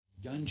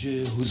گنج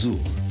حضور،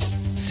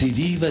 سی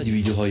دی و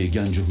دیویدیوهای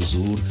گنج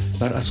حضور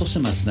بر اساس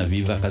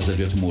مثنوی و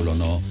غزلیات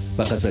مولانا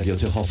و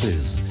غزلیات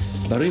حافظ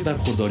برای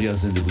برخورداری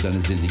از زنده بودن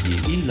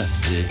زندگی این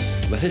لحظه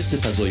و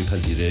حس فضای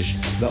پذیرش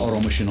و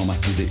آرامش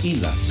نامحدود این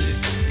لحظه،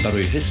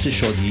 برای حس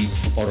شادی،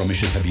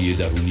 آرامش طبیعی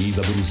درونی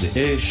و بروز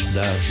عشق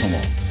در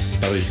شما،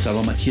 برای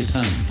سلامتی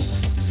تن،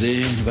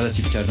 ذهن و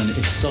لطیف کردن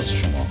احساس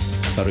شما،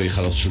 برای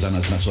خلاص شدن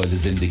از مسائل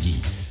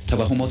زندگی،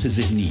 توهمات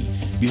ذهنی،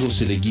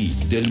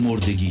 بی‌حوصلگی،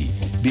 دلمردگی،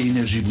 بی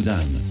انرژی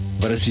بودن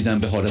و رسیدن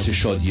به حالت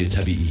شادی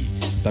طبیعی،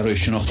 برای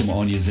شناخت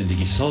معانی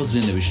زندگی ساز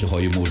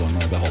نوشته‌های مولانا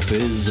و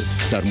حافظ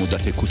در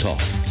مدت کوتاه.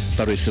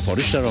 برای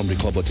سفارش در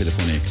آمریکا با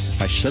تلفن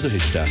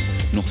 818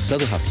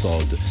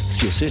 970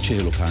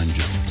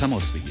 3345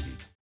 تماس بگیرید.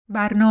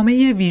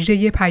 برنامه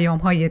ویژه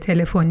پیام‌های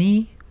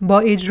تلفنی با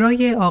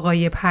اجرای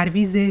آقای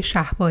پرویز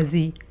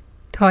شهبازی.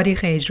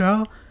 تاریخ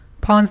اجرا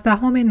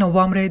 15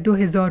 نوامبر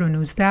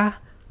 2019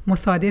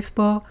 مصادف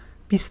با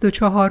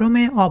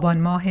 24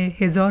 آبان ماه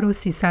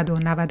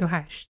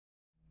 1398.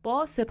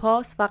 با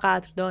سپاس و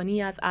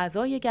قدردانی از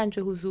اعضای گنج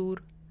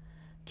حضور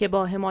که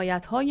با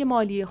حمایت‌های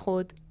مالی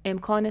خود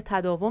امکان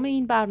تداوم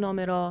این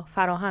برنامه را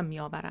فراهم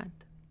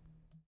می‌آورند.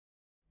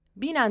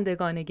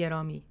 بینندگان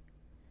گرامی،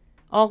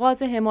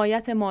 آغاز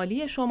حمایت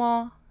مالی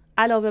شما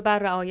علاوه بر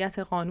رعایت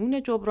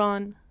قانون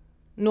جبران،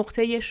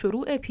 نقطه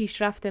شروع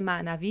پیشرفت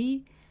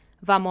معنوی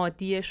و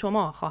مادی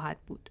شما خواهد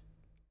بود.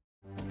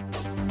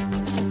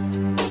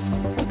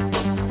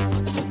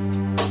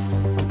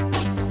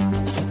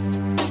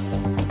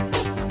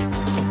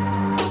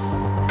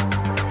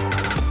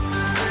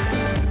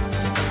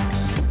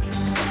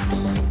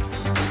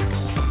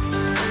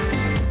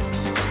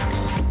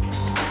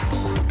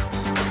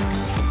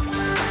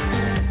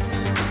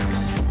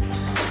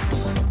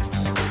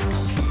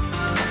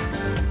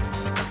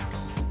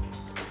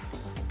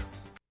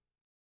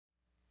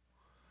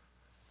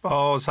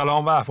 با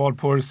سلام و احوال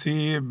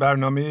پرسی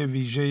برنامه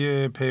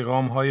ویژه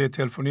پیغام های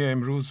تلفنی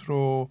امروز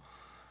رو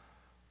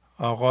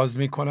آغاز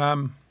می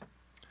کنم.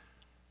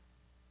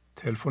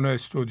 تلفن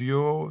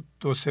استودیو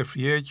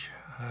 201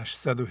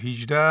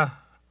 818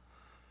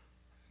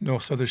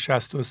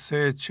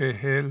 963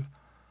 40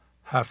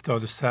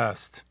 73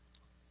 است.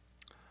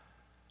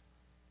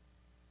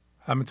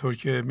 همینطور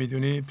که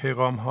میدونی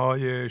پیغام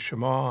های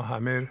شما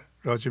همه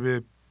راجع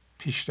به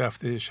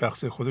پیشرفت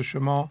شخص خود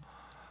شما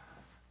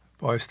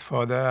با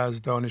استفاده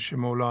از دانش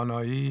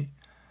مولانایی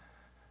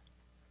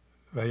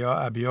و یا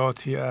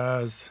ابیاتی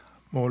از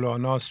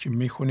مولاناست که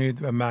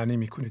میخونید و معنی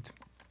میکنید.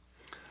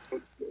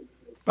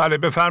 بله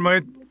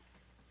بفرمایید.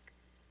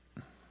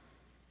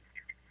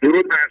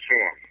 درود بر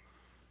شما.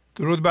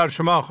 درود بر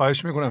شما،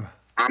 خواهش میکنم.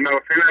 من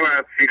حسینم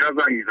از شیراز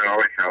زنگ میزنم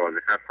آقای شهبازی،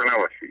 خسته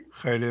نباشید.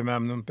 خیلی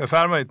ممنون،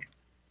 بفرمایید.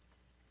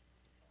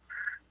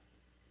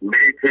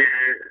 بیت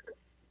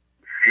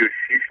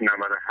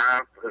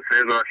 3697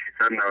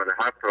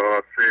 3697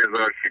 تا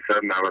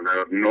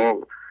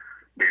 3699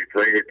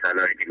 بیت‌های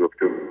طلایی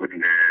گفته بود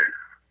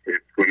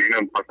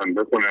کنینم خواستم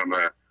بکنم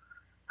و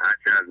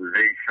هرچه از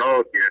وی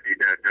شاد گردی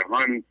در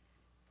جهان،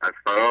 از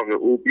فراغ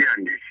او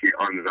بیندیشی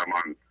آن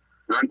زمان.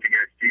 زان که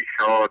گشتی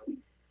شاد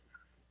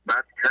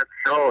بد کس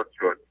شاد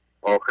شد،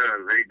 آخر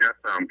از وی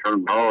دست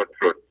همچون باد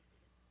شد.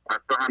 از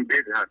تو هم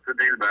بدهد تو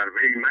دل بر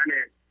وی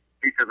منه،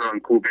 پیش از آن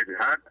کو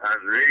بدهد از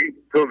وی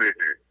تو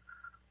بده.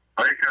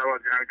 آقای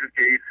شهبازی، همینجور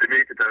که این سه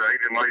بیت طلایی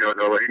به ما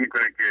یادآوری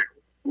میکنه که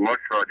ما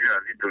شادی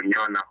از این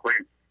دنیا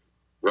نخواهیم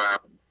و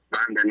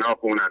بند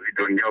ناخون از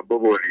این دنیا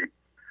ببریم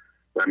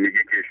و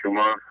میگه که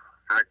شما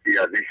هرچی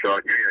از این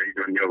شادی از این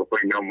دنیا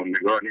بخواهیم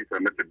ناموندگار نیست و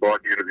مثل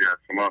باد یه روزی از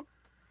شما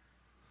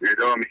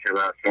جدا میشه و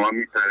از شما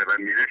میتره و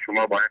میره.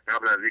 شما باید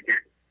قبل از اینکه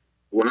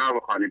گناه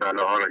بخوانی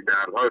بلاها را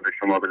دردها به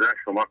شما بدن،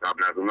 شما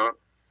قبل از اونا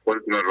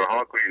خودتون رو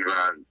رها کنین و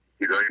از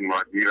چیزهای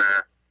مادی و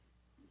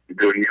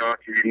دنیا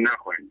چیزی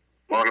نخواهیم.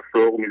 ما رو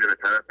سوق میده به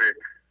طرف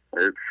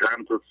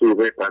سمت و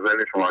سوق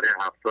غزل شماره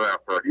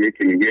 771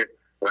 که میگه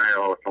رای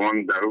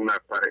آسمان درون از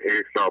پر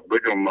عشق را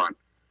بجنبان،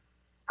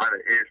 هر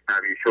عشق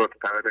قوی شد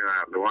قرد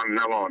قهرمان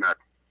نماند.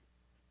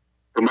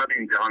 تو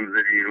مبین جهان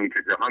ز بیرون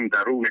که جهان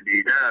درون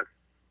دیده است،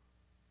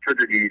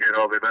 شد دیده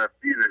را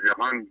ببستی ز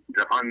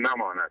جهان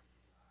نماند.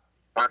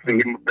 پس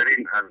میگیم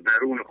برین از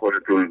درون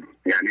خودتون،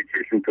 یعنی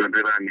چشمتون رو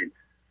ببندید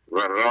و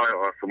راه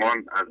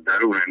آسمان از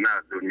درونه، نه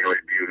از دنیای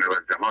بیرونه و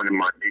جهان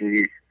مادی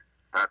نیست.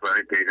 از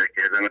برای پیدا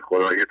کردن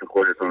خداییت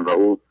خودتون و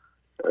او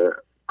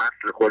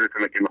اصل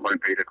خودتون که میخواین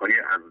پیدا کنی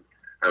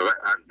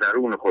از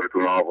درون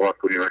خودتون آغاز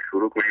کنید و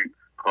شروع کنید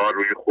کار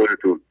روی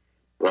خودتون.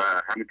 و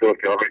همینطور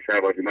که آقای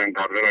شهبازی من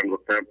قبلا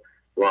گفتم،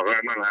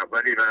 واقعا من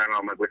اولی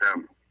برنامه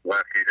بودم و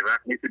خیلی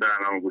وقت نیستی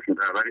برنامه گوش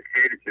میدم، ولی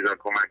خیلی چیزا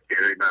کمک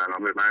کرده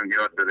برنامه من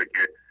یاد داده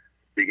که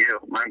دیگه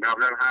من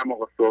قبلا هر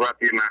موقع صحبت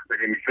یه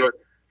مقطعی میشد،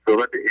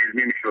 صحبت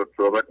علمی میشد،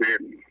 صحبت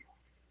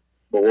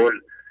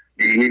بقول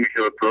دینی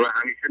میشد، تو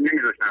همیشه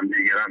نمیذاشتم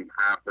دیگران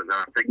حرف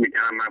بزنم، فکر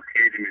میکردم من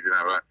خیلی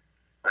میدونم و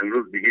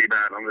امروز دیگه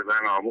برنامه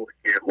زن آموخت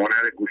که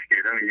هنر گوش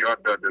کردن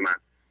یاد داد من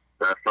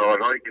و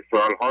سوالهایی که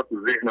سوالها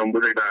تو ذهنم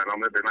بوده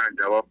برنامه به من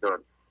جواب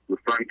داد.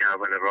 دوستان که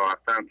اول راه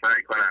هستن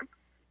سعی کنن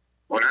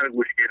هنر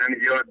گوش کردن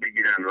یاد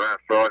بگیرن و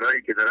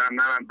سوالایی که دارن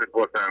نرن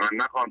بپرسن و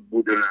نخوان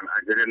بودونن،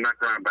 عجله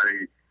نکنن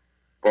برای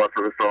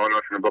پاسخ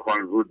سوالاشون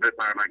بخوان زود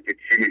بفهمن که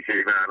چی میشه،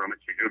 این برنامه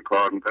چجور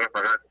کار میکنه.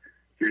 فقط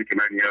چیزی که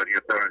من یاد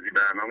گرفتم از این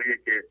برنامه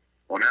که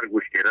هنر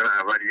گوش کردن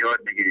اول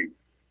یاد بگیریم،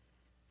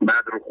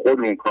 بعد رو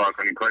خودمون کار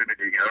کنیم، کاری به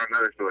دیگران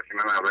نداشته باشیم.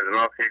 من اول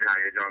راه خیلی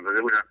هیجان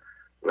زده بودم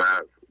و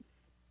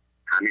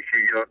همیشه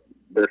یاد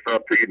به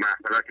حساب توی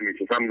محفلا که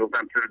میشستم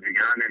میگفتم چرا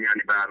دیگران نمیان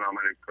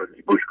برنامه رو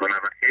گوش کنن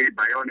و خیلی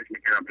بیانش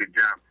میکردم توی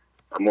جمع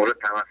و مورد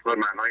توسط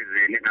معنای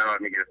ذهنی قرار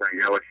میگرفتم.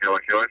 یواش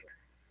یواش یواش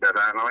در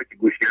برنامه که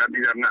گوش کردم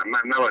دیدم نه،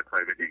 من نباید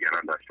کاری به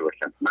دیگران داشته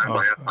باشم، من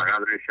باید فقط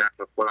روی شخص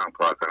خودم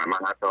کار کنم.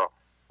 من حتی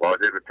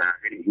قادر به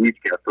تغییر هیچ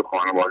کس تو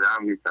خانواده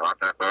هم نیستم،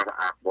 حتی از طرف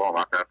اقوام،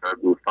 حتی از طرف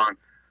دوستان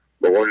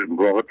به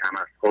قول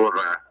تمسخر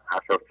و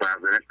حساس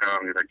سرزنش قرار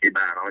میگیرن که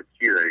برنامه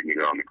چی داری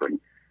نگاه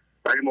میکنی.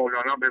 ولی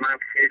مولانا به من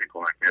خیلی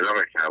کمک کرد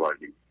آقای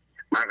شهبازی.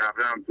 من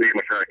قبلا هم توی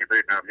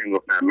مشارکت‌های قبلی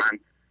گفتم، من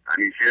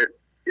همیشه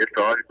یه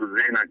سوالی تو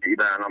ذهنم که این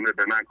برنامه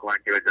به من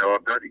کمک کرد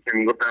جواب دادی که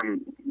میگفتم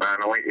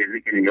برنامه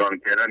علمی که نگاه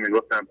میکردم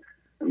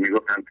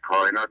میگفتن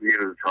کائنات یه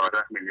روز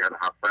 14 میلیارد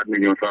 700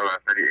 میلیون سال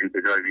اثر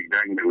انفجار بیگ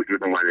بنگ به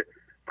وجود اومده.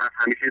 من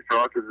همیشه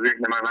سوال تو ذهن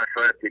من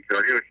شاید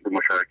تکراری باشه تو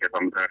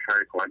مشارکتام، مثلا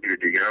شاید کمکی به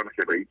دیگران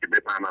باشه به اینکه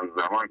بفهمن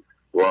زمان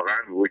واقعا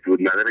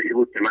وجود نداره. این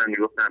بود که من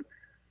میگفتم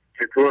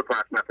چطور تو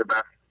اصناف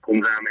بحث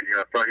 15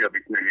 میلیارد سال یا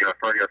 20 میلیارد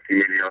سال یا 30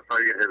 میلیارد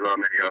سال یا 1000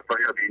 میلیارد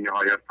سال یا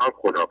بی‌نهایت سال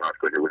خدا پس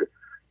کجا بوده.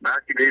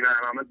 بعد که به این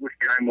برنامه گوش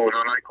کردن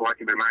مولانا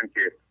کمکی به من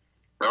که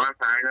به من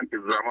فهمیدم که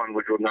زمان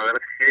وجود نداره،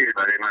 خیلی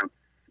برای من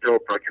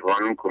جواب تا که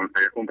قانون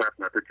کنسیکون پس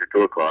نتو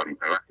چطور کار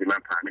میکنه. وقتی من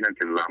فهمیدم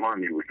که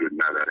زمانی وجود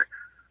نداره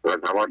و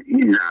زمان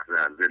این لحظه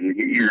است،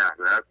 زندگی این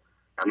لحظه است،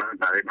 و من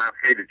برای من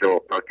خیلی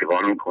جواب تا که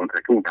قانون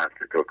کنسیکون پس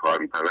چطور کار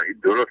میکنه. و این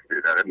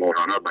درسته، در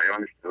مولانا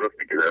بیانش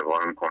درسته که در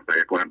قانون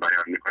کنسیکون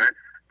بیان میکنه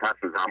پس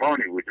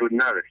زمانی وجود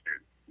نداشته.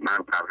 من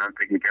قبلا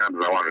فکر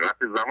میکردم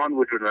زمان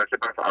وجود داشته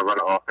پس اول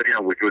آخری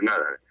هم وجود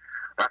نداره.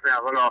 وقتی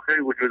اول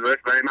آخری وجود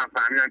داشت برای من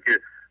فهمیدم که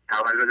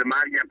تولد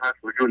مرگی هم پس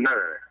وجود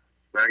نداره.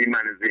 و این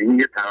من ذهنی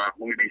یه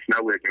توهمی بیش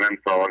نبوده که من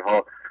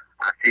سالها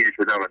اسیر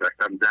شدم و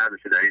داشتم دردش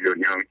در این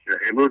دنیا میکشیدم.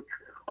 امروز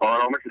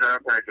آرامش دارم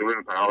تجربه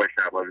میکنم آقای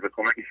شهبازی، به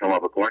کمک شما،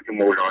 به کمک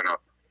مولانا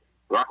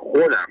و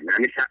خودم،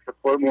 یعنی شخص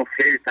خودمون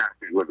خیلی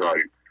تاثیر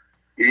گذاریم.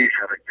 این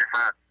شبکه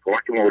هست،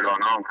 کمک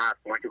مولانا هم هست،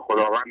 کمک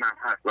خداوند هم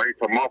هست، ولی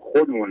تا ما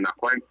خودمون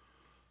نخواهیم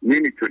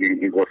نمیتونیم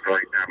این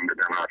قصرهای دم به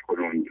دم از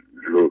خودمون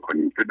جلو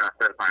کنیم. تو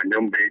دفتر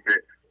پنجم بیت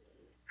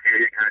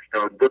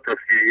 3182 تا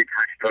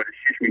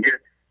 3186 میگه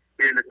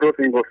به لطف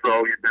این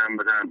قصرهای دم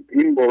بدم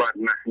این بود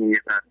معنی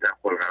قد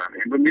دخل قلم.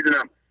 این رو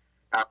میدونم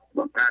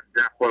قد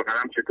دخل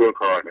قلم چطور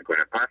کار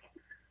میکنه. پس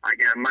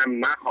اگر من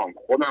نخوام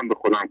خودم به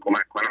خودم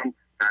کمک کنم،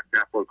 قد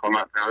دخل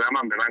قلم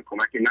هم به من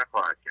کمکی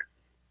نخواهد کرد.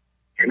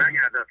 که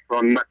نگردد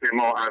سنت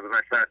ما از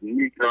رشد،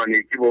 نیک را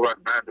نیکی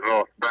بود بد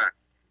راست بد.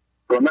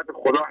 سنت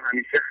خدا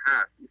همیشه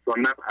هست،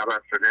 سنت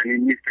عوض شدنی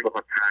نیست که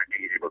بخواد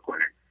تغییری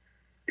بکنه.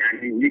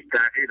 یعنی هیچ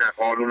تغییر در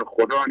قانون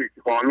خدا نیست،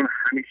 قانون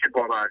همیشه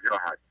پابرجا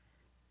هست.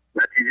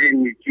 نتیجه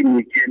نیکی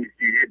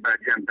نتیجه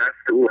بدی هم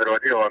دست او،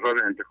 اراده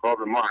آزاد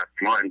انتخاب ما هست.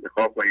 ما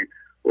انتخاب کنیم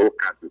او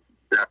قد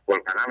دخل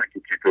قلمه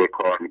که چطور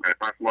کار میکنه.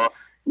 پس ما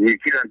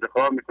نیکی رو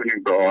انتخاب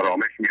میکنیم، به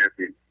آرامش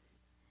میرسیم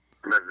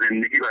و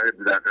زندگی برای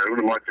در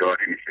درون ما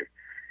جاری میشه.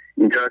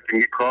 اینجا که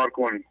میگه کار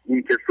کن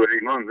این که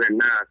سلیمان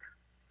زنده است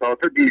تا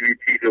تو دیوی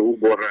تیغ او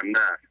برنده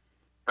است.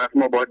 پس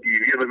ما با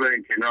دیوی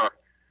بذاریم کنار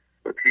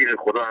و تیغ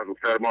خدا از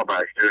سر ما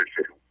برشته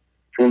بشه.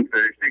 چون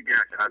فرشته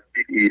گشت از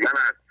تیغ ایمن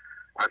است،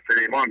 از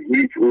سلیمان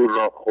هیچ او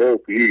را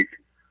خوف نیست.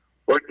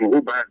 حکم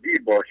او بردی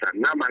باشد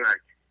نه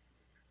ملک،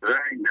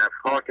 رنگ در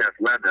خاک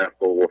است نه در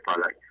فوق و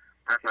فلک.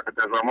 پس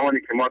در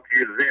زمانی که ما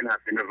توی ذهن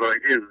هستیم،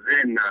 رایده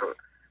ذهن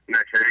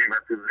نشویم و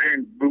تو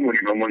ذهن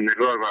بمونیم و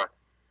مندگار و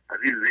از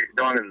این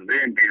زهدان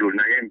ذهن بیرون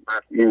نگیم،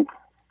 پس این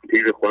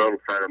تیغ خدا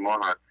رو سر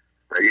ما هست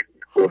و این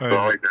خودها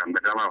های دم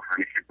بدم هم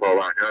همیشه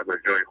باورجا و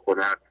جای خود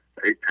هست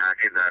و این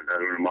تغییر در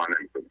درون ما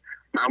نمیکنه.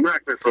 ممنون که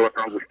به صحبت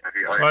هم گوش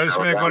کردید. خواهش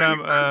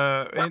میکنم.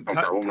 این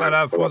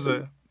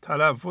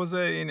تلفظ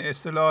این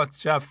اصطلاح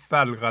جف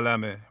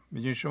القلمه.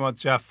 میگین شما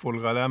جف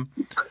القلم،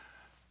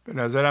 به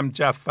نظرم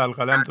جف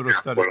القلم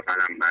درست داره.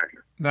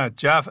 نه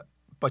جف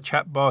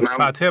با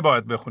فتحه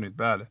باید بخونید.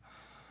 بله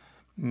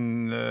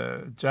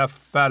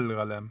جف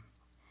القلم.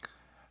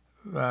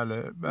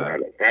 بله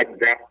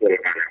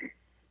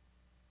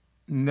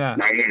نه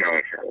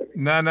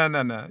نه نه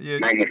نه نه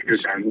من مشکل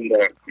دندون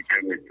دارم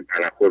که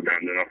تلفظ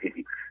دندون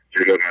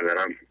جلو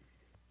ندارم.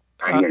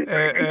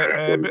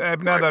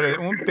 اب نداره.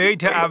 اون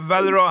بیت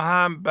اول را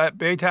هم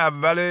بیت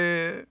اول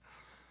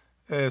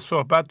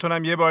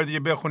صحبتتونم یه بار دیگه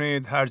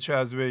بخونید. هرچه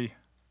از وی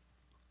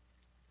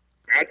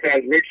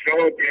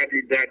شاد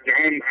گردی در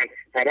جهان، از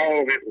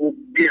فراغ او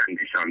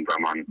بیندیشان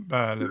زمان.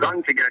 بله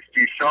زان که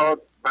گشتی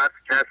شاد بس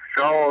کس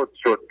شاد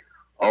شد،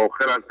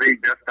 آخر از وی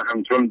دست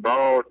همچون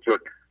باد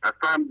شد.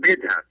 اصلا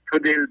بدهد تو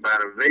دل بر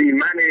وی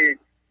منه،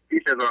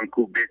 پیش از آن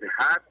کو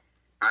بدهد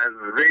از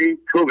وی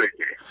تو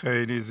بگه.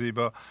 خیلی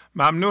زیبا.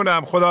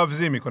 ممنونم.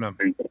 خداحافظی میکنم.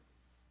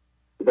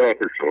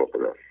 خداحافظ شما.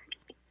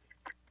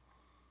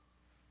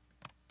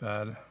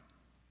 بله.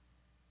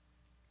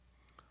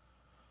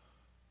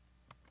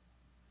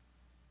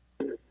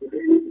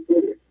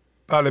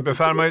 بله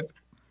بفرمایید.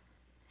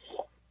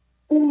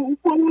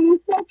 سلام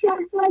استاد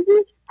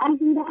شهبازی، از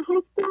ایران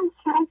هستم.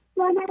 7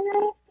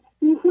 سالمه.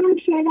 میخوام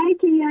شعرهایی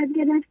که یاد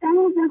گرفتم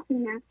رو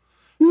بخونم.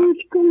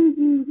 هیچ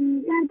کنجی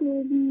بیزد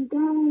و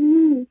بیدار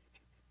نیست،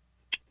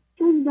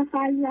 جز به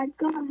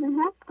خلوتگاه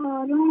حق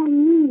آرام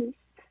نیست.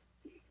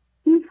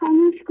 هیچ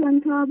خاموش کن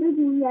تا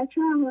بگوید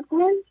چاه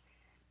قل،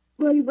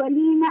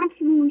 بلبلی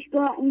نفروش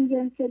با این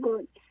جنس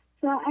گل.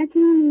 ساعتی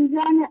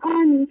میزان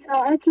آنی،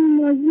 ساعتی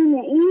موزون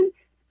این،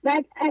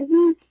 بعد از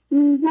این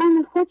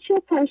میزان خود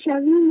شد تا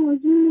شوی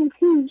موزون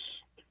خویش.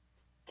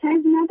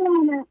 کج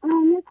ندانم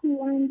آن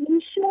کو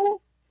اندیش شد،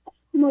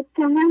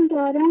 متهم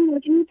دارم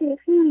وجود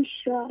خویش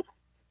را.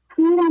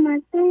 کورم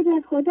از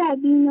غیر خدا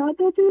بینا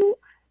بدو،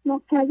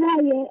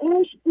 مقتضای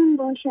عشق این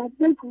باشد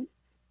بگو.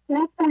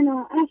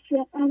 ربنا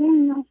افرغ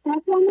علینا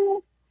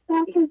صبرنا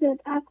واحفظ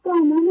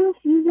اقدامنا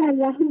فی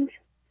ظهور.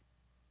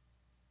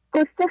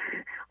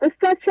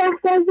 استاد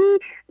شهبازی،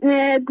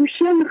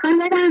 گوشی میخوام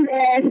بدم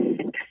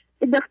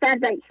دختر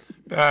دایی.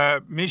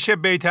 میشه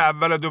بیت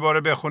اول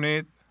دوباره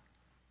بخونید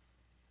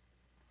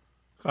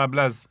قبل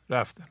از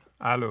رفتن؟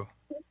 الو.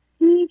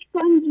 هیچ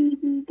کنجی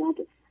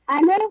بیداد.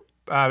 الو.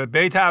 بله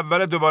بیت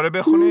اول دوباره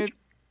بخونید.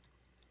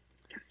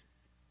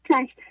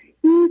 چشم.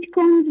 هیچ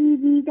کنجی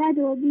بیداد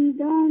و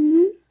بیدار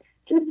نیست،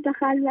 جز به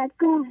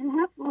خلوتگاه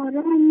حق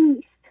آرام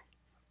نیست.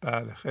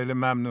 بله خیلی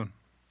ممنون،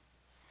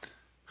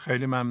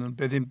 خیلی ممنون.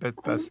 بدیم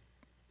بس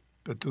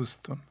به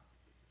دوستون.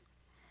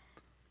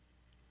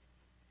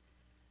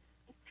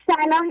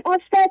 سلام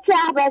استاد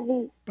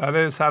شهبازی.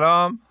 بله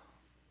سلام،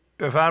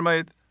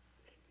 بفرمایید.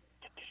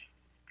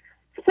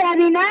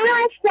 سرینا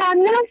هستم.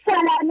 9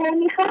 سالمه.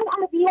 میخوام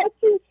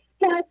ابیاتی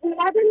که از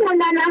یاد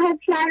مولانا حفظ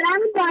کردم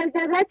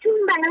بازدارتون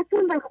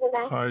براتون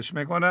بخونم. خواهش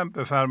میکنم،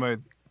 بفرمایید.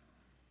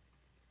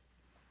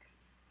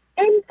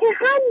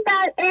 امتحان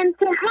بر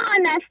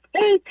امتحان است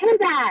ای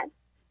پدر،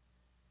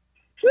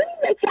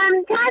 هیچ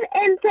کمتر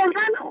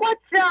امتحان خود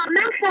را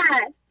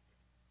مخر.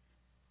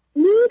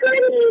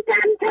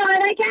 میگریزم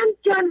تارگم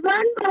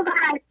جنبان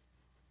بود،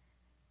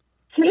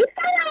 کی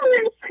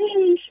فراموش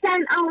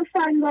خویشتن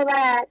آسان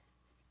بود.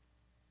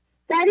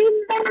 در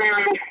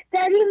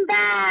این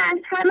بحث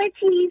همه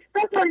چیز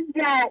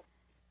بگنجد،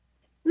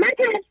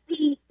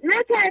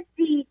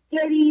 مترسید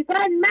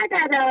گریبان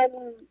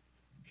مدرانید.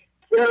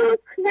 سوک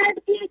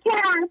نزدیک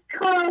است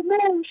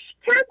خاموش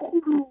کم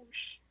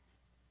خروش،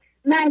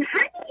 من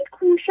همی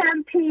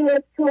کوشم پی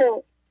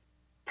تو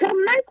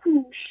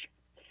مکوش.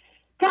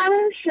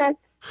 تموم شد.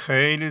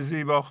 خیلی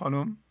زیبا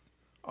خانم،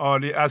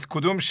 عالی. از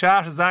کدوم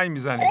شهر زنگ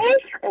میزنید؟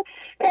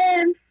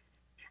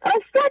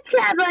 استاد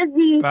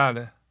شهبازی.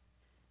 بله.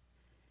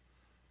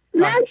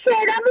 من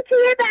شعرامو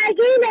توی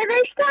برگه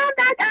نوشتم،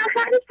 بعد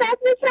آخری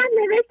فصلشم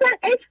نوشتم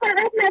عشق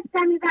فقط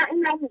نستمی و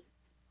ایمانی.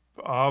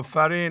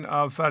 آفرین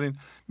آفرین.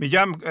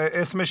 میگم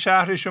اسم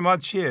شهر شما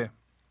چیه؟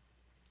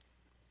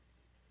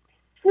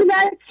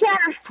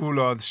 فولادشهر.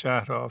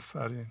 فولادشهر.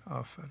 آفرین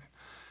آفرین.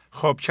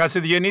 خب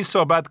کسی دیگه نیست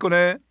صحبت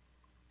کنه؟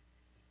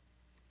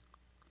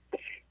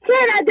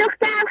 چرا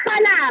دختر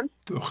خالم.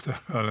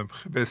 دختر خالم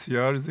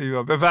بسیار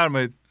زیبا،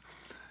 بفرمایید.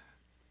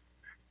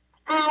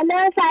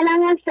 الو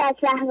سلام استاد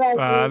شهبازی.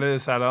 بله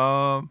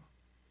سلام.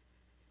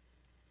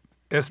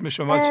 اسم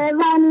شما چی؟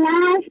 وانیا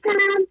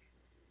هستم.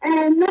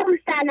 9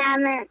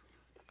 سالمه.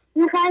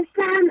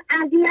 میخواستم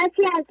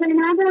ابیاتی از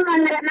جناب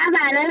مولانا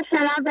برای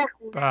شما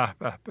بخونم. به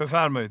به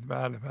بفرمایید.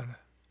 بله بله.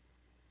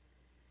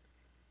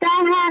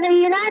 در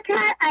حقیقت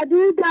هر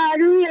عدو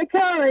داروی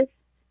توست،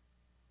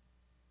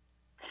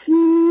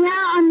 کیمیا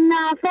آن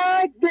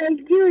نافع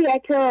دلجوی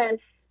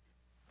توست.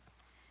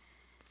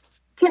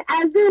 که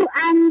از او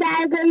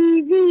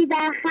اندرگریزی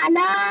در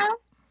خلا،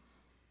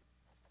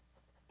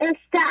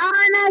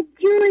 استعانت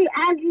جوی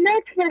از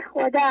لطف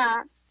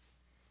خدا.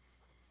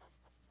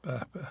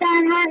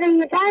 در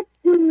حقیقت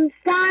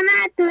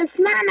دوستانت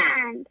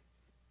دشمنند،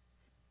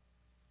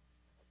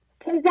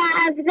 که ز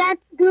حضرت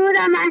دور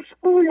و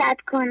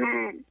مشغولت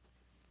کنند.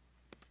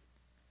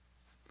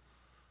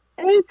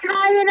 ای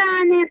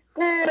طایران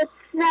قدس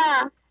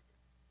را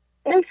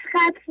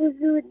عشقت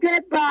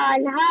فزوده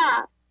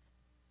بالها،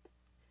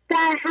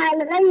 در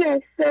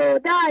حلقه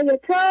سودای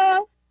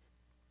تو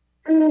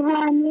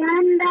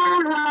روحانیان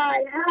را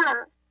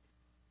حالها.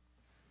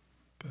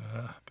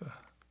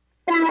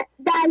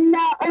 در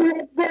لا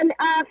احب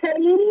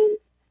الآفلین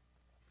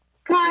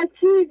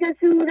پاکیز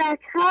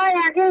صورتها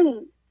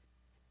یقین.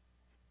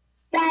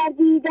 در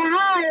دیده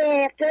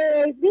های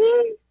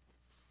غیبی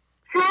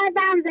هر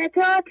دم ز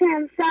تو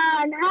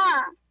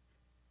تمثالها.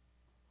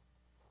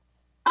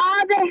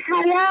 آب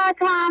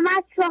حیات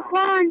آمد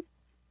سخن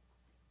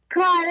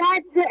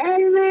کارد ز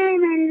علم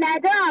من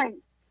لدن.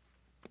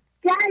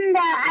 جان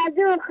را از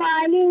او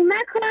خالی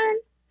مکن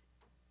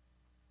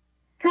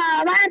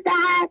تا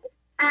بردهد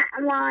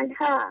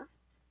اعمالها.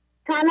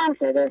 تمام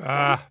شده.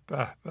 به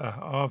به به.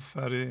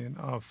 آفرین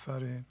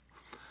آفرین.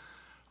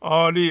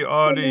 عالی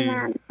عالی.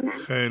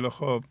 خیلی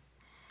خوب.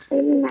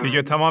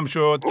 دیگه تمام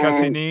شد؟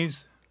 کسی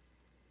نیست؟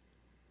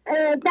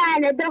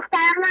 بله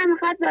دخترم هم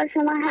میخواد با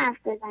شما حرف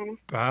بزنه.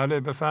 بله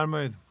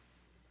بفرمایید.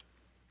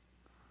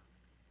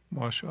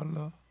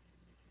 ماشاءالله.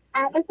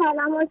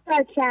 سلام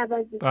استاد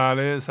شهبازی.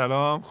 بله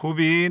سلام،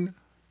 خوبین؟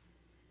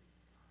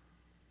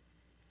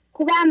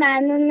 خوبم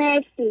ممنون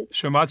مرسی.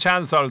 شما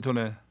چند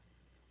سالتونه؟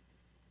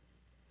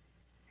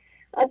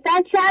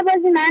 استاد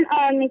شهبازی من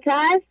آرمیتا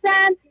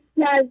هستم،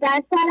 11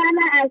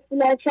 سالمه، از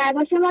فولاد شهر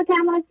با شما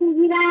تماس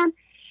میگیرم.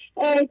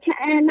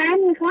 من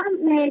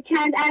میخوام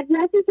چند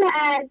ابیاتی که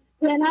از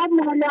جناب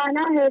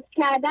مولانا حفظ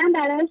کردم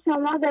برای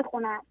شما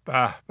بخونم.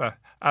 به به،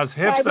 از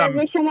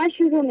حفظم شما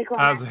شروع میکنم.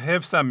 از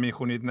حفظم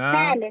میخونید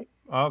نه؟ بله.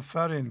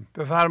 آفرین،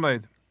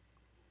 بفرمایید.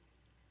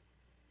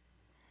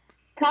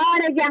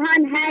 کار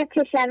جهان هر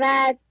چه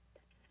شود،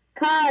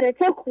 کار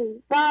تو کو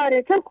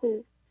بار تو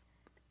کو.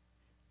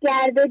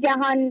 گرد و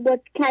جهان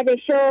بت کده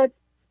شد،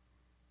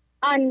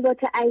 آن بت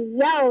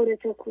عیار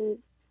تو کو.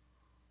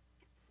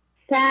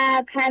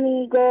 صبر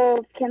همی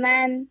گفت که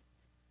من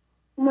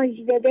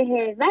مژده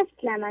ده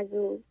وصلم از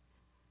او.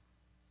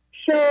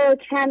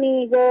 شکر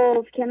همی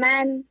گفت که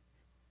من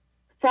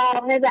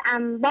صاحب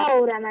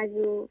انبارم از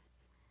او.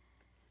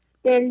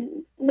 دل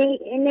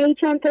نی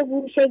چون تو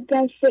گوشه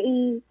گشته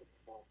ای،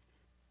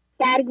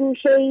 در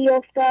گوشه ای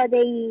افتاده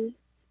ای.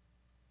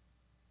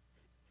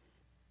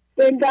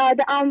 دل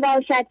داده آن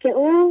باشد که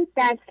او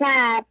در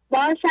صبر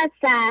باشد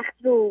سخت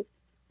رو.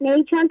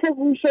 نی چون تو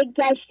گوشه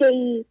گشته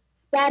ای،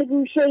 در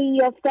گوشه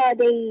ای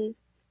افتاده ای.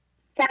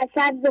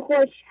 سرسبز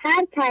خوش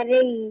هر تره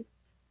ای،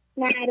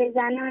 نعره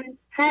زنان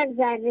هر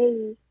ذره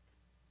ای.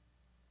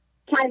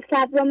 کل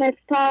صبر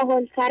مفتاح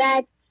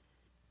الفرج،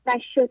 و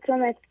شکر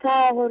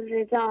مفتاح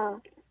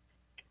الرضا.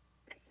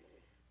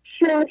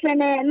 شکر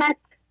نعمت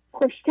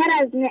خوشتر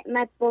از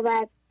نعمت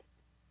بود،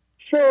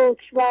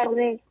 شکر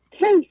باره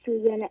کی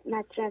سوی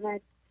نعمت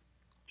رود.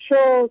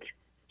 شکر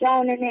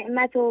جان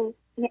نعمت و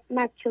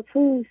نعمت چو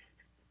پوست،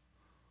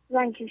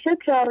 زانکه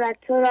شکر آرد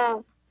تو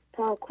را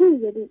تا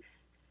کوی دوست.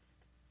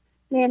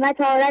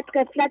 نعمت آرد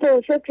غفلت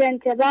و شکر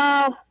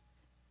انتباه،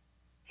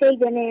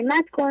 صید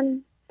نعمت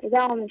کن به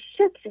دام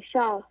شکر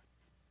شاه.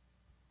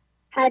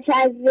 هرچه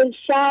از وی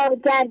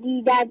شاد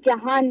گردی در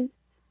جهان،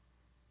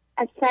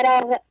 از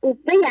فراغ او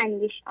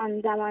بیندیش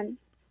آن زمان.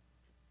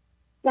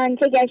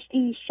 زانکه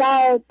گشتی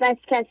شاد بس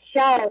کس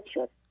شاد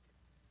شد،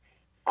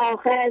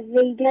 آخر از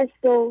وی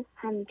جست و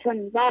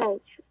همچون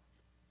باد شد.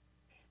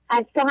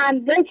 از تو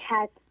هم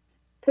بجهد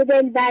تو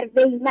دل بر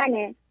وی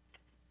منه،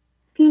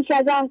 پیش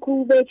از آن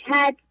کو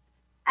بجهد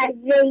از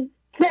وی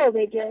تو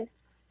بجه.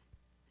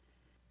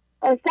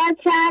 استاد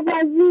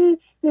شهبازی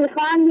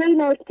میخوام یک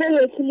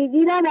نکته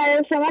کلیدی را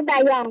برای شما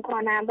بیان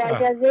کنم. با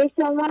اجازه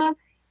شما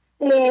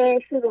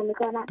شروع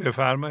میکنم.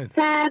 بفرمایید.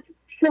 صبر،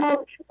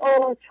 شکر،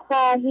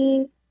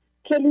 عذرخواهی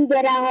کلید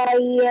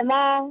رهایی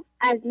ما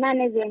از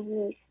من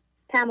ذهنی است.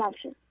 تمام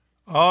شد.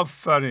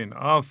 آفرین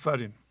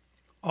آفرین،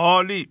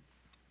 عالی،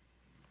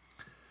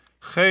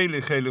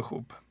 خیلی خیلی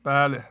خوب.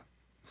 بله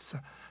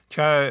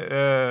که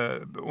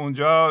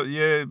اونجا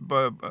یه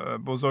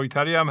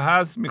بزرگتری هم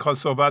هست میخواد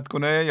صحبت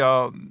کنه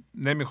یا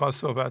نمیخواد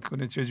صحبت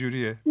کنه؟ چه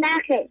جوریه؟ نه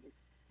خیلی.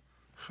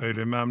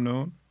 خیلی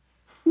ممنون.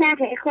 نه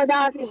خیلی،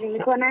 خداحافظی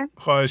میکنم.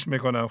 خواهش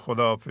میکنم،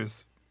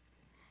 خداحافظ.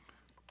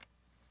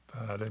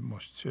 بله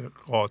چه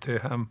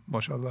قاطع هم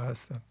ماشاءالله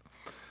هستن.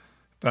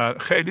 بله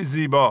خیلی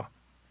زیبا،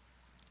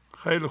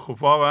 خیلی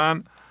خوب.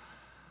 واقعا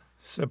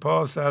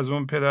سپاس از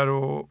اون پدر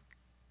و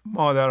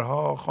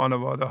مادرها،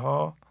 خانواده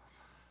ها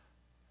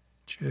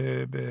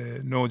که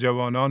به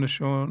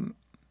نوجوانانشون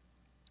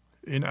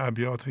این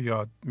ابیات رو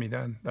یاد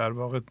میدن. در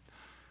واقع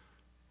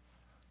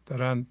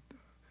دارن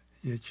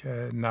یک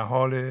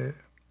نهال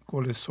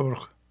گل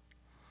سرخ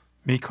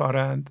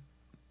میکارند،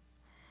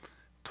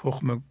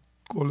 تخم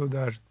گل رو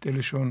در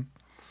دلشون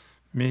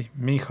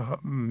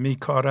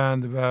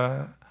میکارند و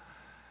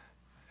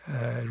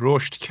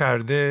رشد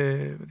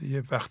کرده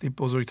دیگه. وقتی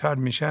بزرگتر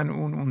میشن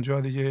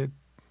اونجا دیگه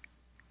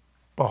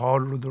بهار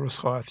رو درست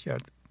خواهد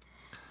کرد.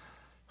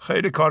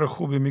 خیلی کار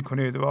خوبی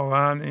میکنید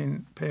واقعا.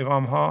 این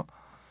پیغام ها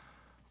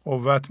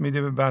قوت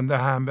میده به بنده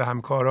هم، به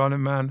همکاران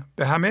من،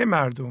 به همه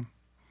مردم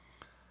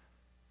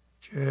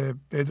که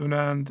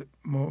بدونند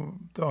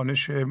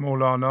دانش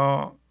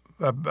مولانا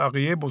و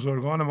بقیه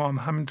بزرگان ما هم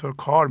همینطور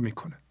کار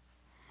میکنه.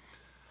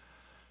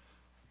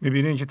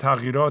 میبینید که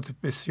تغییرات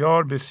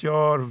بسیار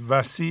بسیار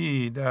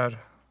وسیعی در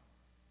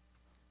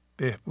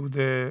بهبود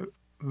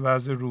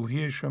وضع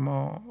روحی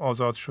شما،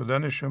 آزاد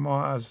شدن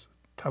شما از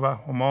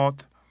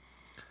توهمات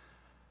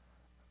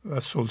و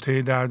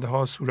سلطه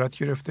دردها صورت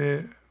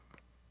گرفته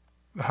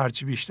و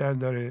هرچی بیشتر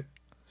داره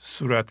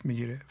صورت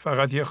میگیره.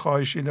 فقط یه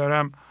خواهشی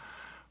دارم،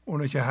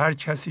 اونه که هر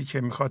کسی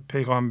که میخواد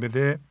پیغام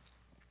بده،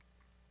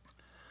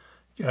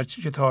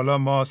 گرچه که تا حالا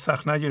ما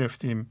سخت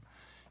نگرفتیم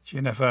که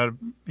یه نفر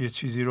یه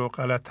چیزی رو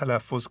غلط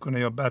تلفظ کنه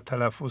یا بد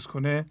تلفظ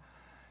کنه،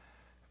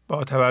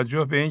 با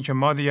توجه به این که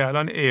ما دیگه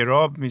الان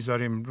اعراب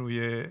میذاریم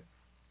روی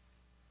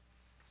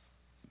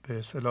به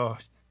اصطلاح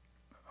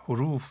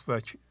حروف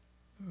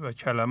و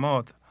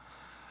کلمات،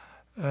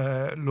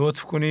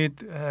 لطف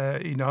کنید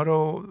اینها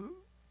رو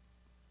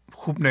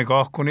خوب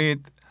نگاه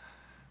کنید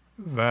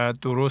و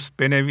درست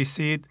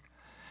بنویسید.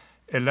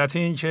 علت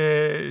این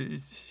که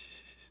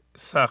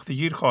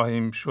سختگیر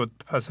خواهیم شد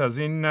پس از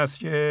این است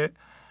که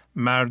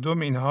مردم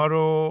اینها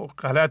رو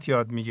غلط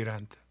یاد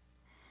میگیرند.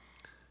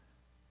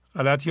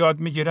 غلط یاد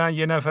میگیرن.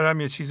 یه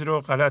نفرم یه چیزی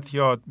رو غلط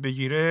یاد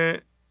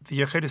بگیره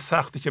دیگه خیلی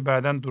سخته که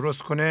بعداً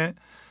درست کنه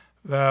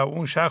و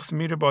اون شخص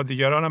میره با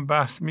دیگرانم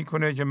بحث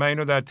میکنه که من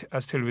اینو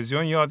از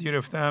تلویزیون یاد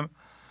گرفتم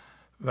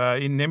و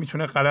این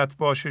نمیتونه غلط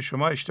باشه.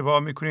 شما اشتباه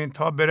میکنین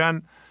تا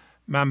برن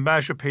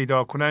منبعش رو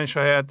پیدا کنن.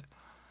 شاید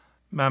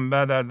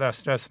منبع در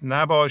دسترس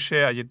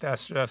نباشه. اگه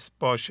دسترس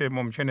باشه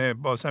ممکنه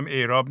بازم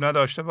اعراب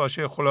نداشته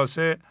باشه.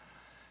 خلاصه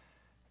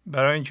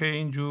برای اینکه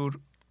اینجور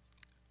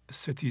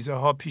ستیزه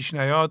ها پیش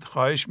نیاد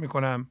خواهش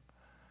میکنم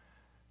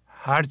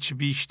هرچی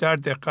بیشتر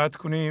دقت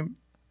کنیم.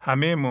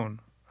 همه‌مون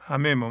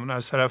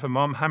از طرف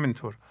ما هم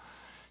همینطور.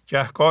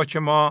 گهگاه که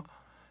ما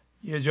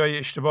یه جای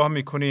اشتباه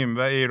میکنیم و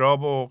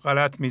اعراب و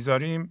غلط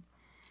میذاریم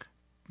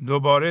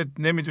دوباره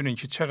نمیدونیم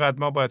که چقدر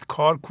ما باید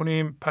کار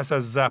کنیم پس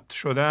از ضبط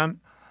شدن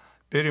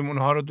بریم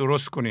اونها رو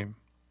درست کنیم.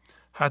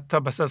 حتی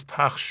پس از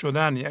پخش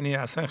شدن، یعنی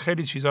اصلا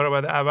خیلی چیزها رو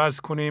باید عوض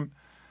کنیم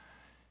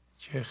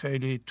که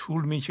خیلی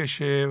طول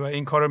میکشه و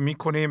این کار رو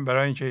میکنیم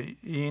برای اینکه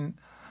این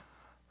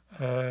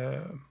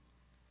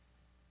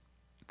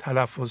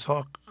تلفظ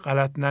ها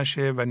غلط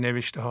نشه و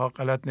نوشته ها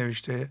غلط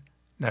نوشته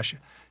نشه.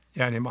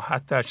 یعنی ما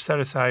حتی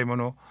اکثر سعیمون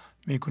رو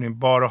میکنیم.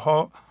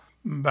 بارها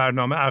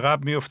برنامه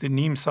عقب میفته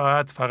نیم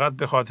ساعت فقط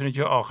به خاطر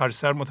اینکه آخر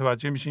سر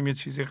متوجه میشیم یه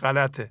چیزی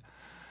غلطه.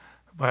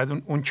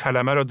 باید اون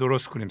کلمه رو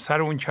درست کنیم.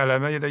 سر اون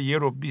کلمه یه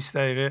رو 20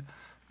 دقیقه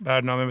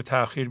برنامه به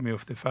تأخیر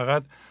میفته.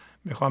 فقط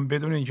میخوام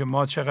بدونین که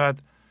ما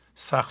چقدر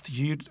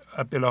سختگیر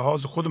به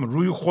لحاظ خودمون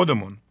روی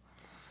خودمون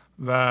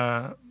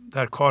و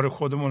در کار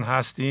خودمون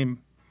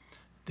هستیم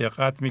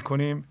دقت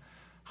میکنیم.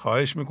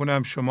 خواهش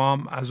میکنم شما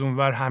هم از اون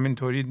ور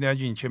همینطوری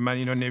نگین که من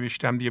اینو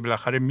نوشتم دیگه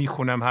بالاخره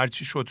میخونم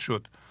هرچی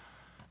شد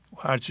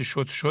هرچی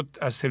شد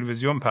از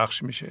تلویزیون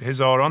پخش میشه.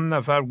 هزاران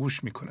نفر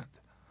گوش میکنند.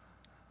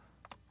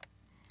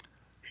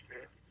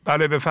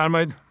 بله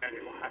بفرمایید.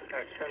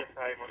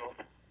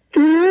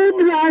 درود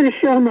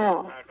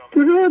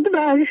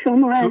بر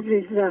شما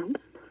عزیزم.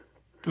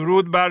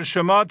 درود بر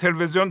شما.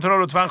 تلویزیونتون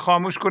رو لطفا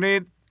خاموش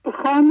کنید.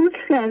 خاموش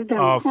کردم.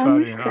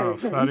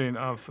 آفرین.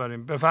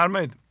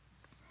 بفرمایید.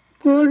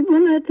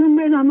 قربونتون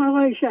برم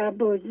آقای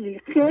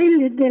شهبازی.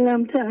 خیلی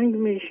دلم تنگ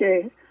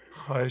میشه.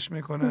 خواهش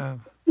میکنم.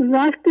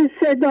 وقتی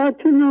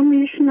صداتون رو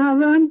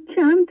میشنوم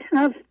چند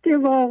هفته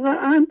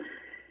واقعا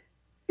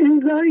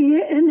انگار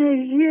یه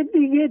انرژی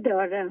دیگه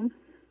دارم.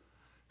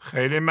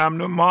 خیلی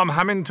ممنون. ما هم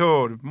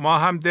همینطور. ما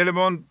هم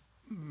دلمون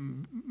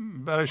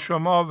برای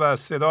شما و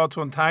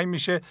صداتون تنگ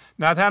میشه.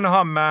 نه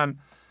تنها من،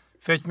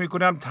 فکر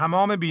میکنم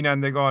تمام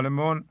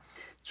بینندگانمون،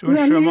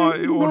 چون شما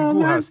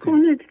الگو هستید.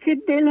 کنید که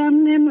دلم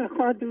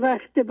نمیخواد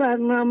وقت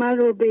برنامه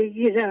رو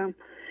بگیرم.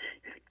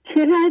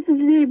 چقدر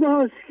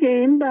زیباست که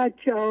این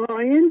بچه ها،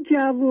 این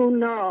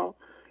جوون ها،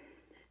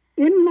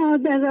 این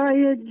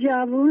مادرای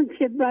جوون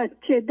که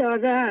بچه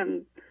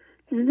دارن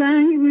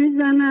زنگ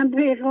میزنن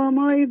پیغام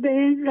های به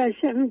این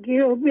قشنگی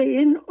و به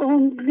این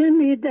عمق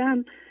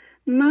میدن.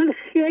 من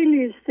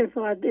خیلی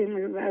استفاده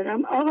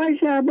میبرم. آقای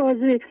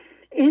شهبازی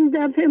این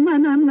دفعه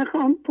منم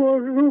میخوام پر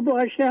رو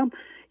باشم،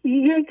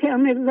 یک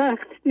کمی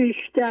وقت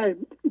بیشتر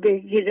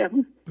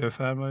بگیرم.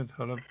 بفرمایید.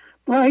 حالا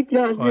با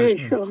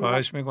اجازه شما.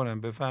 خواهش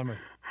میکنم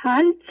بفرمایید.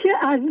 هرچه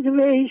از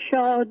وی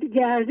شاد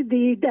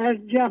گردی در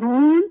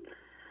جهان،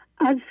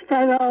 از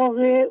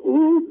فراغ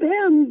او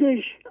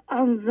بیندیش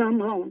آن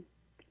زمان.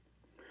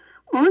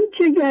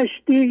 آنچه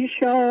گشتی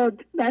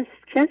شاد بس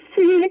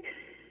کسی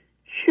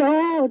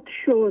شاد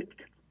شد،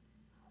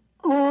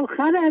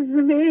 آخر از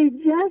وی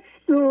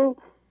جست و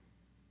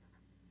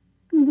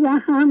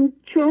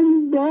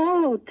همچون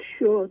باد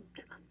شد.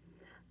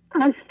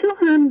 از تو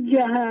هم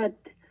جهت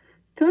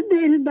تو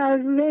دل بر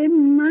وی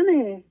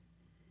منه،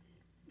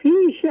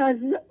 پیش از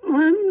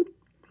آن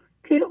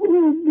که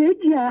او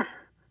بجه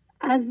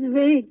از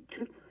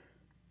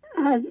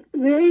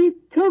وی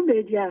تو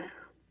بجه.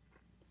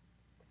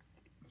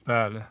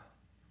 بله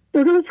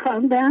درست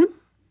خواندم؟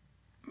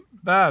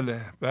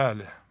 بله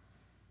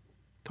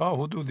تا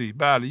حدودی.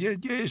 بله یه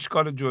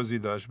اشکال جزئی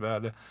داشت.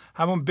 بله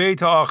همون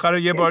بیت آخر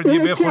یه بار دیگه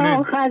بخونید.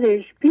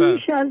 آخرش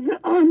پیش از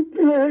آن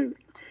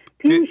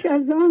پیش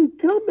از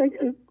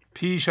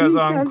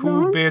آن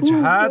کو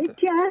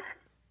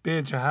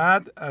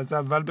بجهد. از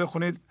اول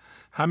بخونید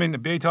همین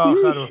بیت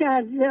آخر رو. پیش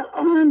از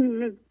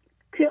آن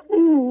که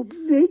او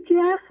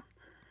بجه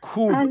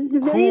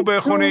کو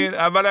بخونید.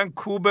 اولا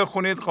کو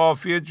بخونید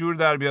قافیه جور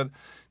در بیاد.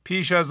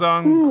 پیش از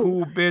آن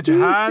کو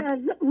بجهد. پیش از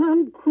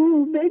آن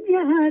کو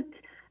بجهد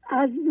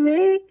از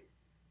وی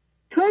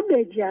تو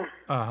بجه.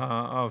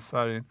 آها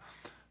آفرین.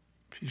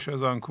 پیش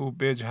از آن کو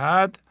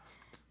بجهد.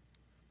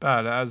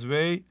 بله از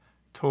وی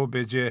تو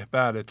بجه.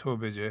 بله تو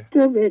بجه.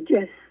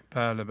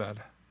 بله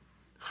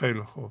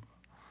خیلی خوب.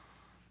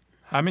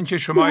 همین که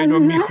شما اینو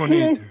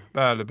میخونید.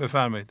 بله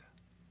بفرمایید.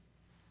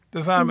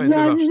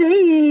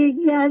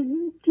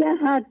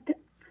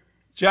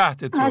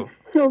 جهد تو از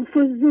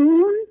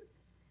فزون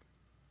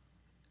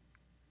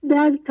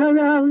در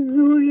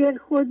ترازوی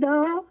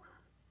خدا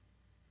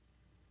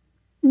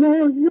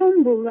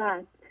موزون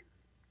بود.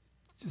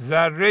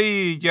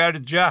 ذره‌ای گر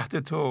جهد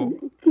تو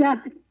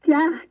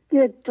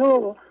جهد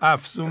تو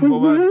افزون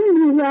بود.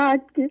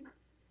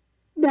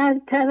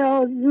 در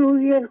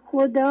ترازوی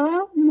خدا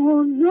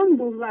موزون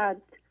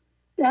بود.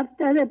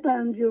 دفتر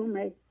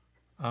پنجمه.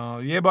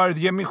 یه بار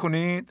دیگه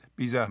میخونید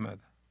بی زحمت.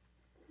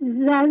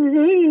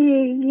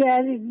 ذره‌ای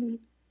گر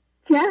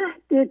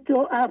جهد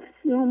تو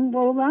افزون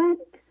بود،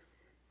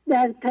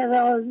 در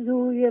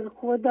ترازوی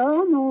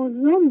خدا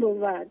موزون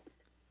بود.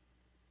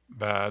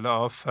 بله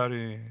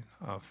آفرین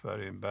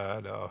آفرین.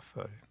 بله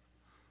آفرین.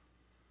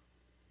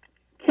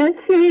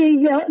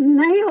 کسی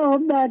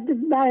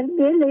نیابد بر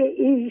دل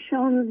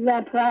ایشان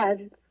ظفر،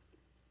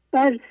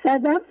 بر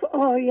صدف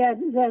آید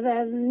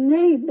ضرر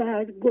نی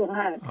بر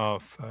گوهر.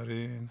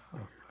 آفرین.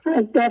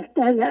 از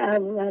دفتر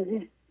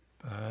اوله.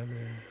 بله.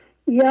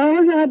 یا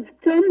رب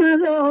تو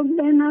مرا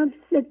به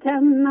نفس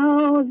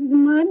طناز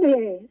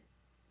مده،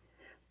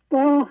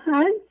 با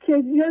هر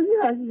چه جز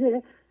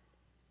از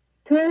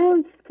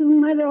توست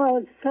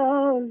مرا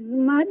ساز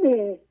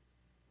مده.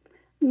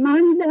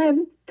 من در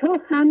تو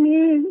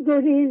همی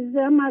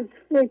گریزم از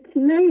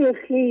فتنه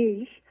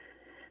خویش،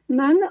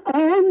 من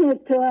آن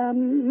تو هم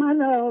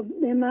مرا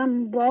به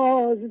من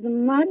باز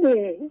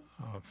مده.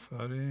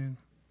 آفرین.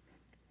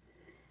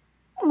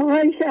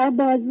 آقای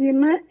شهبازی،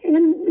 من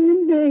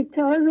این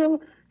بیتا رو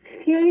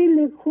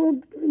خیلی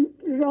خوب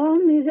راه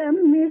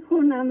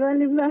میکنم،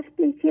 ولی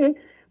وقتی که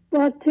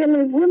با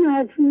تلفن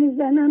حرف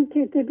میزنم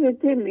تته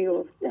پته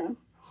میافتم.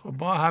 خب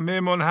ما همه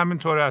من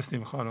همینطور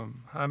هستیم خانم،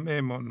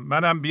 همه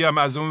منم بیام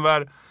از اون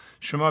ور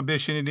شما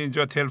بشینید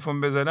اینجا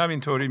تلفن بزنم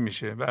اینطوری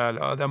میشه. بله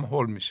آدم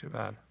هول میشه.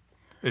 بله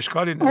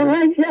اشکالی نداره.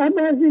 آقای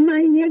شهبازی،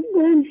 من یک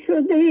گم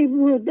شده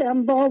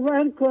بودم،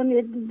 باور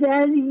کنید،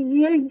 در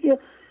یک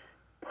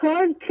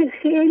پارک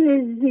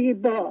خیلی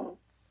زیبا،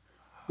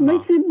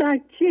 مثل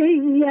بچه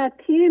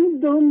یتیم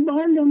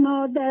دنبال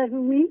مادر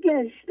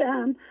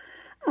میگشتم،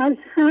 از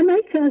همه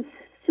کس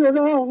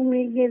سراغ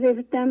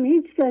میگرفتم،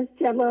 هیچ کس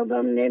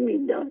جوابم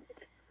نمیداد.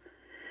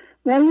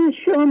 ولی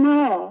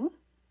شما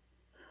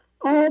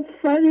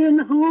آفرین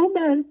ها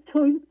بر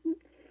تو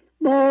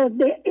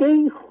باده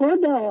ای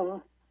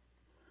خدا،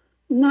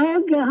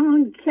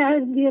 ناگهان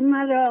کردی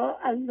مرا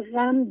از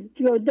غم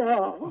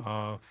جدا.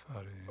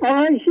 آفرین.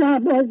 آی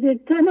شهبازی،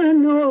 تو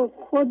منو،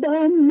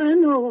 خدا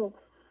منو،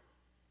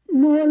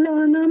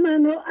 مولانا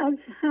منو از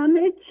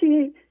همه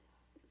چی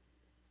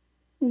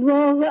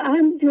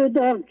واقعا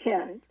جدا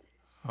کرد.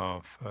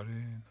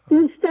 آفرین.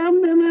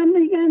 دوستان به من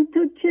میگن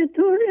تو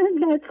چطور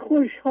اینقدر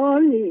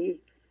خوشحالی؟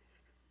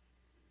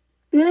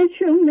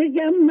 بهشون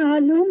میگم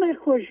معلومه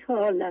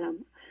خوشحالم،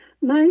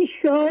 من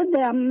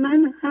شادم،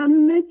 من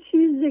همه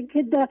چیزی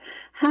که در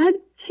هر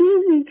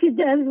چیزی که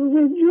در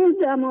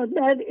وجودم و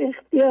در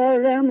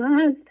اختیارم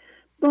هست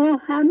با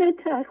همه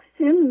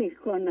تقسیم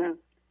میکنم.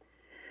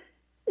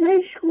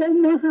 عشق و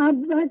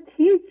محبت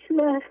هیچ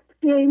وقت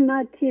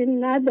قیمتی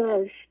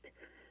نداشت،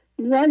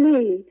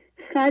 ولی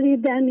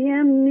خریدنی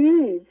هم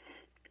نیست.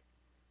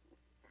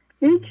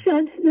 هیچ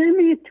کس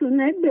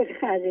نمیتونه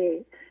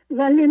بخره،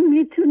 ولی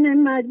میتونه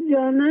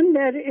مجانا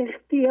در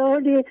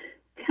اختیار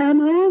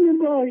تمام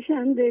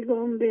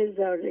باشندگان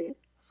بذاره.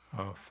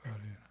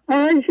 آفرین.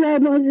 آقای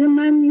شهبازی،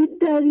 من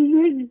در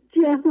یک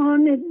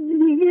جهان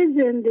دیگه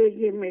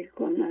زندگی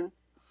میکنم.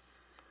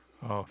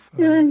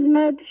 آفرین.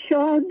 اینقدر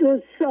شاد و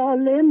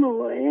سالم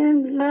و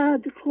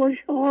اینقدر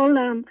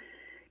خوشحالم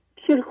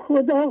که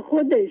خدا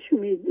خودش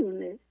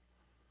میدونه.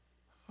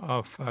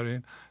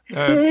 آفرین.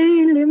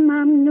 خیلی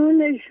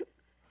ممنون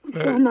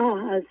شما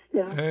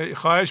هستم.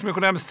 خواهش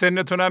میکنم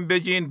سنتونم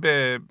بگین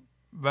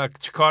و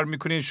چی کار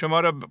میکنین. شما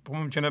را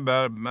ممکنه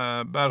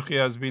برخی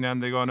از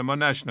بینندگان ما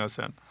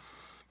نشناسن.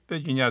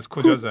 بگین از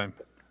کجا زنگ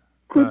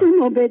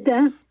کدومو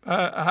بدم؟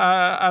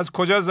 از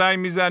کجا زنگ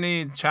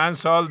میزنید؟ چند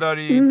سال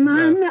دارید؟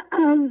 من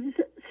از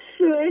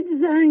سوئد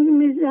زنگ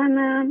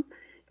میزنم.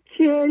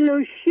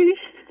 46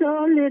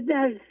 سال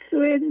در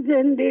سوئد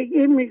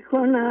زندگی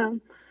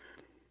میکنم.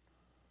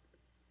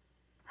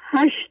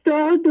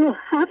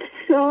 87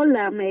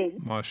 سالمه.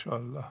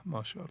 ماشاءالله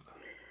ماشاءالله.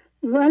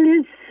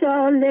 ولی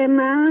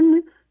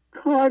سالمم،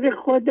 کار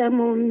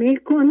خودمو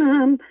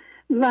میکنم،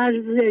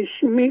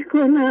 ورزش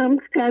میکنم،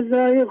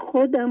 غذای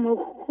خودمو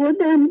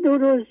خودم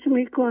درست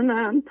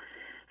میکنم،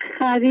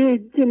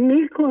 خرید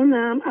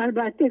میکنم.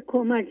 البته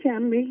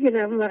کمکم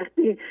میگیرم،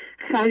 وقتی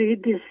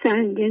خرید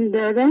سنگین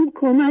دارم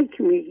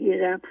کمک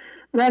میگیرم،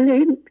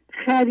 ولی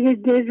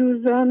خرید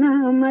روزانه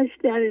همش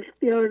در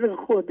اختیار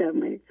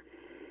خودمه.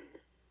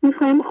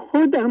 میخوام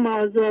خودم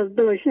آزاد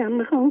باشم،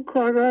 میخوام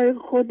کارهای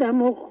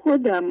خودم و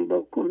خودم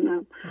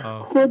بکنم.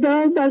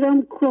 خدا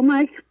برام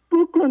کمک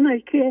بکنه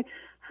که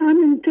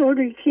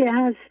همینطوری که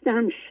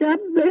هستم شب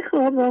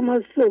بخوابم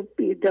و صبح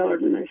بیدار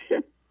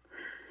نشم.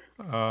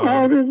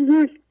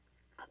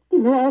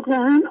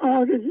 واقعا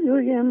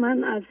آرزوی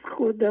من از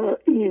خدا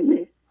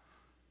اینه.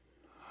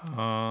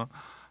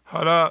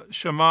 حالا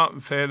شما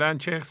فعلا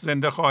که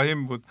زنده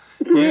خواهیم بود.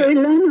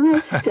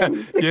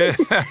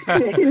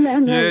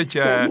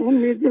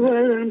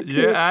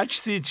 یه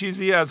عکسی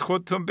چیزی از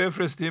خودتون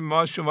بفرستیم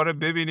ما شما رو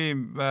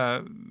ببینیم و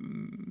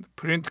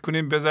پرینت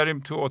کنیم بذاریم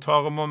تو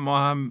اتاقمون، ما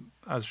هم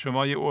از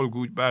شما یه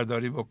الگو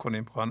برداری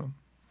بکنیم خانم.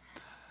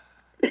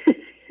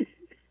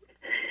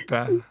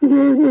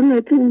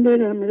 قربونتون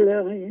برم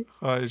الهی.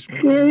 خواهش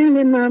میکنم.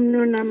 خیلی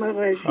ممنونم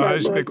آقای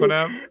خواهش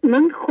میکنم.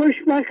 من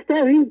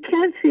خوشبخت‌ترین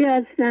کسی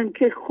هستم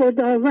که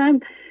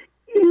خداوند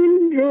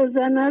این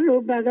روزنه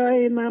رو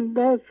برای من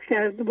باز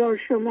کرد، با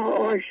شما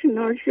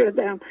آشنا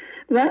شدم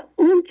و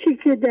اون چی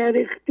که در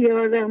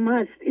اختیارم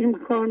هست،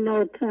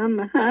 امکاناتم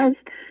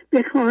هست،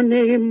 به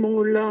خانه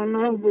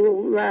مولانا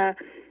و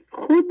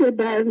خود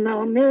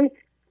برنامه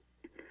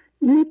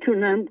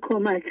میتونم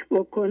کمک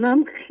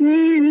بکنم.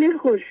 خیلی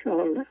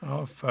خوشحالم.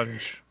 آفرین.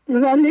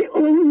 ولی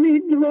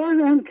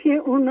امیدوارم که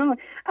اونا،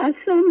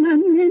 اصلا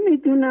من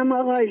نمیدونم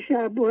آقای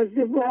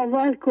شهبازی،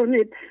 باور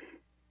کنید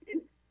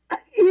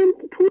این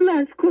پول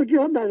از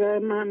کجا برای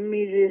من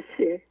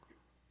میرسه.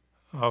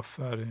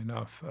 آفرین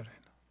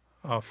آفرین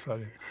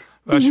آفرین.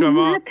 و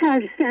شما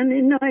نترسن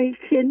اینایی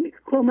که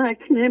کمک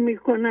نمی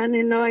کنن،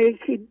 اینایی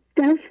که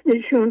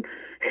دستشون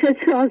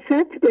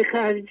خساست به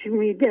خرج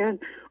میدن.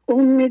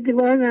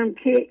 امیدوارم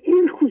که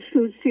این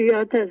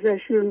خصوصیات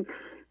ازشون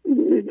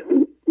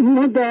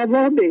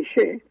مداوا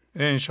بشه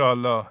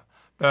انشالله.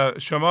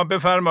 شما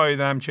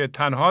بفرماییدم که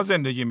تنها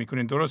زندگی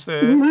میکنین،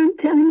 درسته؟ من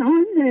تنها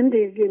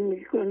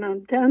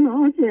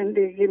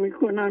زندگی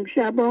میکنم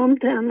شبام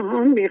تنها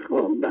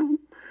میخوابم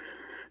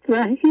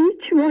و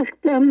هیچ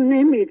وقتم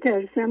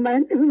نمیترسم.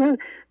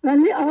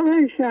 ولی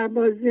آقای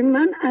شهبازی،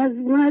 من از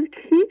مرگ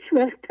هیچ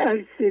وقت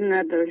ترسی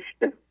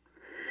نداشتم.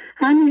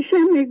 همیشه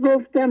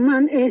میگفتم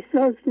من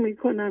احساس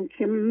میکنم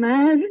که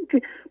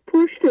مرگ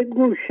پشت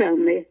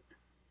گوشمه،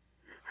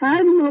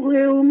 هر موقع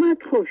اومد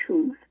خوش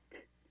اومد.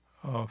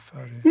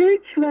 آفرین.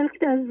 هیچ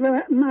وقت از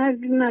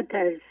مرگ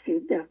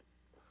نترسیدم.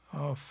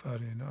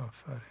 آفرین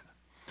آفرین.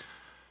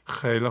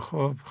 خیلی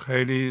خوب،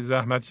 خیلی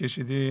زحمت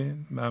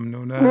کشیدین.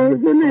 ممنونم.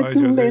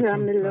 قربونتون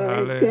برم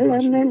الهی.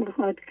 دلم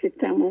نمیخواد که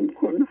تموم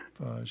کنم.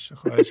 باشه،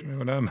 خواهش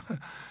میکنم.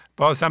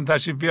 باز هم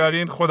تشریف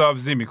بیارین.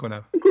 خداحافظی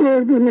میکنم.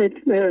 قربونت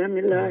برم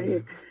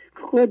الهی.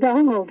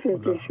 خدا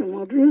حافظ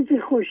شما. روز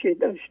خوشی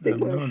داشته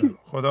باشید.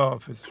 خدا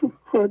حافظ شما.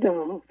 خدا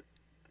حافظ.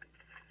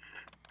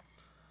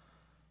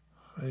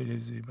 خیلی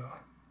زیبا.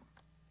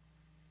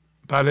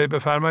 بله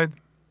بفرمایید.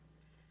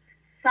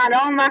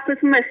 سلام،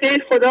 وقتتون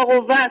بخیر. خدا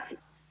قوت.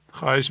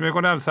 خواهش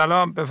میکنم.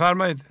 سلام،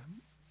 بفرمایید.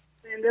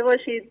 زنده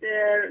باشید.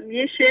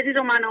 یه شعری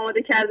رو من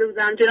آماده کرده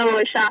بودم جناب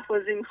آقای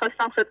شهبازی،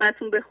 میخواستم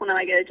خدمتتون بخونم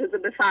اگر اجازه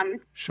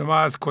بفرمایید. شما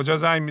از کجا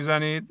زنگ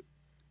میزنید؟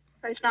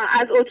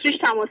 از اتریش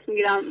تماس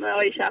میگیرم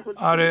آقای شهبازی.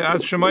 آره،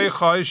 از شما یه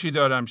خواهشی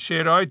دارم،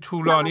 شعرهای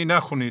طولانی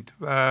نخونید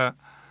و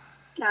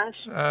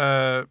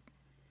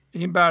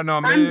این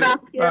برنامه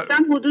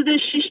من حدود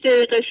 6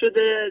 دقیقه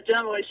شده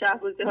جناب آقای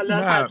شهبازی. حالا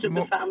هر چه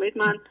بفرمایید.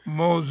 من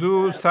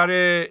موضوع سر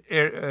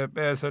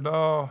به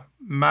اصطلاح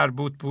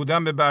مربوط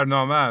بودن به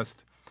برنامه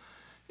است.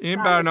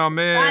 این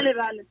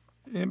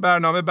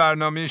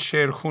برنامه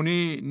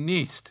شعرخونی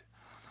نیست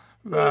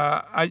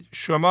و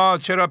شما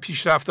چرا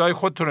پیشرفت‌های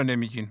خودتون رو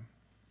نمیگین؟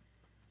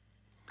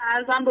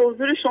 عرضم به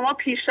حضور شما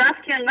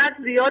پیشرفت که انقدر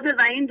زیاده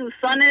و این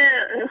دوستان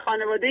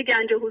خانواده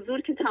گنج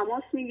حضور که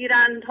تماس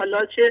میگیرن،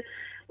 حالا چه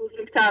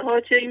بزرگترها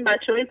چه این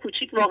بچه‌های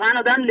کوچیک، واقعا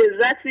آدم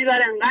لذت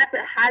میبره.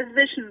 انقدر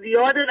حظش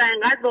زیاده و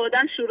انقدر به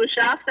آدم شور و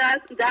شفت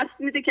دست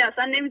میده که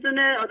اصلا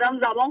نمیدونه آدم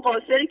زبان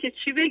قاصری که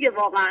چی بگه.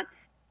 واقعا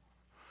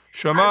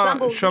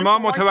شما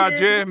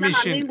متوجه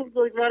میشین،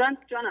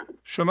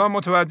 شما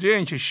متوجه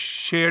این که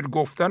شعر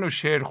گفتن و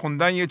شعر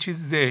خوندن یه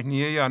چیز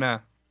ذهنیه یا نه؟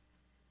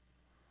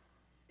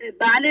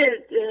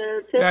 بله.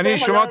 یعنی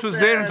شما تو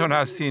ذهنتون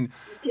هستین.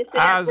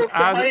 از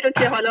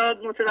که حالا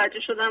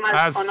متوجه شدم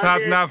از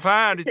 100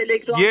 نفر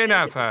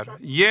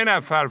یه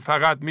نفر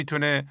فقط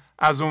میتونه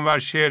از اونور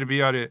شعر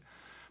بیاره،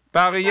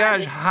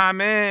 بقیهش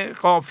همه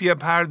قافیه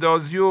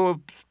پردازی و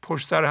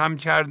پشت سر هم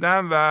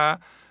کردن و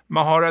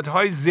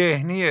مهارت‌های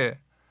ذهنیه.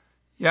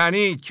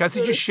 یعنی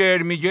کسی که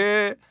شعر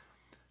میگه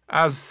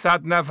از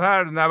 100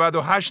 نفر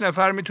 98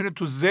 نفر میتونه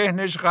تو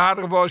ذهنش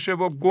غرق باشه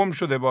و گم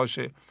شده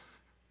باشه.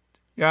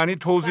 یعنی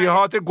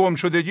توضیحات گم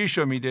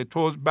شدگیشو میده،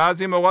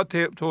 بعضی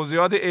موقع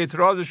توضیحات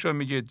اعتراضشو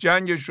میگه،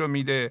 جنگشو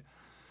میده.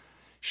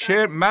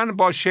 من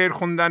با شعر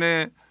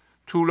خوندن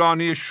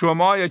طولانی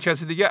شما یا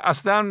کسی دیگه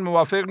اصلا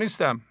موافق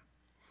نیستم.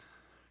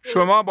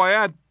 شما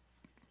باید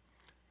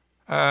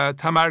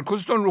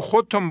تمرکزتون رو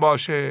خودتون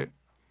باشه.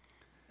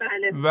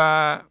 بله.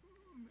 و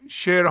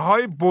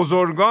شعرهای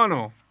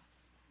بزرگانو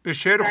به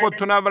شعر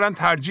خودتون اولا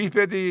ترجیح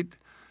بدید،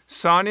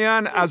 ثانیاً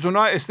از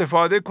اونا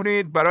استفاده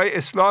کنید برای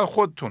اصلاح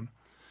خودتون.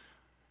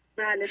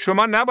 بله.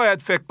 شما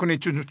نباید فکر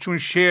کنید چون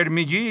شعر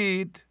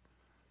میگید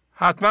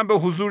حتما به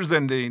حضور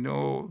زنده این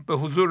و به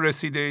حضور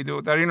رسیده اید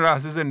و در این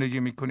لحظه زندگی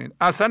میکنید.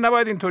 اصلا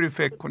نباید اینطوری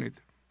فکر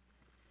کنید.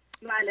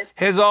 بله.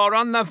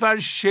 هزاران نفر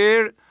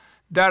شعر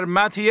در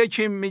مدح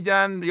یکی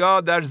میگن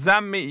یا در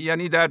ذم،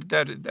 یعنی در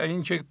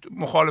این که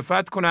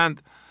مخالفت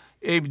کنند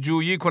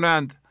عیبجویی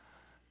کنند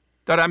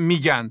دارن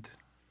میگند.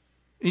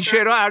 این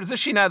شعرها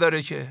ارزشی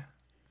نداره که.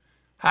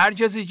 هر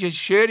کسی که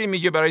شعری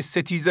میگه برای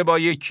ستیزه با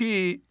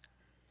یکی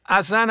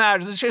اصلا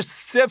ارزشش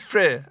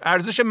صفره،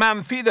 ارزش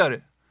منفی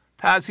داره،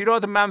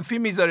 تأثیرات منفی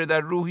میذاره در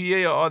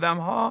روحیه آدم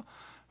ها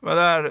و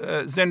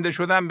در زنده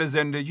شدن به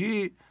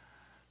زندگی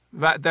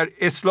و در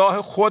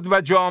اصلاح خود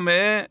و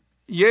جامعه.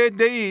 یه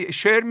عده‌ای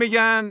شعر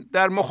میگن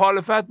در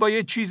مخالفت با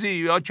یه چیزی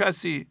یا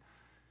کسی.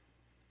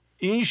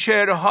 این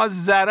شعرها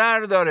ضرر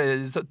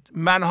داره.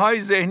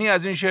 منهای ذهنی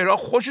از این شعرها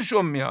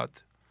خوششون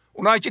میاد،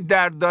 اونایی که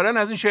درد دارن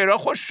از این شعرها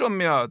خوششون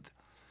میاد،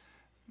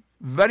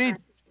 ولی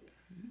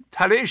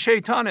تله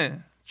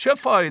شیطانه. چه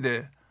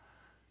فایده؟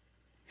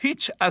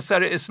 هیچ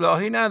اثر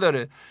اصلاحی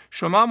نداره.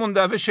 شما من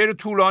دفعه شعر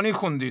طولانی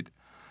خوندید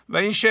و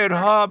این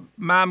شعرها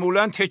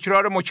معمولا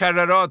تکرار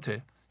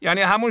مکرراته،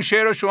 یعنی همون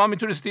شعر رو شما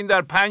میتونستین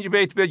در 5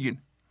 بیت بگین.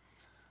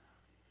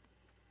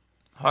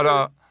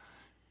 حالا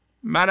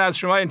من از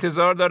شما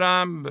انتظار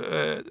دارم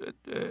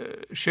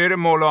شعر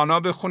مولانا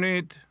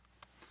بخونید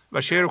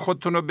و شعر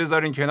خودتون رو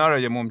بذارین کنار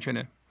اگه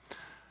ممکنه.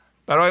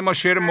 برای ما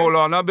شعر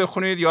مولانا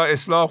بخونید یا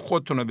اصلاح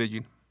خودتون رو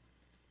بگین.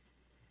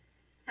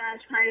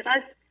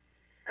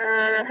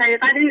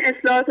 حقیقت این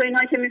اصلاحات و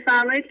اینها که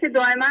میفرمایید که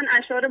دائما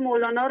اشعار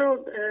مولانا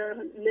رو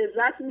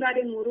لذت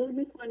میبریم، مرور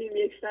میکنیم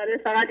یک سره.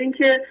 فقط این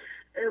که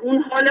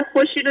اون حال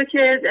خوشی رو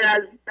که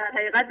در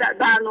حقیقت در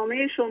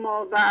برنامه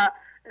شما و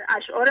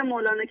اشعار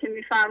مولانا که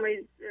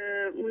میفرمایید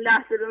اون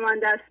لحظه به من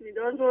دست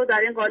میداد رو در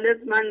این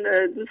قالب من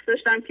دوست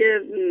داشتم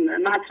که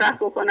مطرح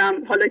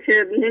بکنم. حالا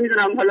که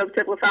نمیدونم حالا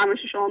طبق فرمایش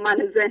شما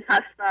من ذهن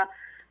هست و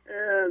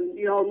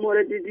یا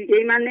مورد دیگه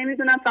ای من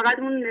نمیدونم، فقط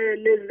اون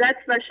لذت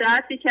و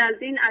شعفی که از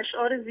این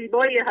اشعار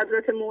زیبای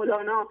حضرت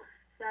مولانا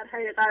در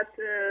حقیقت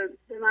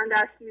به من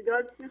دست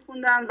میداد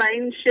میخوندم و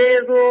این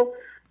شعر رو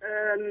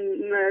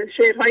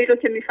شعرهایی رو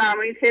که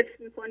میفرمایید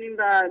حفظ میکنیم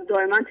و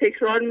دائما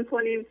تکرار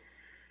میکنیم.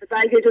 و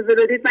اگه اجازه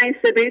بدید من این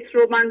 3 بیت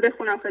رو من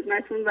بخونم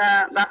خدمتون و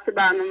وقت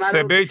برنامه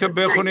 3 بیت رو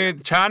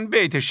بخونید. چند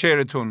بیت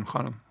شعرتون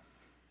خانم؟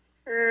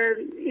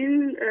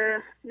 این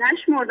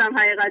نشمردم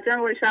حقیقت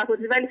جناب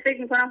شهبازی، ولی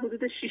فکر میکنم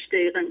حدود 6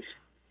 دقیقه میشه.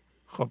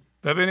 خب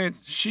ببینید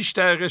 6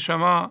 دقیقه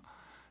شما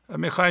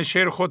میخواین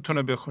شعر خودتون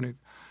رو بخونید.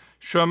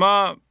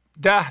 شما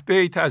 10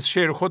 بیت از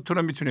شعر خودتون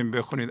رو میتونید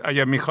بخونید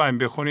اگر میخواین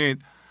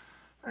بخونید.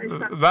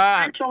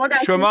 و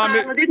شما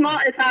فرمودید ما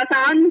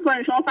اطاعت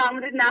میکنیم، شما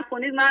فرمودید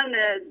نخونید، من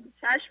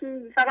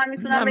چشم فقط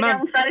میتونم بگم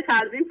اون سر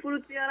تنظیم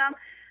فرود بیارم.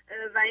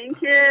 و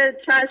اینکه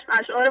چشم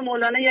اشعار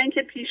مولانا یا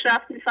اینکه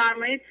پیشرفت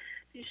میفرمایید،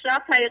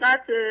 پیشرفت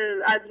حقیقت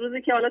از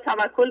روزی که حالا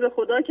توکل به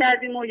خدا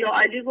کردیم و یا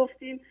علی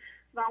گفتیم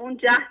و اون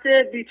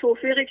جهد بی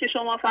توفیقی که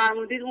شما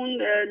فرمودید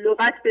اون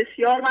لغت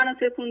بسیار منو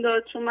تکون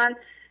داد. چون من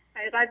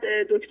حقیقت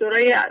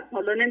دکترای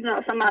حالا نمیدونم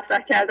اصلا مطرح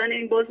کردن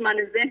این باز من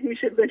ذهن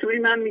میشه، به طوری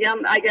من میگم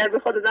اگر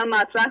بخواد آدم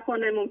مطرح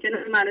کنه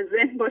ممکنه من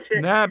ذهن باشه.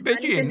 نه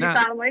بگین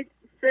نه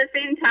صرف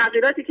این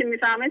تغییراتی که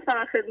میفرمایید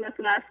فقط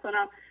خدمتتون عرض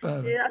کنم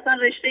اصلا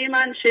رشته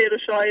من شعر و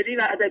شاعری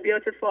و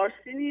ادبیات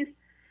فارسی نیست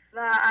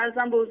و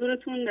عرضم به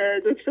حضورتون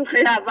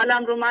دکترای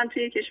اولم رو من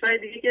توی کشور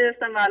دیگه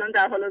گرفتم و الان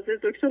در حال حاضر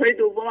دکترای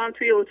دومم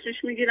توی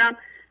اتریش میگیرم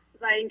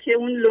و اینکه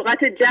اون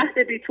لغت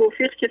جهد بی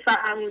توفیق که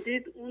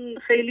فرمودید اون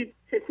خیلی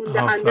تکون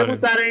دهنده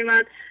بود برای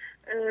من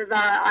و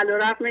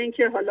علیرغم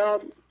اینکه حالا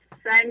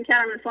سعی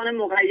میکردم انسان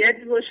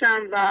مقیدی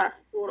باشم و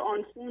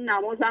قرآن خون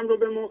نمازم رو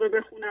به موقع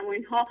بخونم و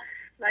اینها،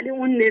 ولی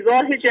اون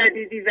نگاه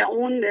جدیدی و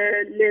اون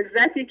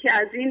لذتی که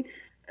از این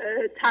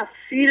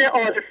تفسیر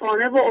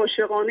عارفانه و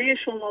عاشقانه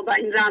شما و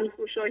این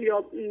رمزگشایی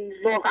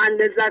واقعا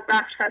لذت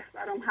بخش هست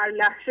برام. هر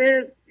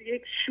لحظه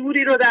یک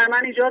شوری رو در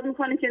من ایجاد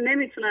میکنه که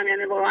نمیتونم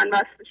یعنی واقعا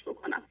وصفش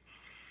بکنم.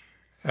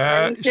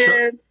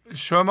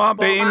 شما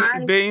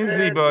به این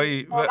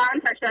زیبایی واقعا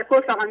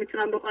تشکر فقط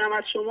میتونم بکنم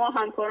از شما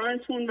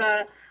همکارانتون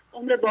و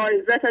عمر با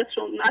عزت از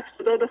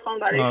خدا بخوام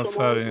برای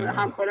شما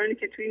همکارانی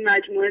که توی این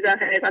مجموعه در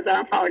حقیقت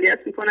دارن فعالیت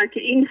میکنن که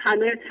این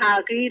همه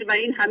تغییر و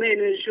این همه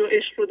انرژی و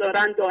عشق رو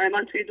دارن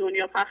دائما توی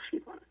دنیا پخش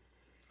میکنن.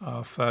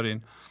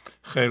 آفرین،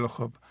 خیلی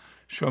خوب.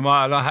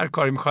 شما الان هر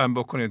کاری میخوایم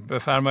بکنید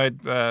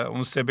بفرمایید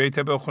اون 3 بیت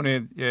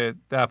بخونید، یه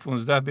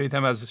 10-15 بیت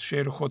هم از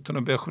شعر خودتون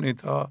رو بخونید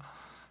تا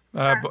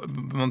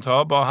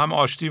منتها با هم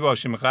آشتی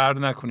باشیم، قهر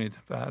نکنید.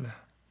 بله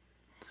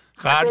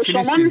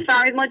شما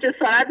میفهمید ما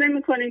جسارت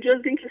نمی کنیم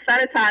جز این که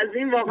سر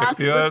تعظیم واقعا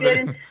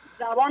بیاریم.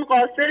 زبان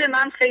قاصره،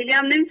 من خیلی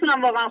هم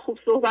نمیتونم واقعا خوب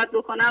صحبت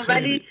بکنم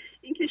ولی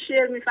اینکه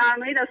شعر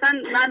میفرمایید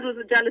اصلا من روز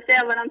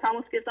جلسه اولم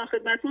تماس گرفتم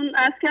خدمتتون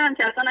عرض کردم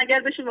که اصلا اگر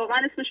بشه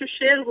واقعا اسمشو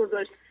شعر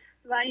گذاشت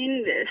و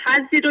این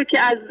حظی رو که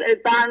از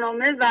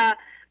برنامه و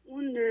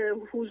اون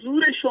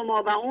حضور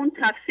شما و اون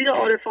تفسیر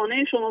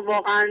عارفانه شما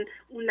واقعا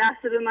اون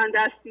لحظه به من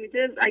دست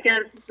میده، اگر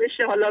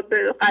بشه حالا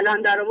به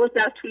قلم در آورد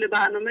در طول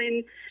برنامه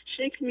این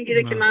شکل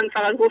میگیره که من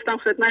فقط گفتم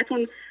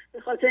خدمتتون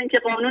به خاطر اینکه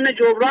قانون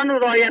جبران رو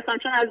رعایت کنم،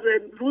 چون از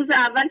روز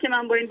اول که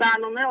من با این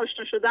برنامه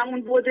آشنا شدم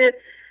اون بود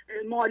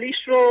مالیش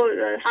رو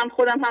هم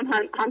خودم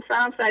هم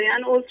همسرم سریعا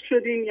عضو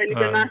شدیم، یعنی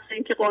به محض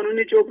اینکه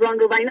قانون جبران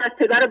رو و این از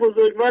پدر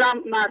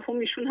بزرگوارم مرحوم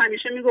ایشون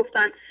همیشه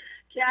میگفتن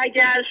که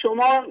اگر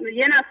شما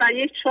یه نفر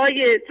یک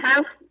چای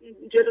تلخ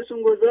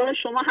جلوتون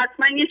گذاشت، شما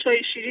حتما یه چای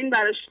شیرین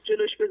براش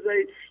جلوش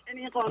بذارید. یعنی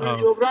این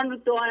قانون جبران رو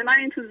دائما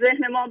این تو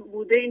ذهن ما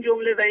بوده این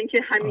جمله، و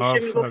اینکه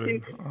همیشه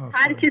میگفتیم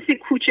هر کسی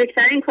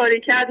کوچکترین کاری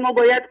کرد ما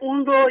باید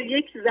اون رو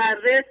یک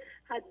ذره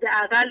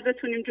حداقل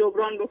بتونیم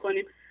جبران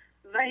بکنیم.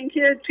 و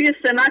اینکه توی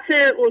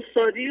سمت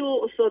استادی و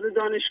استاد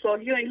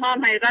دانشگاهی و اینها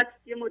هم حقیقت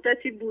یه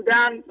مدتی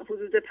بودم،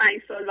 حدود 5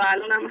 سال، و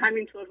الان هم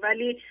همینطور،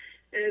 ولی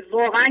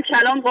واقعا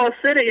کلام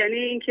قاصره. یعنی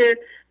اینکه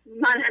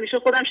من همیشه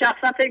خودم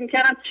شخصا فکر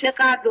میکردم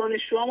چقدر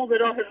دانشجوامو به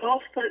راه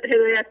راست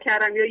هدایت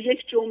کردم، یا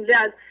یک جمله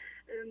از،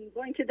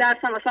 با اینکه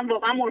درسم اصلا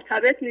واقعا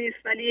مرتبط نیست،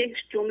 ولی یک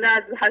جمله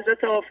از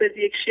حضرت حافظ،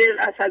 یک شعر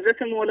از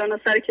حضرت مولانا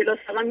سر کلاس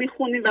فقط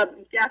میخونیم و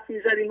گپ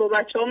میزدیم با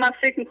بچه‌ها. من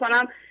فکر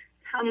میکنم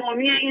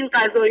تمامی این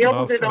قضایا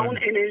بوده و اون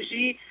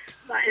انرژی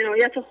و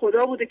عنایت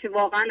خدا بوده که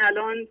واقعا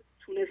الان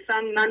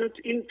تونستم منو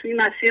توی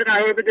مسیر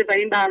قرار بده و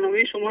این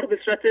برنامه شما رو به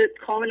صورت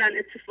کاملا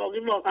اتفاقی،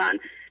 واقعا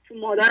چون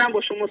مادرم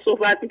با شما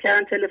صحبت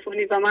میکردن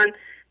تلفنی و من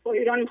با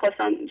ایران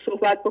میخواستم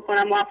صحبت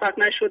بکنم، موفق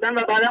نشدم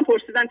و بعدم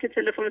پرسیدم که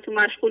تلفنتون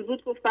مشغول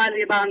بود، گفت بله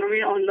یه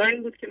برنامه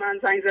آنلاین بود که من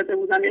زنگ زده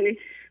بودم. یعنی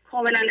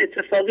کاملا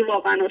اتفاقی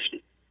واقعا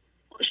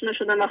آشنا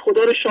شدم و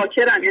خدا رو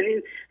شاکرم.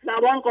 یعنی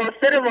زبان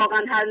قاصر،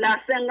 واقعا هر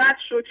لحظه انقدر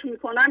شکر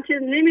میکنم که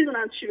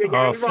نمیدونم چی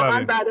بگم.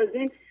 واقعا بعد از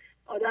این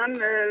آدم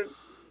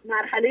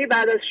مرحله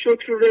بعد از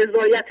شکر و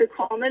رضایت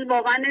کامل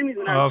واقعا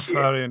نمیدونم.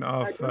 آفرین.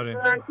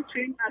 که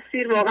توی این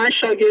مسیر واقعا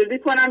شاگردی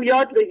کنم،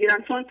 یاد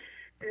بگیرم، چون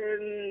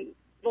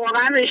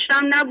واقعا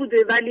رشتم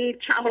نبوده، ولی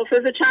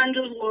حافظ چند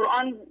جز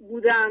قرآن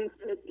بودم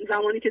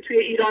زمانی که توی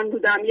ایران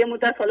بودم. یه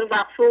مدت حالا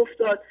وقفه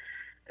افتاد.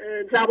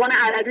 زبان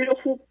عربی رو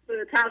خوب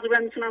تقریبا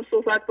میتونم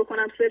صحبت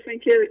بکنم، صرف این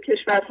که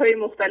کشورهای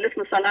مختلف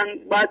مثلا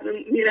باید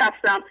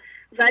میرفتم،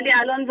 ولی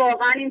الان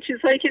واقعا این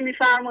چیزهایی که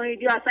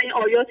میفرمایید یا اصلا این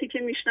آیاتی که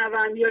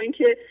میشنوم یا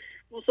اینکه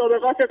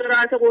مسابقات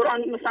قرائت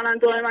قرآن مثلا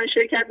دائما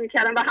شرکت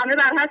میکردم و همه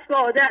بر حسب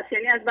عادت،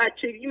 یعنی از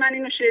بچگی من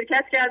اینو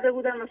شرکت کرده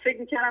بودم و فکر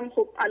میکردم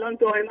خب الان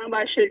دائما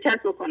باید شرکت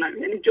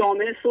بکنم. یعنی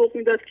جامعه سوق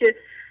میداد که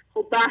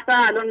خب به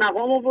الان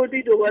مقام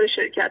آوردی دوباره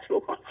شرکت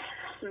بکن.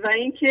 و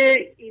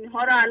اینکه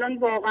اینها رو الان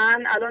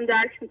واقعا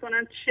درک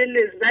میکنم چه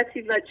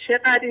لذتی و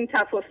چقدر این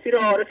تفاسیر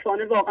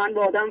عارفانه واقعا به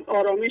آدم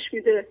آرامش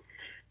میده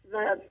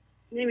و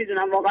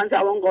نمیدونم واقعا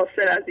زبان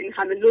قاصر از این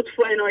همه لطف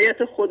و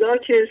عنایت خدا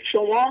که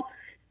شما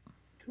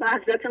و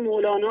حضرت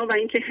مولانا و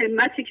اینکه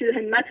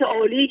همت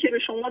عالی که به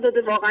شما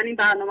داده واقعا این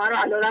برنامه رو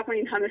علیرغم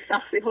این همه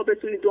سختی ها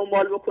بتونید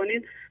دنبال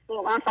بکنید.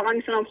 واقعا فقط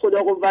میتونم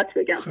خدا قوت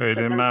بگم.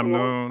 خیلی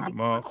ممنون.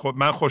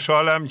 من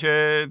خوشحالم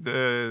که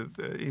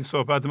این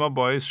صحبت ما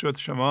باعث شد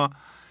شما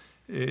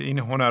این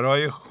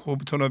هنرهای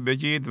خوبتون رو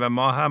بگید و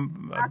ما هم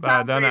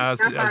بعداً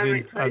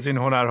از این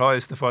هنرها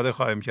استفاده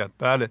خواهیم کرد.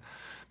 بله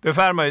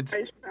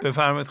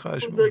بفرمایید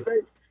خواهش می‌کنم.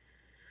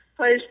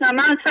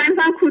 من سعی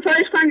می‌کنم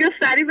کوتاهش کنم یا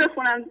سریع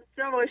بخونم.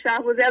 جناب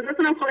شهبازی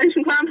ازتونم خواهش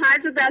می‌کنم هر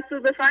جا دستور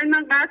بفرمایید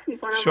من قطع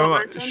می‌کنم.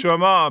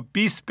 شما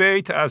 20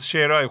 بیت از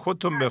شعرهای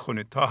خودتون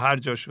بخونید تا هر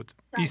جا شد.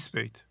 20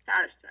 بیت.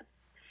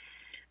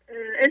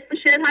 اسم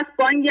شعر هست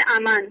بانگ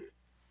امن.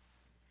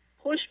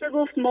 خوش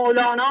بگفت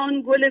مولانا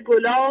آن گل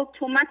گلاب،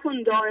 تو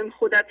مکن دائم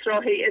خودت را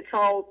هی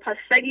عتاب. پس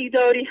سگی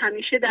داری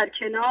همیشه در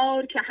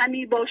کنار، که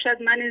همی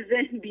باشد من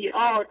ذهن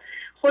بیار.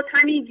 خود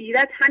همی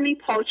گیرد همی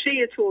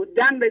پاچه تو،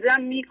 دم به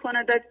دم می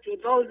کندت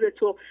جدا ز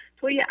تو.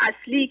 توی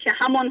اصلی که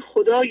همان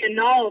خدای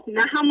ناب،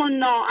 نه همان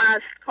نا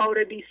است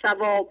کار بی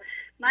ثواب.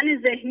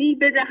 من ذهنی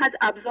بدهد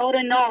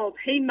ابزار ناب،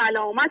 هی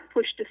ملامت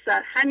پشت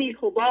سر همی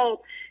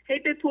حباب. هی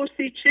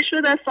بپرسی چه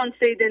شد از آن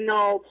صید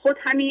ناب، خود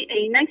همی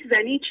عینک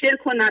زنی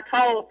چرک و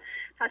نتاب.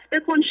 پس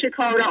بکن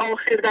شکار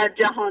آخر در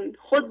جهان،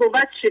 خود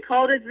بود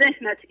شکار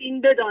ذهنت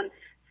این بدان.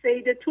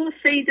 صید تو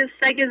صید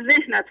سگ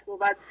ذهنت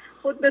بود،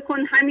 خود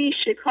بکن همی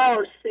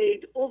شکار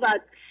صید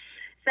اوود.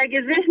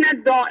 سگ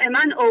ذهنت دائما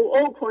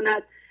او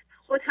کند،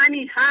 خود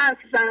همی حرف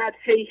زند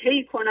هی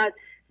هی کند.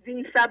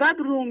 زین سبب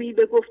رومی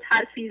بگفت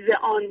حرفی ز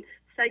آن،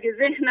 سگ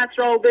ذهنت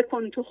را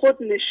بکن تو خود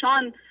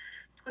نشان.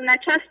 تو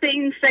نچسب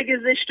این سگ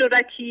زشت و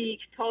رکیک،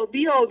 تا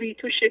بیابی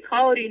تو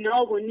شکاری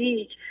ناب و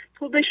نیک.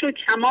 تو بشو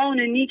کمان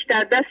نیک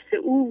در دست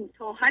او،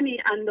 تا همی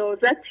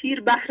اندازت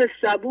تیر بحر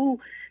سبو.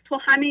 تو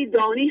همی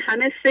دانی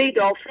همه صید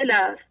آفل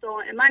است،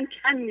 دائما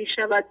کم می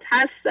شود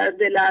ترس در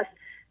دل است.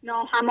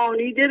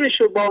 ناهمانیده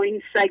بشو با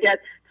این سگت،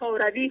 تا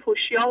روی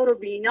هوشیار و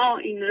بینا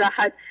این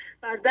رهت.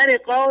 بر در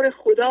غار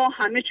خدا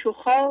همه چو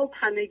خواب،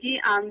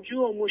 همگی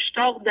امجو و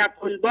مشتاق در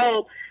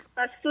قلباب.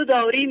 بس تو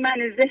داری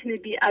من ذهن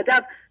بی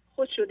ادب،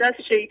 خود شد از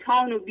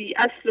شیطان و بی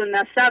اصل و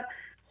نسب.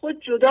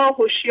 خود جدا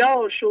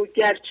هوشیار شو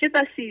گرچه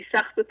بسی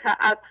سخت و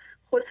تعب،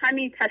 خود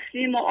همی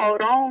تسلیم و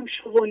آرام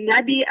شو و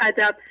نبی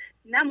ادب.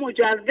 نه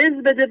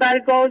مجوز بده بر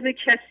گاز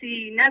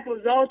کسی، نه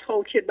گذار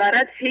تا که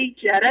برد هی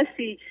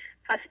جرسی.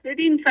 پس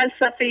ببین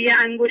فلسفه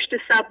انگشت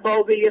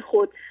سبابه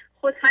خود،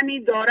 خود همی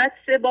دارد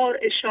 3 بار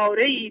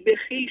اشاره‌ای به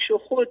خویش و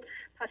خود.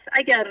 پس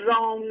اگر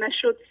رام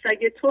نشد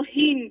سگ تو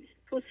هین،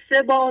 تو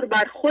 3 بار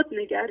بر خود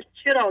نگر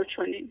چرا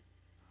چنین.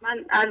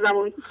 من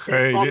عرضمون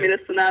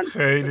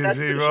خیلی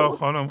زیبا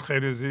خانم،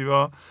 خیلی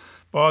زیبا.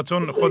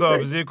 باهاتون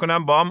خداحافظی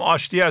کنم. با هم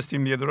آشتی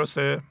هستیم دیگه،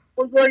 درسته؟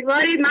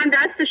 بزرگوارید. من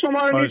دست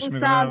شما رو خواهش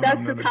میبوسم، دست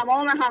ممنونم.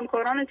 تمام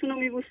همکارانتون رو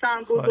میبوسم.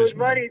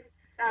 بزرگوارید.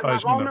 در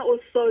مقام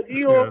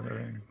استادی و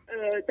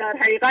در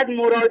حقیقت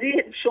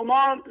مرادی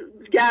شما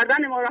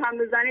گردن ما رو هم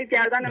بزنید،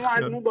 گردن ما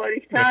از مو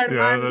باریک‌تر.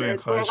 من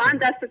واقعا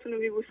دستتون رو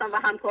میبوسم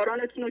و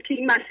همکارانتون رو که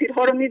این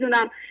مسیرها رو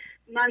میدونم.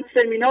 من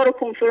سمینار و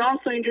کنفرانس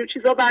و اینجور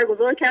چیزا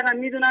برگزار کردم،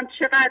 میدونم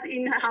چقدر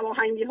این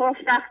هماهنگی ها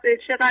سخته،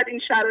 چقدر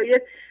این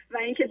شرایط و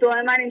اینکه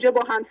دائما اینجا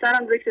با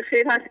همسرم ذکر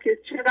خیر هست که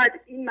چقدر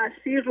این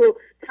مسیر رو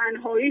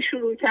تنهایی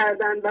شروع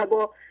کردن و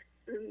با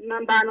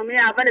من برنامه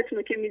اولتون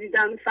رو که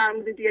میدیدم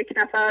فرمودید یک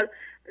نفر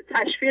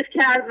تشویق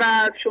کرد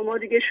و شما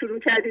دیگه شروع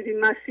کردید این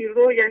مسیر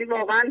رو. یعنی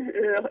واقعا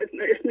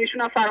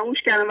اسمشون رو فراموش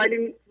کردم،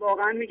 ولی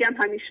واقعا میگم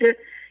همیشه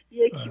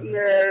یک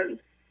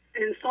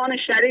انسان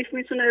شریف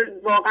میتونه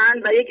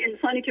واقعا و یک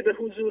انسانی که به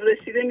حضور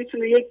رسیده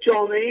میتونه یک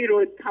جامعه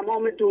رو،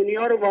 تمام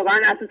دنیا رو واقعا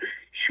از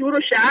شور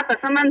و شعف.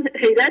 اصلا من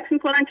حیرت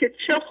میکنم که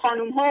چه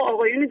خانم ها و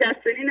آقایونی در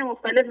سنین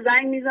مختلف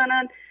زنگ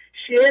میزنن،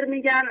 شعر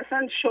میگن.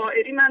 اصلا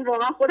شاعری، من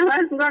واقعا خودم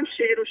از دورم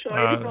شعر و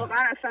شاعری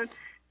واقعا اصلا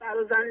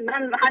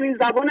من همین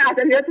زبان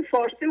ادبیات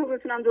فارسی رو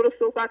بتونم درست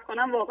صحبت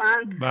کنم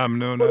واقعا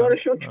خدا رو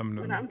شکر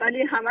میکنم،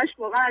 ولی همش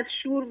واقعا از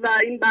شور و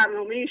این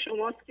برنامه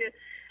شماست که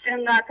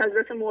اینقدر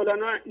حضرت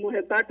مولانا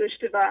محبت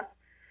داشته و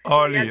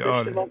عالی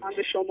واقعا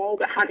به شما و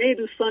به همه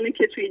دوستانی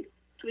که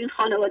تو این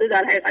خانواده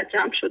در حقیقت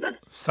جمع شدن.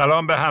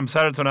 سلام به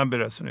همسرتونم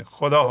برسونید.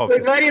 خدا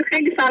حافظ.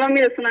 خیلی سلام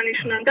میرسونن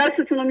ایشونم.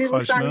 دستتون رو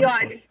میبوسم یا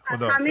علی.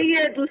 از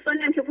همه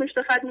دوستانی هم که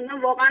پشت خط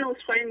موندن واقعا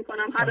عذرخواهی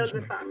میکنم. حلال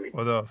بفرمایید.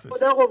 خدا حافظ.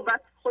 خدا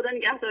قوت. خدا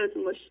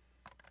نگهدارتون باشه.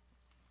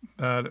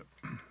 بله.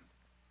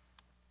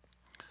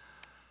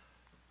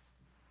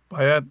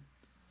 باید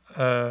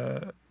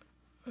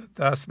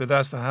دست به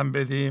دست هم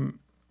بدیم.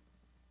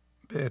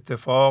 به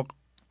اتفاق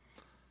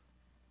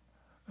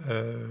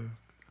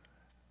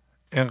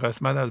این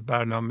قسمت از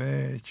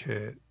برنامه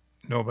که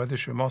نوبت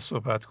شما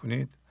صحبت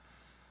کنید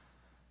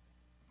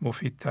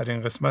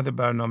مفیدترین قسمت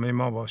برنامه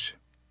ما باشه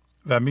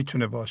و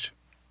میتونه باشه.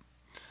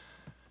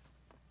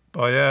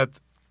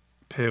 باید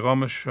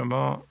پیغام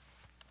شما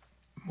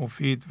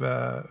مفید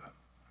و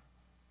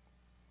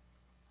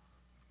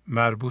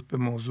مربوط به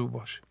موضوع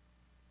باشه.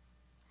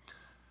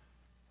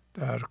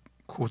 در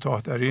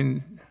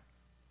کوتاه‌ترین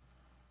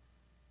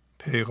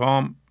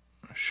پیغام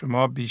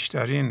شما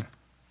بیشترین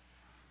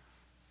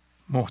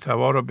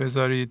محتوا رو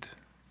بذارید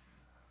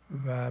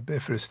و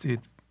بفرستید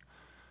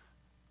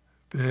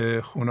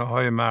به خونه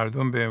های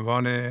مردم به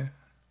عنوان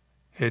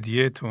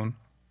هدیه‌تون.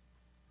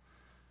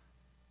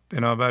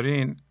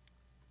 بنابراین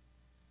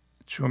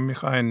چون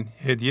میخواین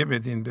هدیه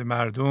بدین به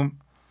مردم،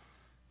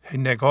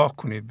 نگاه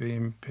کنید به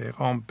این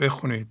پیغام،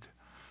 بخونید،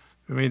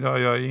 ببینید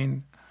آیا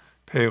این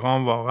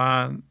پیغام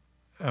واقعا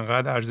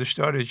انقدر ارزش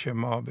داره که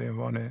ما به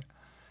عنوان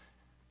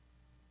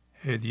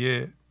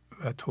هدیه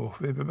و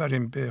تحفه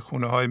ببریم به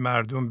خونه های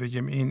مردم،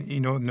 بگیم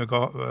اینو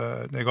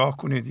نگاه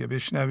کنید یا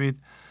بشنوید،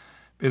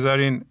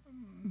 بذارین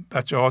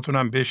بچه هاتون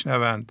هم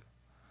بشنوند.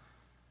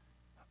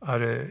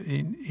 آره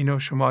اینو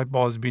شما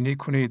بازبینی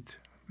کنید.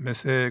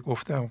 مثل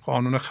گفتم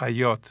قانون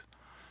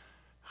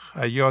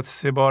خیاط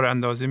 3 بار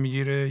اندازه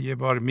میگیره، 1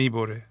 بار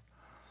میبره.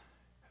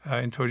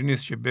 اینطوری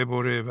نیست که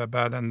ببره و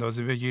بعد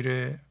اندازه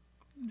بگیره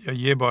یا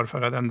 1 بار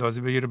فقط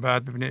اندازه بگیره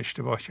بعد ببینه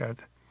اشتباه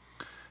کرده.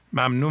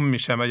 ممنون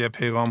میشم اگر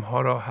پیغام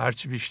ها را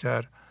هرچی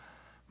بیشتر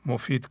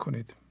مفید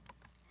کنید.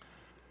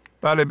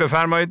 بله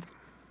بفرمایید.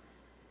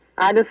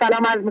 علیه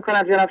سلام عرض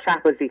میکنم جناب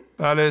شهبازی.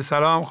 بله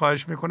سلام،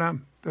 خواهش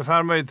میکنم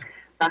بفرمایید.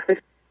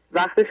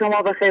 وقت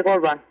شما بخیر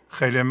قربان.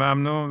 خیلی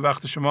ممنون،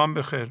 وقت شما هم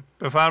بخیر.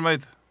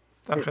 بفرمایید،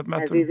 در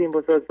خدمتتون. عزیزین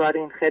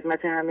بزرگوارین،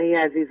 خدمت همه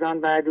عزیزان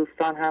و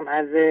دوستان هم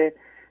از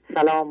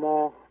سلام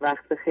و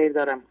وقت بخیر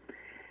دارم.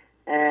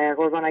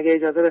 قربان اگه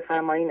اجازه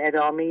بفرمایین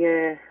ادامه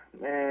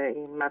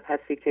این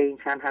مبحثی که این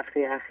چند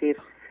هفته اخیر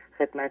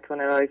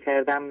خدمتتون ارائه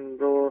کردم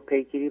رو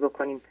پیگیری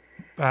بکنیم.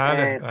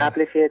 بله.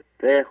 قبلش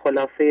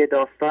خلاصه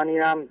داستانی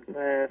هم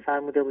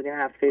فرموده بودین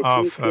هفته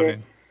پیش که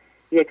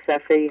یک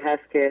صفحه‌ای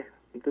هست که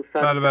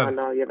دوستان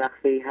حالا یه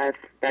وقفه‌ای هست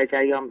در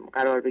جریان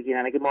قرار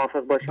بگیرن. اگه موافق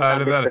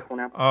باشین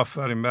بخونم.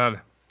 آفرین. بله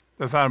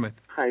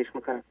بفرمایید.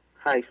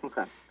 خواهش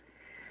میکنم.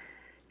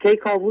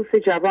 کیکاووس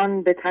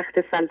جوان به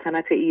تخت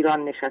سلطنت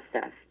ایران نشسته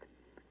است.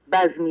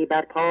 بزمی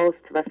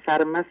برپاست و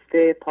سرمست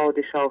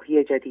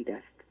پادشاهی جدید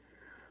است.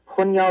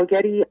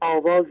 خنیاگری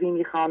آوازی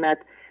میخواند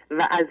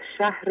و از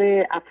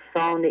شهر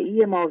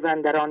افسانه‌ای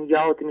مازندران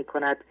یاد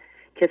میکند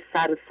که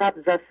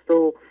سرسبز است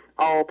و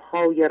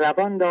آبهای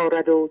روان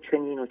دارد و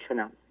چنین و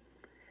چنان.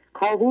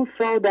 کاووس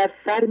را در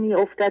سر می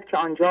افتد که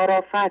آنجا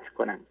را فتح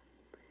کنند.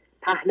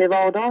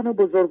 پهلوانان و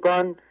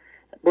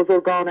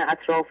بزرگان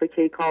اطراف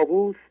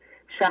کیکاووس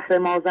شهر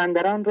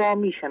مازندران را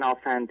می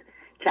شناسند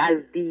که از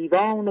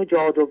دیوان و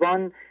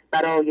جادوان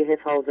برای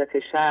حفاظت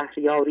شهر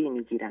یاری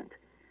می گیرند.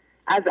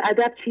 از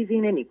ادب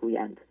چیزی نمی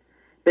گویند.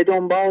 به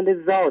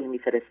دنبال زال می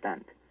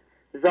فرستند.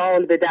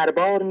 زال به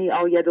دربار می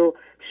آید و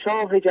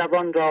شاه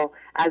جوان را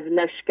از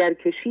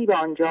لشکرکشی به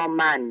آنجا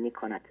منع می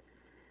کند.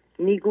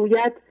 می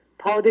گوید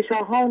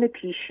پادشاهان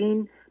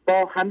پیشین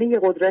با همه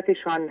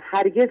قدرتشان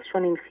هرگز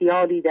چنین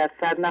خیالی در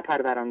سر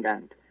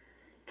نپروراندند.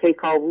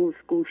 کیکاووس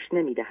گوش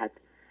نمی‌دهد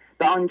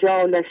و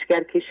آنجا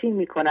لشکرکشی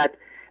می‌کند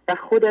و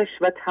خودش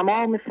و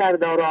تمام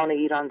سرداران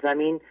ایران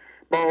زمین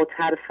با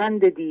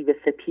ترفند دیو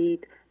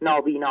سپید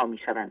نابینا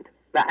می‌شوند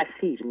و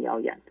اسیر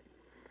می‌آیند.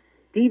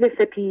 دیو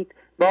سپید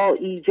با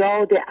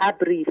ایجاد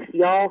ابری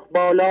سیاه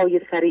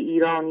بالای سر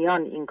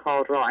ایرانیان این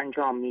کار را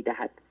انجام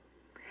می‌دهد.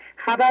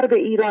 خبر به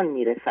ایران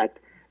می‌رسد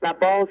و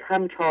باز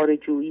هم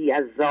چاره‌جویی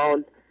از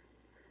زال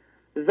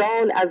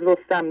از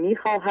رستم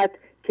می‌خواهد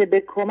که به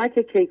کمک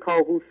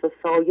کیکاووس و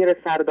سایر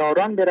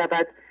سرداران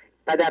برود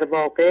و در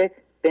واقع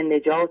به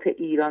نجات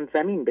ایران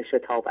زمین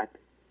بشتابد.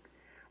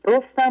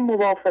 رستم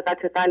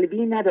موافقت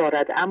قلبی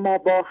ندارد، اما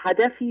با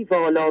هدفی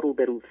والا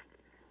روبروست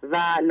و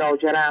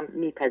لاجرم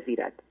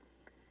میپذیرد.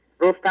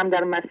 رستم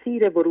در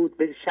مسیر ورود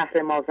به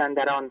شهر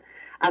مازندران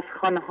از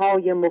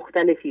خانهای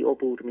مختلفی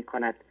عبور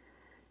میکند.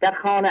 در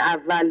خان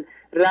اول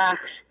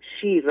رخش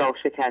شیر را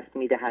شکست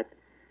میدهد.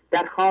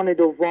 در خان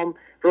دوم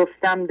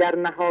رستم در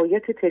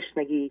نهایت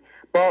تشنگی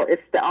با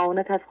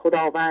استعانت از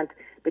خداوند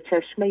به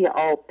چشمه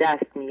آب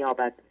دست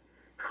می‌یابد.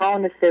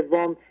 خان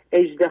سوم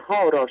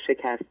اژدها را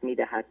شکست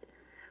می‌دهد.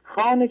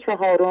 خان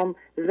چهارم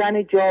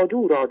زن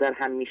جادو را در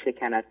هم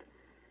می‌شکند.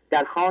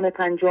 در خان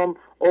پنجم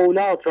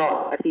اولاد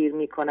را اسیر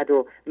می‌کند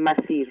و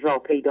مسیر را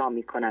پیدا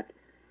می‌کند.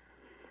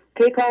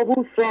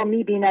 کیکاووس را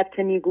می‌بیند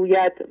که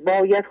می‌گوید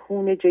باید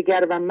خون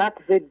جگر و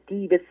مغز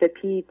دیو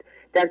سپید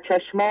در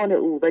چشمان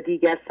او و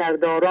دیگر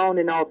سرداران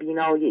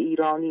نابینای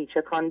ایرانی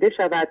چکانده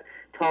شود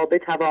تا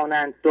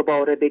بتوانند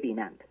دوباره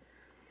ببینند.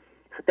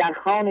 در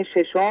خان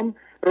ششم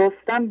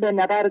رستم به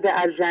نبرد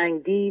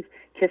ارژنگ دیو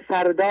که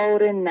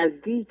سردار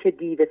نزدیک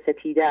دیو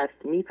سپید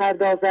است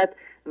میپردازد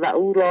و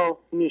او را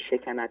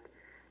میشکند.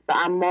 و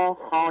اما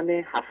خان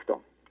هفتم،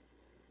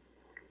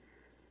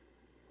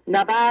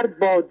 نبرد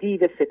با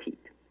دیو سپید.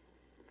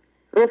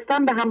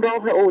 رستم به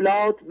همراه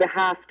اولاد به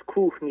 7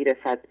 کوه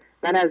میرسد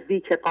و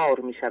نزدیک غار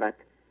میشود.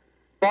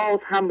 باز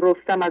هم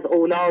رستم از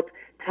اولاد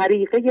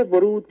طریقه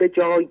ورود به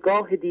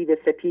جایگاه دیو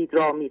سپید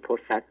را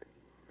میپرسد.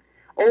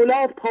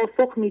 اولاد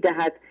پاسخ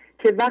میدهد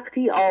که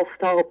وقتی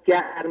آفتاب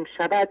گرم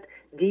شود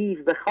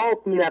دیو به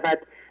خواب میرود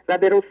و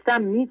به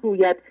رستم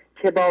میگوید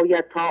که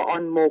باید تا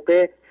آن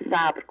موقع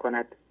صبر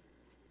کند.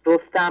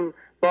 رستم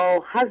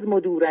با حزم و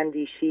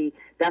دوراندیشی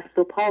دست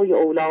و پای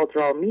اولاد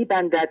را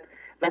میبندد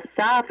و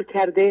صبر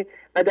کرده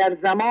و در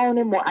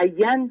زمان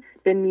معین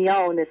به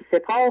میان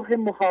سپاه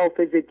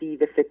محافظ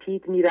دیو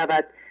سپید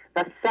میرود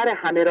و سر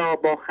همه را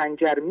با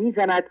خنجر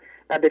میزند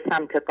و به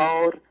سمت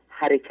غار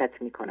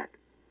حرکت میکند.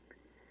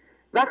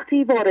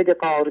 وقتی وارد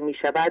غار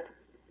میشود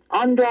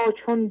آن را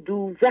چون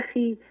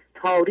دوزخی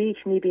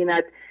تاریک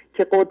میبیند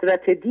که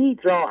قدرت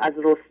دید را از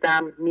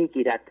رستم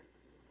میگیرد.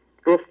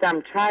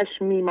 رستم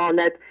چشم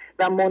میمالد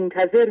و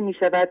منتظر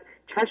میشود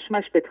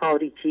چشمش به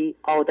تاریکی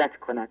عادت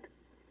کند.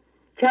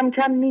 کم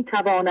کم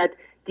میتواند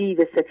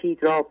دیو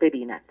سپید را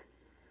ببیند.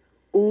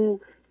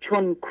 او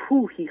چون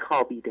کوهی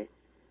خوابیده،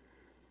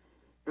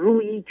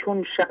 رویی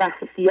چون شقه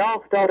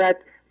سیاه دارد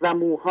و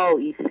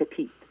موهایی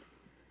سپید.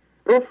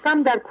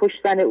 رستم در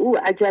کشتن او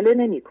عجله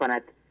نمی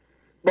کند.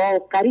 با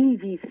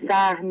غریوی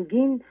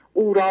سهمگین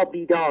او را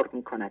بیدار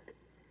می کند.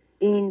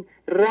 این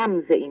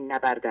رمز این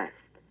نبرد است،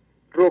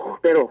 رخ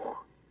به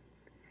رخ.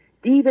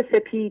 دیو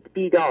سپید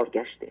بیدار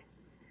گشته،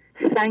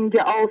 سنگ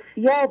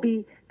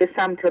آسیابی به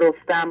سمت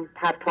رستم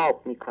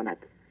پرتاب می کند.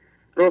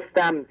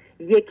 رستم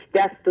یک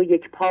دست و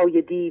یک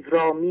پای دیو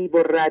را می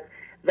برد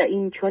و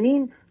این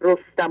چنین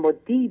رستم و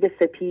دیو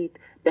سپید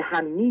به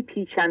هم می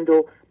پیچند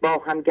و با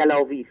هم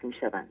گلاویز می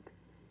شوند.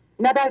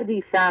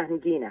 نبردی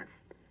سهمگین است.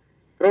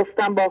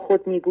 رستم با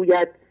خود می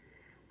گوید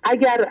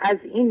اگر از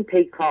این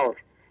پیکار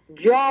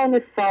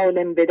جان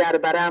سالم به در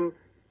برم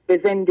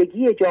به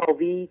زندگی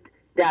جاوید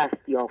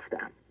دست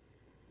یافتم.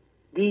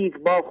 دیو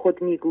با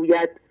خود می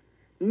گوید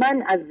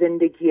من از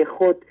زندگی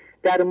خود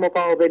در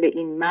مقابل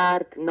این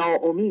مرد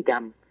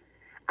ناامیدم،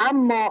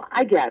 اما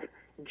اگر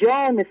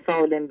جان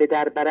سالم به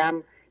در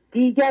برم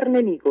دیگر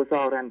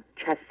نمیگذارم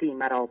کسی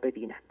مرا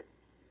ببیند.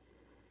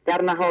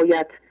 در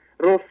نهایت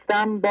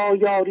رستم با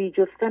یاری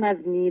جستن از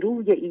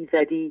نیروی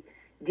ایزدی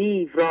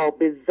دیو را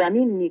به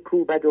زمین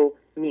میکوبد و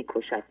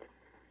میکشد.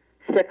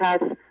 سپس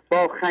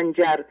با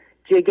خنجر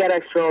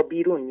جگرش را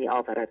بیرون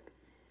میآورد.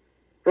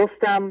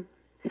 رستم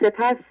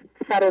سپس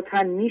سر و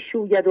تن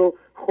میشوید و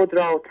خود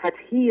را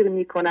تطهیر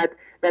میکند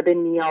و به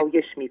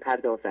نیایش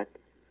میپردازد.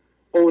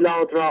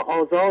 اولاد را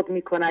آزاد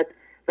میکند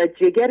و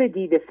جگر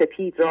دیو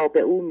سپید را به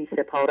او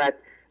میسپارد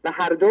و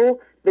هر دو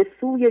به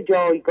سوی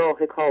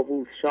جایگاه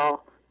کاووس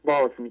شاه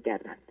باز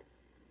میگردند.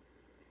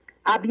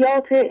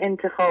 ابیات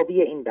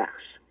انتخابی این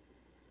بخش: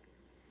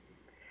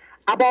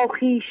 ابا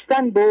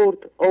خویشتن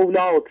برد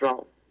اولاد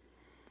را،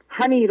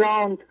 همی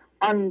راند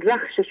آن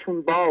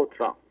رخششون باد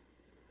را.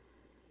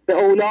 به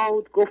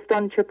اولاد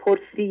گفتان چه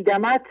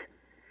پرسیدمت،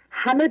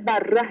 همه بر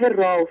ره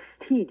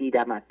راستی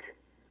دیدمت.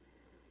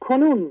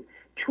 کنون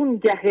چون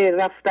گه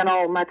رفتن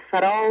آمد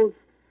فراز،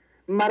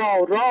 مرا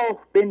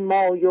راه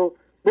بنمای و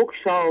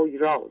بگشای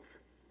راز.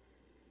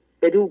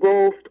 بدو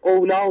گفت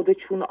اولاد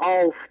چون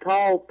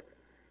آفتاب،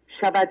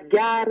 شود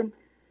گرم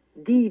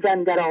دیو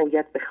اندر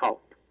آید به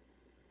خواب.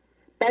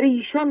 بر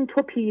ایشان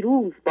تو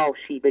پیروز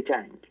باشی به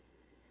جنگ،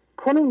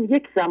 کنون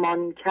یک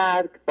زمان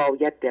کرد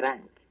باید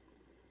درنگ.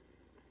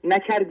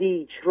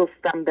 نکردیچ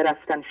رستم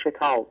برفتن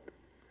شتاب،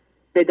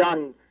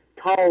 بدان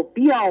تا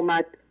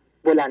بیامد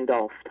بلند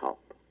آفتاب.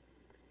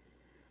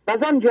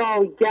 وزان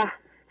جایگه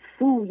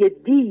سوی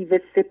دیو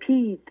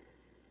سپید،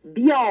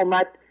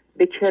 بیامد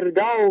به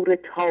کردار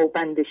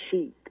تابنده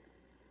شید.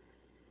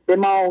 به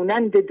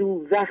مانند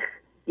دوزخ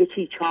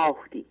یکی چاه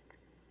دید،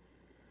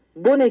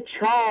 بن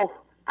چاه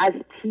از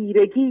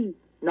تیرگی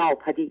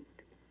ناپدید.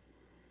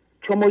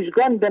 چو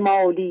مژگان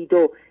بمالید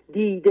و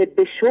دیده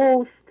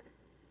بشست،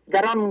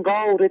 در آن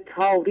غار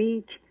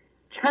تاریک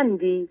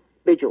چندی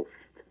بجست.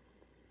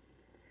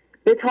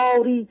 به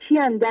تاریکی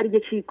اندر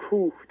یکی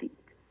کوه دید،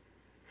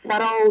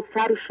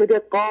 سراسر شده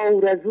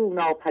غار از او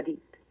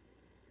ناپدید.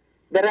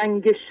 به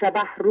رنگ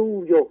شبه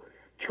روی و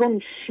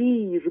چون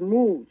شیر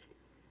موی،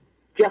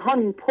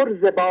 جهان پر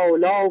ز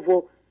بالا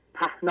و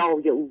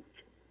پهنای اوی.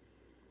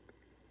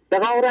 به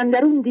غار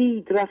اندرون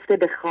دید رفته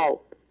به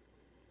خواب،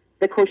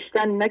 به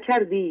کشتن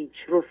نکردیچ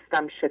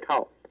رستم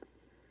شتاب.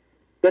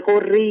 به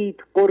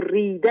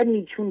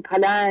قریدنی چون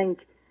پلنگ،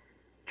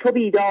 چو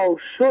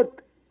بیدار شد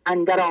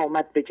اندر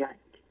آمد به جنگ.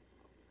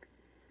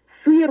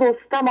 سوی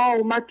رستم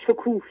آمد چو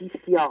کوهی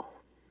سیاه،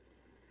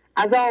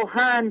 از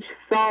آهنش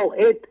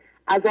ساعد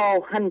از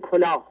آهن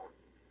کلاه.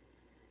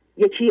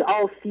 یکی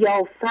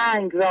آسیا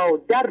سنگ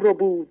را در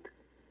ربود،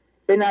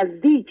 به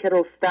نزدیک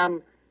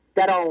رستم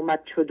در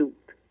آمد چو دود.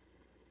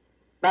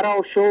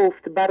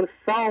 برآشفت بر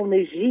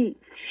سان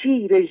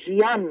شیر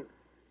ژیان،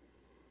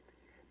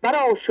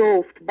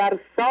 برآشفت بر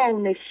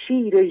سان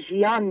شیر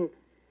ژیان.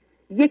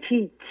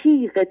 یکی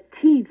تیغ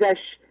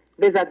تیزش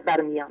بزد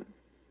بر میان.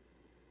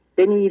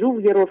 به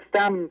نیروی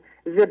رستم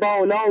ز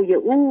بالای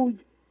اوی،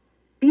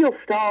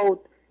 بیفتاد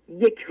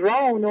یک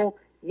ران و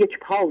یک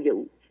پای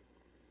اوی.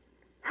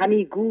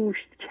 همی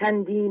گوشت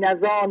کندین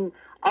از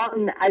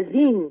آن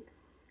ازین،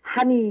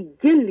 همی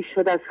گل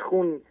شد از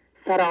خون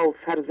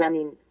سراسر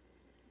زمین.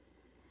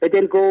 به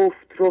دل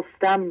گفت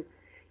رستم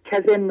که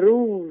از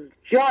امروز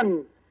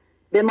جان،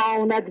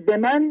 بماند به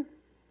من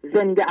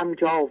زنده ام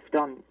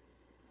جاودان.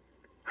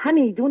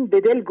 همیدون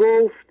به دل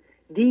گفت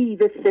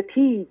دیو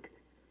سپید،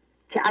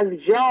 که از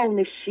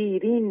جان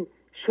شیرین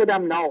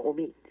شدم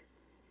ناامید.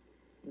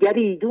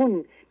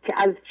 گریدون که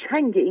از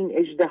چنگ این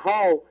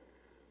اژدها،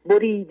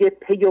 برید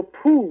پی و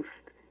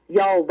پوست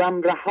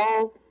یابم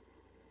رها.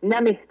 نه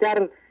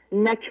مهتر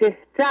نه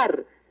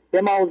کهتر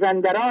به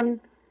مازندران،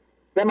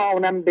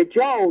 بمانم به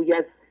جای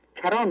از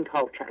کران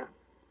تا کران.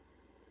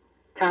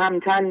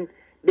 تهمتن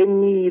به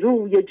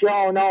نیروی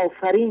جان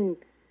آفرین،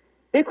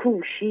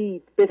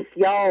 بکوشید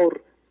بسیار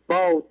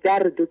با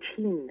درد و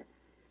کین.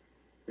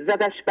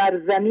 زدش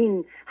بر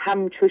زمین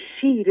همچو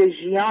شیر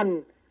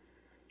ژیان،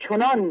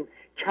 چنان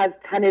که از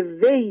تن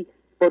وی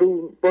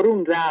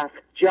برون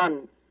رفت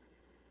جان.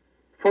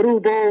 فرو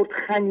برد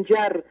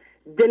خنجر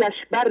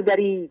دلش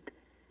بردرید،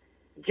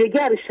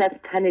 جگرش از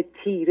تن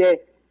تیره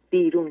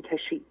بیرون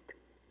کشید.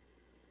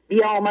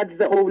 بیامد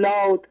ز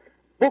اولاد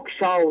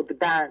بگشاد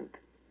بند،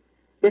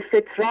 به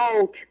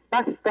فتراک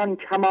بستان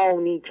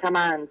کمانی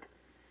کمند.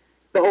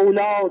 به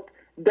اولاد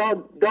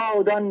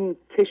دادان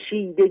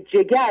کشید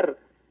جگر،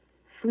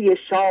 سوی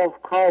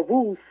شاه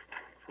کاووس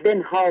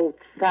بنهاد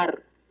سر.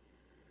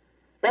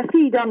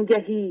 رسید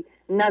آنگهی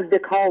نزد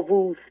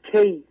کاووس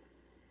کی،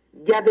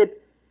 گو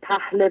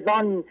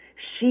پهلوان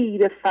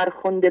شیر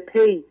فرخنده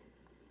پی.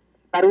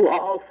 بر او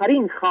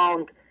آفرین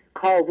خواند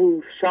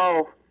کاووس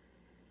شاه،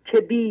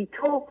 که بی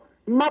تو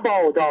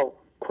مبادا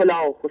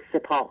کلاه و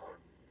سپاه.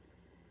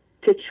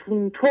 که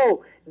چون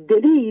تو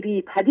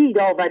دلیری پدید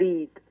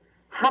آورید،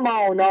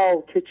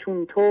 همانا که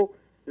چون تو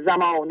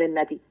زمانه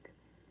ندید.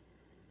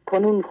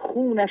 کنون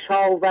خونش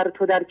آور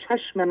تو در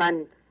چشم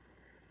من،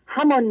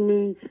 همان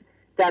نیز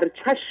در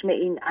چشم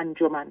این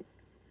انجمن.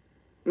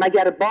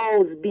 مگر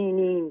باز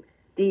بینیم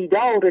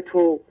دیدار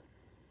تو،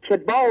 که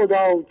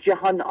بادا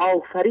جهان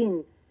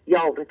آفرین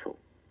یار تو.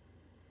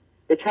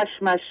 به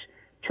چشمش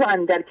چو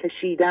اندر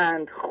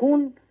کشیدند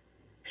خون،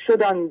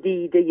 شدان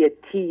دیده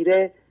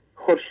تیره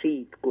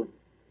خورشید گون.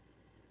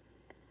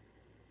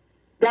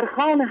 در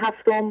خان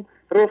هفتم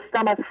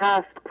رستم از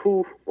 7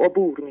 کوه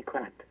عبور می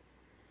کند.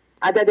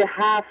 عدد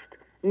 7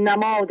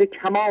 نماد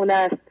کمال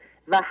است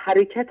و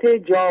حرکت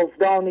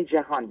جاودان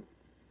جهان.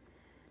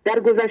 در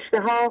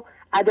گذشته ها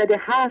عدد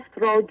 7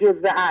 را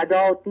جزو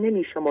اعداد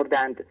نمی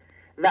شمردند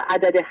و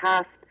عدد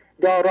 7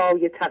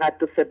 دارای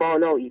تقدس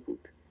بالایی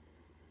بود.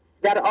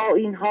 در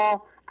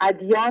آیین‌ها،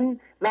 ادیان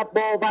و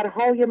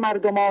باورهای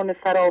مردمان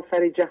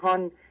سراسر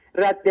جهان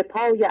رد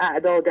پای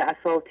اعداد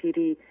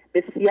اساطیری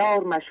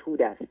بسیار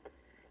مشهود است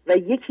و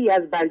یکی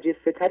از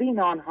برجسته‌ترین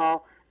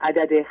آنها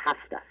عدد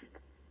 7 است.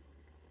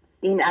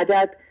 این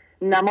عدد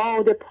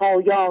نماد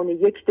پایان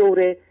یک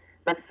دوره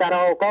و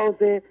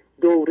سرآغاز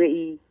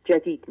دوره‌ای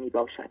جدید می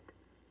باشد.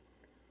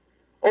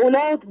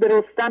 اولاد به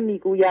رستم می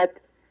گوید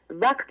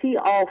وقتی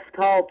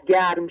آفتاب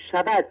گرم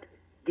شود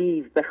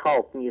دیو به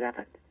خواب می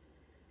رود.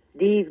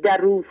 دیو در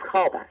روز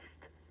خواب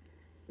است.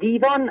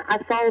 دیوان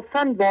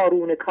اساساً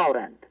وارونه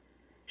کارند،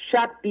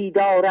 شب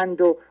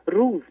بیدارند و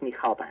روز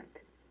میخوابند.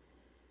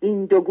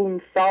 این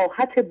دوگون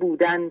ساحت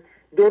بودن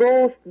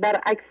درست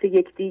برعکس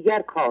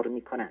یکدیگر کار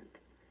میکنند.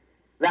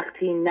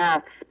 وقتی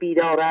نفس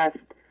بیدار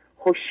است،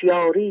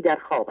 هوشیاری در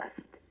خواب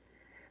است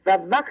و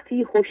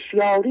وقتی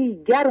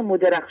هوشیاری گرم و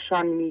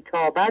درخشان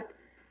میتابد،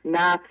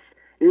 نفس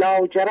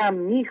لاجرم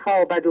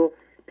میخوابد و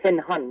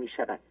پنهان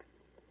میشود.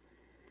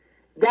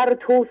 در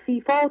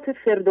توصیفات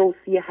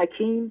فردوسی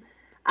حکیم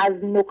از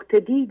نقطه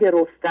دید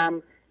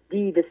رستم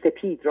دیو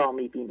سپید را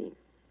میبینیم.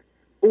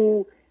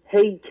 او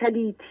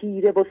هیکلی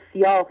تیره و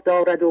سیاه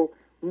دارد و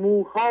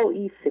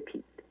موهایی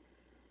سپید.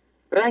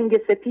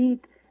 رنگ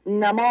سپید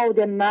نماد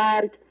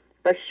مرگ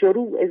و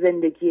شروع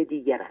زندگی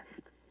دیگر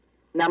است.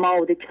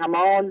 نماد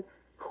کمال،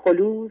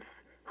 خلوص،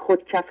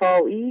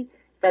 خودکفایی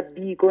و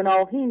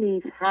بیگناهی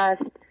نیز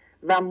هست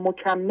و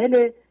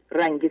مکمل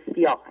رنگ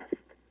سیاه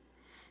است.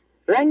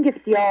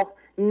 رنگ سیاه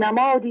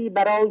نمادی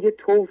برای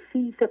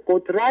توصیف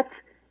قدرت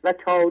و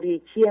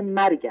تاریکی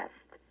مرگ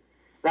است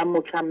و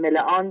مکمل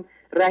آن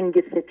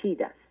رنگ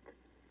سپید است.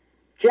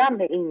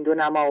 جمع این دو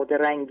نماد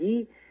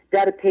رنگی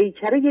در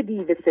پیکره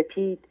دیو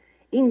سپید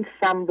این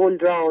سمبل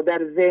را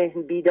در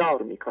ذهن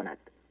بیدار می کند.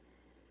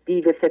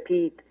 دیو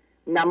سپید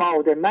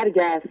نماد مرگ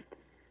است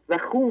و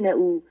خون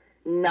او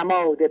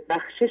نماد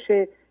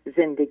بخشش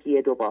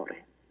زندگی دوباره.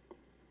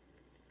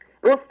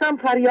 رستم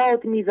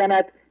فریاد می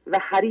زند و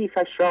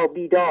حریفش را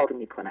بیدار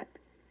می کند.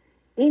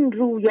 این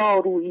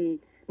رویارویی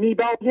می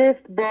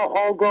بایست با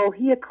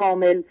آگاهی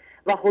کامل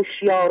و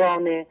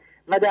هوشیارانه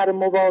و در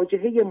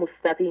مواجهه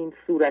مستقیم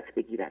صورت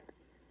بگیرد.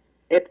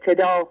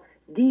 ابتدا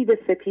دیو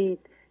سپید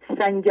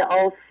سنگ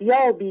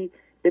آسیابی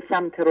به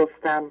سمت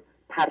رستم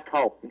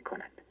پرتاب می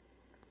کند.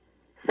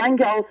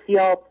 سنگ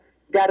آسیاب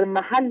در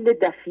محل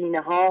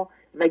دفینه ها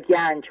و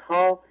گنج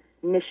ها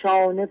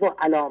نشانه و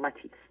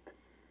علامتی است.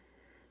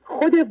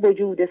 خود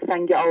وجود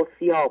سنگ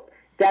آسیاب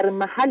در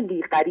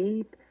محلی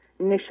غریب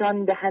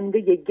نشان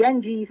دهنده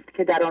گنجی است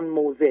که در آن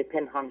موضع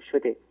پنهان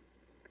شده.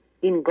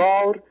 این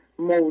غار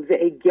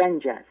موضع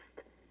گنج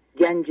است،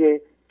 گنج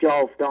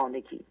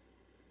جاودانگی.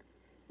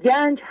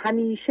 گنج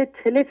همیشه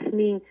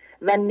طلسمی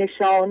و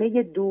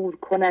نشانه دور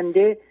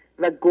کننده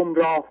و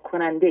گمراه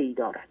کننده ای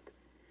دارد.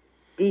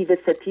 دیو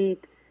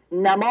سپید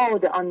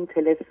نماد آن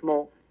طلسم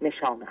و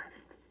نشانه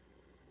است.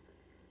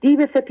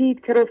 دیو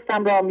سپید که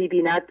رستم را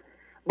می‌بیند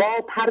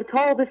با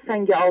پرتاب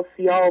سنگ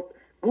آسیاب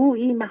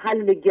گویی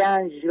محل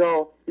گنج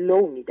را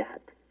لو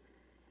می‌دهد.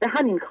 به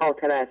همین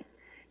خاطر است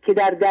که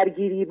در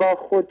درگیری با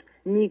خود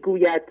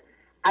می‌گوید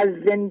از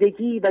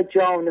زندگی و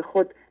جان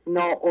خود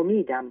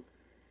ناامیدم،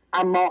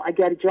 اما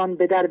اگر جان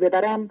به در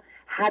ببرم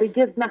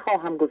هرگز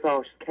نخواهم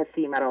گذاشت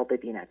کسی مرا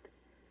ببیند.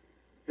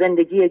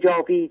 زندگی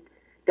جاوید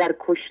در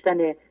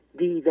کشتن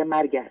دیو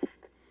مرگ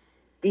است.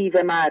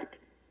 دیو مرگ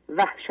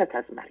وحشت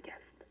از مرگ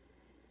است.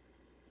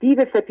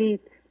 دیو سپید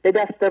به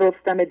دست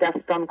رستم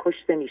دستان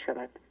کشته می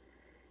شود.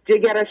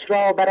 جگرش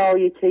را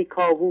برای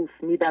کیکاووس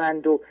می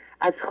برند و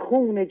از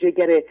خون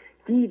جگر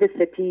دیو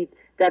سپید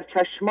در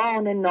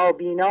چشمان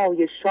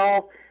نابینای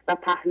شاه و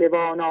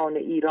پهلوانان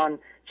ایران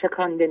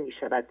چکانده می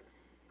شود.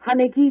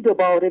 همگی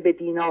دوباره به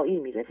بینایی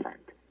می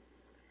رسند.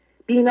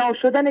 بینا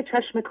شدن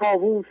چشم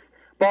کاووس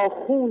با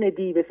خون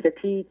دیو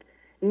سپید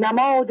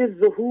نماد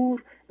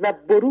ظهور و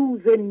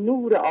بروز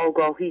نور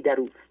آگاهی در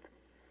اوست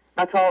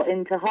و تا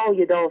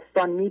انتهای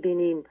داستان می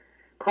بینیم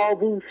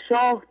کاووس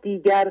شاه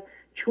دیگر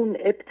چون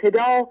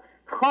ابتدا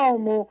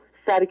خام و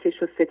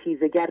سرکش و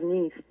ستیزگر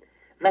نیست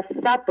و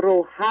صبر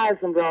و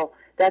حزم را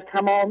در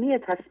تمامی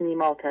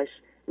تصمیماتش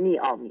می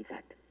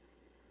آمیزد.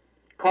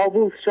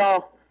 کاووس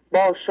شاه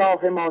با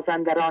شاه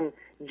مازندران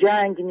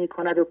جنگ می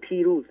کند و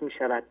پیروز می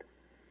شود.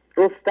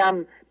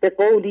 رستم به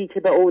قولی که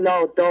به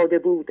اولاد داده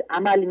بود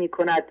عمل می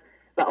کند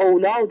و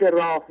اولاد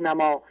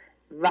راهنما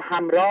و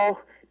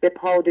همراه به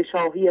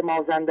پادشاهی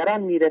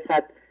مازندران می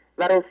رسد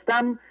و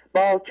رستم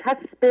با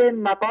کسب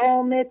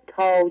مقام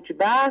تاج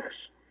بخش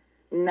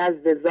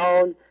نزد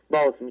زال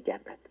باز می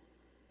گردد.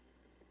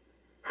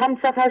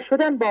 همسفر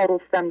شدن با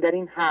رستم در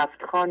این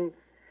 7 خان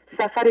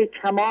سفر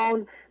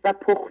کمال و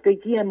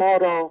پختگی ما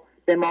را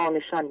به ما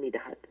نشان می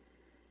دهد.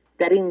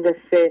 در این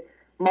قصه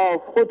ما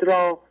خود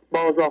را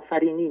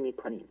بازآفرینی می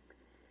کنیم.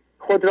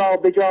 خود را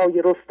به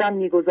جای رستم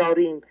می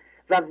گذاریم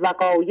و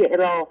وقایع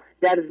را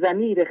در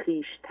ضمیر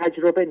خیش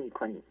تجربه می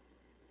کنیم.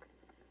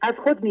 از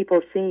خود می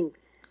پرسیم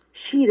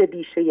شیر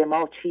بیشه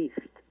ما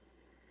چیست؟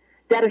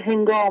 در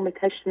هنگام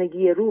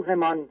تشنگی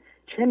روحمان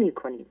چه می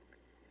کنیم؟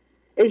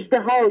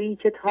 اژدهایی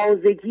که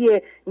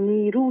تازگی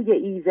نیروی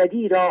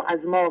ایزدی را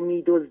از ما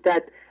می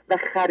دزدد و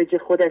خرج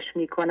خودش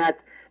می کند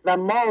و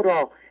ما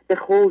را به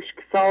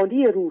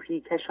خشکسالی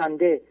روحی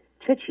کشانده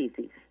چه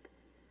چیزی است؟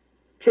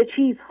 چه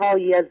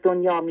چیزهایی از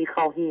دنیا می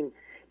خواهیم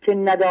که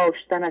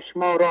نداشتنش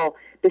ما را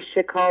به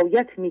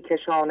شکایت می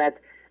کشاند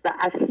و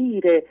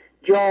اسیر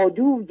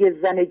جادوی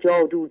زن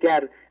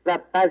جادوگر و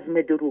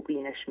بزم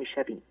دروغینش می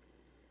شویم؟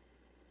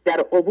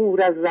 در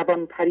عبور از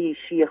زبان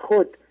پریشی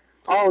خود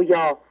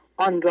آیا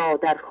آن را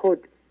در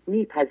خود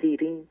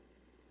میپذیریم؟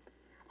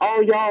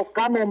 آیا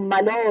غم و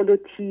ملال و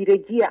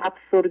تیرگی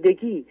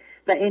افسردگی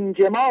و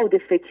انجماد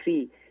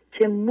فکری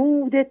که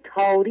مود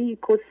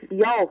تاریک و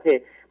سیاه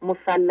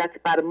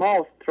مسلط بر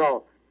ماست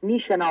را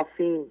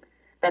میشناسیم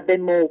و به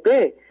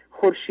موقع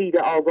خورشید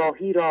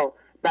آگاهی را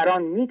بر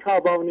آن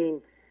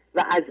میتابانیم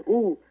و از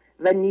او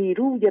و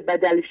نیروی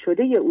بدل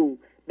شده او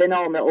به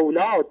نام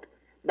اولاد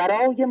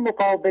برای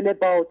مقابله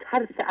با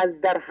ترس از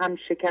در هم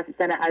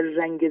شکستن از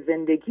رنگ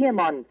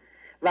زندگیمان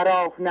و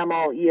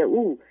راهنمایی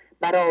او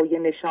برای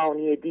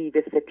نشانی دیو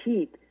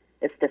سپید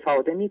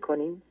استفاده می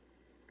کنیم؟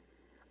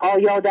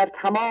 آیا در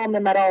تمام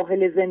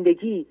مراحل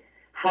زندگی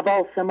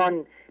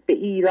حواسمان به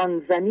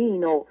ایران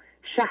زمین و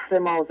شهر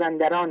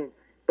مازندران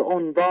به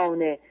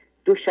عنوان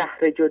دو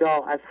شهر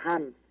جدا از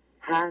هم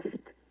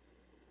هست؟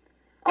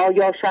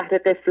 آیا شهر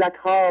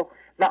غفلت‌ها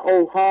و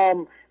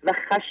اوهام و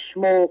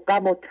خشم و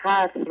غم و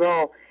ترس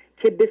را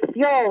که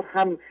بسیار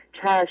هم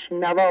چشم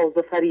نواز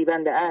و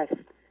فریبنده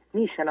است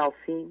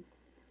میشناسیم؟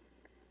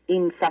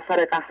 این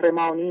سفر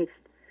قهرمانی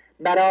است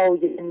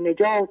برای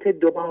نجات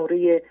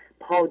دوباره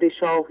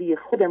پادشاهی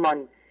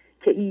خودمان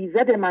که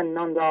ایزد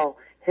منان را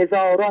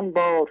هزاران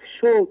بار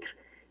شکر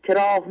که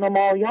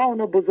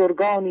راهنمایان و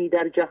بزرگانی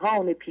در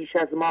جهان پیش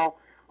از ما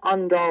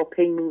آن را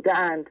پیموده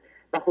اند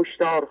و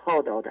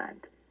هشدارها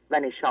دادند و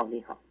نشانی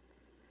ها.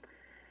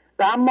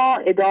 و اما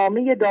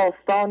ادامه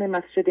داستان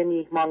مسجد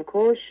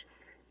میهمانکش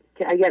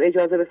که اگر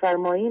اجازه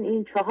بفرمایین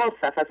این 4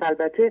 صفحه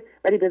البته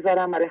ولی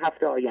بذارم برای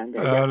هفته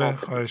آینده. بله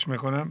خواهش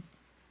میکنم،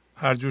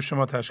 هر جور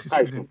شما تشخیص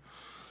بدین.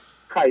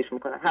 خواهش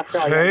میکنم هفته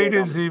آینده.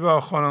 خیلی زیبا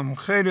خانم،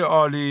 خیلی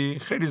عالی،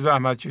 خیلی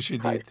زحمت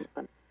کشیدید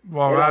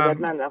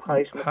واقعا.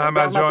 هم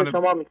از جانب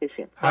شما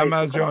میکشیم، هم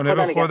از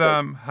جانب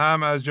خودم،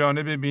 هم از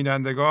جانب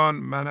بینندگان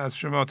من از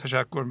شما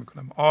تشکر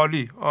میکنم.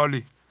 عالی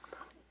عالی.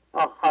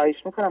 خواهش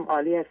میکنم،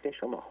 عالی هستین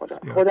شما.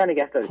 خدا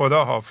نگهدار.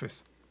 خدا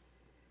حافظ.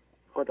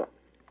 خدا.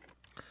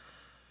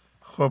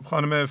 خب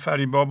خانم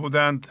فریبا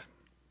بودند،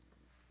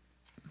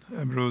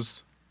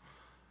 امروز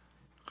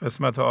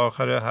قسمت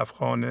آخر 7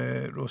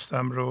 خانه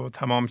رستم رو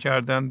تمام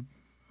کردند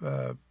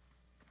و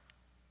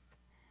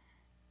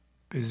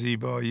به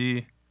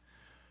زیبایی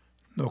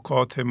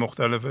نکات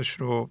مختلفش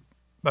رو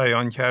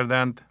بیان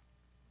کردند.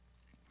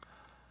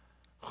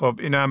 خب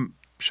اینم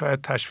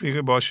شاید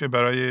تشویق باشه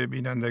برای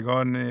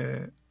بینندگان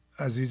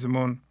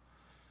عزیزمون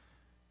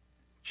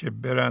که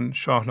برن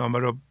شاهنامه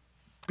رو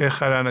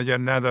بخرن اگر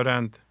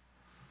ندارند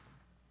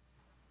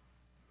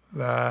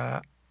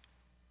و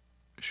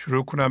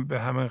شروع کنم به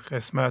همین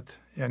قسمت،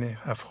 یعنی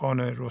 7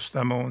 خانه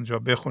رستم اونجا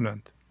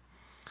بخونند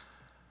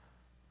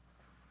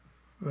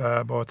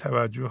و با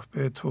توجه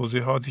به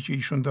توضیحاتی که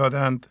ایشون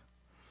دادند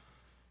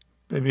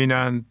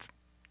ببینند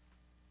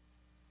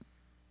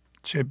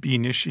چه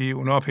بینشی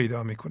اونا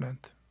پیدا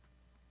میکنند.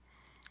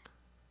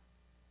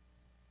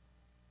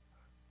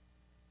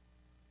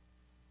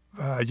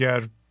 و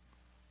اگر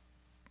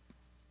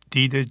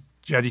دید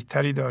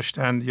جدیدتری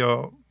داشتند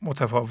یا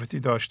متفاوتی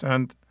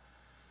داشتند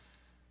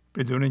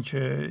بدون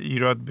اینکه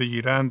ایراد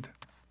بگیرند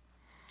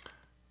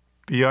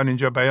بیان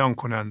اینجا بیان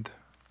کنند،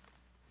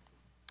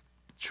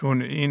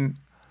 چون این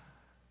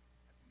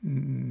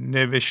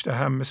نوشته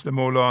هم مثل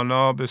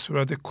مولانا به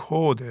صورت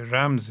کد،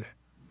 رمزه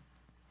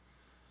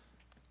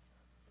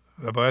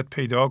و باید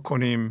پیدا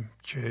کنیم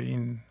که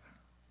این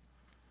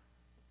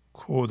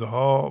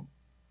کدها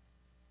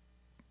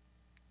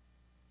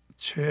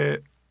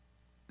چه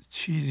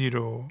چیزی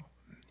رو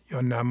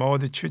یا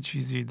نماد چه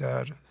چیزی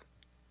در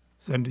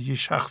زندگی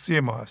شخصی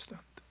ما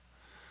هستند.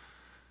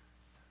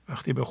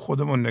 وقتی به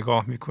خودمون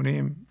نگاه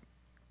میکنیم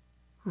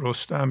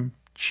رستم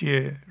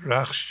چیه،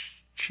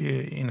 رخش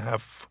چیه، این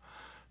 7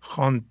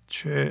 خان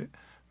چه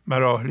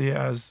مراحلی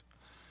از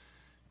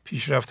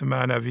پیشرفت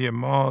معنوی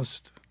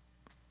ماست،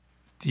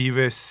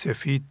 دیو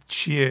سفید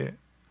چیه،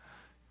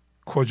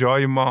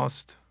 کجای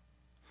ماست،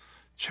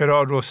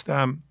 چرا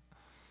رستم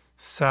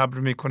صبر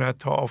میکند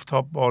تا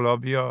آفتاب بالا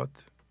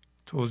بیاد،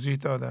 توضیح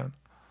دادن.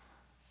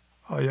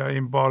 آیا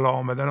این بالا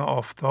آمدن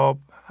آفتاب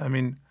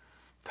همین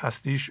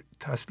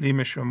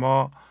تسلیم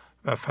شما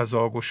و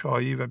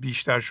فضاگشایی و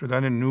بیشتر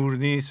شدن نور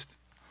نیست؟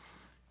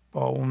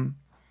 با اون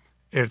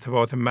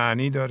ارتباط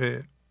معنی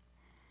داره.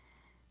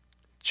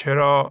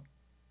 چرا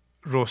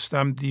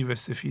رستم دیو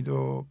سفید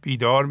رو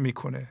بیدار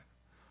میکنه؟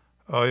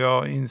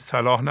 آیا این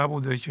صلاح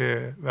نبوده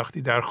که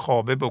وقتی در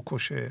خوابه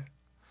بکشه؟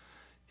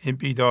 این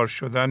بیدار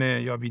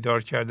شدن یا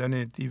بیدار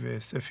کردن دیو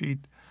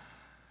سفید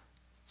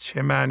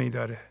چه معنی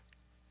داره؟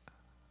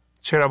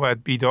 چرا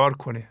باید بیدار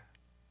کنه؟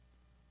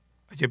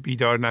 اگه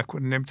بیدار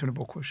نکنه نمیتونه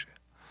بکشه.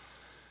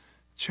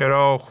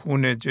 چرا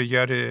خون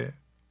جگر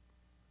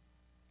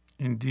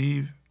این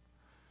دیو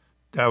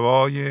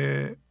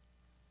دوای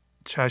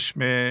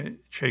چشم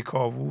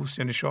کیکاووس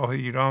یعنی شاه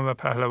ایران و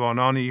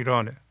پهلوانان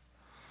ایرانه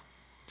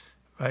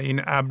و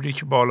این ابری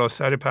که بالا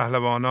سر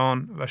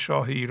پهلوانان و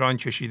شاه ایران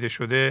کشیده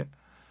شده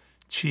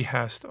چی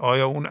هست؟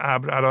 آیا اون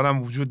ابر الان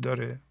هم وجود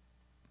داره؟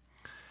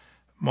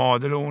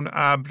 معادل اون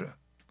ابر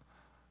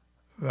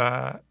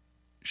و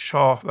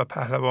شاه و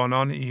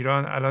پهلوانان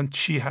ایران الان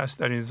چی هست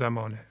در این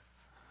زمانه؟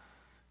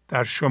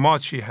 در شما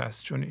چی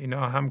هست؟ چون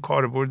اینا هم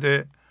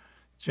کاربرد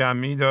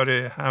جمعی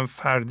داره هم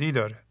فردی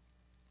داره.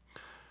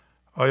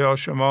 آیا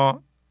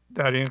شما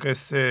در این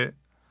قصه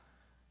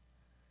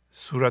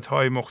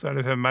صورتهای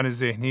مختلف من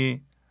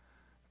ذهنی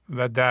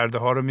و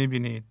دردها رو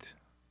میبینید؟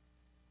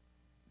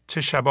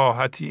 چه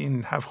شباهتی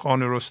این 7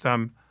 خان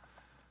رستم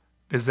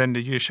به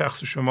زندگی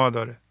شخص شما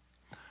داره؟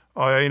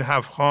 آیا این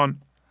 7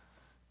 خان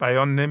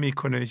بیان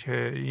نمیکنه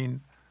که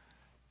این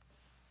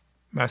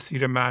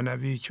مسیر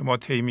معنوی که ما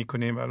طی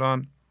میکنیم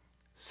الان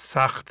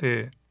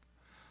سخته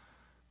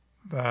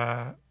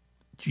و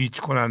گیج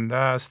کننده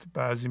است،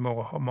 بعضی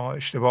موقع ها ما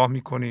اشتباه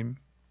میکنیم؟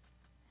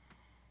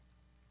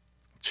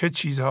 چه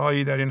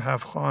چیزهایی در این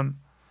 7 خان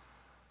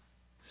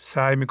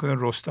سعی میکنه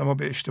رستم رو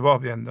به اشتباه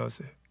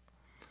بیندازه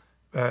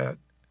و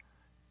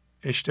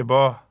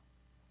اشتباه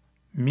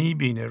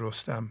میبینه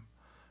رستم،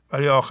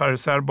 ولی آخر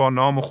سر با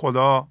نام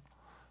خدا،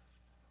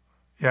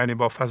 یعنی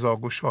با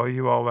فضاگشایی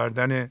و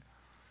آوردن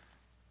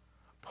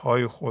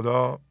پای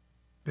خدا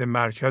به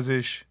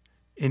مرکزش،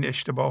 این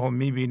اشتباه رو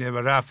میبینه و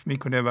رفع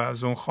میکنه و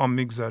از اون خام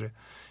میگذاره.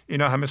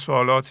 اینا همه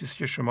سوالاتی است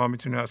که شما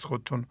میتونید از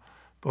خودتون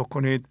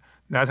بکنید.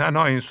 نه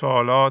تنها این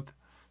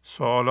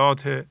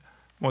سوالات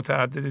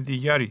متعدد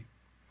دیگری.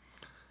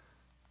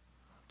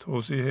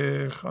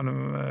 توضیح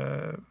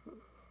خانم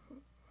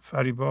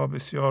فریبا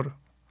بسیار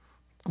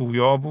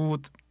گویا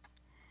بود،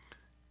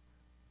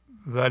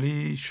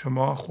 ولی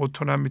شما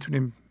خودتون هم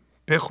میتونید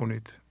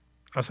بخونید.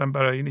 اصلا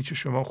برای اینی که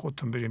شما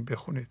خودتون بریم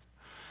بخونید.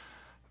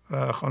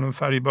 و خانم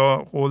فریبا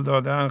قول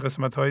دادن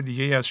قسمت های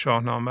دیگه از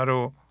شاهنامه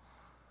رو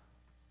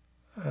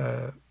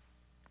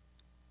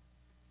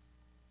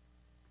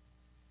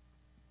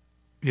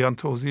بیان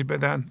توضیح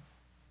بدن.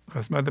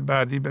 قسمت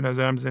بعدی به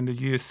نظرم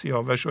زندگی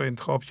سیاوش رو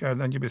انتخاب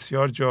کردن که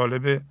بسیار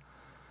جالبه.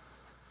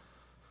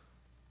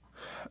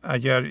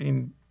 اگر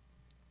این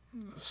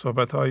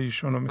صحبت های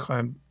ایشون رو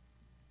میخوایم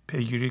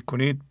پیگیری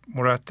کنید،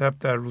 مرتب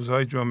در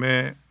روزهای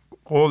جمعه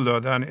قول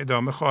دادن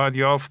ادامه خواهد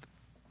یافت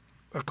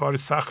و کار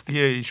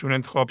سختیه ایشون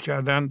انتخاب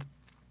کردند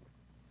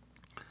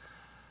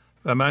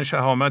و من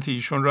شهامت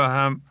ایشون را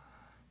هم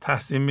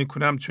تحسین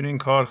میکنم، چون این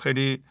کار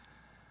خیلی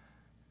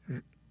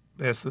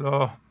به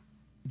اصطلاح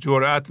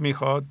جرأت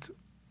میخواد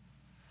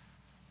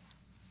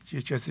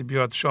که کسی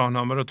بیاد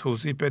شاهنامه رو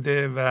توضیح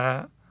بده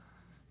و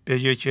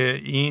بگه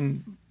که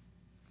این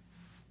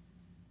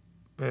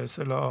به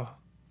اصطلاح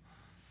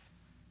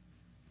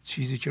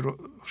چیزی که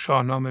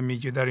شاهنامه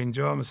میگه در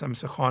اینجا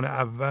مثل خان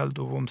اول،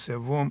 دوم،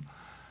 سوم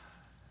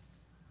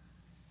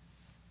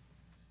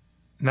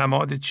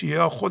نماد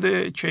چیه؟ خود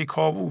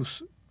کیکاووس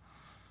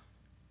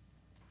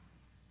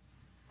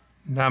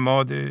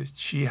نماد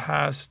چی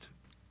هست؟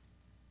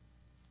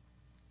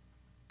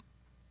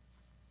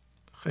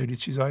 خیلی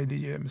چیزهای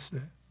دیگه مثل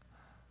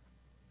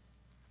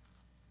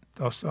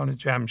داستان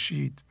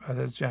جمشید، بعد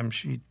از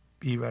جمشید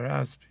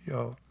بیورسب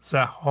یا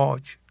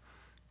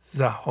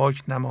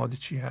ضحاک نماد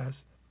چی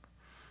هست؟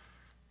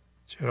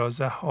 چرا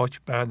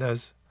ضحاک بعد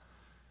از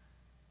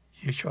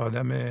یک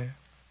آدم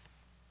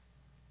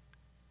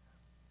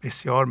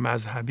بسیار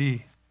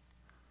مذهبی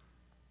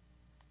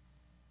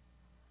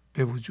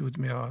به وجود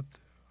میاد؟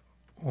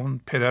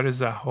 اون پدر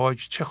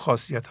ضحاک چه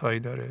خاصیت هایی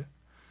داره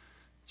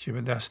که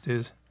به دست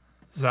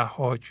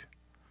ضحاک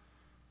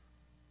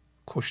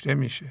کشته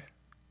میشه؟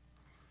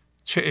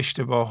 چه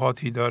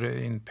اشتباهاتی داره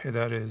این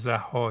پدر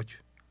ضحاک،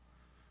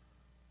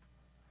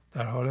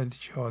 در حالی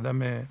که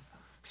آدم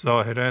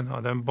ظاهرا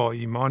آدم با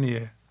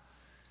ایمانیه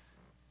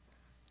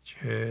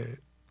که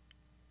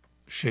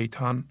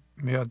شیطان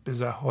میاد به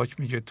ضحاک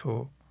میگه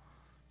تو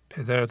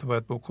پدرتو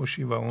باید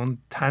بکشی و اون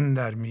تن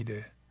در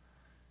میده.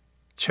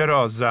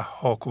 چرا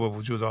ضحاک رو به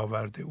وجود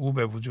آورده؟ او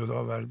به وجود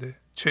آورده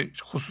چه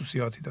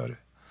خصوصیاتی داره؟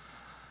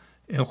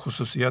 این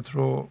خصوصیت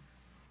رو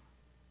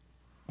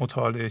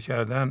مطالعه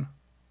کردن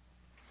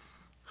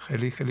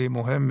خیلی خیلی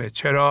مهمه.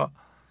 چرا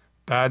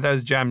بعد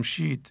از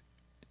جمشید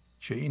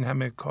که این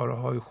همه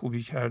کارهای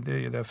خوبی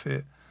کرده یه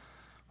دفعه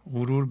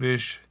غرور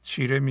بهش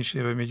چیره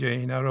میشه و میگه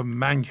اینا رو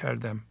من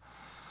کردم،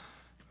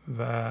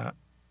 و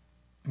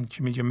این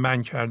که میگه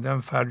من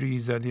کردم فر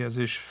ایزدی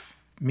ازش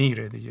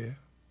میره دیگه.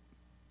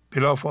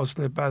 بلا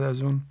فاصله بعد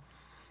از اون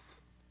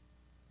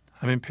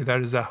همین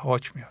پدر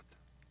ضحاک میاد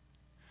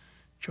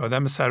که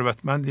آدم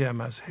ثروتمندی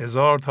هم از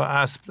 1000 تا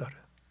اسب داره.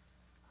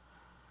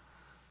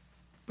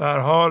 به هر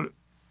حال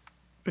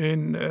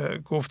این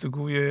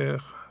گفتگوی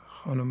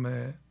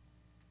خانم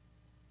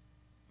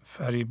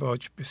فریبا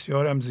که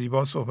بسیار هم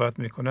زیبا صحبت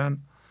میکنن،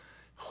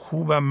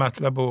 خوبم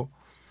مطلب رو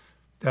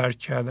درک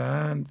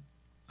کردند،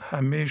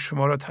 همه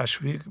شما را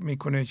تشویق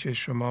میکنه که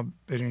شما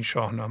برین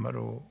شاهنامه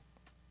رو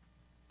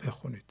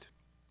بخونید.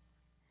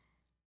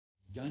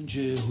 گنج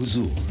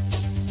حضور،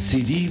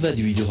 CD و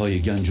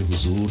دیویدیوهای گنج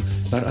حضور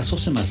بر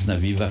اساس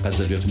مثنوی و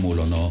غزلیات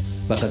مولانا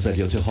و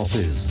غزلیات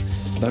حافظ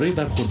برای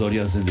برخورداری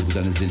از زنده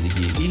بودن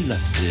زندگی این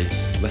لحظه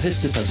و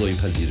حس فضای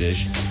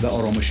پذیرش و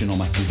آرامش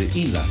نامحدود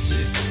این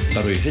لحظه،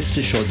 برای حس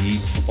شادی،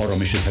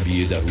 آرامش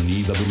طبیعی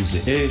درونی و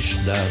بروز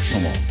عشق در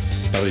شما،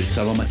 برای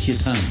سلامتی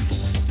تن،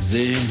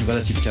 ذهن و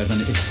لطیف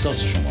کردن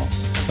احساس شما،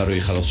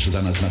 برای خلاص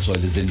شدن از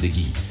مسائل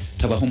زندگی،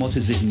 توهمات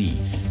ذهنی،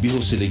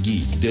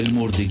 بی‌حوصلگی،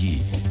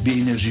 دلمردگی،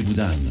 بی انرژی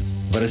بودن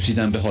و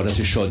رسیدن به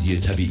حالت شادی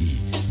طبیعی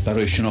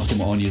برای شناخت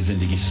معانی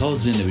زندگی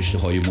ساز نوشته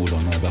های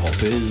مولانا و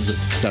حافظ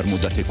در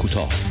مدت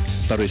کوتاه.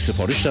 برای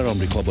سفارش در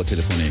آمریکا با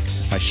تلفن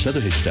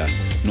 818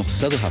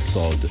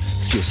 970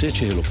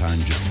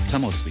 3345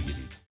 تماس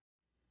بگیرید.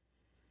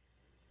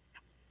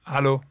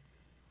 الو.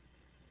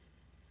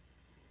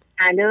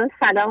 الو،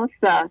 سلام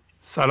استاد.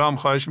 سلام،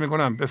 خواهش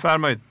میکنم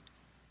بفرمایید.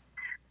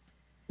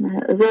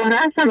 زهره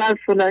هستم، از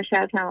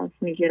فولادشهر تماس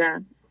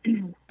میگیرم.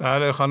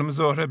 بله خانم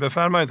زهره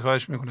بفرمایید،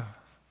 خواهش میکنم.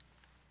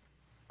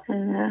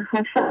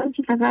 خواستم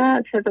که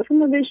فقط صداتون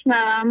رو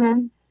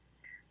بشنوم،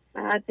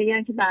 بعد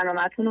بگم که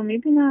برنامه‌تون رو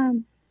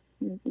میبینم،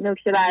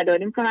 نکته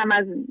برداری میکنم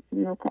از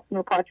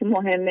نکات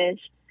مهمش،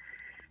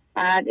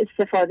 بعد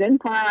استفاده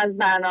میکنم از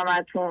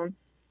برنامه‌تون،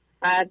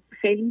 بعد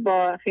خیلی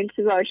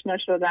چیز آشنا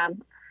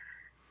شدم.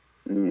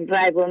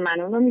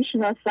 رایبرمنون رو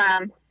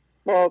میشناسم،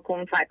 با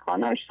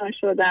کنفک‌خان آشنا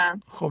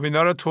شدم. خب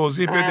اینا رو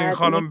توضیح بدین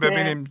خانم،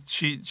 ببینیم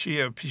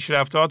چیه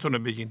پیشرفتهاتون رو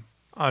بگین.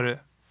 آره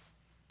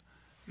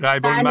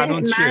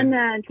رایبرمنون چیه؟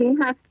 من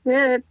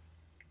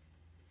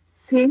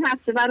این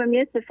هفته برام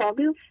یه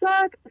اتفاقی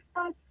افتاد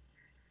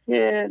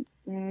که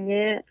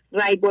یه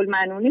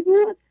رایبرمنونی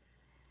بود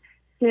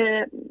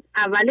که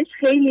اولش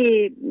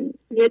خیلی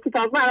یه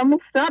اتفاق برام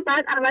افتاد،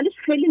 بعد اولش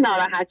خیلی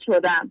ناراحت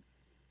شدم.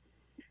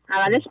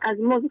 اولش از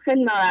این موضوع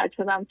خیلی ناراحت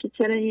شدم که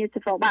چرا این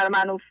اتفاق برای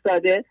من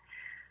افتاده.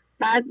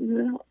 بعد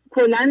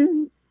کلا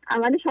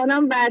اولش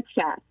حالم بد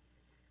کرد،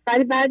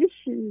 ولی بعدش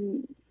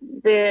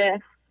به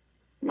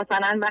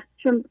مثلا وقتی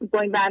چون با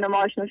این برنامه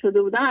آشنا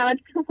شده بودم اولش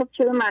خب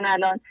چرا من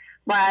الان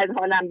باید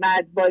حالم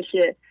بد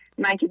باشه،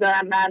 من که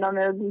دارم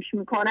برنامه رو گوش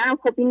میکنم،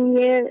 خب این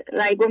یه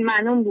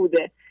رایبرمنون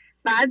بوده.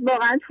 بعد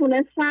واقعا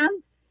تونستم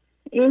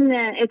این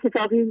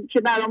اتفاقی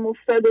که برام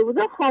افتاده بود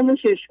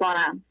خاموشش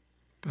کنم.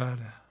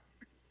 بله.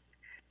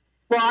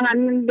 با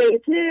همین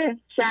بیت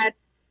شاید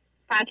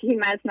فتحیم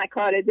از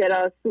نکار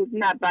دراز سود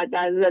نبود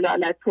در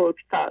زلالت ترک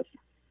تاز.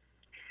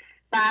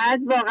 بعد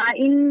واقعا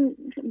این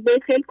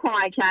بیت خیلی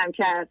کمکم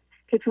کرد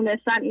که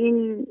تونستم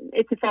این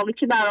اتفاقی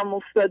که برام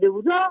افتاده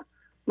بود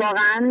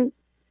واقعا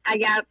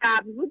اگر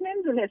قبل بود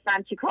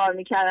نمیدونستم چی کار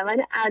میکردم،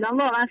 ولی الان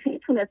واقعا خیلی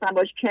تونستم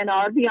باش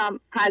کنار بیام،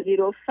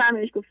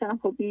 پذیرفتمش، گفتم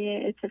خب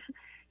این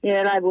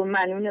یه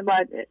رایبرمنونه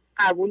باید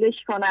قبولش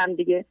کنم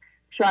دیگه.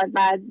 شاید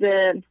بعد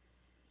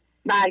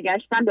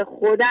برگشتم به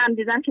خودم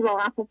دیدم که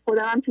واقعا خب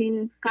خودم هم تو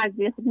این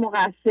قضیه خوب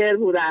مقصر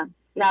بودم،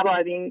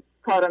 نباید این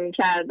کارو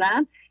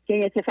میکردم که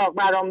این اتفاق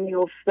برام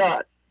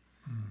میافتاد.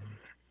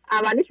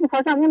 اولش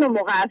میخواستم اونو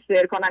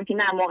مقصر کنم که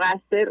نه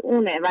مقصر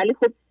اونه، ولی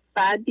خب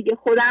بعد دیگه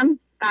خودم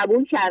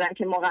قبول کردم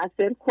که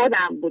مقصر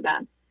خودم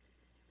بودم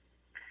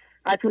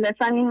و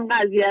تونستم این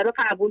قضیه رو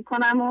قبول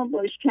کنم و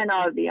باش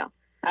کنار بیام.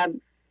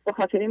 به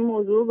خاطر این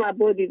موضوع و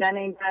با دیدن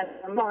این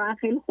برنامه واقعا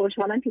خیلی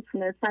خوشحالم که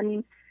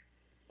تونستم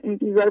این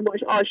چیزا رو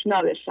باش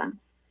آشنا بشم.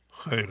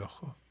 خیلی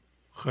خوب،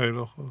 خیلی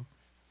خوب.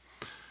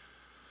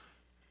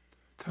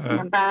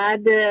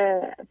 بعد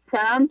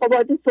سلام با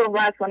باید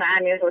صحبت کنه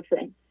امیر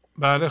حسین.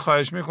 بله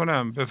خواهش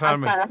میکنم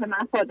بفرمایید. از طرف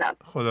من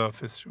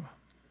خداحافظ شما.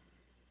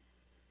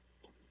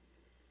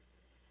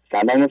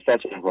 سلام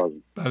استاد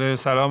شهبازی. بله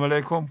سلام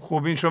علیکم،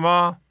 خوبین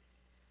شما؟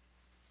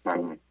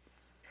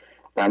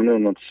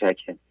 ممنون،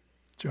 متشکرم.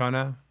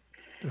 جانم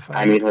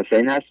بفرمایید.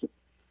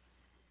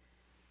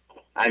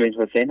 امیر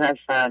حسین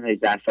هستم،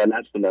 18 ساله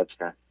از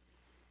فولادشهر.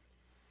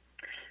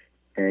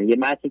 یه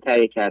متن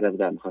تهیه کرده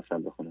بودم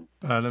میخواستم بخونم.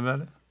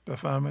 بله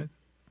بفرمایید.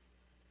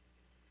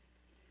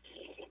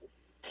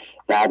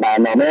 در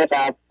برنامه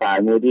قبل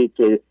فرمودید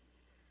که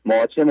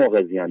ما چه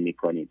موقع زیان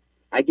میکنیم.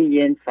 اگه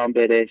یه انسان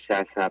بره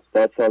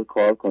 60-70 سال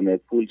کار کنه،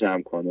 پول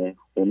جمع کنه،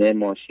 خونه،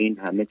 ماشین،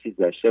 همه چیز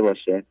داشته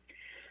باشه،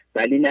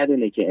 ولی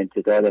ندونه که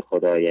امتداد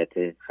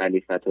خدایت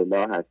خلیفت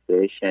الله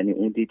هستش، یعنی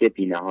اون دید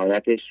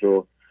بی‌نهایتش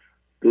رو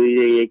روی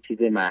یک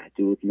چیز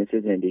محدود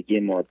مثل زندگی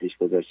مادیش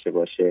گذاشته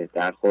باشه،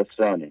 در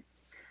خسرانه،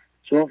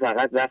 چون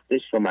فقط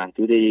وقتش رو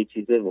محدود یک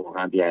چیز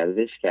واقعا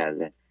بی‌ارزش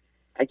کرده.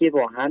 اگه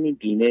با همین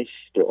بینش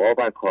دعا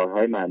و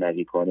کارهای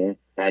معنوی کنه،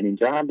 در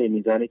اینجا هم به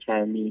میزان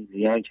کمی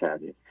زیان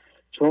کرده،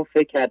 چون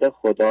فکر کرده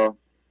خدا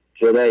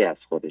جدای از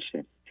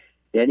خودشه.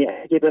 یعنی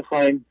اگه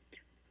بخوایم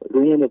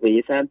رومون رو به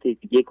یه سمت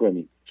دیگه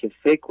کنیم که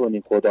فکر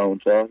کنیم خدا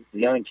اونجا،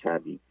 زیان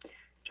کردیم،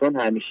 چون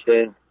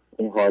همیشه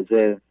اون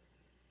حاضر.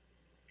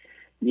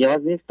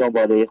 نیاز نیست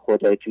دنباله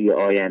خدا توی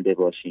آینده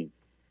باشیم،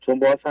 چون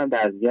باز هم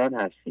در زیان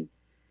هستیم.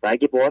 و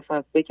اگه باز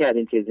هم فکر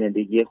کردیم که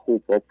زندگی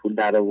خوب با پول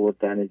در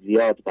آوردن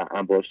زیاد و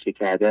انباشته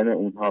کردن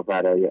اونها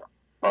برای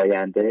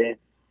آینده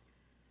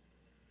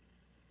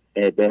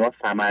به ما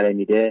ثمره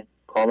میده،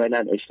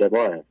 کاملا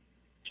اشتباهه.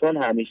 چون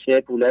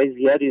همیشه پولای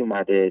زیادی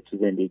اومده تو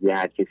زندگی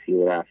هر کسی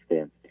رو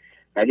رفته،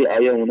 ولی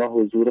آیا اونا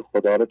حضور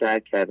خدا رو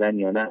درک کردن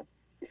یا نه؟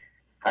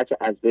 هرچه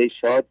از وی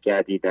شاد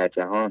گردی در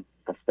جهان،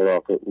 از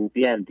فراق او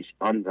بیندیش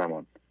آن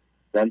زمان.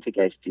 زانچه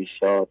گشتی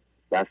شاد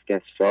بس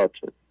کس شاد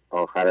شد،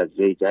 آخر از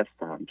وی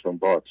جست هم چون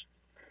باد شد.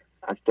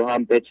 از تو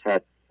هم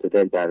بچد تو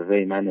دل در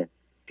وی منه،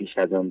 پیش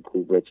از آن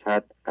کو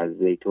بچد از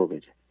وی تو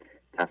بچد.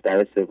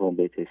 دفتر سوم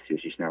بیت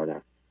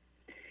 36-97.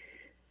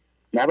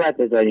 نباید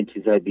بذاریم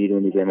چیزهای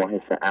بیرونی به ما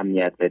حس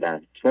امنیت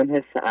بدن، چون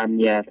حس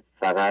امنیت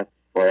فقط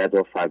باید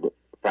با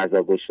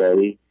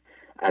فضاگشایی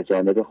از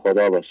جانب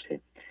خدا باشه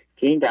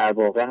که این در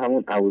واقع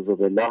همون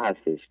اعوذ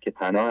هستش که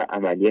پناه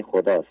عملی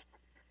خداست.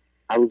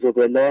 اعوذ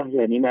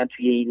یعنی من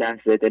توی این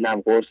لحظه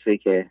دلم قرصه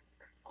که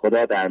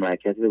خدا در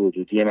مرکز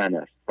وجودی من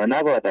است و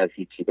نباید از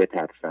هیچی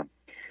بترسم،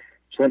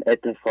 چون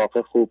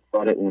اتفاق خوب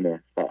کار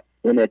اونه و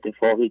اون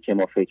اتفاقی که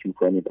ما فکر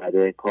میکنیم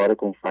بعد کار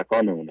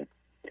کنفکان اونه.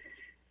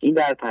 این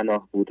در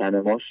پناه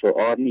بودن ما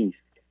شعار نیست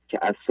که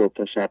از صبح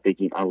تا شب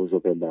بگیم اعوذ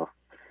بالله.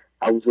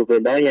 اعوذ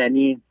بالله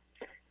یعنی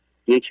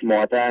یک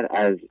مادر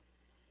از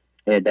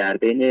در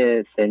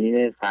بین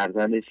سنین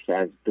فرزندش که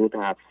از 2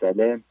 تا 7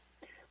 ساله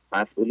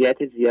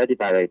مسئولیت زیادی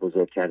برای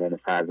بزرگ کردن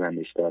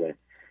فرزندش داره،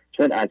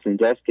 چون از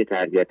اونجاست که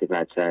تربیت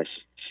بچهش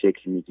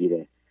شکل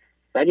میگیره.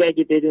 ولی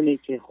اگه بدونی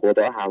که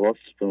خدا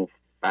حواسش به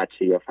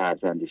بچه یا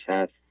فرزندش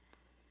هست،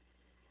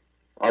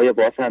 آیا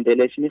باز هم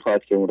دلش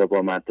میخواد که اون رو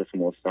با مدرسه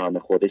مستعان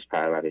خودش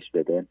پرورش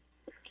بده؟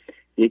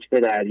 یک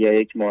پدر یا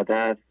یک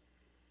مادر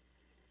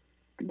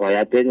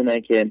باید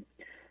بدونن که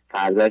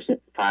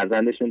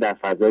فرزندشون در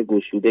فضای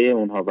گشوده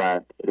اونها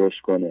باید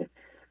رشد کنه،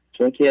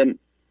 چون که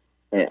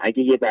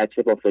اگه یه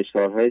بچه با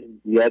فشارهای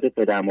زیاد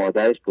پدر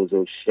مادرش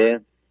بزرگ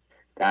شه،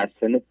 در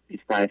سن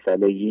 25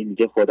 سالگی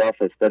میگه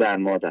خداحافظ پدر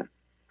مادر.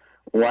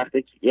 اون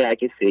وقتی که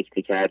اگه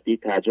سکته کردی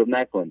تعجب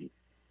نکنید.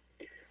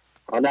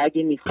 حالا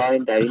اگه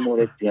میخوایم در این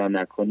مورد زیان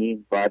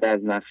نکنیم، باید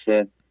از نقش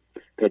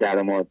پدر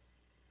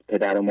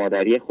و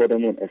مادری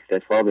خودمون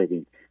استعفا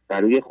بدیم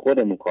و روی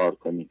خودمون کار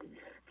کنیم.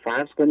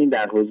 فرض کنیم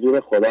در حضور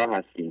خدا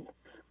هستیم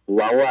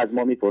و او از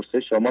ما میپرسه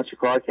شما چی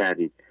کار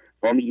کردید؟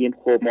 ما میگیم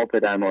خب ما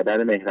پدر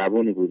مادر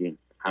مهربونی بودیم،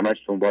 همش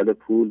دنبال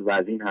پول و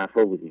از این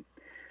حرفا بودیم.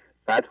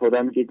 بعد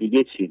خدا میگه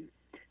دیگه چی؟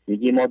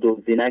 میگی ما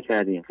دزدی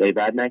نکردیم،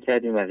 غیبت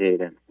نکردیم و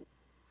غیره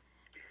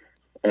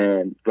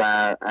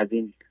و از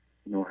این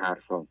نوع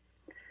حرفا.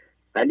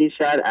 ولی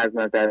شاید از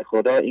نظر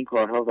خدا این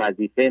کارها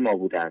وظیفه ما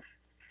بوده است.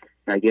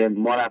 مگه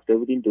ما رفته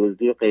بودیم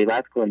دزدی و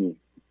غیبت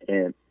کنیم؟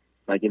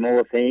 مگه ما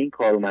واسه این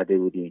کار اومده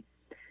بودیم؟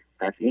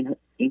 پس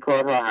این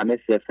کارها همه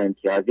صرف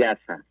امتیازی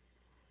هستن.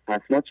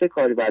 پس ما چه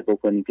کاری باید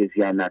بکنیم که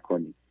زیان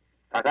نکنیم؟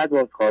 فقط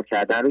با کار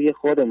کردن روی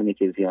خودمونی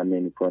که زیان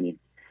نمی کنیم،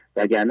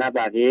 وگرنه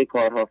بقیه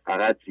کارها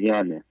فقط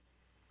زیانه.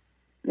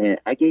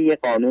 اگه یه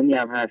قانونی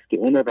هم هست که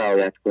اون رو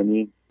رعایت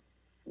کنیم،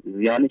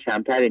 زیان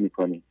کمتری می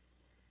کنیم.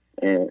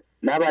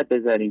 نباید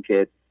بذاریم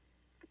که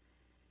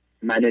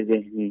من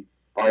ذهنی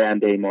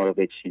آینده ما رو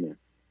بچینه.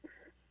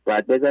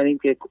 باید بذاریم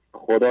که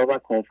خدا و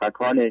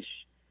کنفکانش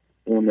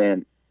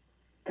اون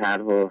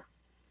طرح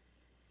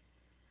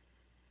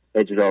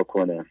اجرا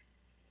کنه.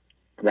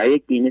 و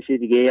یک بینش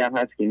دیگه هم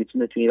هست که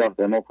میتونه توی این راه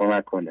به ما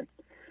کمک کنه.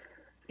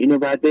 اینو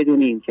باید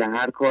بدونیم که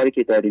هر کاری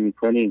که داریم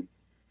میکنیم،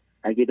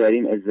 اگه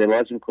داریم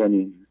ازدواج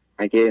میکنیم،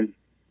 اگه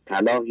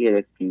طلاق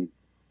گرفتیم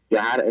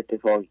یا هر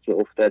اتفاقی که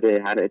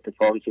افتاده، هر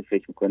اتفاقی که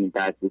فکر میکنیم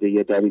بد بوده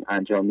یا داریم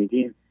انجام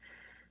میدیم،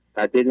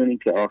 باید بدونیم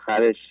که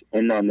آخرش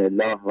انا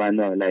لله و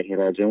انا الیه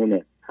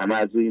راجعونه، همه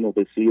از روی ما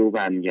به سوی او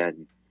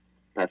برمیگردیم.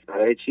 پس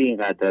برای چی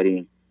اینقدر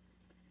داریم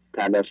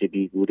تلاش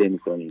بیهوده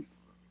میکنیم؟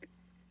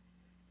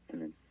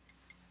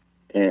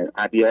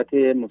 ابیات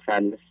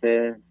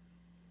مثلث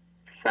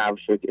صبر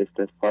شک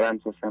استغفارم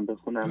خواستم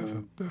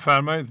بخونم.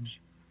 بفرمایید.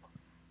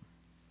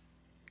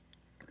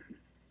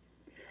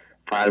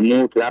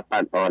 فرمود رب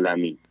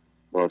العالمین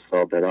با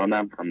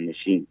صابرانم هم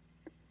نشین،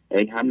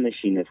 ای هم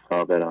نشین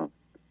صابران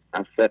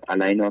افرق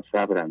علینا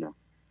صبرنا.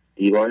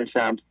 دیوان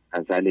شمس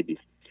غزل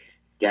 20.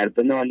 گر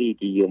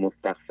بنالیدی و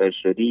مستغفر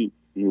شدی،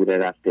 نور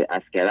رفته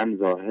از کرم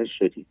ظاهر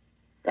شدی.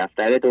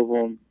 دفتر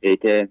دوم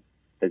بیت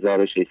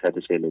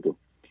 1642.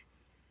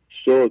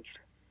 شکر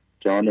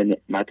جان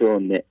نعمت و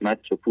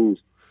نعمت چو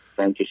پوست،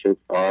 زانکه شکر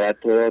آرد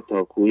تو را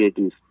تا کوی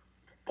دوست.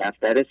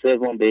 دفتر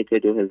سوم بیت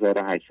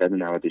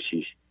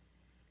 2896.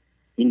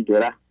 این دو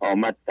ره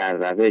آمد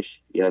در روش،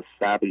 یا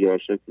صبر یا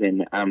شکر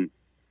نعم،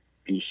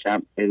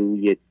 بیشم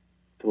روی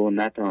تو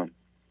نتان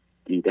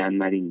دیدن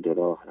مر این دو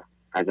راه را.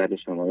 غزل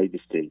شماره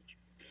 21.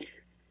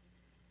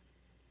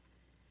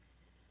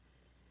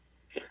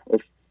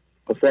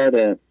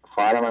 استاد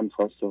خواهرم هم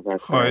خواست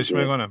صحبت. خواهش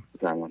میکنم.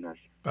 زمان هست.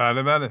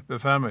 بله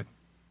بفرمایید.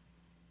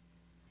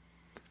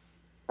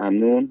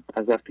 ممنون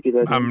از وقتی که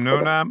دادید.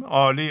 ممنونم.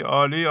 عالی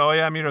آقای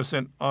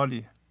امیرحسین،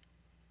 عالی.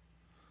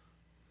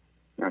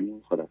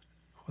 ممنون.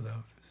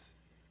 خداحافظ.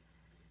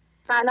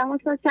 سلام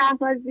استاد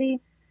شهبازی،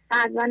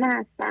 فرزانه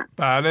هستم.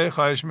 بله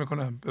خواهش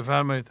میکنم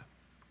بفرمایید.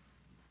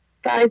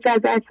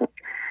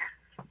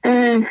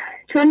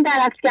 چون در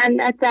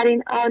افکندت در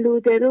این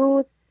آلوده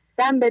روز،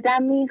 دم به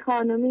دم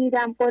میخوان و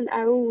میدم قل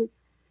اعوذ.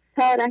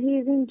 تا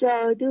رهی زین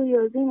جادوی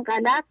و زین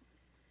غلط،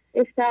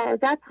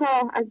 استعاذت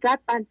ها از رب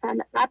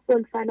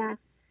الفلق.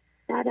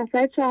 در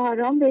دفتر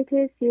 4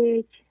 بیت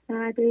 31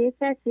 91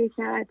 و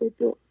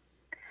 92.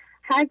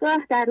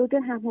 هرگاه در رود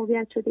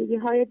هم‌هویت شدگی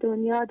های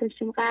دنیا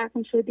داشتیم غرق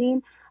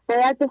می‌شدیم،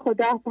 باید به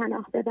خدا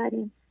پناه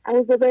ببریم.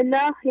 اعوذ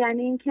بالله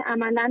یعنی این که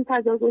عملاً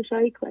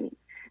فضاگشایی کنیم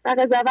و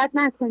قضاوت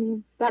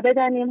نکنیم و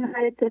بدانیم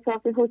هر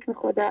اتفاقی حکم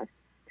خداست.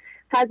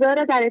 فضا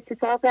را در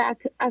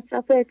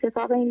اطراف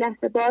اتفاق این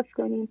لحظه باز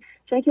کنیم،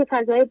 چون که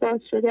فضای باز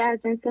شده از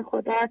جنس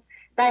خداست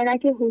و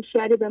اینک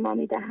هوشیاری به ما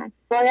میدهد.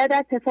 باید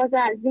از اتفاق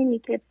عظیمی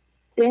که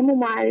بهمون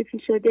معرفی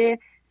شده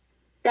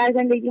در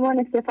زندگیمون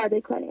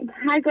استفاده کنیم.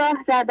 هرگاه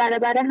در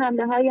برابر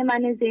حمله های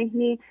من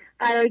ذهنی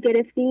قرار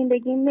گرفتیم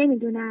بگیم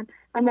نمیدونم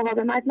و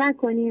مقاومت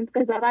نکنیم،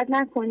 قضاوت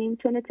نکنیم،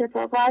 چون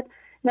اتفاقات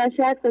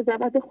ناشی از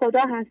قضاوت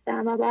خدا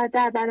هستند و باید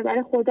در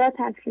برابر خدا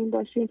تسلیم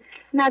باشیم،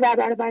 نه در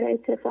برابر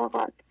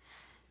اتفاقات.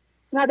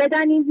 و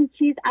بدانیم هیچ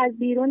چیز از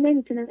بیرون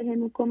نمیتونه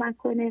بهمون کمک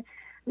کنه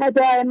و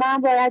دائما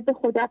باید به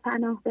خدا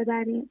پناه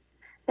ببریم.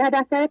 در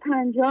دفتر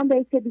 5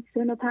 بیت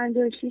 29 و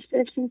 56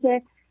 داشتیم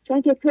که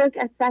چون که ترک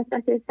از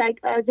وسوسه سگ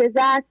عاجز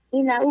است،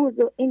 این نعوذ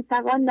و این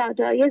فغان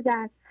ناجایز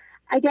است.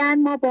 اگر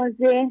ما با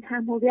ذهن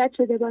هم هویت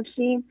شده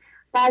باشیم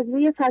و از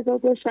روی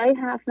فضاگشایی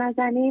حرف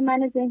نزنیم،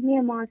 من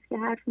ذهنی ماست که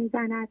حرف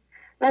میزند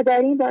و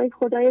داریم با این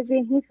خدای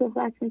ذهنی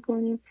صحبت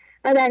میکنیم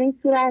و در این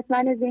صورت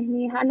من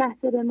ذهنی هر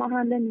لحظه به ما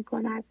حمله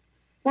میکند.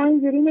 ما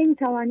اینجوری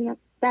نمیتوانیم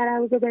در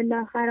اعوذ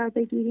بالله قرار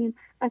بگیریم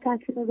و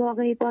تسلیم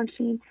واقعی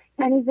باشیم،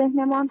 یعنی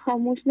ذهنمان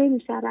خاموش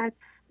نمیشود.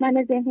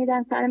 من ذهنی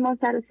در سرمان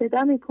سر و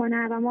صدا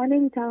میکنه و ما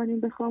نمیتوانیم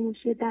به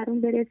خاموشی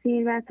درون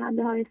برسیم و از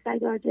حمله های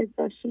سگ عاجز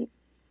باشیم.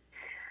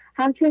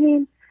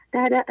 همچنین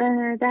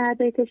در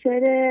بیت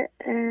شعر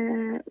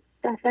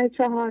دفتر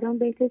 4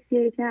 بیت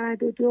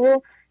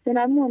 31-92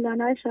 جناب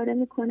مولانا اشاره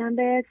میکنن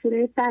به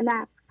سوره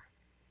فلق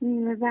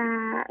و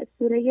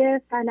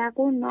سوره فلق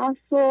و ناس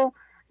و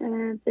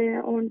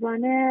به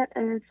عنوان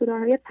سوره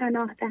های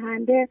پناه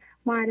دهنده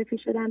معرفی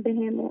شدن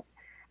بهمون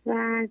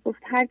و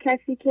گفت هر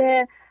کسی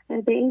که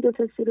به این دو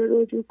تا سوره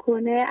رجوع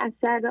کنه از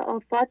شر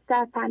آفات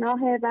در پناه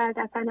و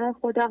در پناه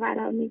خدا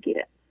قرار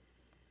میگیره.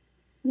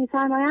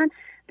 میفرمایند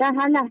در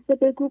هر لحظه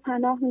بگو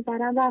پناه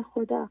میبرم بر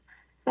خدا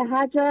و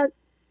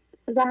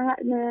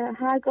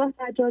هرگاه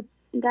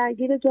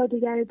درگیر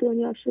جادوگر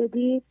دنیا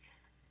شدی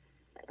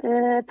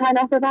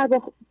پناه ببر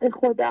به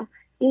خدا.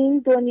 این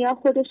دنیا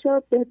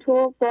خودشو به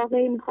تو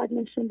واقعی میخواد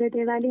نشون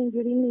بده ولی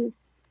اینجوری نیست.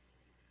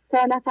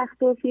 تا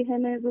نفخت فیه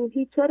من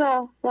روحی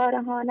چرا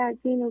بارهان از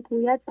دین و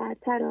گوید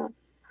برترا.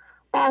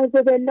 و اعوذ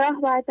بالله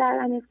باید در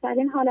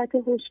عمیق‌ترین حالت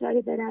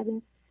هوشیاری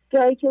برویم،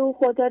 جایی که او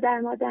خدا در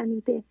ما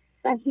دمیده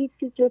و هیچ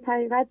چیز جز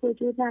حقیقت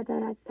وجود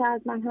ندارد تا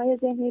از منهای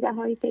ذهنی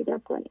رهایی پیدا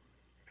کنیم.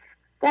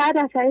 در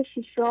دفتر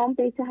 6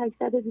 بیت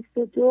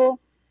 822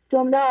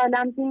 جمله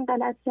عالم زین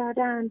غلط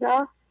کرده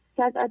انداه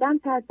که از عدم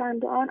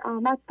ترسند آن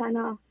آمد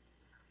پناه.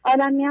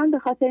 عالمیان به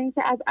خاطر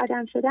اینکه از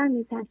عدم شدن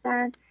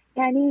میترسند،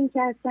 یعنی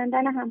اینکه از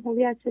کندن هم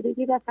هویت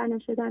شدگی و فنا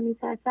شدن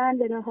میترسند،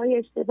 به راههای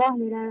اشتباه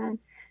میروند،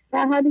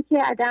 در حالی که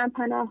عدم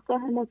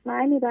پناهگاه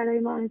مطمئنی برای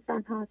ما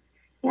انسان هاست.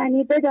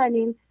 یعنی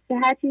بدانیم که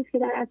هر چیز که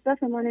در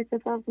اطرافمان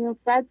اتفاق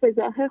میافتد به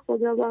ظاهر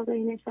خود را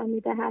واقعی نشان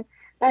میدهد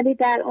ولی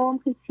در عمق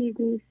هیچ چیز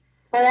نیست.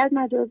 باید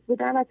مجاز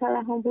بودن و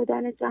توهم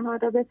بودن جهان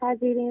را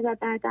بپذیریم و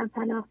بعداً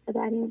پناه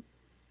ببریم.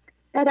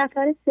 در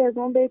دفتر 3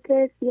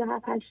 بیت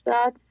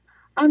 37-80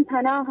 آن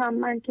پناه هم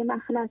من که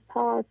مخلص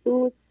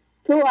پاسوز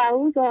تو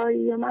اعوذ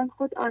آری و من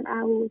خود آن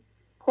اعوذ.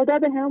 خدا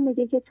به هم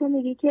میگه که تو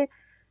میگی که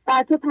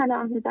بر تو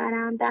پناه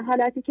میبرم، در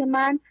حالتی که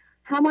من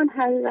همان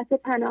حقیقت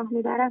پناه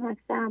میبرم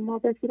هستم. ما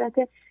به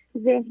صورت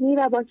ذهنی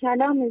و با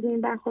کلام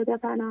میگیم بر خدا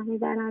پناه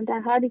میبرم، در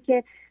حالی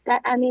که در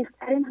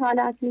عمیق‌ترین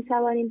حالت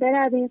میتوانیم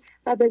برویم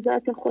و به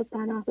ذات خود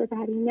پناه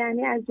ببریم،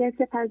 یعنی از جنس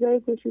فضای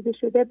گشوده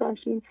شده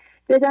باشیم.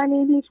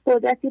 بدانیم هیچ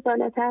قدرتی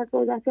بالاتر از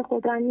قدرت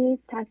خدا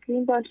نیست،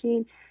 تسلیم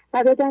باشیم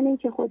و بدانیم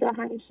که خدا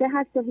همیشه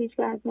هست و هیچ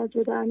از ما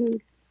جدا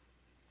نیست.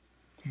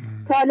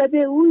 طالب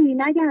اویی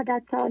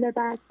نگردد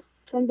طالبت،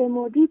 چون به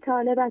مردی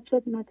طالبت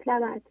شد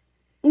مطلبت.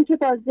 این که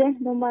با ذهن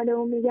دنبال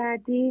او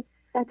میگردی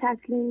و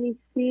تسلیم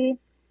نیستی،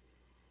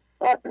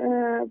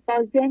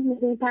 با ذهن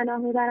میگیم پناه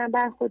میبرم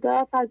بر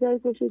خدا، فضای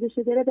گشوده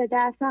شده رو به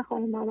دست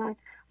نخواهیم آورد.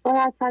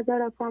 باید فضا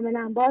را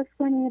کاملا باز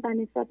کنیم و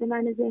نسبت به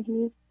من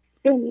ذهنی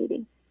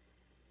بمیریم.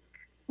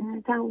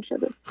 تموم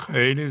شده.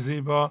 خیلی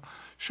زیبا.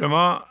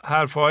 شما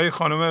حرفهای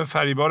خانم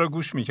فریبا رو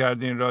گوش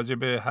میکردین؟ راجع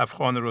به 7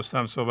 خان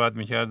رستم صحبت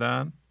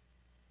میکردن؟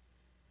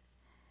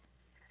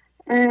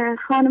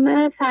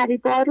 خانم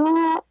فریبا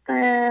رو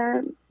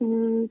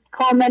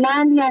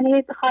کاملا،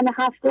 یعنی خانه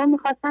 7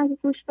 میخواستم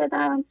گوش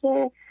بدم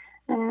که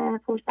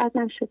فرصت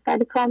نشد،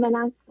 ولی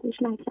کاملا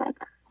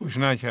گوش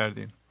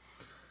نکردین.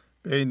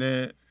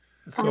 بین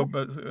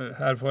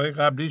حرفهای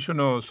قبلیشون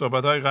و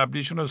صحبتهای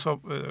قبلیشون رو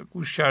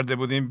گوش کرده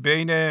بودیم.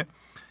 بین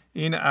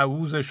این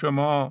اعوذ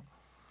شما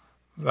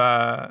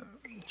و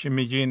که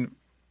میگین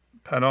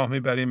پناه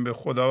میبریم به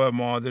خدا و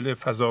معادل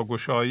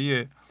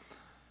فضاگشایی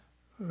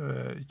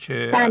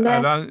که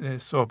الان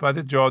صحبت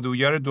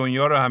جادوگر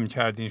دنیا رو هم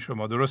کردین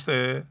شما،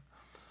 درسته؟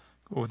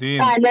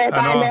 گفتین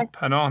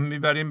پناه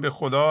میبریم به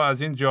خدا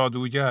از این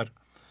جادوگر.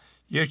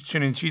 یک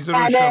چنین چیز رو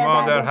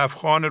شما در 7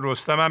 خان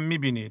رستم هم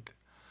میبینید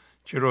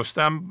که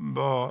رستم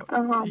با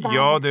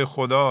یاد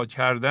خدا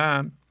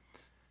کردن،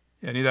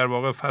 یعنی در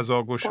واقع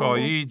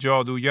فضاگشایی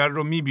جادوگر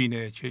رو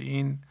میبینه که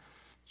این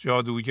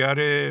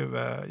جادوگره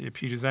و یه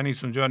پیرزنی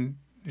اونجا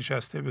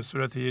نشسته به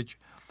صورت یک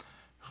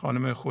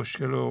خانم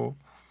خوشگل و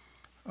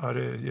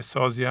آره، یه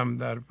سازی هم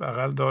در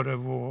بغل داره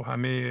و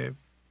همه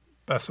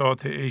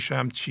بساط عیش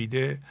هم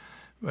چیده،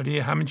 ولی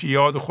همین که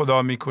یاد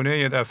خدا میکنه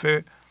یه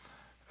دفعه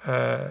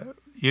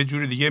یه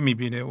جور دیگه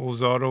میبینه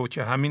اوضاع رو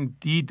که همین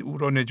دید او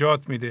رو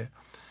نجات میده.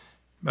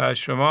 و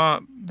شما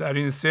در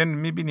این سن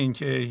میبینین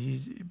که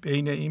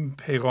بین این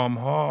پیغام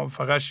ها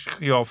فقط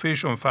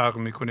قیافهشون فرق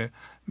میکنه،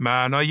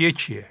 معنا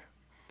یکیه.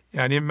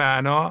 یعنی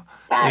معنا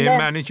این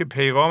معنی که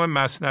پیغام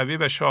مثنوی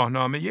و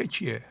شاهنامه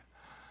یکیه،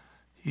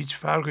 هیچ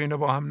فرق اینا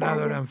با هم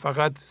ندارن،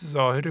 فقط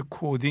ظاهر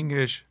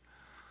کودینگش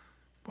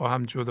با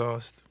هم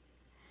جداست.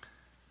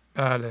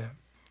 بله،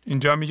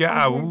 اینجا میگه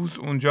اعوذ،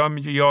 اونجا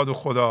میگه یاد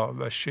خدا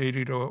و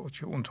شعری رو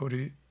که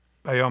اونطوری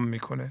بیان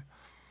میکنه.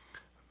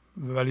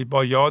 ولی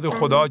با یاد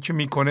خدا که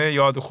میکنه،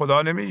 یاد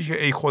خدا نمیگه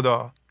ای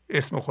خدا،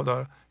 اسم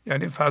خدا،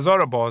 یعنی فضا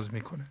رو باز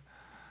میکنه.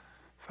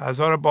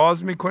 فضا رو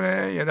باز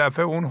میکنه، یه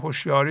دفعه اون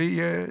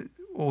هوشیاری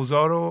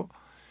اوضاع رو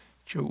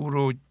که او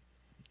رو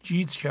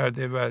جیت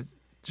کرده و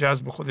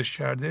جذب خودش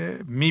کرده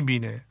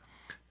میبینه.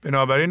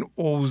 بنابراین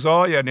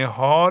اوضاع یعنی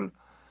حال،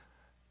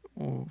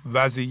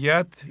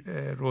 وضعیت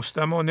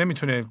رستم رو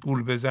نمیتونه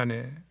گول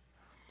بزنه.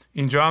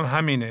 اینجا هم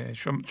همینه.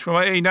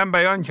 شما عیناً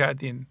بیان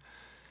کردین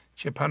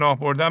که پناه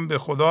بردن به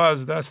خدا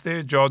از دست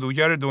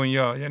جادوگر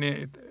دنیا،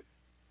 یعنی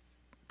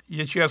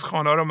یکی از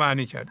خانه رو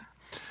معنی کردین.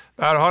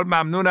 به هر حال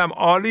ممنونم،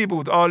 عالی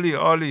بود، عالی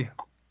عالی.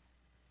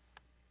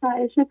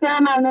 خواهش میکنم،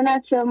 ممنون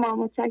از شما،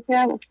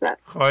 متشکرم استاد.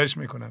 خواهش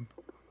میکنم،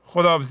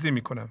 خداحافظی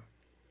میکنم.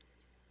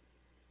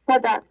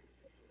 خدا.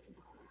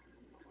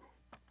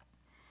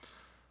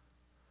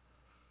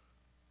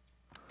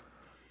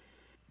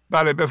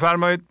 بله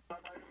بفرمایید.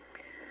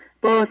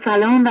 با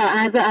سلام و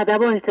عرض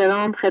ادب و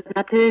احترام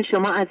خدمت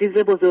شما عزیز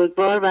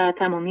بزرگوار و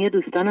تمامی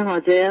دوستان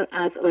حاضر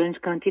از اورنج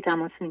کانتی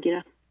تماس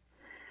میگیرم.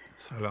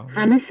 سلام.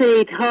 همه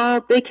صیدها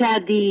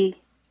بکردی،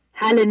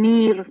 هل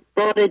میر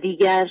بار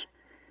دیگر،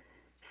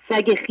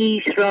 سگ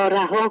خیش را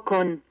رها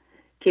کن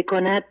که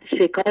کند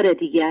شکار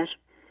دیگر.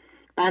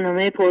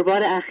 برنامه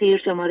پربار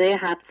اخیر شماره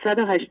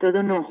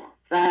 789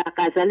 و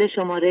غزل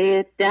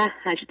شماره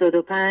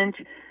 1085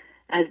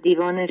 از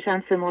دیوان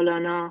شمس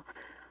مولانا.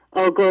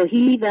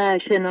 آگاهی و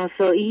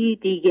شناسایی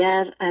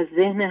دیگر از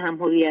ذهن هم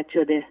هویت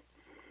شده،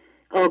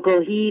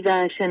 آگاهی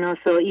و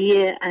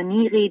شناسایی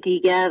عمیقی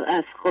دیگر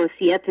از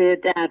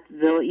خاصیت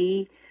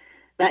دردزایی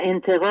و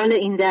انتقال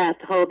این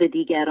دردها به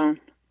دیگران،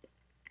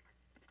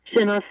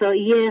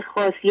 شناسایی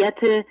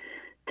خاصیت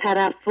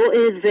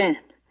ترفع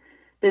ذهن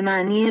به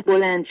معنی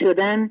بلند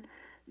شدن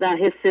و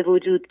حس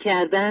وجود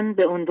کردن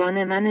به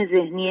عنوان من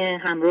ذهنی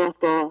همراه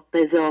با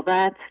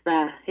قضاوت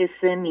و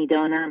حس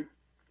میدانم،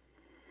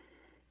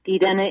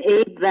 دیدن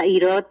عیب و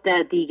ایراد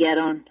در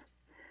دیگران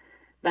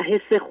و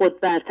حس خود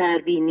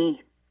برتربینی،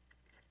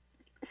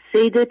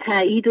 صید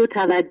تایید و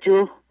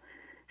توجه،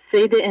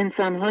 صید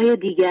انسانهای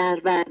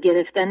دیگر و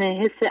گرفتن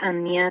حس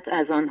امنیت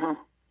از آنها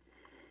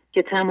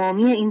که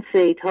تمامی این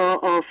صیدها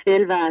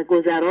آفل و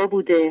گذرا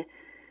بوده،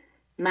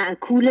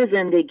 معکول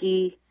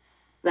زندگی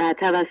و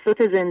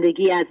توسط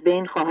زندگی از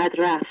بین خواهد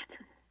رفت،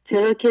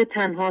 چرا که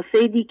تنها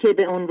صیدی که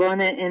به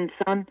عنوان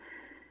انسان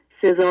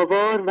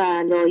سزاوار و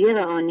لایق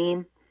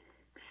آنیم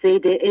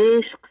صید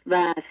عشق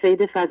و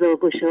صید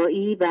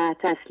فضاگشایی و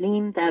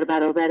تسلیم در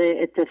برابر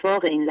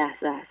اتفاق این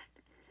لحظه است.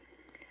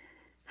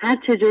 هر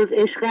چه جز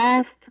عشق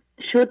است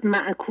شد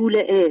معکول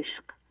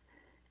عشق،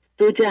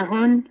 دو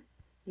جهان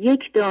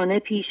یک دانه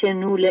پیش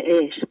نول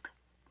عشق.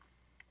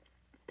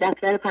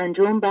 دفتر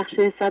پنجم بخش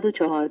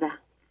 114.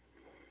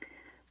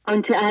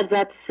 آنچه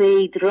ارزد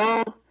صید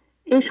را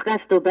عشق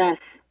است و بس،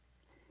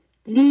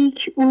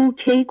 لیک او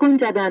کی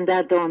گنجد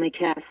در دام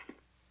کس.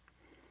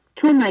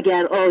 تو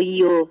مگر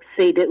آیی و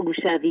صید او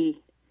شوی،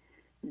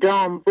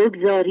 دام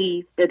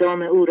بگذاری به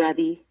دام او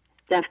روی.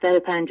 دفتر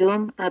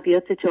پنجم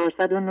ابیات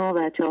 409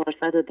 و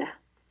 410.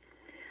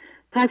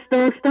 پس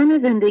داستان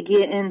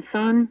زندگی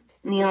انسان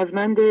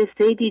نیازمند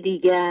صیدی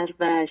دیگر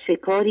و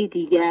شکاری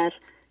دیگر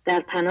در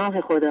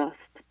پناه خداست.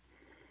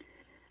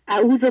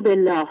 اعوذ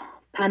بالله،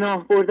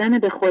 پناه بردن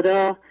به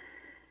خدا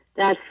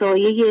در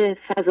سایه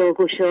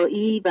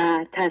فضاگشایی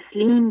و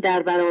تسلیم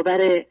در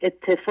برابر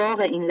اتفاق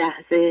این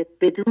لحظه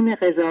بدون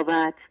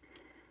قضاوت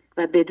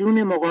و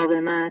بدون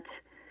مقاومت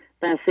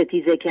و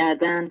ستیزه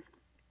کردن،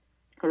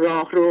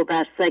 راه رو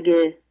بر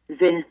سگ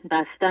ذهن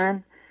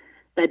بستن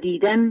و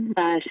دیدن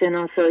و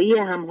شناسایی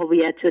هم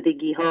هویت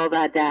شدگی ها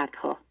و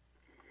دردها.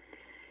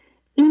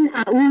 این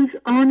اعوذ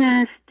آن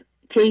است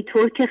که ای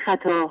ترک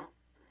خطا،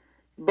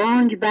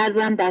 بانگ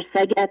برزن در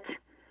سگت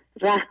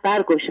ره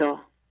برگشا.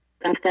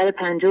 دفتر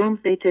پنجم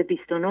بیت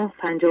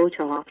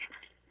 2954.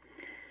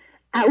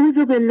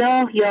 اعوذ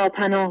بالله یا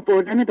پناه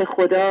بردن به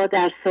خدا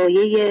در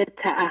سایه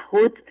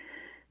تعهد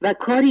و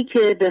کاری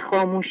که به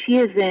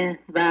خاموشی ذهن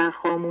و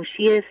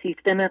خاموشی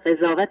سیستم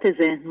قضاوت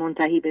ذهن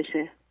منتهی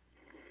بشه.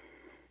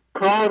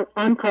 کار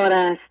آن کار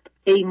است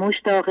ای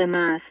مشتاق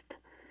مست،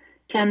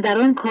 کاندر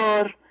آن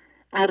کار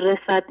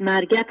عرفت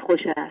مرگت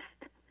خوش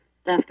است.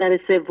 دفتر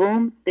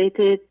سوم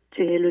بیت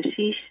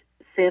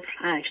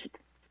 4608.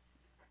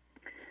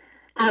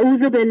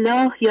 اعوذ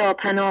بالله یا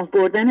پناه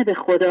بردن به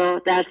خدا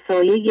در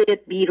سایه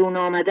بیرون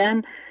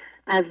آمدن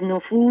از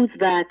نفوذ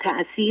و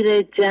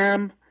تأثیر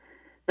جمع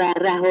و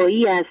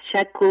رهایی از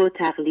شک و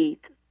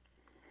تقلید.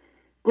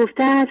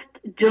 گفته است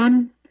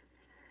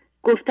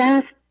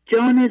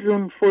جان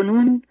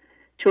ذوالفنون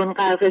چون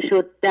غرق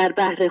شد در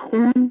بحر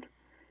خون،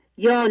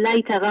 یا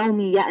لیت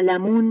قومی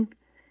یعلمون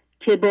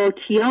که با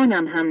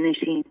کیانم هم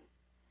نشین.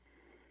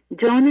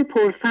 جان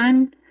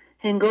پرفن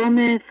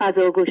هنگام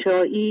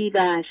فضاگشایی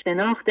و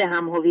شناخت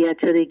هم‌هویت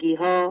شدگی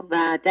ها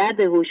و درد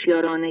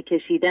هوشیارانه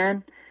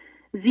کشیدن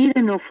زیر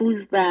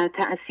نفوذ و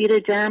تأثیر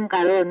جمع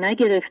قرار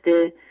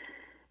نگرفته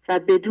و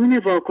بدون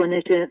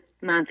واکنش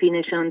منفی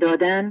نشان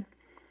دادن،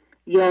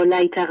 یا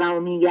لیت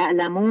قومی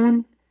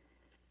یعلمون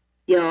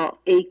یا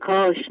ای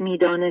کاش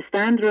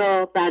میدانستند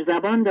را بر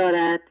زبان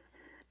دارد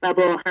و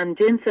با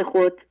همجنس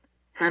خود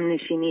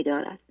همنشینی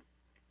دارد.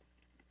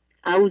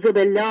 اعوذ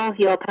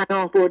بالله یا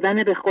پناه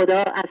بردن به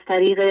خدا از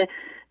طریق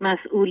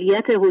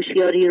مسئولیت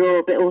هوشیاری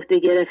رو به عهده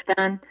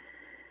گرفتن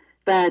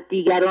و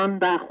دیگران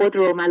و خود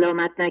رو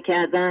ملامت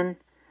نکردن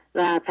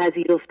و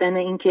پذیرفتن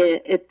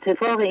اینکه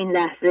اتفاق این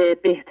لحظه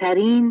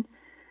بهترین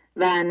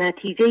و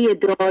نتیجه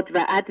داد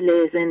و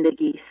عدل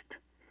زندگی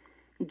است.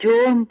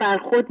 جرم بر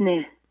خود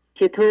نه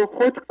که تو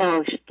خود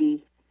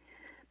کاشتی،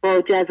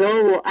 با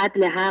جزا و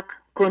عدل حق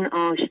کن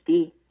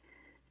آشتی.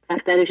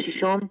 دفتر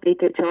ششم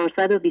بیت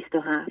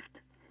 427.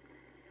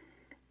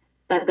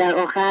 و در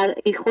آخر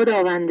ای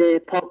خداوند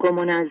پاک و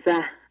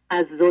منزه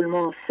از ظلم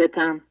و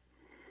ستم،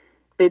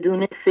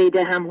 بدون صید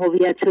هم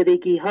هویت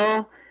شدگی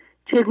ها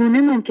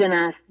چگونه ممکن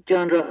است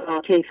جان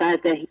را کیفر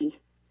دهی؟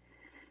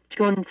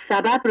 چون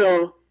سبب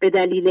را به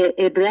دلیل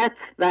عبرت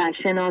و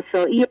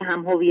شناسایی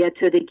هم هویت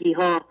شدگی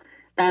ها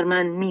در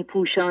من می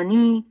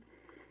پوشانی،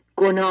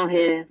 گناه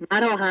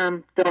مرا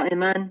هم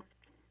دائما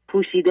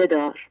پوشیده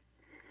دار.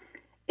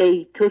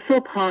 ای تو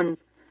سبحان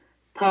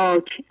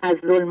پاک از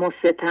ظلم و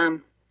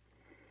ستم،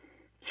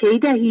 کی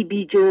دهی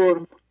بی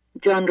جرم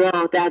جان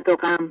را درد و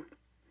غم؟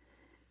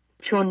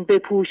 چون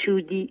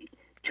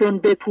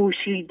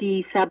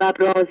بپوشیدی سبب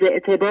راز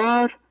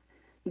اعتبار،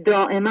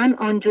 دائما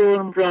آن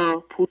جرم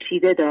را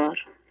پوشیده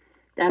دار.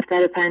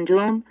 دفتر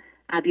پنجم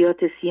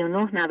ابیات 39-91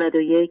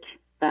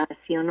 و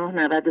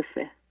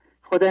 39-93.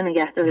 خدا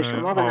نگهدار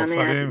شما و همه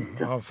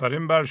عزیزان.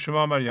 آفرین بر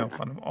شما مریم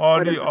خانم.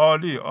 عالی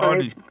عالی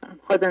عالی.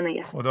 خدا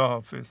نگهدار. خدا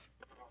حافظ.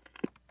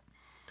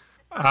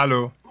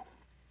 الو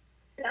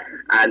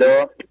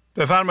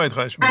بفرمایید.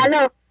 خواهش می‌کنم.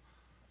 الو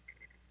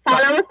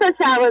سلام استاد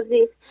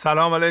شهبازی.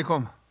 سلام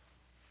علیکم.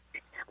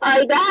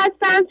 آیدا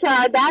هستم،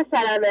 14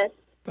 سالمه.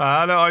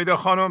 بله آیدا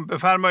خانم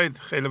بفرمایید،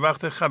 خیلی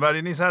وقت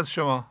خبری نیست از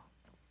شما.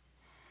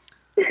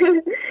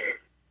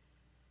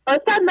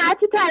 استاد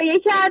متن تهیه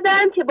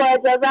کردم که با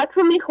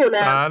اجازهتون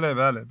میخونم.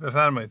 بله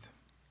بفرمایید.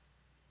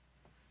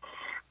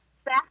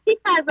 وقتی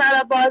فضا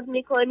را باز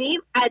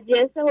میکنیم از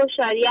جنس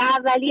هوشیاری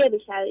اولیه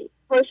میشویم.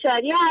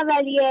 هوشیاری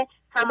اولیه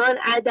همان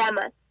عدم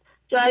است،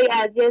 جایی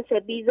از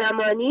جنس بی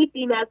زمانی،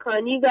 بی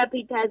مکانی و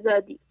بی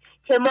تضادی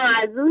که ما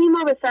از اویم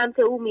و به سمت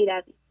او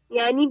میرویم.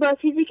 یعنی با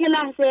چیزی که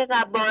لحظه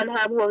قبل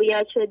هم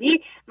هویت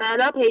شدی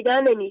معنا پیدا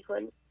نمی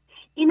کنی.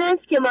 این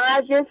است که ما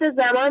از جنس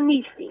زمان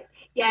نیستیم،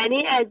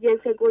 یعنی از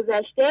جنس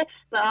گذشته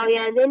و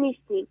آینده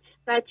نیستیم،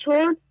 و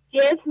چون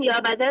جسم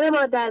یا بدن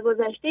ما در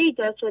گذشته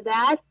ایجاد شده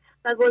است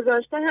و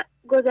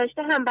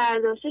گذشته هم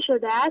برداشته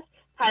شده است،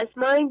 پس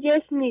ما این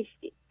جسم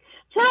نیستیم.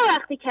 چرا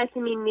وقتی کسی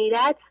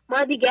میمیرد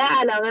ما دیگر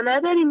علاقه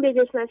نداریم به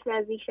جسمش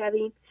نزدیک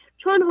شویم؟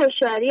 چون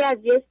هوشیاری از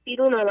جسم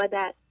بیرون آمده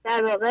است.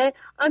 در واقع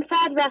آن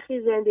فرد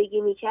وقتی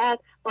زندگی میکرد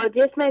با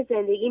جسمش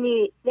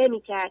زندگی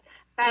نمیکرد،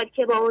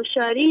 بلکه با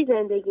هوشیاری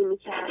زندگی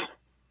میکرد.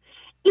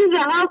 این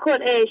رها کن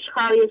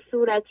عشقهای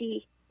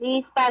صورتی،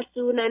 نیست بر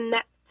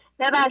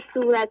نه بر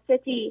صورت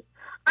ستی.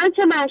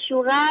 آنچه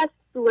معشوق است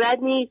صورت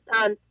نیست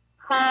آن،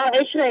 خواه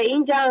عشق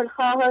این جهان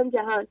خواه آن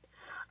جهان.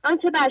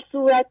 آنچه بر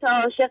صورت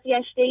عاشق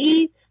گشته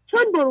ای،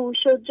 چون برو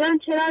شد جان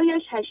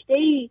چرایش هشته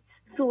ای.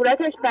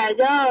 صورتش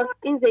برجاست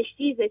این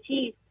زشتی ز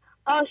چیست،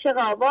 عاشق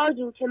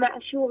آواجو که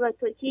معشوق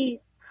تو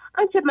کیست.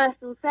 آنچه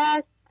محسوس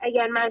است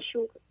اگر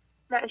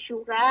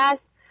معشوق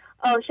است،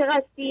 عاشق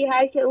استی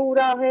هر که او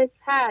را حس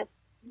هست.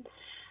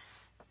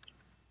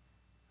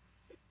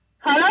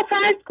 حالا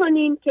فرض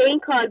کنیم که این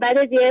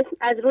کالبد جسم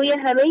از روی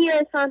همه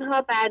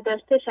انسان‌ها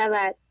برداشته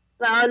شود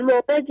و آن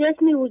موقع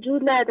جسمی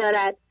وجود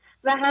ندارد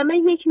و همه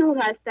یک نور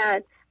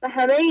هستند و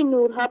همه این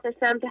نورها به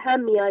سمت هم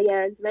می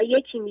آیند و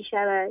یکی می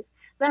شوند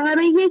و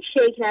همه یک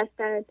شکل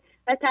هستند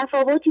و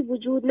تفاوتی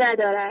وجود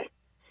ندارد.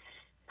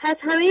 پس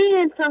همه این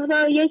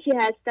انسان‌ها یکی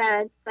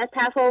هستند و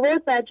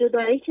تفاوت و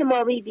جدایی که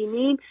ما می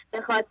بینیم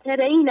به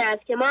خاطر این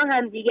است که ما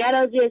همدیگر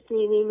را جسم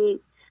می بینیم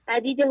و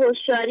دید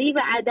هوشیاری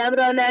و عدم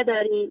را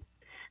نداریم.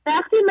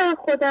 وقتی من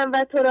خودم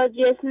و تو را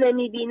جسم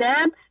نمی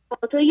بینم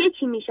با تو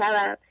یکی می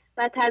شوم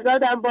و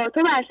تضادم با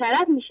تو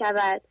برطرف می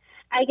شود.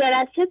 اگر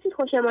از کسی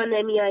خوشمان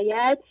نمی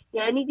آید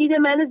یعنی دید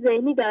من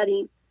ذهنی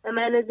داریم و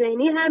من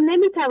ذهنی هم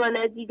نمی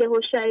تواند دید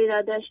هوشیاری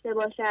را داشته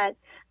باشد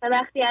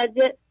و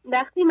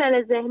وقتی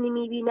من ذهنی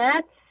می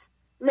بیند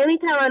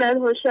نمیتوانند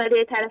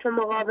هوشیاری طرف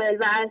مقابل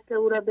و اصل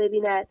او را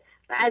ببینند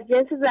و از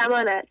جنس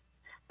زمان است.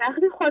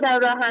 وقتی خودم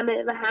را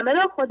همه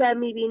را خودم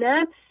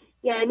میبینم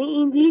یعنی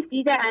این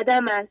دید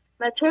عدم است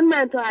و چون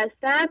من تو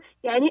هستم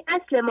یعنی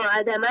اصل ما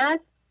عدم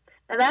است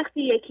و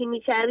وقتی یکی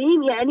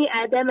میشویم یعنی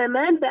عدم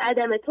من به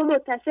عدم تو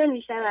متصل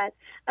میشود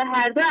و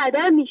هر دو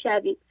عدم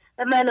میشویم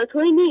و من و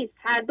توی نیست،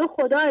 هر دو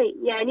خداییم،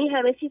 یعنی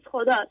همه چیز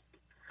خداست.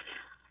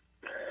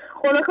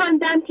 خنک آن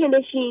دم که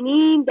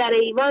نشینیم در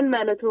ایوان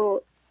من و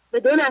تو، به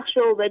دو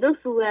نقشه و به دو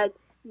صورت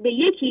به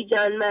یکی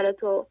جان من و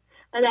تو.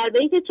 و در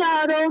بیت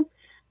 4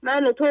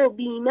 من و تو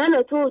بی من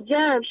و تو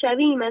جمع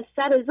شویم از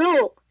سر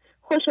ذوق،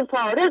 خوش و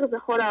فارغ ز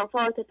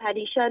خرافات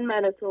پریشان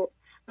من و تو.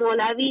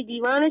 مولوی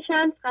دیوان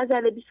شمس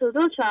غزل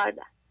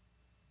 22-14.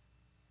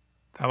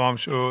 تمام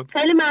شد.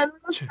 خیلی ممنون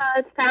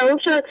استاد. تمام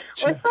شد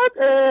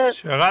استاد.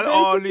 چقدر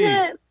عالی.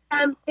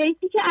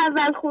 بیتی که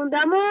اول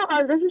خوندم و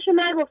آدرسشو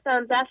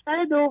نگفتم،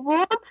 دفتر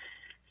دوم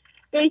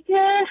بیت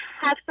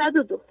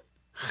 702.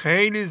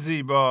 خیلی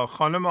زیبا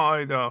خانم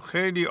آیدا،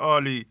 خیلی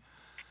عالی.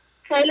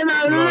 خیلی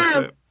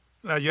ممنونم.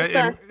 از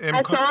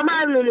شما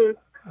ممنونیم.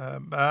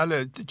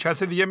 بله،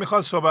 کسی دیگه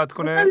میخواد صحبت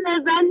کنه؟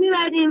 لذت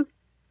میبریم.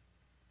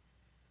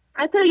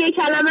 حتی یک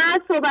کلمه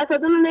از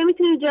صحبتاتون رو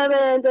نمیتونیم جا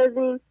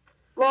بندازیم.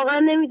 واقعا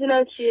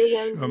نمیدونم چی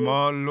بگم.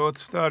 شما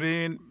لطف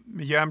دارین.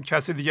 میگم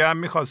کسی دیگه هم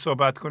میخواد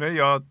صحبت کنه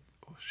یا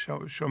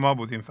شما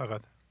بودین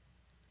فقط؟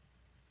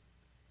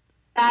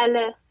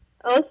 بله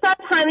استاد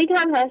حمید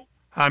هم هست.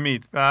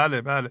 حمید،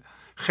 بله.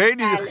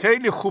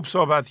 خیلی خوب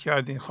صحبت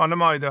کردین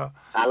خانم آیدا.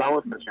 سلام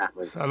استاد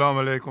شهبازی. سلام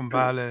علیکم.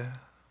 بله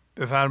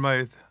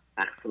بفرمایید.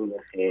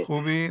 خیر.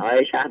 خوبین؟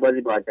 آقای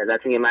شهبازی با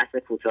اجازهتون یه متن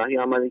کوتاهی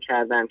آماده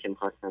کردم که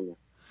می‌خواستم.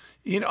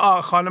 این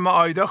خانم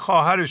آیدا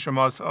خواهر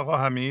شماست آقا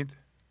حمید؟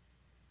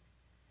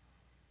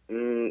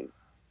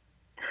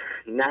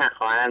 نه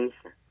خواهرم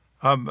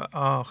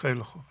نیستن. خیلی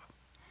خوب.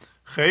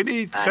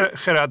 خیلی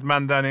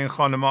خردمندن این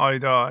خانم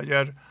آیدا.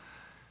 اگر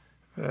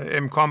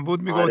امکان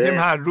بود میگفتیم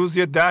هر روز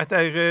یه 10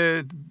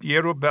 دقیقه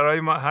یه رو برای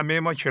همه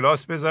ما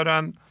کلاس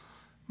بذارن،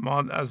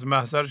 ما از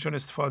محضرشون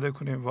استفاده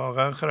کنیم.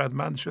 واقعا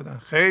خردمند شدن.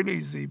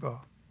 خیلی زیبا.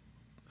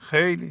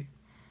 خیلی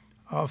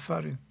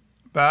آفرین.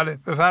 بله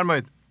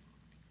بفرمایید.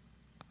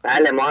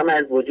 بله ما هم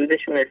از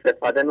وجودشون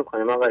استفاده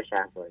میکنیم آقای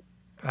شهبازی.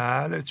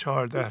 بله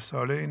 14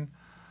 ساله این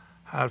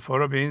حرفا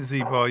رو به این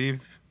زیبایی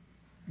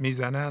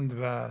میزنند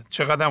و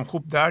چقدر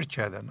خوب درک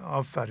کردن.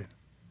 آفرین.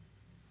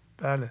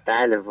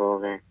 بله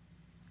واقعا.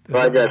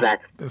 با اجازت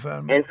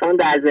انسان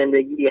در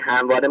زندگی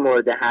همواره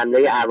مورد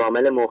حمله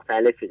عوامل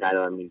مختلفی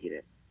قرار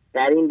میگیره.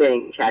 در این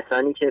بین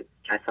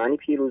کسانی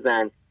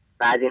پیروزند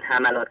و از این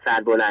حملات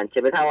سربلند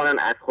که بتوانند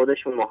از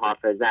خودشون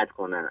محافظت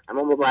کنن.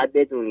 اما ما باید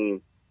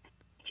بدونیم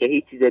که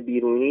هیچ چیز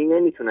بیرونی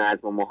نمیتونه از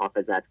ما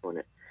محافظت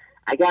کنه.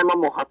 اگر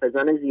ما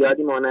محافظان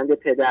زیادی مانند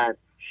پدر،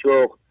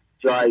 شغل،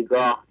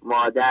 جایگاه،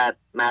 مادر،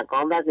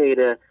 مقام و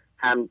غیره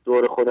هم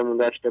دور خودمون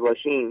داشته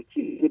باشیم،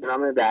 چیزی به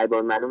نام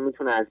دربار معلوم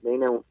میتونه از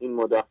بین این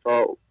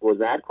مدافع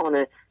گذر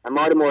کنه و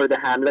ما رو مورد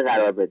حمله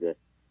قرار بده.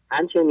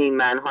 همچنین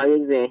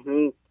منهای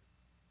ذهنی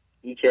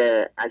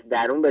که از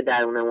درون به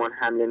درونمون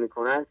حمله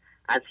میکنن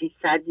از هیچ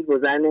سطحی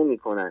گذر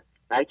نمیکنن،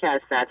 بلکه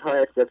از سطح‌ها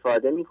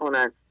استفاده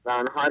میکنن و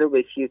آنها رو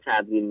به تیر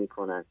تبدیل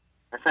میکنن.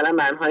 مثلا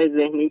منهای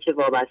ذهنی که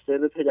وابسته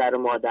به پدر و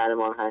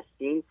مادرمان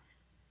هستیم،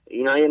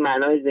 اینا یه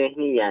منهای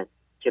ذهنی هست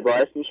که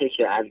باعث میشه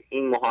که از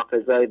این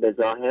محافظای به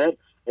ظاهر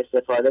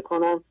استفاده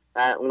کنن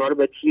و اونا رو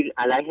به تیر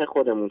علیه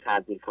خودمون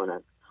تبدیل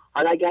کنن.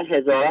 حالا اگر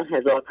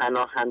هزار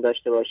پناه هم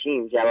داشته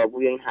باشیم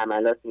جوابگوی این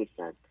حملات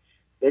نیستن،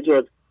 به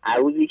جز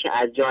عروضی که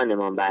از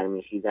جانمان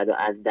برمیخیزد و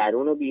از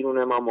درون و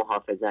بیرون ما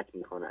محافظت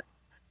میکند.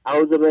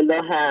 اعوذ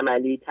بالله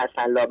عملی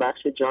تسلی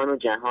بخش جان و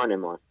جهان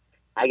ماست.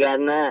 اگر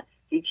نه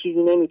هیچ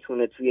چیزی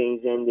نمیتونه توی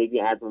این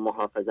زندگی از ما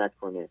محافظت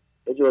کنه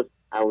به جز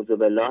اعوذ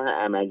بالله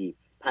عملی،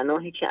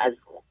 پناهی که از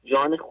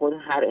جان خود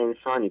هر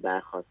انسانی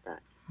برخواسته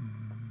است.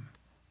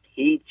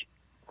 هیچ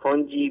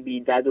کنجی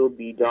بیدد و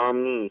بیدام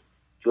نیست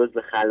جز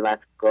به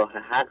خلوتگاه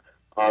حق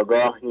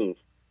آگاه نیست.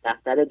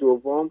 دفتر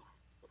دوم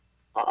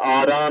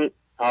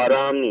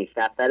آرام نیست.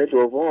 دفتر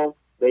دوم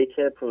بیت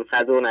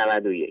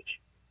 591.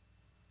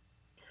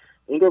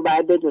 این رو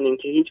باید بدونیم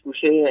که هیچ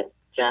گوشه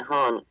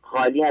جهان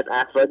خالی از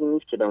افرادی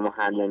نیست که به ما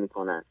حمله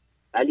میکنن،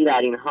 ولی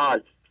در این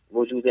حال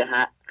وجود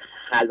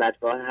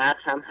خلوتگاه حق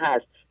هم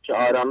هست که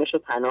آرامش و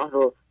پناه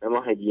رو به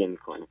ما هدیه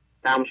میکنه.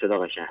 تمام شد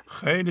آقا شهر.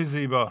 خیلی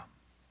زیبا.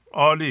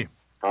 عالی.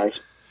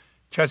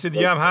 کسی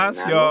دیگه هم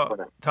هست یا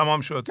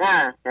تمام شد؟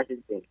 نه کسی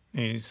دیگه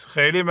نیست.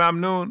 خیلی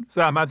ممنون،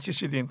 زحمت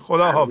کشیدین.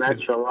 خدا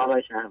حافظ. شما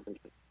آقا شهر.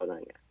 خدا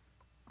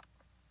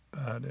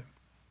نگهدار.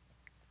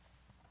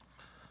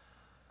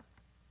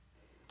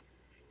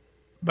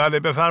 بله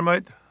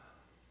بفرمایید.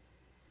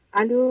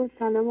 الو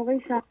سلام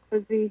آقای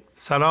شهبازی.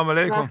 سلام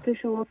علیکم. وقت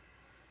شما.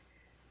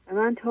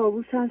 من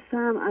طاووس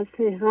هستم، از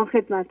تهران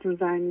خدمتتون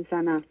زنگ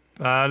میزنم.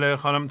 بله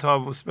خانم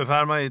طاووس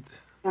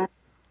بفرمایید.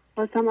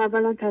 خواستم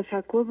اولا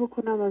تشکر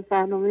بکنم از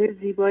برنامه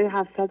زیبای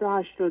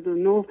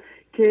 789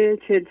 که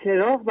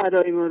چراغ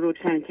برای ما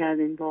روشن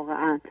کردین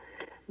واقعا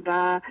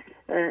و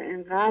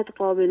انقدر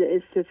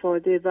قابل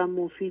استفاده و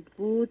مفید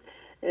بود.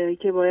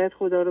 که باید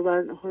خدا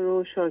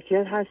رو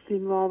شاکر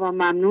هستیم و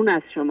ممنون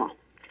از شما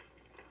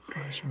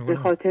به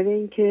خاطر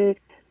اینکه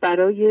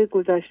برای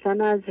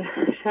گذشتن از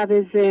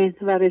شب ذهن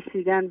و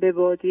رسیدن به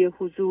وادی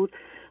حضور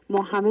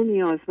ما همه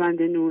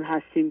نیازمند نور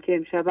هستیم که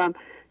امشبم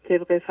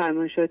طبق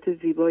فرمایشات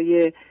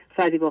زیبای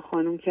فریبا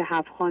خانم که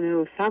 7 خانه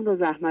رستم رو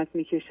زحمت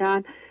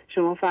میکشن،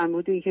 شما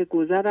فرمودین که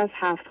گذر از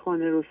 7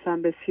 خانه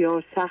رستم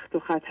بسیار سخت و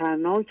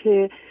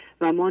خطرناکه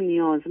و ما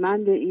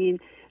نیازمند این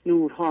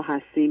نورها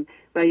هستیم.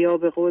 و یا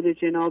به قول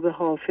جناب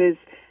حافظ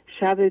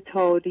شب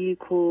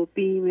تاریک و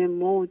بیم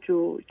موج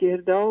و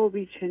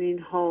گردابی چنین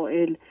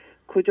حائل،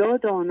 کجا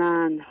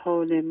دانند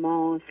حال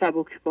ما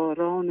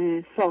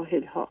سبکباران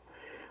ساحل ها.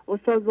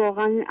 استاد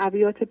واقعا این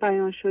ابیات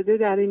بیان شده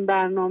در این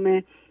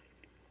برنامه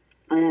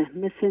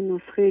مثل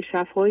نسخه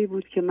شفایی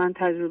بود که من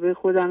تجربه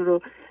خودم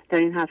رو در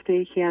این هفته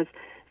یکی از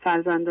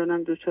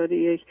فرزندانم دچار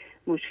یک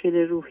مشکل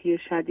روحی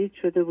شدید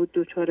شده بود،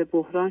 دچار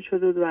بحران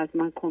شده بود و از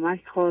من کمک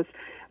خواست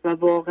و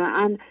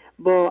واقعا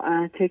با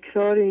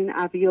تکرار این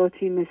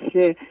ابیاتی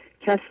مثل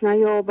کس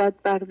نیابد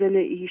بر دل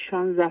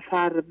ایشان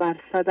ظفر، بر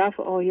صدف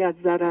آید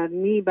ضرر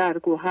نی بر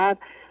گوهر،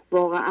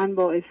 واقعا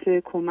باعث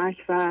کمک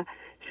و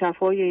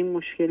شفای این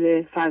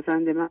مشکل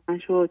فرزند من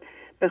شد.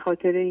 به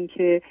خاطر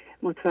اینکه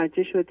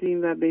متوجه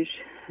شدیم و بهش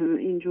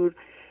اینجور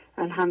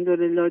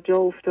الحمدلله جا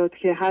افتاد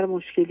که هر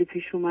مشکلی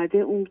پیش اومده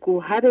اون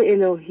گوهر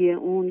الهی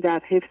اون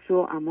در حفظ و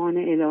امان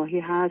الهی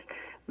هست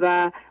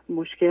و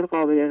مشکل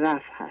قابل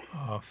رفع هست.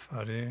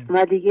 آفرین.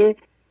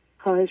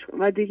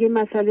 و دیگه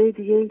مسئله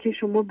دیگه این که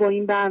شما با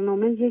این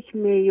برنامه یک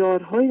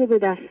معیارهایی رو به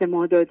دست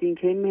ما دادین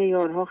که این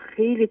معیارها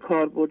خیلی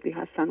کاربردی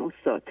هستن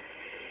استاد.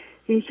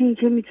 یکی این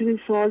که میتونیم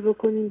سوال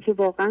بکنیم که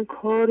واقعا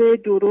کار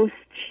درست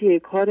چیه،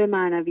 کار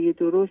معنوی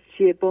درست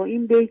چیه. با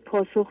این بیت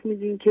پاسخ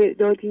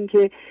دادین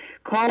که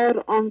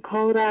کار آن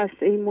کار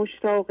است ای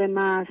مشتاق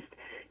مست،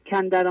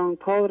 کاندر آن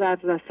کار از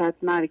رسد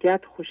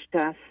مرگت خوش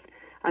است.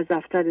 از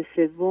دفتر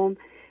 3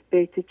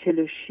 بیت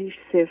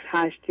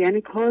 46:08.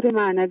 یعنی کار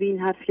معنوی این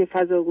هست که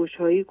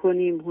فضاگشایی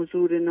کنیم،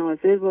 حضور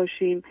ناظر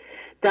باشیم،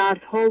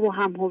 دردها و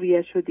هم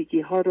هویت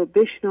شدگی ها رو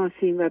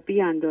بشناسیم و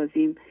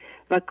بیاندازیم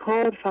و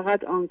کار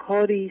فقط آن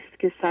کاری است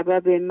که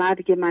سبب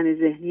مرگ من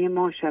ذهنی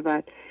ما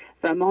شود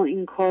و ما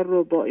این کار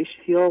رو با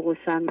اشتیاق و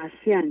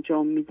سرمستی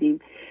انجام میدیم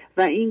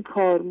و این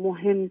کار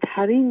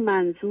مهمترین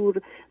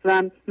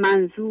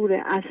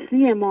منظور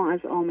اصلی ما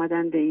از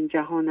آمدن به این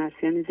جهان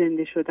است، یعنی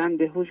زنده شدن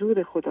به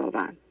حضور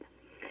خداوند.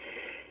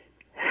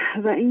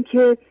 و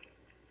اینکه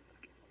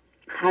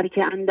هر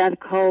که اندر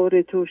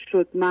کار تو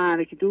شد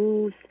مرگ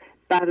دوست،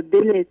 بر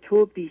دل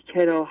تو بی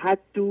کراهت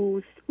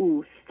دوست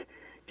اوست.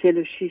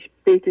 46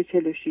 بیت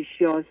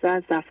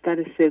 46:11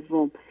 دفتر 3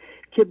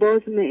 که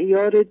باز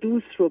معیار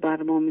دوست رو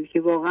بر ما میگه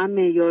که واقعا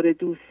معیار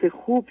دوست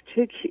خوب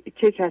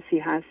چه کسی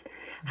هست.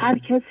 هر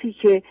کسی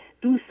که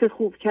دوست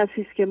خوب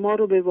کسی است که ما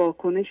رو به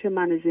واکنش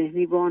من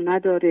ذهنی وا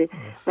نداره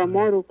و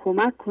ما رو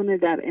کمک کنه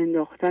در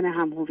انداختن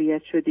هم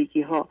هویت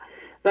شدگی ها.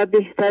 و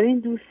بهترین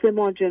دوست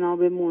ما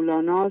جناب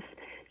مولاناست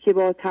که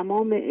با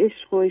تمام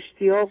عشق و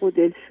اشتیاق و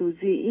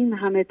دلسوزی این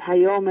همه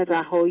پیام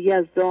رهایی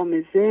از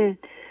دام ذهن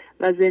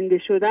و زنده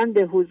شدن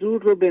به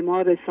حضور رو به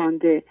ما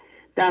رسانده،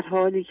 در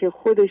حالی که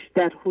خودش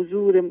در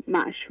حضور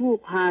معشوق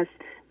هست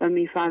و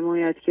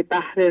می‌فرماید که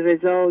بحر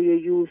رضای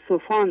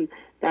یوسفان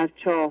در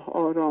چاه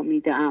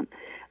آرامیده‌ام.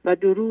 و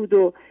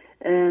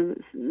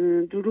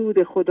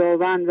درود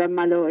خداوند و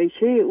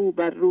ملائکه او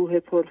بر روح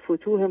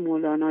پرفتوح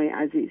مولانای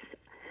عزیز.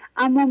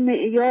 اما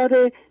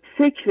معیار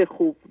فکر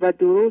خوب و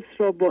درست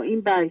را با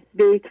این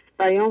بیت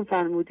بیان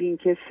فرمودین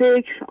که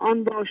فکر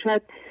آن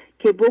باشد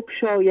که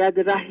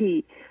بگشاید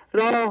رهی،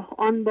 راه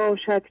آن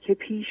باشد که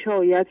پیش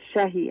آید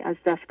شهی. از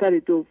دفتر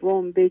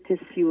 2 بیت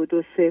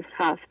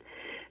 32:07.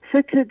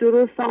 فکر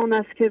درست آن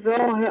است که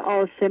راه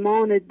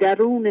آسمان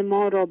درون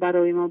ما را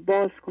برای ما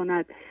باز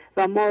کند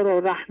و ما را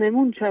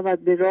رهنمون شود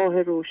به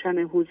راه روشن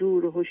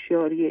حضور و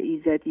هوشیاری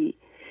ایزدی.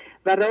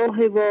 و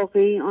راه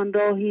واقعی آن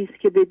راهی است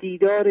که به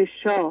دیدار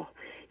شاه،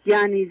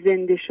 یعنی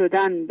زنده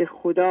شدن به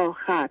خدا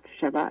ختم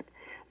شود.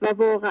 و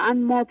واقعا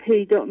ما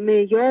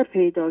معیار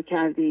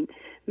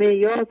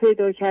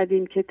پیدا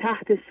کردیم که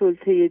تحت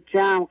سلطه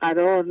جمع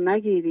قرار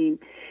نگیریم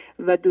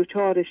و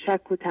دچار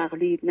شک و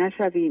تقلید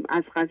نشویم.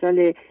 از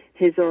غزل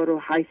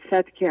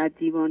 1800 که از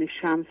دیوان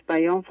شمس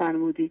بیان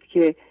فرمودید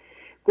که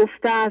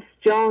گفته است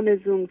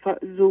جان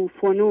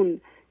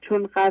ذوفنون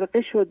چون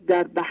غرقه شد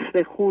در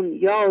بحر خون،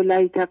 یا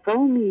لیت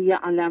قومی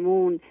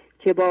یعلمون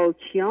که با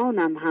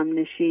کیانم هم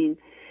نشین.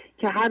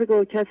 که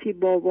هرگاه کسی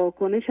با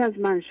واکنش از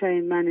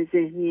منشأ من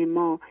ذهنی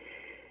ما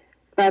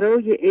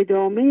برای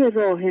ادامه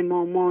راه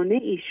ما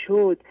مانعی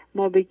شد،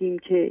 ما بگیم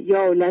که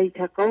یا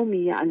لیت قومی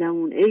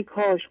یعلمون، ای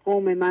کاش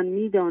قوم من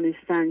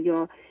میدانستن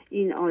یا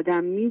این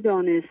آدم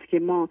میدانست که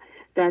ما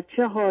در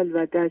چه حال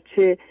و در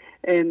چه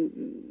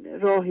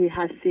راهی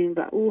هستیم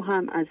و او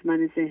هم از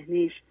من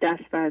ذهنیش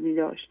دست برمی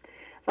داشت.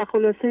 و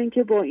خلاصه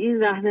اینکه با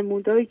این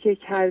راهنمودایی که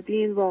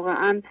کردین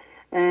واقعا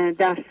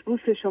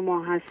دستبوس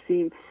شما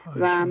هستیم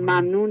و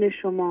ممنون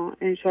شما.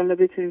 انشالله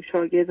بتونیم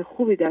شاگرد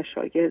خوبی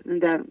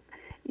در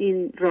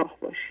این راه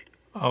باشیم.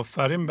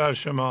 آفرین بر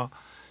شما.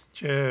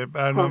 که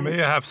برنامه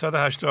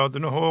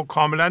 789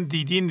 کاملا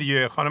دیدین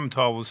دیگه خانم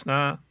طاووس،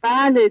 نه؟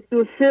 بله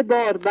 2-3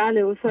 بار.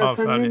 بله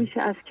استاد،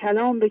 نمیشه از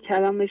کلام به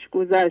کلامش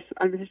گذشت.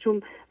 البته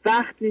چون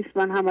وقت نیست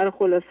من همه رو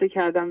خلاصه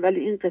کردم، ولی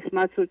این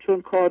قسمت رو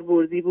چون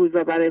کاربردی بود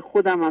و برای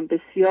خودم هم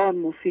بسیار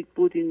مفید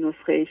بود، این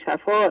نسخه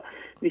شفا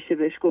میشه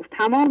بهش گفت.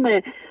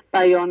 تمام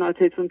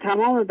بیاناتتون،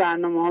 تمام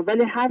برنامه ها،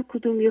 ولی هر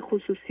کدوم یه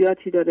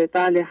خصوصیاتی داره.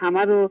 بله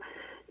همه رو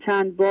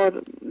چند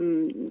بار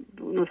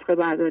نسخه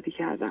برداری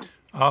کردم.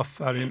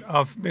 آفرین.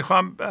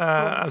 میخوام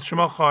از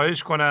شما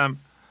خواهش کنم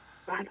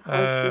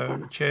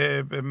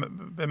که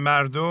به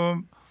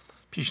مردم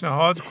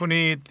پیشنهاد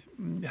کنید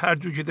هر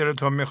جور که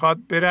دلتون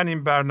میخواد برن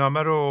این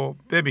برنامه رو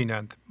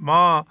ببینند.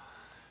 ما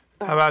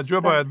توجه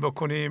باید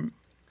بکنیم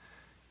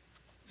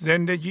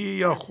زندگی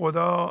یا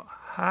خدا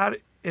هر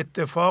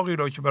اتفاقی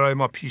رو که برای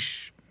ما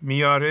پیش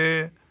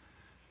میاره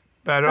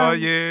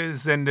برای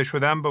زنده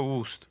شدن به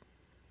اوست.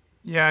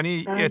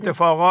 یعنی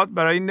اتفاقات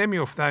برای این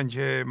نمیفتن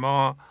که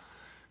ما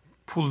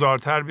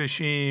پولدارتر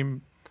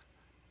بشیم،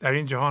 در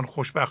این جهان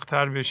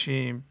خوشبختتر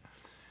بشیم.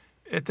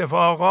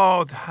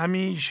 اتفاقات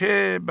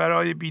همیشه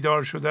برای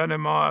بیدار شدن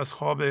ما از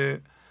خواب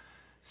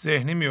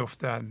ذهنی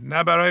میفتن،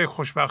 نه برای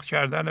خوشبخت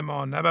کردن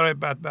ما، نه برای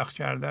بدبخت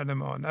کردن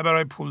ما، نه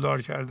برای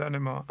پولدار کردن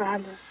ما.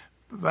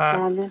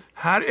 و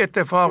هر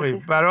اتفاقی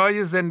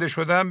برای زنده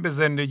شدن به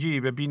زندگی،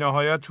 به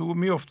بی‌نهایت تو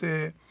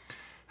میفته.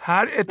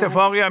 هر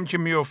اتفاقی هم که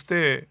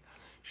میفته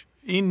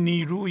این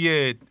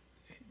نیروی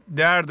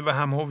درد و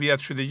هم هویت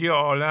شدگی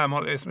عالم،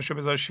 حالا اسمشو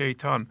بذار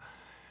شیطان،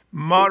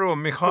 ما رو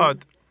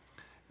میخواد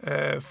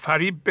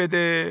فریب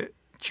بده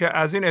که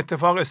از این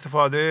اتفاق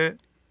استفاده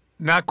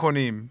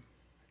نکنیم.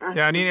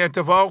 یعنی این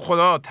اتفاق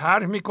خدا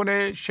طرح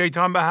میکنه،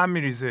 شیطان به هم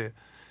میریزه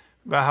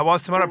و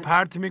حواس ما رو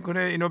پرت میکنه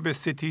اینو به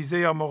ستیزه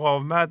یا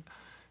مقاومت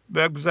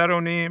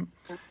بگذرونیم.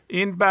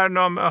 این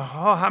برنامه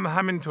ها هم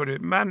همینطوره.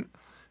 من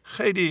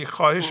خیلی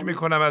خواهش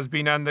میکنم از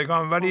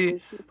بینندگان،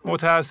 ولی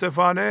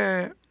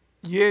متاسفانه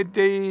یه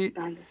عده‌ای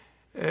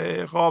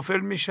غافل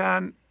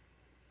میشن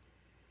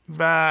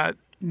و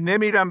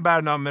نمیرن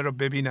برنامه رو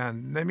ببینن،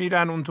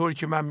 نمیرن اونطور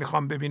که من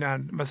میخوام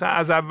ببینن، مثلا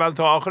از اول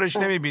تا آخرش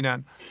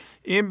نمیبینن.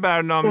 این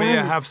برنامه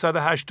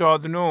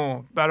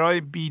 789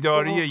 برای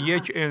بیداری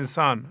یک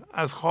انسان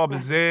از خواب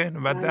ذهن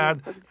و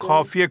درد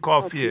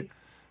کافیه.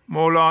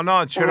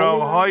 مولانا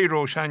چراغ‌هایی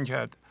روشن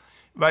کرد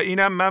و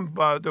اینم من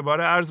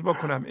دوباره عرض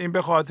بکنم، این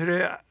به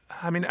خاطر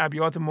همین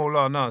ابیات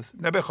مولاناست،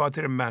 نه به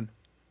خاطر من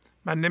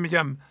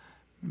نمیگم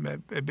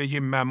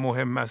بگیم من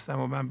مهم هستم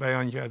و من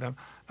بیان کردم،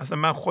 اصلا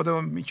من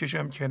خودم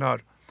میکشم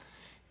کنار.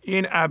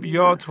 این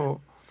ابیات رو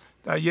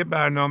در یه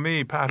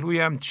برنامه پهلوی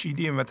هم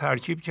چیدیم و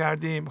ترکیب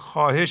کردیم.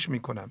 خواهش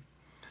میکنم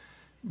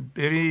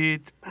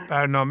برید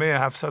برنامه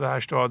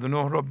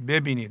 789 رو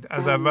ببینید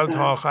از اول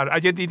تا آخر.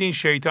 اگه دیدین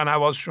شیطان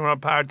حواس شما رو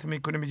پرت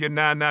میکنه، میگه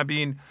نه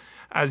نبین،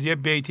 از یه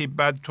بیتی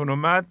بدتون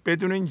اومد،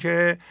 بدونین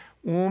که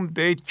اون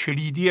بیت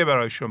کلیدیه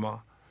برای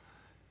شما.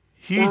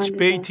 هیچ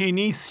بیتی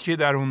نیست که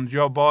در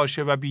اونجا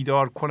باشه و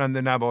بیدار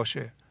کننده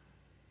نباشه.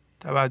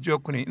 توجه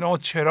کنین، اینا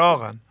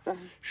چراغن.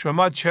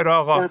 شما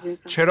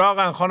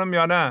چراغن خانم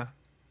یا نه؟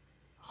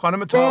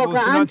 خانم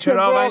طاووس اینا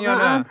چراغن یا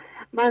نه؟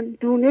 من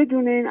دونه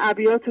دونه این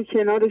ابیات رو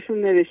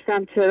کنارشون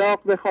نوشتم.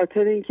 چراغ به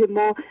خاطر اینکه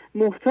ما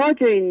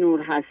محتاج این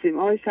نور هستیم.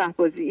 آقای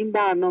شهبازی این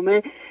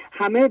برنامه،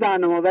 همه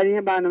برنامه، ولی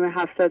این برنامه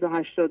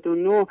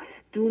 789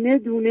 دونه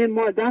دونه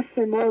ما دست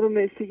ما رو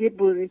مثل یه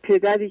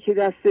پدری که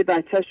دست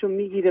بچه‌شو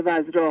میگیره و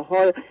از راه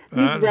ها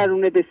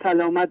میگذرونه به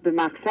سلامت به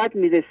مقصد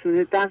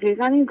میرسونه.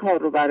 دقیقاً این کار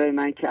رو برای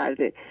من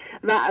کرده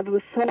و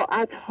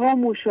ساعت‌ها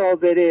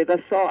مشاوره و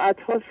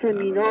ساعت‌ها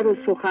سمینار و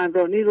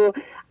سخنرانی رو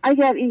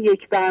اگر این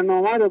یک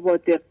برنامه رو با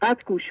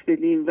دقت گوش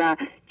بدیم و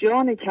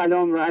جان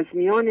کلام رو از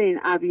میان این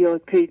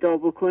ابیات پیدا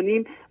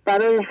بکنیم،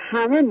 برای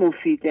همه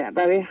مفیده،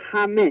 برای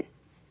همه.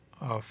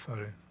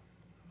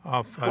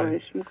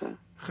 آفرین.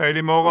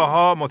 خیلی موقع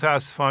ها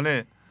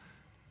متاسفانه،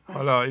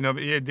 حالا اینا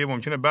یه عده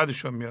ممکنه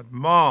بعدشون میاد،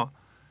 ما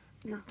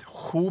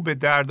خوب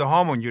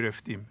دردهامون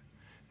گرفتیم،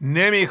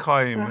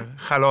 نمیخوایم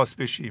خلاص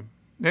بشیم،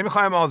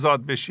 نمیخوایم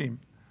آزاد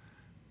بشیم.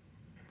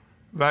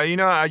 و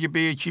اینا اگه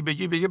به یکی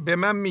بگی بگه به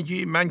من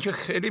میگی، من که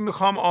خیلی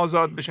میخوام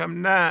آزاد بشم.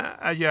 نه،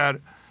 اگر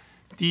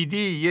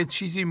دیدی یه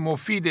چیزی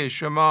مفیده،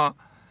 شما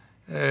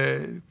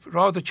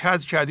راه تو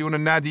کج کردی اونو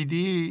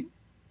ندیدی،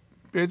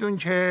 بدون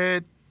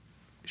که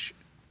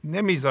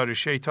نمیذاره،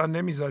 شیطان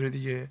نمیذاره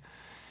دیگه.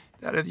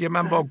 در دیگه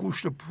من با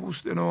گوشت و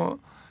پوست اینو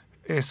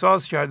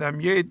احساس کردم.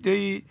 یه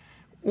عده‌ای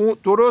اون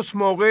درست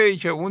موقعی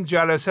که اون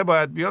جلسه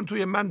باید بیان،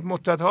 توی من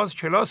مدت هاست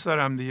کلاس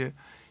دارم دیگه،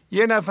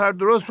 یه نفر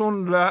درست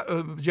اون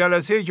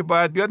جلسه‌ای که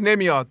باید بیاد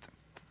نمیاد،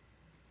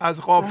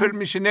 از غافل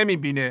میشه،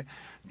 نمیبینه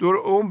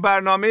اون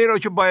برنامه رو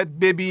که باید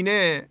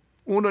ببینه،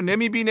 اونو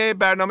نمیبینه،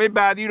 برنامه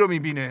بعدی رو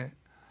میبینه.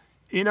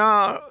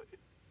 اینا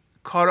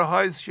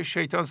کارهاییست که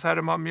شیطان سر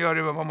ما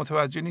میاره و ما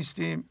متوجه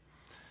نیستیم.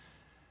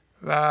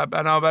 و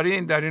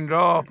بنابراین در این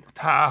راه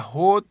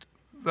تعهد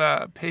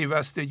و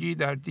پیوستگی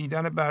در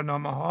دیدن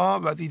برنامه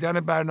ها و دیدن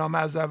برنامه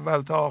از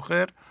اول تا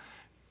آخر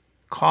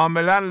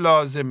کاملا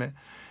لازمه.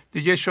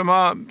 دیگه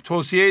شما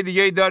توصیه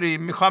دیگه داری؟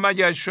 میخوام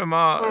اگر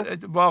شما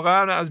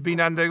واقعا از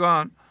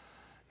بینندگان،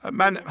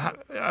 من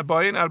با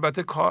این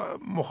البته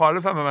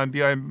مخالفم من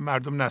بیایم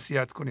مردم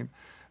نصیحت کنیم،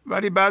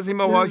 ولی بعضی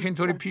مواقع که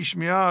اینطوری پیش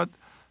میاد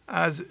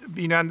از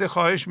بیننده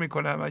خواهش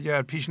میکنم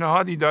اگر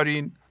پیشنهادی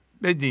دارین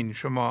بدین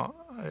شما،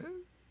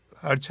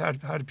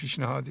 هر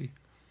پیشنهادی.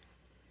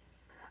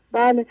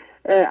 بله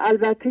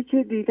البته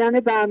که دیدن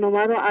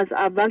برنامه رو از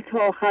اول تا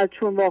آخر،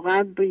 چون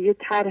واقعا به یه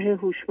طرح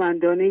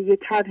هوشمندانه، یه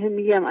طرح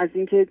میگم از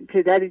اینکه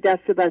پدری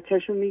دست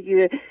بچه‌شو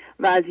میگیره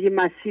و از یه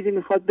مسیری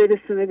میخواد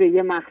برسونه به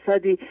یه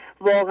مقصدی،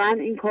 واقعا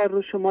این کار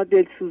رو شما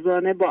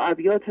دلسوزانه با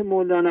ابیات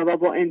مولانا و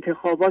با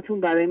انتخاباتون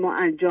برای ما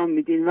انجام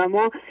میدین و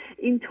ما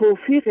این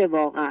توفیق،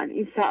 واقعا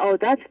این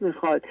سعادت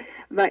میخواد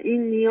و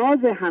این نیاز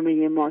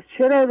همه ماست.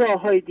 چرا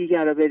راههای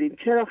دیگر رو بریم؟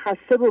 چرا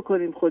خسته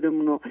بکنیم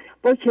خودمون رو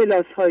با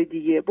کلاس های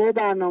دیگه، با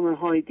برنامه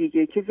های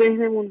دیگه که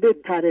ذهنمون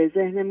بپره،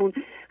 ذهنمون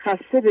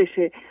خسته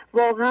بشه؟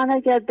 واقعا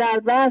اگر در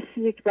بحث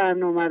یک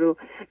برنامه رو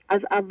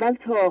از اول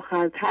تا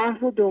آخر طرح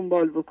رو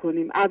دنبال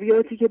بکنیم،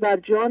 ابیاتی که بر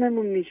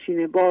جانمون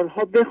میشینه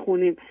بارها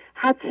بخونیم،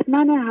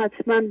 حتما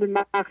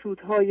به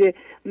مقصودهای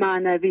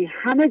معنوی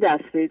همه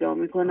دست پیدا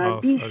میکنن،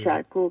 بی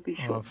شک و بی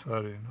شبهه.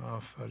 آفرین.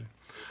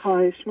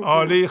 خواهش میکنم.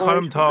 عالی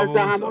خانم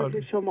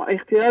طاووس، شما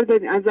اختیار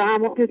بدین. از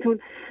زحماتتون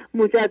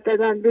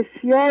مجددا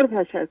بسیار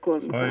تشکر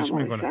میکنم. خواهش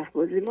میکنم.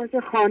 ما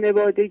که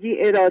خانوادگی،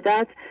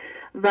 ارادت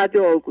و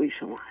دعاگوی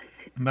شما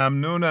هستیم.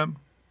 ممنونم.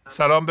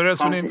 سلام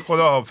برسونین.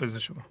 خدا حافظ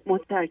شما.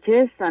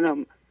 متشکرم.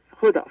 سلام.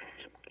 خدا حافظ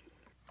شما.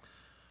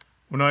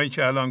 اونایی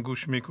که الان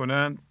گوش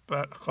میکنن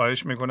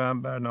خواهش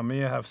میکنم برنامه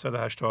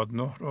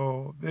 789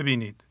 رو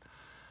ببینید.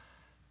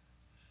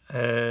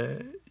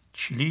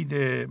 کلید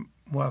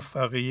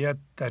موفقیت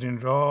در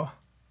این راه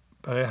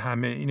برای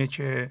همه اینه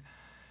که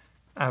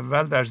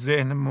اول در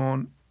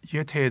ذهنمون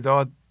یه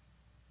تعداد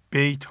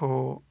بیت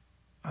رو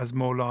از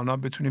مولانا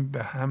بتونیم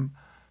به هم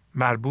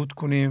مربوط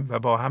کنیم و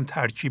با هم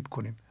ترکیب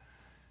کنیم.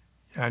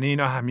 یعنی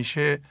اینا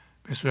همیشه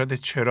به صورت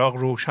چراغ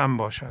روشن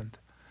باشند.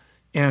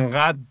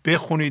 اینقدر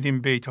بخونید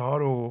این بیت ها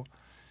رو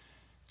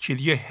که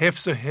دیگه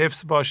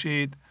حفظ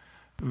باشید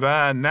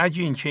و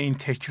نگین که این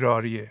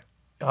تکراریه.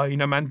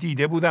 اینا من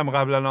دیده بودم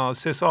قبلا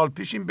 3 سال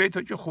پیش این بیت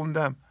رو که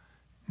خوندم.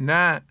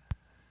 نه،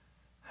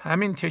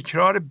 همین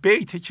تکرار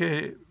بیتی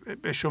که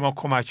به شما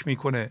کمک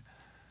میکنه.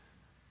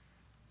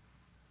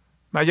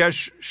 مگر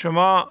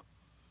شما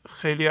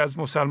خیلی از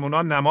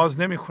مسلمانان نماز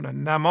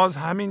نمیخونن؟ نماز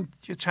همین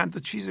چند تا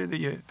چیز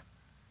دیگه،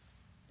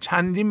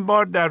 چندین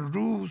بار در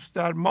روز،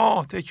 در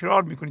ماه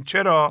تکرار میکنید.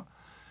 چرا؟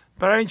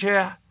 برای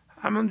اینکه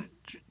همون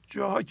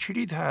جاها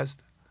کلید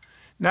هست.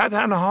 نه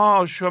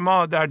تنها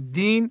شما در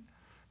دین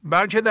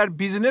بلکه در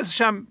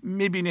بیزنسش هم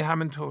میبینی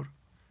همینطور.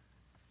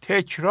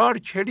 تکرار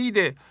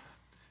کلیده.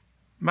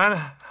 من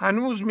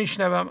هنوز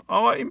میشنوم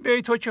آقا این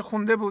بیتو که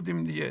خونده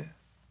بودیم دیگه،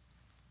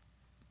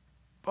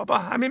 بابا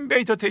همین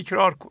بیتو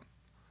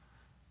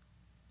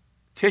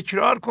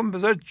تکرار کن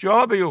بذار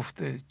جا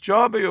بیفته.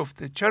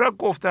 چرا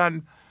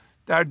گفتن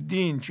در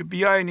دین که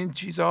بیاین این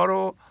چیزها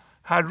رو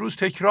هر روز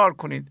تکرار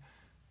کنید؟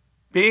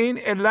 به این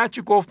علت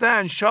که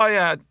گفتن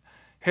شاید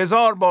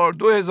 1000 بار،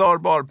 2000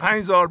 بار،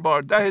 5000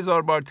 بار،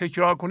 10,000 بار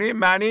تکرار کنید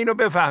معنی اینو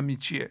بفهمید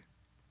چیه.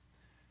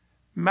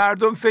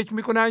 مردم فکر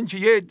میکنن که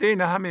یه عده،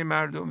 نه همه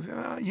مردم،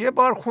 یه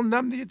بار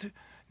خوندم دیگه.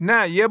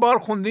 نه، یه بار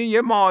خوندین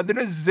یه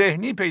معادل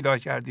ذهنی پیدا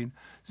کردین.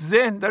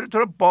 ذهن داره تو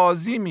رو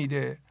بازی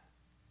میده.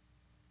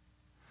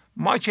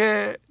 ما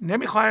که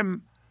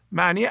نمیخوایم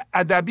معنی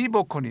ادبی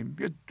بکنیم.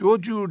 2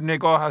 جور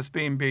نگاه هست به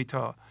این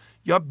بیت‌ها.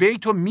 یا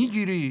بیتو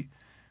میگیری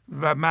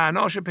و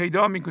معناش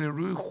پیدا میکنی،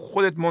 روی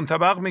خودت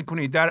منطبق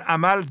میکنی، در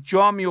عمل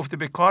جا میفته،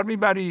 به کار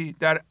میبری،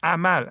 در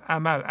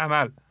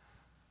عمل.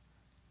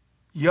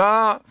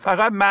 یا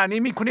فقط معنی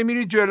میکنی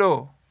میری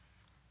جلو.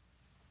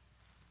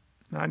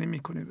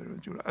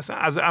 اصلا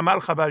از عمل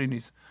خبری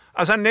نیست.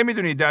 اصلا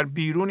نمیدونی در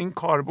بیرون این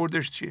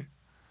کاربردش چیه.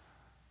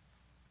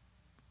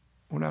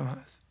 اونم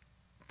هست.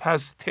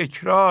 پس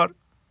تکرار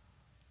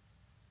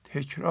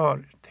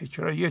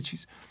یه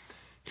چیز.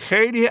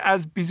 خیلی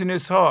از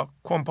بیزینس ها،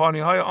 کمپانی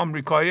های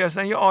آمریکایی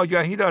هستن یه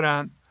آگهی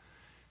دارن،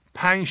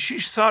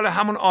 5-6 سال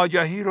همون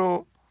آگهی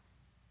رو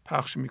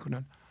پخش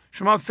میکنن.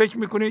 شما فکر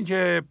میکنین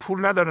که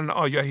پول ندارن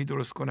آگهی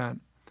درست کنن،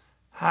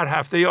 هر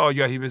هفته یه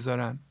آگهی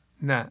بذارن؟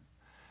 نه،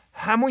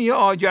 همون یه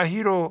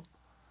آگهی رو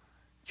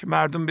که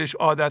مردم بهش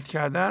عادت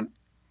کردن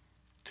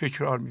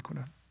تکرار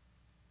میکنن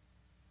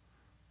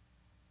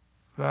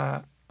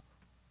و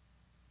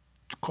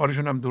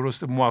کارشون هم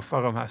درسته،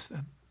 موفق هم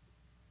هستن.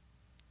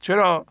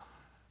 چرا؟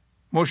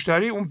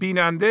 مشتری، اون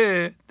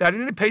بیننده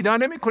دلیل پیدا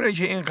نمیکنه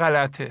که این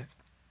غلطه.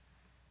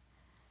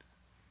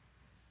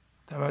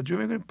 توجه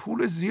میکنیم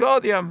پول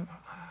زیادی هم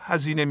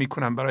هزینه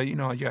میکنن برای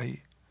این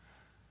آگهی.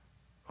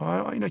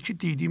 اینا که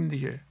دیدیم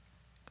دیگه.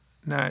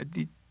 نه،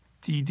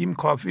 دیدیم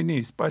کافی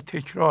نیست، باید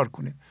تکرار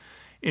کنیم.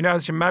 این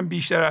است که من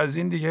بیشتر از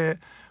این دیگه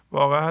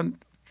واقعا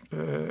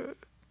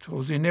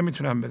توضیح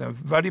نمیتونم بدم،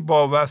 ولی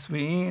با وصف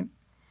این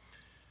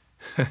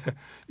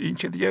این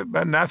که دیگه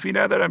من نفی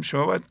ندارم.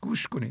 شما باید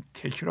گوش کنید،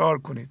 تکرار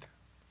کنید.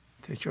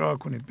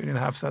 برین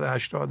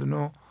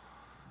 789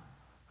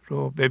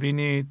 رو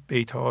ببینید،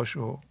 بیتهاش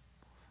رو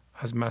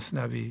از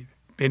مثنوی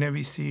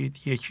بنویسید،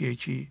 یکی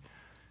یکی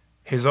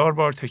 1000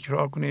 بار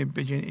تکرار کنید،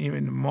 بگین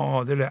این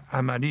معادل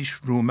عملیش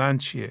رومن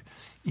چیه،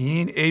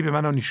 این عیب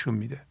منو نشون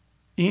میده،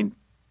 این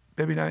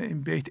ببینن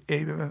این بیت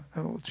عیب من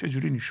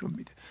چجوری نشون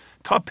میده.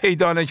 تا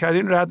پیدا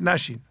نکردین رد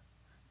نشین،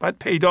 باید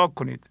پیدا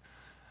کنید.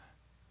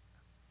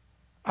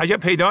 اگه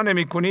پیدا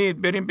نمی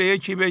کنید بریم به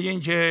یکی بگین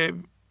که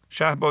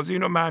شهبازی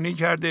اینو معنی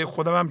کرده،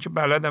 خودم هم که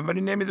بلدم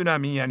ولی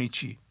نمیدونم این یعنی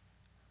چی،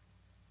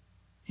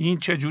 این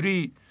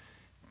چجوری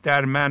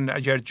در من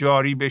اگر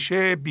جاری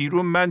بشه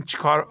بیرون من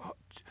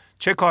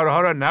چه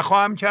کارها را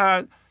نخواهم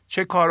کرد،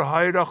 چه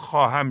کارهایی را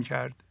خواهم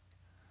کرد.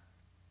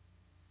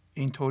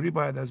 اینطوری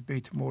باید از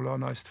بیت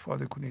مولانا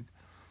استفاده کنید،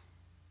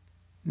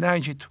 نه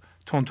اینکه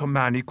تون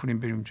معنی کنیم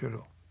بریم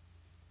جلو.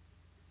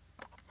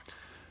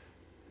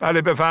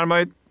 بله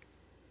بفرمایید.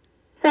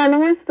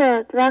 سلام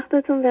استاد،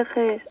 وقتتون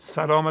بخیر.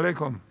 سلام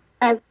علیکم.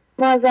 از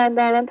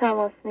مازندران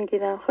تماس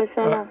میگیرم،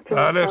 خوشحالم.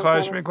 بله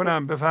خواهش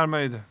میکنم،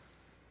 بفرمایید.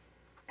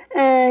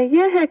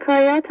 یه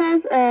حکایت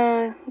از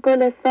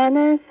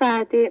گلستان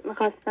سعدی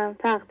میخواستم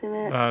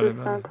تقدیم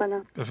دوستان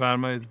کنم.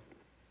 بفرمایید.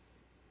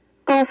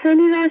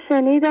 قافلی را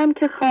شنیدم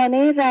که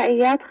خانه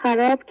رعیت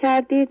خراب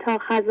کردی تا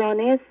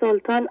خزانه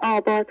سلطان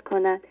آباد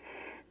کند.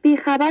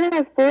 بیخبر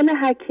از قول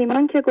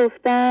حکیمان که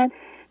گفتند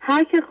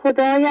هر که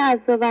خدای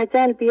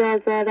عزوجل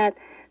بیازارد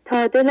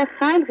تا دل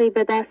خلقی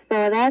به دست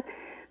دارد،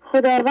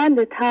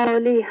 خداوند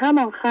تعالی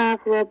همان خلق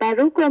را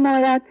بر او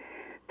گمارد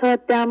تا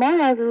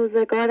دمار از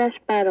روزگارش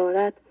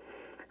برآرد.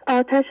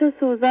 آتش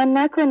سوزان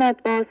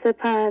نکند با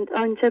سپند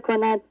آنچه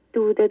کند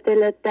دود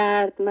دل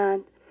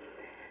دردمند.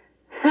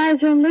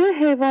 سرجمله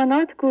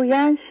حیوانات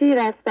گویند شیر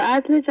است و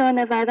عدل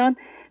جانوران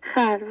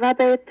خر، و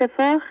به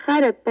اتفاق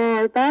خر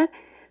باربر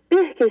به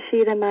که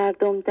شیر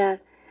مردم در.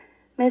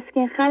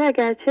 مسکین خر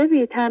اگرچه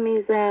بی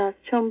تمیز است،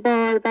 چون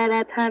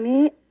باربرت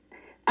همی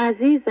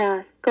عزیز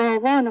است.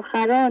 گاوان و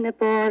خران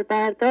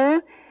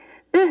باربردار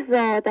به ز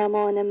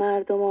آدمان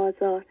مردم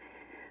آزار.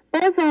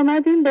 باز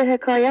آمدیم به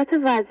حکایت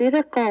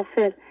وزیر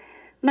غافل.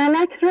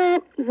 ملک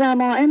را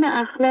ضمائم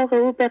اخلاق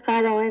او به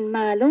قرائن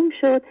معلوم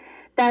شد،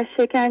 در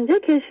شکنجه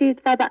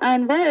کشید و به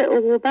انواع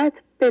عقوبت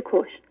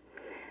بکشت.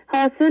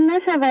 حاصل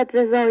نشود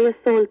رضای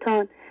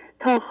سلطان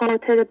تا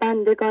خاطر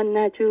بندگان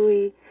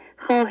نجویی.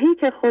 خواهی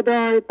که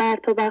خدای بر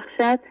تو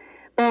بخشد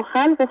با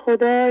خلق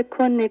خدای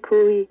کن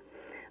نکویی.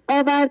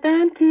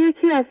 آوردند که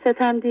یکی از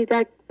ستم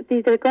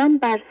دیدگان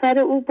بر سر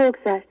او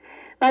بگذشت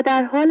و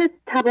در حال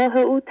تباه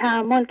او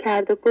تأمل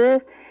کرد و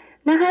گفت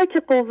نه هر که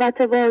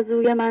قوت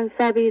بازوی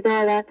منصبی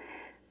دارد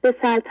به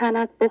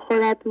سلطنت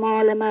بخورد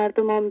مال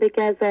مردمان به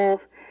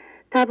گزاف.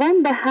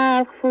 توان به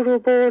حلق فرو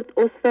برد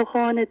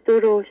استخوان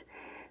درشت،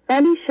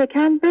 ولی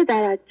شکم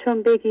بدرد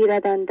چون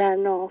بگیردن در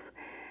ناف.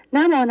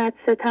 نماند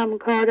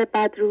ستمکار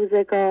بد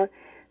روزگار،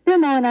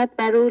 بماند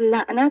بر او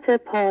لعنت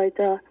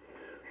پایدار.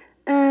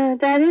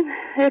 در این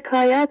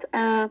حکایت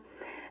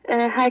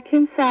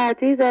حکیم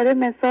سعدی داره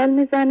مثال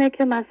میزنه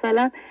که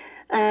مثلا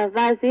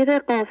وزیر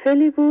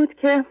غافلی بود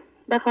که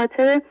به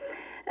خاطر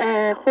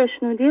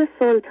خوشنودی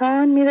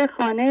سلطان میره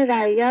خانه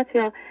رعیت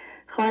یا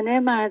خانه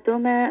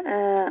مردم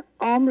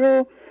عام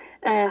رو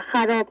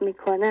خراب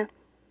میکنه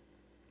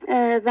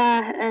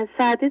و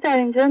سعدی در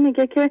اینجا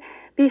میگه که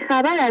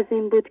بیخبر از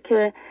این بود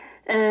که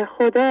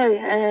خدای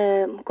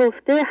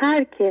گفته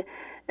هر که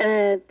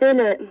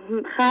دل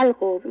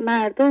خلق و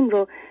مردم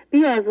رو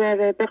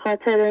بیازاره به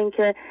خاطر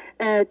اینکه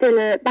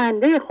دل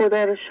بنده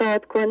خدا رو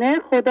شاد کنه،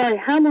 خدای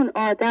همون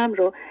آدم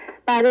رو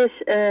برش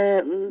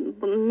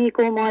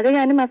میگماره،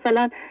 یعنی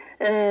مثلا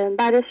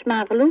برش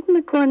مغلوب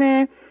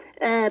میکنه،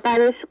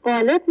 برش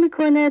غالب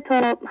میکنه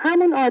تا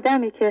همون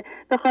آدمی که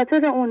به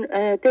خاطر اون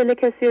دل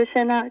کسی رو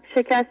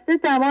شکسته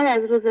دمار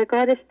از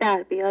روزگارش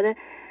در بیاره.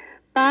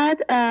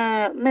 بعد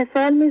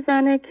مثال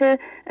میزنه که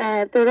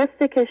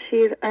درسته که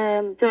شیر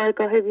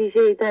جایگاه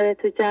ویژه‌ای داره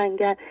تو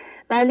جنگل،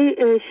 ولی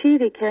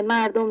شیری که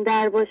مردم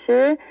در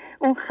باشه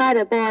اون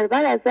خر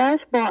باربر ازش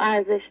با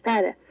ارزش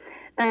تره.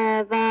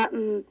 و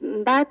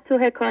بعد تو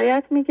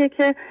حکایت میگه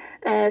که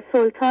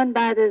سلطان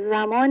بعد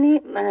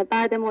زمانی،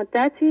 بعد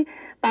مدتی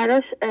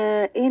براش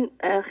این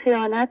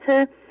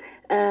خیانت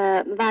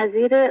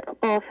وزیر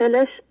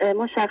غافلش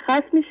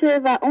مشخص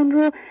میشه و اون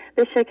رو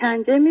به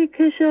شکنجه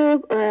میکشه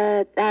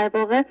و در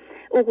واقع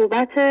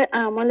عقوبت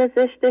اعمال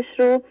زشتش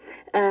رو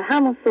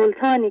همون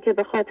سلطانی که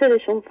به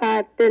خاطرش اون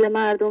فرد دل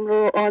مردم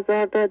رو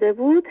آزار داده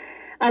بود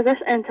ازش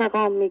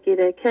انتقام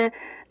میگیره که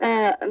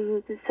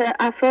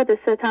افراد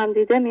ستم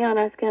دیده میان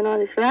از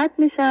کنارش رد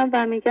میشن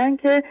و میگن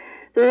که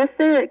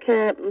درسته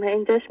که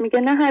اینجاش میگه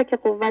نه هر که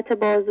قوت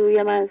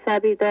بازوی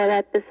منصبی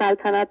دارد به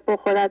سلطنت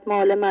بخورد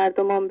مال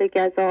مردمان به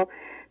گزاف.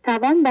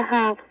 توان به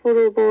حق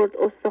فرو برد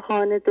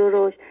استخوان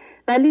درشت،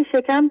 ولی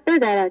شکم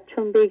بدرد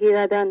چون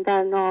بگیردن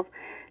در ناف.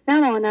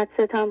 نماند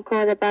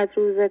ستمکار بد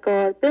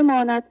روزگار،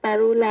 بماند بر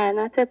او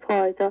لعنت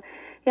پایدار.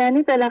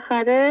 یعنی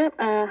بالاخره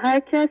هر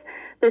کس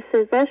به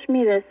سزاش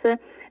میرسه.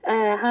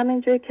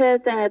 همینجور که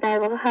در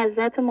واقع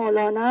حضرت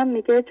مولانا هم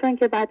میگه چون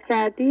که بد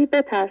کردی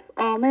بترس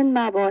آمن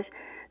مباش،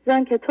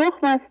 زان که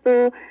تخم است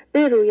و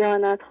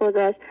برویاند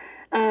خداش.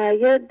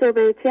 یه دو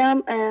بیتی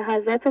هم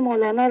حضرت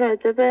مولانا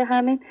راجع به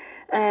همین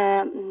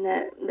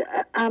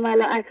عمل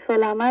و عکس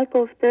العمل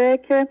گفته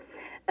که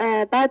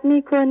بد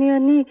میکنی و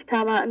نیک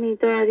طمع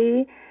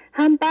میداری،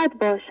 هم بد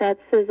باشد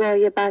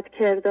سزای بد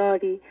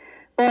کرداری.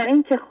 با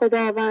اینکه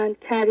خداوند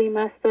کریم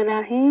است و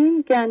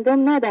رحیم،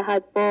 گندم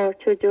ندهد بار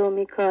چو جو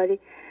میکاری.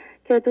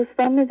 که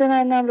دوستان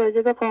میدونن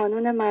راجع به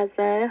قانون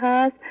مزرعه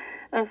هست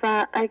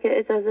و اگه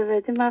اجازه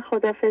بدیم من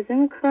خداحافظی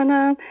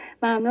میکنم.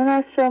 ممنون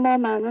از شما،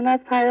 ممنون از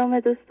پیام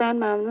دوستان،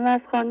 ممنون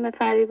از خانم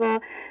فریبا.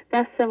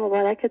 دست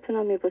مبارکتون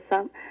رو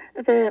میبوسم.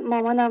 به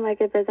مامانم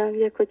اگه بدم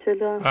یه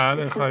کوچولو.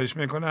 بله خواهش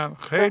میکنم.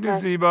 خیلی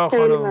زیبا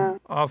خانم.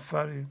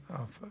 آفرین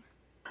آفرین.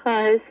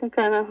 خواهش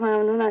میکنم.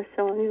 ممنون از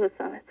شما.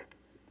 میبوسمت.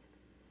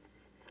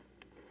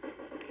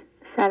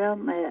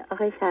 سلام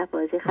آقای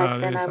شهبازی. خسته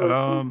نباشید.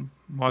 سلام.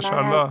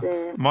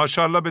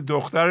 ماشاءالله به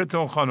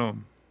دخترتون خانم.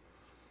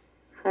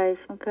 خواهش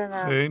میکنم.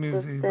 خیلی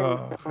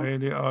زیبا،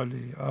 خیلی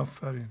عالی.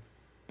 آفرین.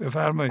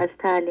 بفرمایید. از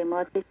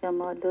تعلیمات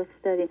شما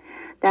دوست داریم.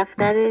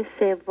 دفتر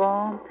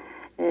سوم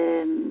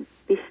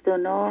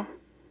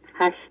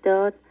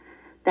 2980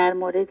 در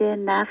مورد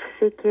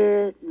نفسی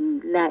که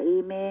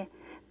لعیمه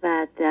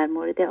و در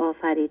مورد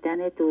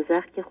آفریدن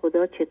دوزخ که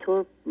خدا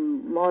چطور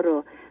ما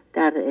رو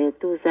در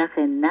دوزخ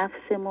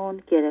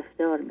نفسمون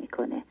گرفتار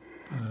میکنه.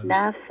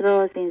 نفس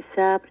را زین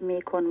صبر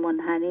میکن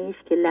منحنیش،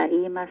 که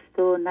لعیم است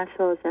و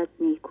نسازد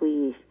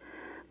نیکوییش.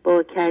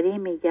 با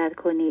کریمی گر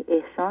کنی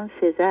احسان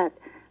سزد،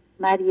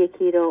 مر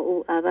یکی را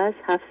او عوض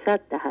 700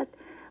 دهد.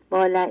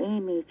 با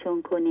لعیمی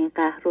چون کنی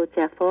قهر و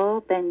جفا،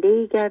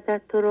 بنده‌ای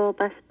گردد تو را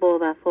بس با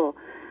وفا.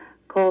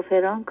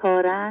 کافران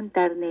کارند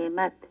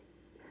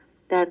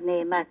در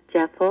نعمت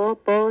جفا،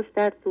 باز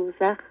در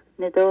دوزخ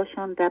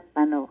نداشان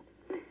ربنا.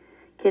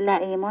 که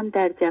لعیمان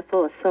در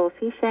جفا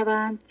صافی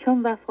شوند،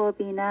 چون وفا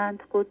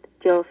بینند خود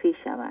جافی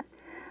شوند.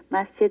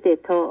 مسجد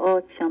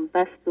طاعاتشان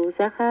بس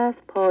دوزخ است،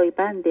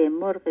 پایبند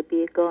مرغ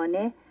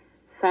بیگانه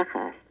فخ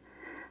است.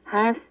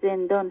 هست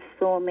زندان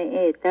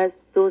صومعه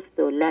دزد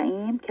و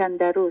لعیم،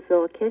 کاندرو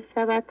ذاکر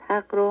شود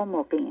حق را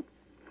مقیم.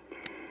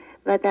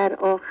 و در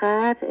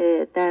آخر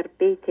در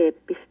بیت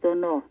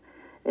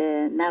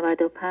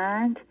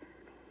 2995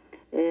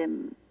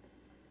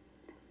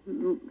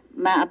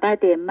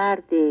 معبد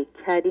مرد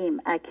کریم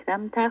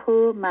اکرم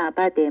تهو،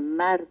 معبد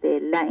مرد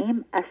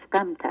لعیم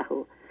اسقم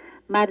تهو.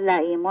 مر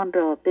لعیمان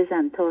را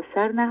بزن تا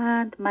سر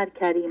نهند، مر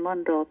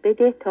کریمان را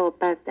بده تا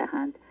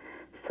بردهند.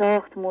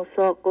 ساخت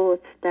موسی قدس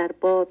در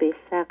باب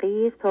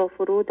صغیر، تا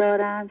فرو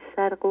دارند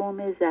سر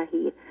قوم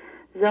زحیر.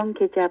 زان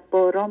که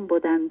جباران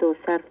بودند و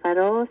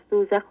سرفراز،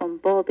 دوزخم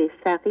باب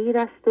صغیر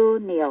است و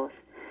نیاز.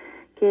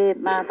 که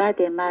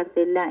معبد مرد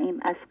لعیم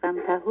اسقم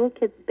تهو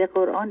که به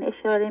قرآن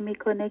اشاره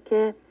میکنه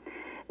که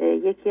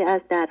یکی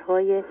از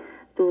درهای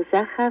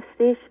دوزخ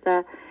هستش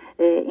و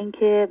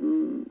اینکه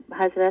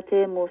حضرت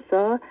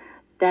موسی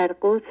در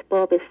قدس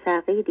باب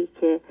صغیری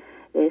که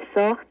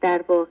ساخت،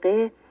 در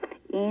واقع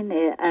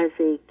این از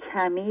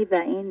کمی و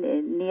این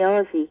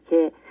نیازی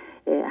که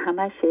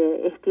همش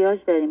احتیاج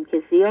داریم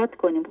که زیاد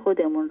کنیم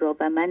خودمون را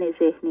و من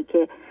ذهنی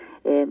که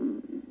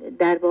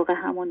در واقع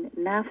همون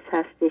نفس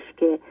هستش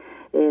که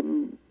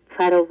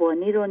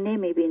فراوانی رو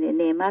نمیبینه،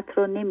 نعمت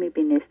رو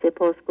نمیبینه،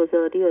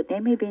 سپاسگزاری رو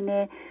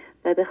نمیبینه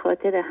و به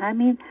خاطر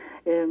همین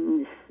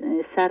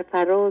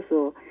سرفراز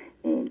و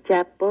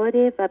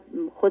جباره و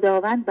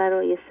خداوند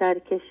برای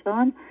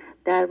سرکشان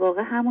در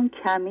واقع همون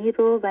کمی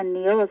رو و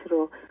نیاز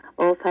رو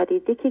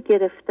آفریده که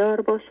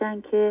گرفتار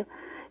باشن که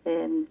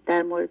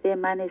در مورد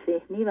من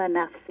ذهنی و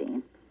نفس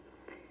این.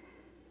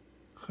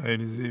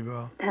 خیلی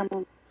زیبا.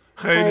 تمام.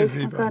 خیلی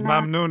زیبا.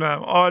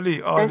 ممنونم. عالی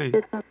عالی.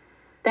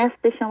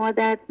 دست شما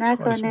درد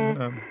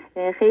نکنه.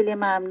 خیلی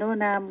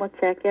ممنونم.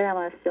 متشکرم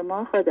از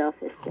شما.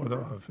 خداحافظ.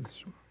 خداحافظ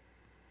شما.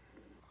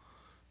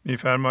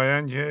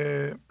 میفرمایند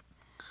که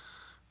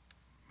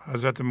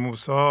حضرت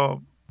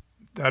موسی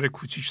در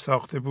کوچیک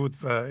ساخته بود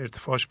و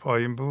ارتفاعش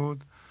پایین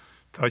بود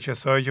تا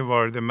کسایی که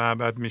وارد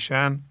معبد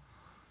میشن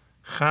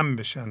خم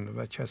بشن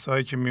و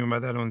کسایی که می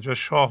اومدن اونجا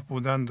شاه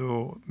بودند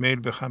و میل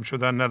به خم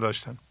شدن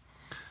نداشتن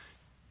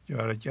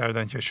یا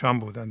گردن کشان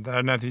بودن.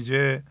 در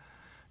نتیجه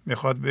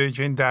میخواد بگه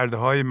که این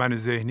دردهای من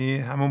ذهنی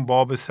همون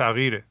باب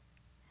صغیره.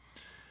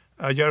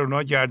 اگر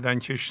اونا گردن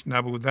کش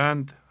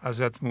نبودند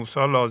حضرت موسی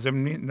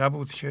لازم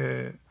نبود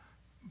که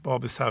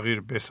باب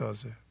صغیر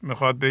بسازه.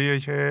 میخواد بگه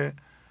که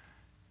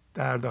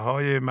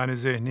دردهای من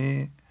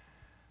ذهنی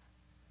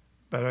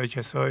برای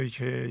کسایی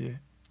که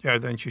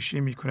گردن کشی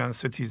میکنن،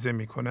 ستیزه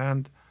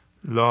میکنند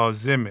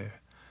لازمه.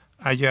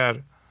 اگر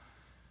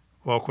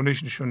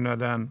واکنش نشون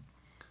ندن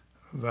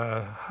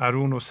و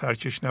حرون و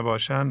سرکش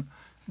نباشن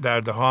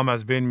دردها هم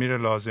از بین میره،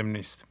 لازم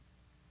نیست.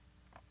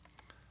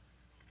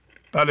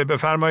 بله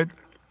بفرمایید.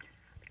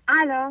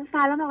 الو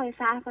سلام آقای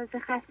شهبازی،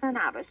 خسته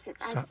نباشید.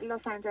 از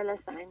لس آنجلس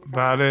دارم.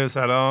 بله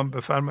سلام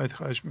بفرمایید.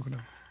 خواهش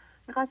میکنم.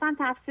 میخواستم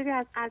تفسیری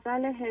از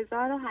غزل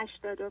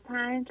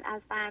 1085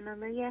 از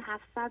برنامه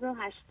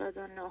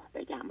 789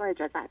 بگم با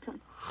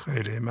اجازتون.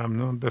 خیلی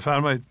ممنون.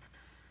 بفرمایید.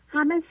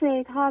 همه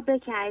صیدها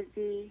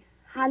بکردی،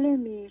 هله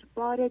میر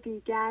بار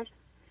دیگر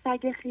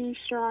سگ خیش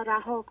را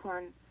رها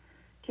کن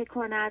که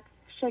کند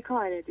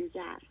شکار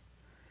دیگر.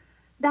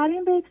 در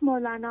این بیت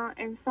مولانا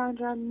انسان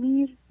را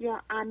میر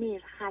یا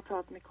امیر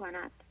خطاب می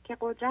کند که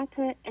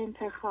قدرت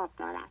انتخاب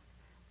دارد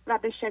و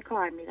به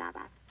شکار می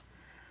رود.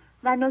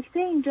 و نکته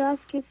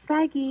اینجاست که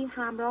سگی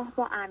همراه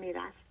با امیر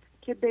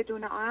است که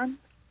بدون آن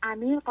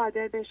امیر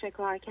قادر به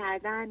شکار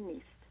کردن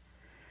نیست.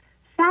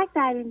 سگ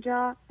در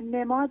اینجا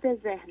نماد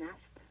ذهن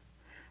است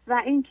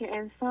و اینکه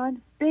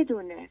انسان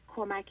بدون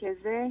کمک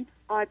ذهن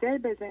قادر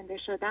به زنده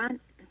شدن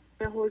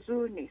به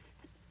حضور نیست.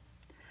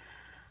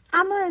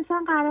 اما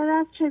انسان قرار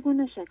است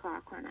چگونه شکار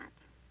کند؟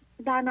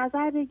 در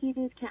نظر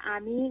بگیرید که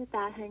امیر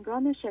در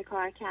هنگام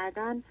شکار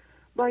کردن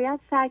باید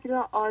سگ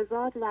را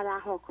آزاد و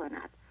رها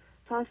کند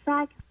تا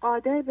سگ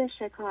قادر به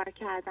شکار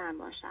کردن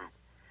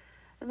باشد.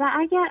 و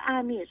اگر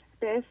امیر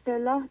به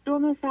اصطلاح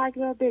دم سگ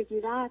را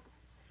بگیرد،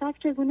 سگ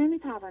چگونه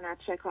میتواند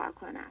شکار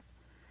کند؟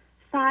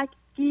 سگ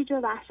گیج و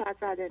وحشت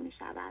زده می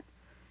شود.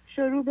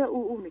 شروع به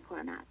او می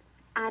کند.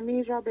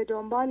 امیر را به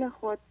دنبال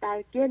خود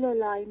در گل و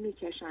لای می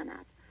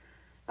کشاند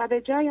و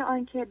به جای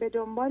آنکه به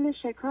دنبال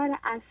شکار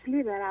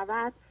اصلی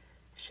برود،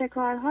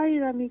 شکارهایی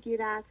را می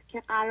گیرد که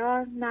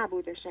قرار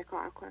نبوده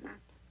شکار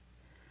کند.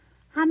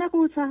 همه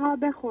قوطه ها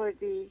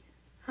بخوردی،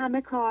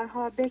 همه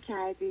کارها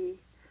بکردی،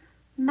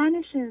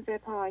 منشین ز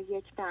پای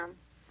یک دم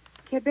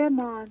که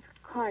بماند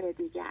کار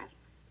دیگر.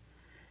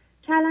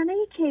 کلمه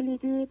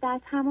کلیدی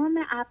در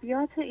تمام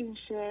ابیات این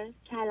شعر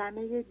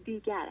کلمه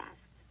دیگر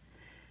است.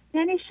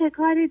 یعنی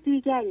شکار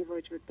دیگری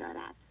وجود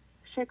دارد.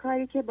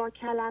 شکاری که با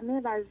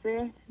کلمه و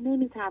ذهن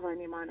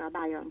نمیتوانیم آن را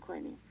بیان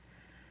کنیم.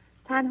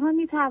 تنها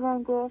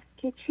میتوان گفت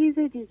که چیز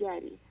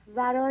دیگری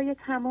ورای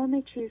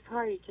تمام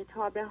چیزهایی که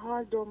تا به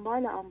حال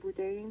دنبال آن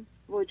بوده ایم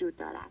وجود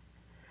دارد.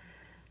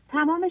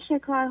 تمام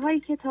شکارهایی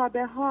که تا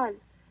به حال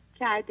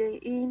کرده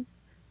ایم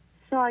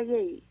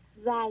سایه‌ای،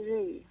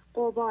 ذره‌ای،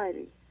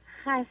 غباری،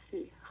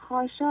 خسی،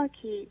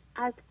 خاشاکی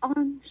از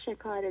آن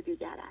شکار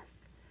دیگر است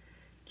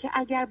که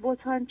اگر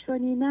بتان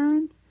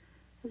چنینند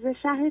ز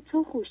شه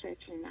تو خوشه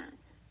چینند.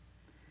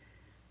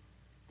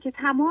 که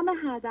تمام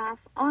هدف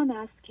آن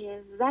است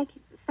که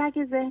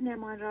سگ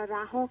ذهنمان را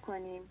رها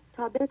کنیم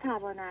تا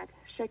بتواند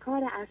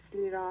شکار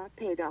اصلی را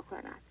پیدا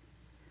کند.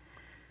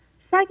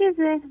 سگ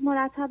ذهن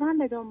مرتباً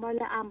به دنبال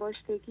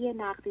انباشتگی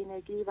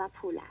نقدینگی و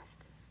پول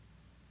است،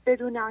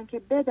 بدون آنکه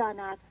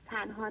بداند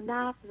تنها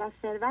نقد و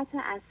ثروت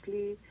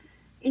اصلی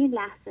این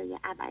لحظه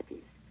ابدی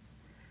است.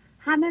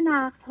 همه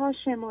نقدها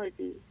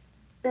شمردی،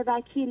 به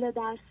وکیل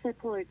در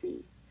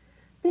سپردی،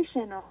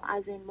 بشنو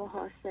از این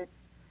محاسب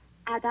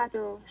عدد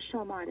و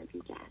شمار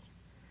دیگر.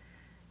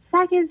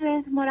 سگ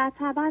ذهن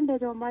مرتباً به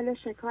دنبال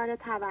شکار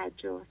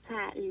توجه،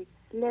 تایید،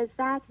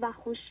 لذت و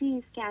خوشی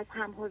است که از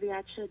هم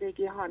هویت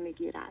شدگی ها می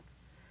گیرد.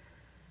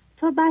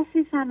 تو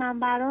بسی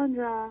صنمبران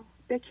را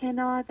به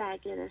کنار در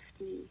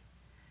گرفتی،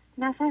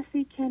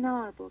 نفسی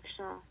کنار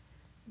بگشا،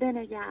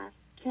 بنگر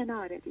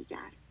کنار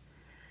دیگر.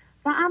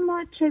 و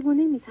اما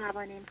چگونه می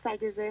توانیم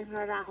سگ ذهن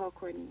را رها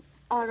کنیم،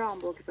 آرام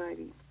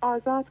بگذاریم،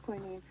 آزاد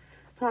کنیم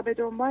تا به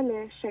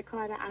دنبال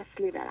شکار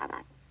اصلی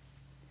برود؟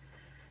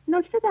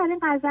 نکته در این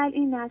غزل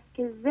این است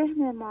که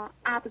ذهن ما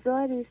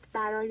ابزاری است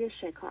برای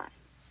شکار.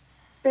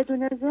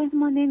 بدون ذهن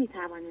ما نمی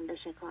توانیم به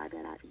شکار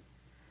برویم.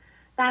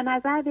 در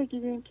نظر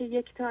بگیریم که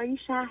یکتایی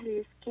شهری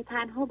است که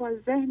تنها با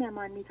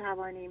ذهنمان می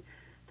توانیم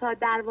تا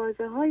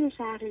دروازه های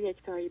شهر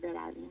یکتایی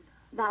برویم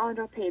و آن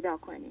را پیدا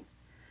کنیم.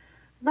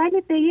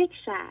 ولی به یک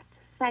شرط،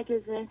 سگ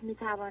ذهن می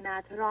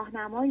تواند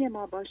راهنمای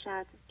ما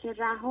باشد که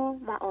رها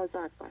و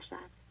آزاد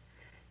باشد،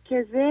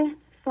 که ذهن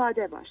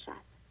ساده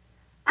باشد.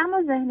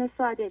 اما ذهن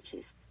ساده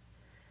چیست؟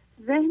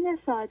 ذهن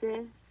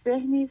ساده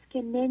ذهنی است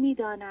که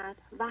نمی‌داند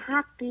و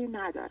حقی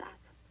ندارد.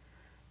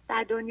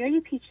 در دنیای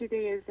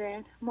پیچیده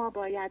ذهن ما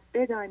باید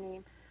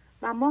بدانیم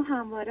و ما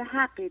همواره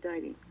حقی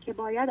داریم که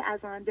باید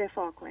از آن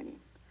دفاع کنیم.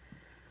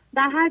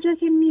 در هر جا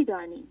که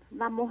می‌دانیم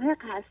و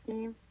محق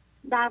هستیم،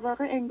 در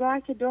واقع انگار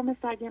که دم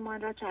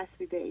سگمان را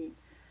چسبیده ایم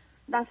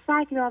و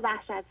سگ را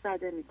وحشت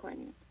زده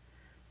می‌کنیم.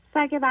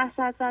 سگ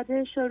وحشت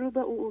زده شروع به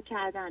او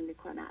کردن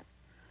می‌کند.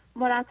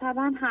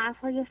 مرتباً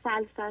حرف‌های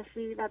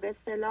فلسفی و به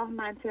اصطلاح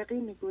منطقی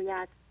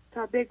می‌گوید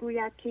تا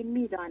بگوید که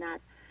می‌داند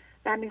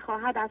و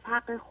می‌خواهد از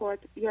حق خود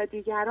یا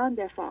دیگران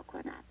دفاع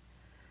کند.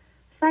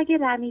 سگ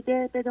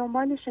رمیده به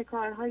دنبال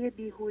شکارهای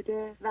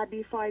بیهوده و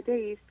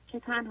بیفایده است که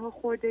تنها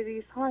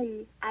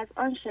خرده‌ریزهایی از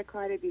آن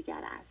شکار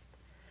دیگر است.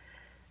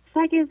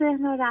 سگ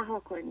ذهن را رها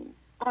کنیم،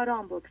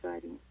 آرام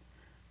بگذاریم.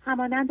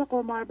 همانند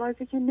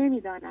قماربازی که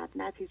نمی‌داند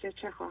نتیجه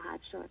چه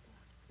خواهد شد،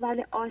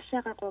 ولی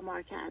عاشق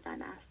قمار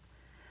کردن است.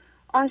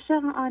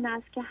 عاشق آن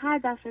است که هر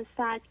دفعه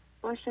سگ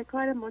با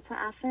شکار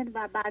متعفن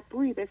و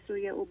بدبویی به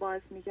سوی او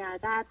باز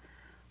می‌گردد،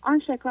 آن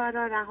شکار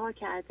را رها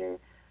کرده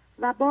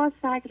و باز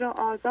سگ را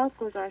آزاد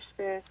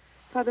گذاشته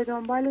تا به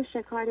دنبال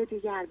شکار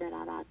دیگر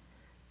برود،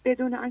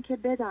 بدون آنکه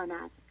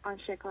بداند آن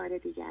شکار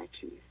دیگر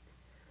چیست.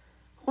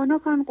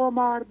 خنک آن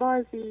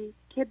قماربازی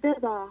که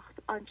بباخت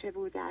آنچه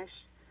بودش،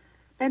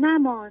 به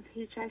نماند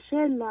هیچش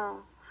الا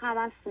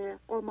هوس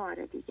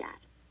قمار دیگر.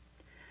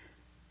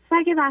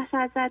 سگ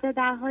وحشت زده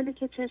در حالی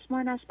که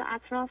چشمانش به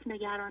اطراف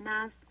نگران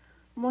است،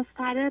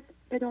 مضطرب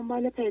به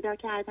دنبال پیدا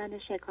کردن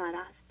شکار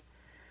است.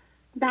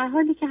 در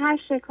حالی که هر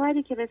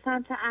شکاری که به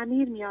سمت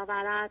امیر می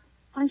آورد،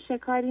 آن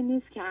شکاری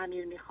نیست که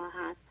امیر می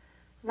خواهد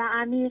و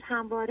امیر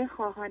همواره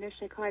خواهان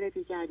شکار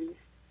دیگری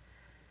است.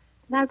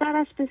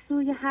 نظرش به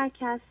سوی هر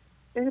کس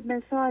به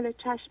مثال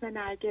چشم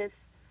نرگس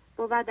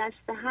بودش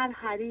به هر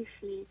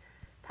حریفی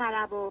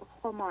طرب و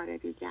خمار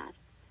دیگر.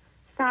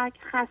 سگ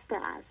خسته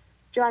است،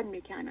 جان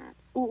می کند،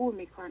 او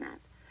می کند.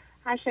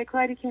 هر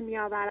شکاری که می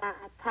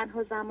آورد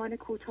تنها زمان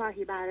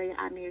کوتاهی برای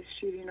امیر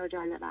شیرین و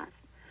جالب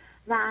است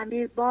و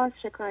امیر باز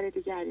شکار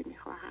دیگری می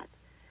خواهد.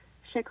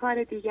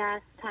 شکار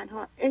دیگر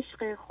تنها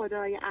عشق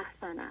خدای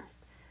احسن است،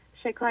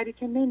 شکاری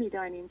که نمی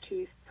دانیم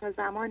چیست تا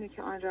زمانی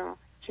که آن را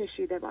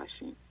چشیده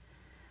باشیم.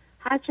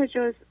 هرچه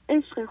جز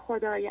عشق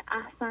خدای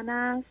احسن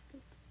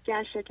است،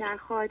 گر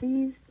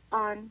شکرخواری است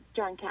آن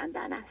جان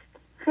کندن است.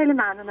 خیلی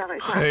ممنون آقای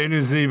خانم.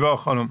 خیلی زیبا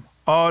خانم،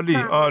 عالی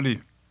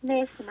عالی.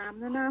 مرسی،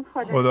 ممنونم.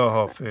 خدا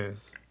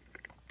حافظ.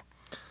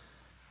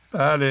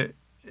 بله،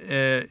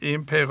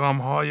 این پیغام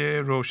های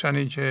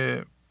روشنی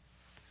که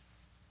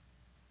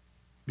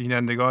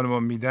بینندگان ما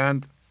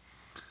میدند،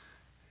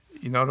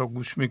 اینا رو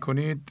گوش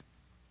میکنید.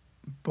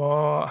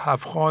 با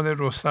هفت‌خوان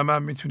رستم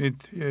هم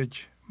میتونید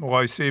یک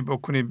مقایسه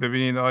بکنید،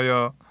 ببینید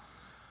آیا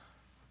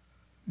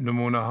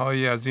نمونه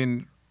هایی از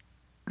این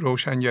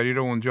روشنگری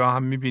رو اونجا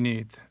هم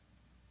میبینید.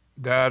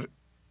 در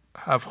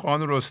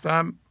هفت‌خوان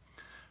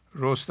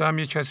رستم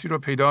یک کسی رو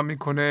پیدا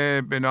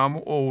میکنه به نام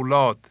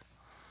اولاد.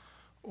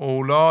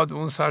 اولاد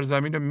اون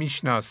سرزمین رو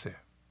میشناسه،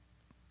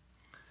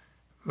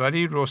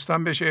 ولی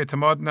رستم بهش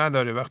اعتماد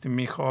نداره. وقتی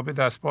میخوابه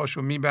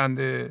دستپاشو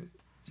میبنده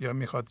یا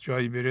میخواد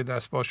جایی بره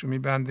دستپاشو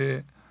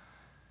میبنده.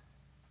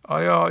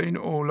 آیا این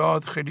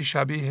اولاد خیلی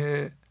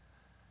شبیه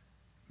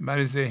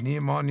من ذهنی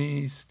ما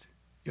نیست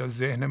یا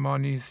ذهن ما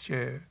نیست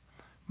که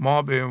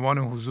ما به عنوان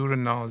حضور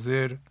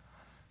ناظر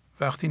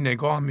وقتی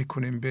نگاه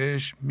میکنیم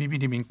بهش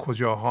میبینیم این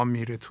کجاها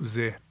میره تو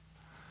ذهن.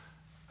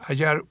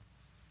 اگر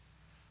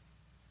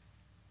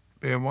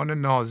به عنوان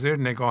ناظر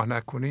نگاه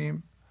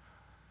نکنیم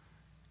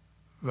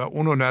و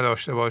اونو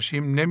نداشته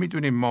باشیم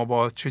نمیدونیم ما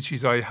با چه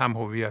چیزهایی هم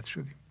هویت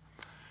شدیم.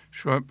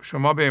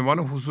 شما به عنوان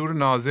حضور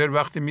ناظر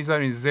وقتی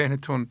میذارین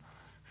ذهنتون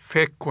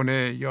فکر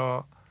کنه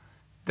یا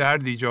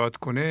درد ایجاد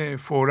کنه،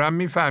 فوراً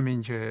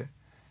میفهمین که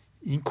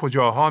این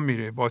کجاها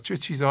میره، با چه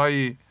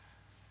چیزهایی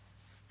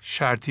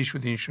شرطی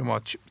شدین شما،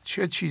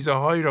 چه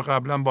چیزهایی رو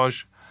قبلا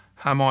باش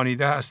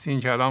همانیده هستین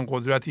که الان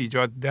قدرت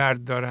ایجاد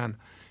درد دارن،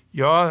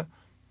 یا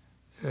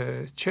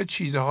چه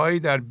چیزهایی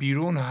در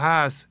بیرون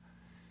هست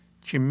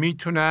که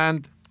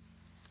میتونند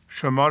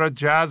شما را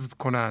جذب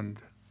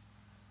کنند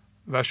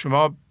و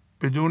شما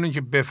بدون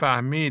اینکه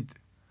بفهمید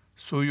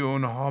سوی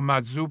اونها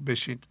مجذوب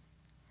بشید.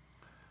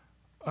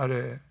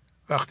 آره،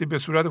 وقتی به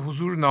صورت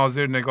حضور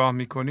ناظر نگاه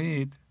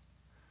میکنید،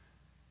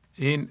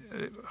 این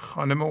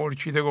خانم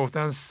ارکیده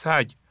گفتن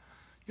سگ،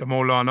 یا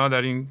مولانا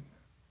در این،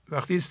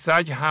 وقتی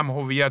سگ هم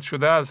هویت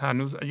شده است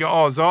هنوز، یا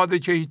آزاده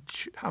که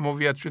هیچ هم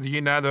هویت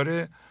شدگی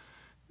نداره،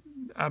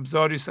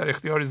 ابزاری سر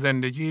اختیار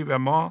زندگی و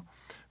ما،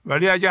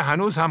 ولی اگه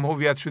هنوز هم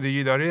هویت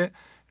شدگی داره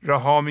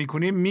رها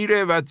میکنیم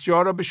میره و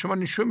جا را به شما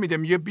نشون میده،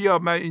 میگه بیا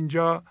من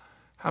اینجا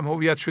هم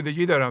هویت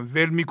شدگی دارم،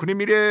 ول میکنی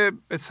میره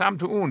به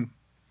سمت اون.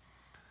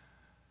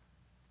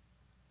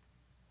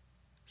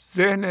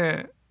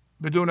 ذهن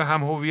بدون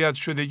هم هویت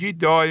شدگی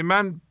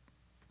دائما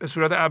به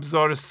صورت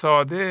ابزار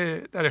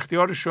ساده در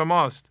اختیار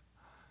شماست.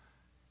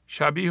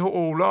 شبیه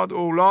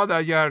اولاد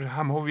اگر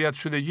هم هویت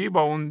شدگی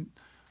با اون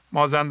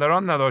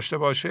مازندران نداشته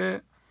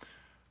باشه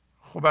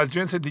خب از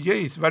جنس دیگه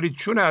ایست، ولی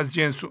چون از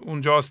جنس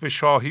اونجاست به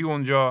شاهی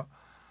اونجا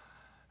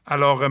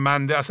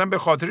علاقه‌منده، اصلا به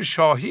خاطر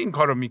شاهی این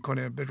کارو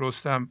میکنه، به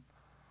رستم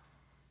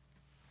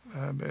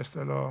به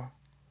اصطلاح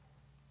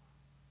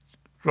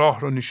راه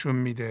رو نشون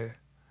میده.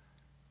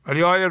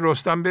 ولی آیا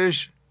رستم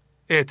بهش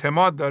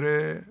اعتماد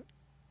داره؟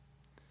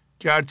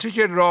 گرچه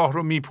که راه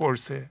رو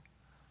میپرسه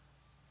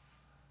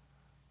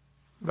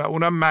و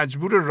اونم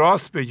مجبور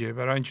راست بگه،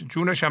 برای اینکه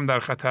جونش هم در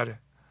خطره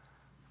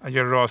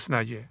اگر راست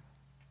نگه.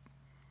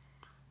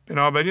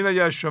 بنابراین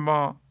اگر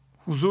شما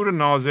حضور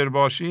ناظر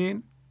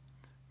باشین،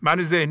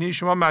 من ذهنی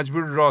شما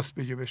مجبور راست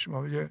بگه، به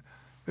شما بگه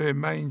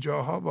من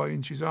اینجاها با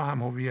این چیزها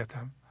هم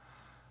هویتم،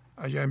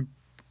 اگر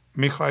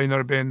میخوای اینا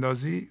رو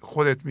بندازی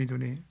خودت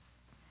میدونی.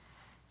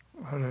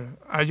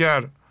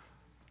 اگر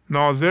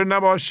ناظر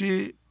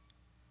نباشی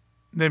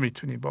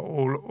نمیتونی. با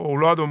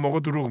اولاد اون موقع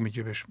دروغ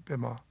میگه به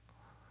ما.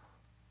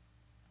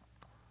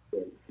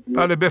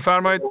 بله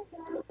بفرمایید.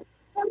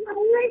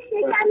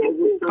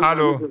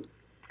 الو.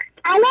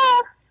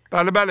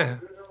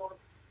 بله.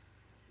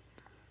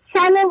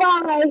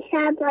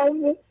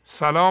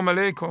 سلام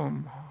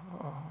علیکم،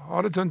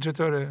 حالتون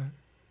چطوره؟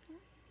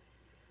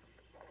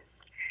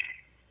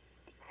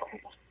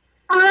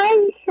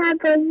 آقای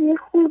شهبازی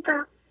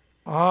خوبم.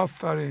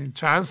 آفرین.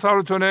 چند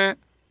سالتونه؟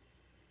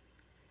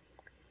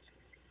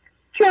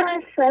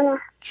 4 سال.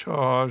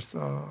 4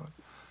 سال.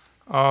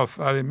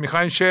 آفرین.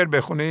 میخواین شعر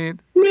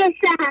بخونید؟ نه.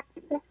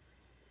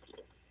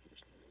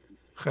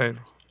 خیلی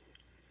خوب.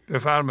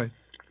 بفرمایید.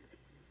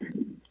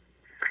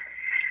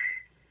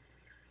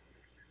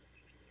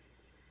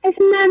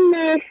 اسمم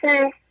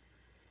مهرسا.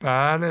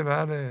 بله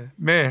بله،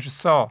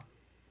 مهرسا.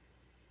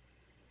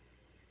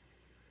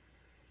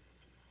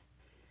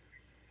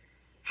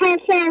 هر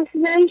شخص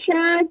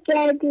شاد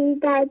گردی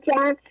در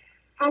جمع،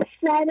 از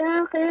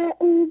فراغ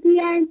او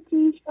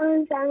بیاندیش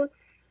آن زمان،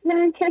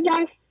 زن چه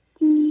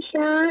گشتی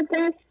شاد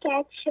است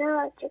کت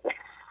شاد شد،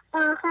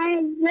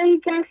 آخر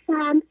زی دست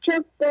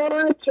همچو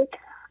باد شد،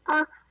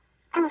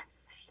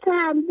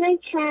 هم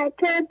بکرد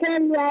تو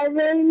دل و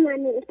وی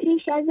منی،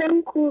 پیش از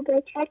اون کو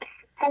بکرد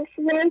از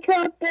وی تو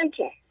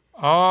بجه.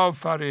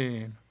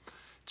 آفرین.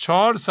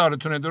 4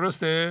 سالتونه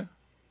درسته؟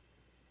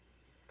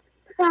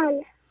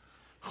 بله.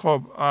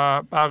 خب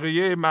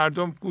بقیه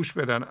مردم گوش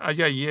بدن.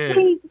 اگر یه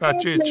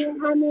بچه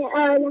همه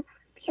عالم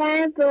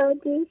شهر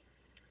بودی،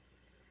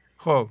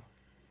 خب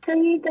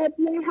توی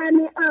دبل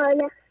همه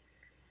عالم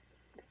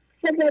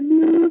سبب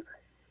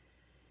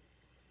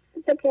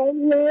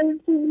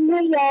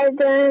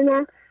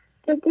نگردانم،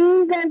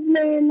 بدین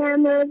دبل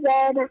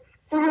نمازارم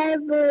شهر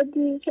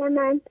بودی که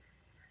من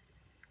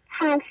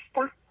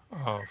هستم.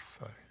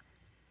 آفرین.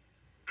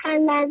 هر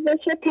لحظه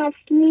که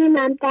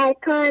تسلیمم در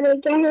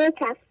کارگاه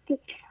تفتی،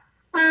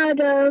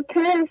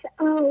 آرام‌تر از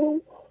آهو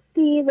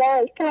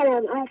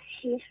دیوارترم از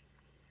شیر،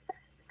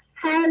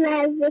 هر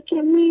لحظه که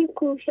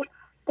می‌کوشم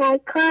در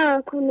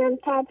کار کنم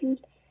تبدیل،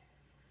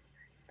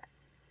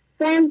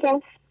 رنج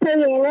از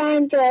پی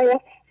رنج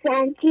آید،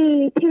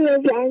 زنجیر پی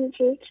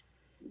زنجیر.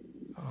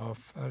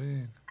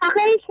 آفرین.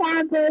 آقای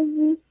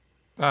شهبازی.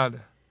 بله.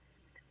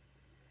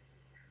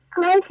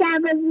 آقای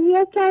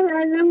شهبازی یک کم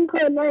از اون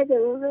کلا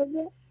رو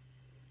بده.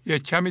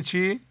 یک کمی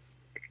چی؟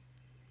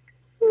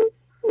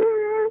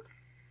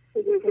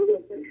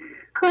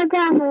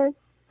 خدا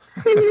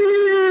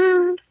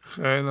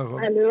خیلی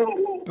خوب. الو.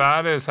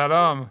 بله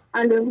سلام.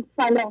 الو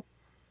سلام.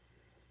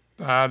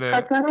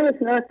 بله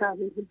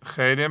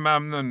خیلی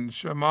ممنون.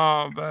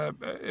 شما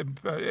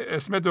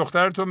اسم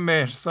دخترتون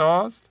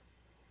مهرساست؟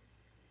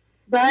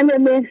 بله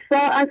مهرسا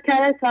از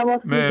کرج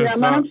تماس میگیرم.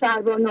 منم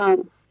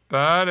شهربانوام.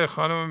 بله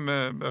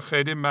خانم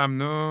خیلی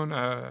ممنون.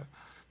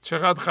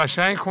 چقدر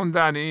قشنگ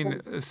خوندن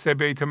این 3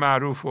 بیت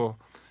معروفو.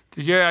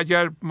 دیگه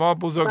اگر ما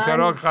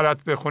بزرگترها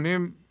غلط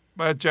بخونیم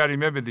باید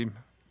جریمه بدیم.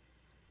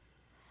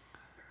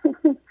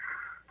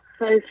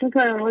 خیلی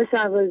میکنم آقای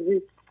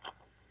شهبازی،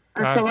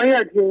 از شما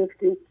یاد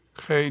گرفتیم.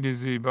 خیلی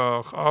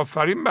زیبا.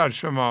 آفرین بر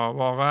شما.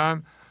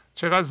 واقعا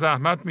چقدر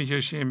زحمت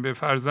میکشیم به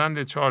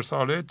فرزند 4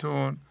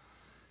 ساله‌تون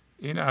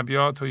این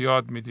ابیات رو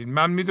یاد میدین.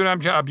 من میدونم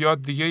که ابیات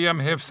دیگه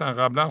هم حفظن،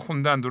 قبلا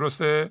خوندن،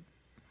 درسته؟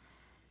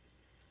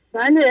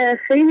 بله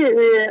خیلی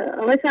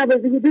آقای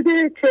شهبازی حدود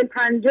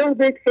 40-50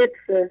 بیت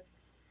حفظه.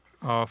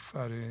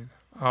 آفرین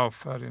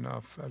آفرین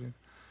آفرین.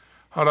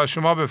 حالا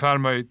شما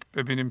بفرمایید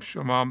ببینیم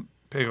شما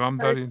پیغام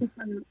دارین.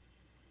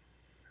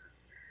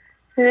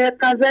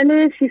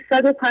 غزل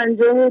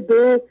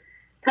 652.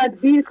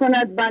 تدبیر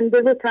کند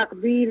بنده و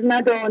تقدیر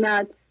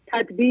نداند،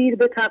 تدبیر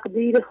به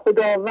تقدیر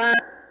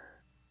خداوند.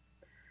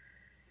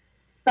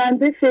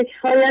 بنده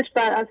فکرهایش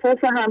بر اساس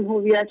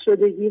هم‌هویت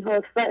شدگی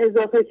هاست و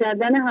اضافه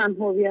کردن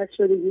هم‌هویت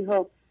شدگی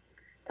ها.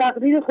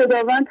 تقدیر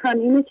خداوند هم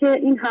اینه که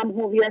این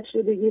هم‌هویت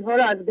شدگی ها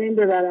رو از بین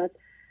ببرد.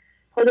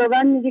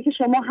 خداوند میگه که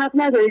شما حق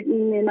ندارید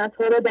این نعمت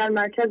ها را در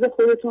مرکز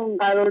خودتون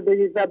قرار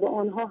بدید و به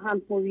آنها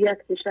هم‌هویت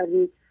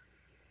بشوید.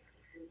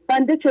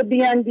 بنده چو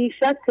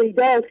بیندیشد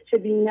پیداست چه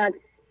بیند،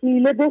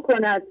 حیله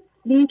بکند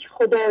لیک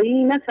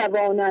خدایی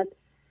نتواند.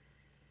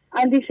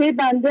 اندیشه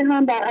بنده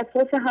هم بر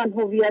اساس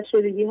هم‌هویت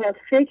شدگی هاست.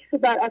 فکر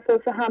بر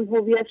اساس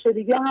هم‌هویت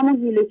شدگی ها همون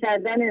حیله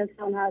کردن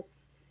انسان هست.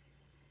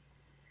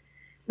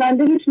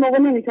 بنده هیچ موقع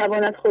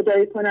نمیتواند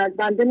خدایی کند.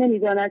 بنده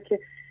نمیداند که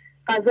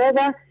قضا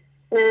و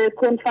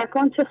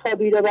کنفکان چه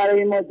خوابی را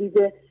برای ما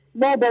دیده.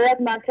 ما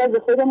باید مرکز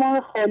خودمان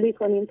را خالی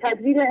کنیم.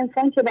 تدبیر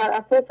انسان که بر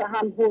اساس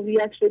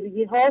هم‌هویت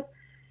شدگی هاست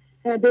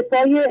به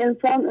پای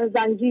انسان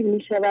زنجیر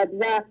می شود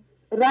و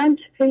رنج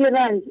پی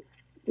رنج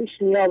پیش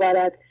می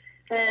آورد.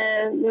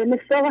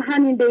 مصداق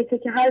همین بیته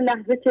که هر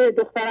لحظه که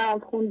دخترم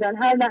خوندن،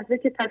 هر لحظه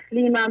که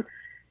تسلیمم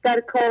در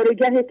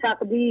کارگاه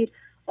تقدیر،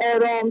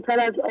 آرامتر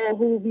از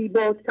آهو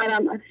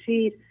بیبازترم از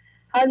شیر.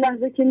 هر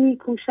لحظه که می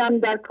کوشم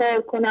در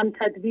کار کنم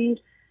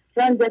تدبیر،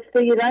 رنج از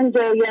پی رنج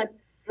آید،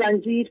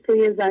 زنجیر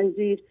پی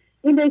زنجیر.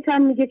 این بیت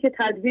هم میگه که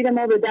تدبیر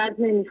ما به درد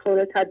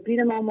نمیخوره.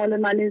 تدبیر ما مال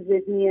من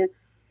ذهنیه.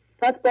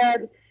 پس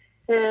باید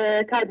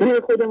تدبیر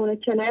خودمون رو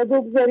کنار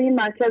بگذاریم،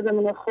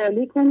 مرکزمون رو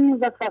خالی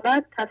کنیم و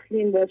فقط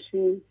تسلیم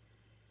باشیم.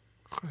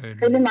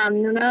 خیلی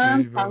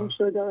ممنونم. تمام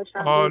شده.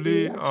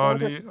 عالی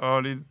عالی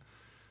عالی.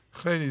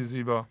 خیلی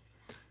زیبا.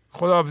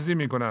 خداحافظی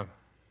میکنم.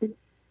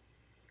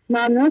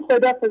 ممنون.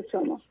 خداحافظ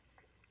شما.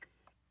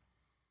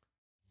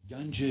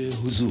 گنج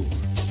حضور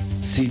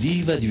CD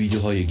و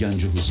دیویدیوهای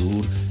گنج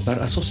حضور بر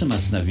اساس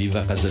مثنوی و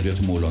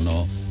غزلیات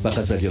مولانا و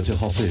غزلیات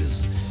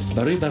حافظ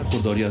برای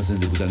برخورداری از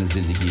زنده بودن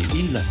زندگی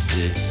این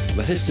لحظه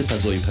و حس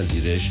فضای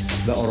پذیرش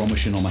و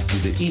آرامش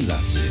نامحدود این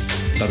لحظه،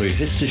 برای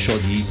حس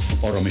شادی،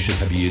 آرامش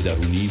طبیعی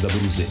درونی و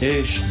بروز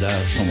عشق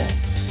در شما،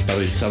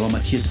 برای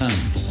سلامتی تن،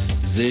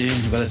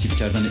 ذهن و لطیف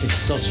کردن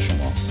احساس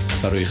شما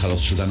برای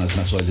خلاص شدن از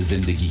مسائل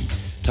زندگی،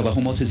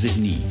 توهمات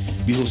ذهنی،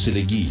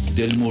 بی‌حوصلگی،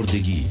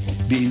 دلمردگی،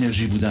 بی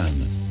انرژی بودن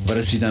و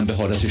رسیدن به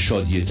حالت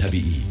شادی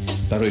طبیعی،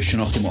 برای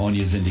شناخت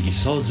معانی زندگی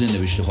ساز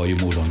نوشته‌های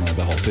مولانا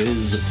و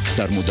حافظ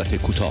در مدت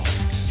کوتاه.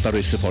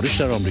 برای سفارش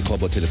در آمریکا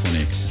با تلفن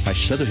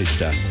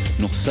 818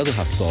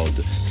 970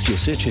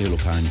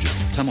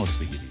 3345 تماس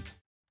بگیرید.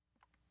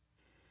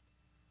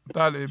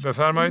 بله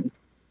بفرمایید.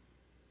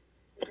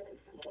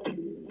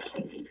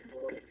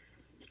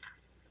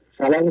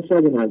 سلام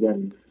استاد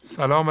مردانی.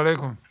 سلام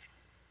علیکم.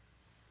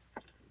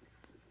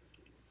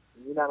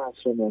 میدونم از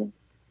شما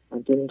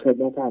همچنین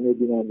خدمت همه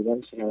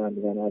بینندگان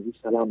شنوندگان عزیز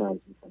سلام عرض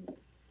می‌کنم.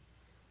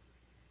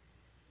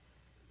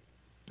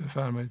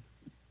 بفرمایید.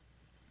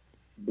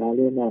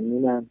 بله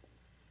ممنونم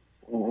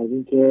از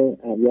اینکه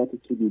ابیات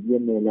کلیدی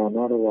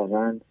مولانا رو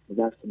واقعا به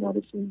دست ما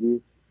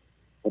رسوندی.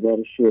 خدا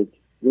رو شکر.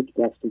 یک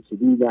دست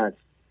کلید است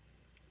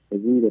به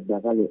زیر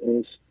بغل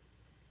عشق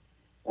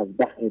از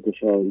بحر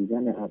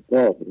گشاییدن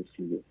ابواب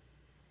رسیده.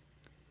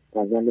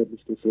 غزل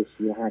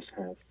 2338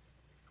 هست.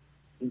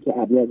 اینکه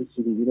ابیات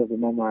کلیدی رو به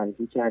ما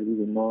معرفی کردی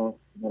و ما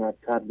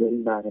مرتب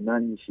داریم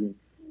بهره‌مند میشیم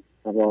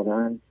و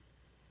واقعا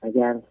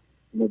اگر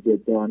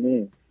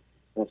مجدانه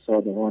و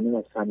صادقانه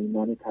و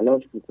صمیمانه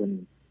تلاش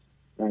بکنیم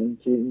و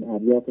اینکه این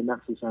ابیات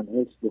مخصوصا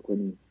حفظ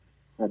بکنیم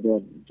و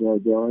در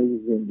جاهای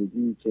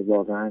زندگی که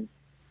واقعا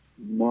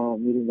ما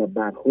میریم و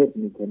برخورد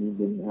میکنیم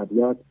به این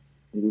ابیات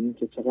میبینیم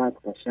که چقدر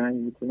قشنگ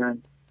میتونن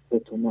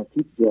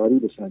اتوماتیک جاری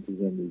بشن تو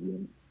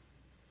زندگی.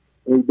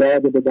 ای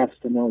داده به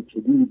دست ما که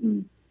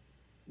دیدی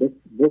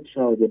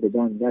بگشاده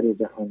بدان در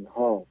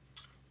جهانها،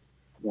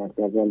 در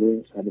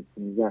غزل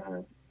 115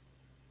 هست.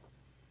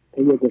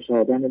 پی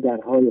گشادن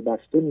درهای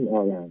بسته می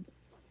آیند،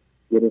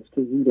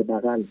 گرفته زیر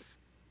بغل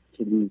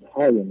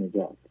کلیدهای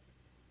نجات.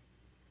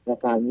 و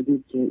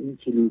فرمودید که این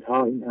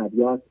کلیدها، این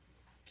ابیات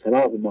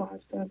چراغ ما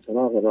هستند،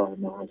 چراغ راه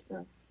ما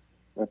هستند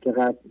و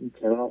چقدر این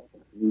چراغ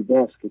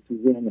زیباست که تو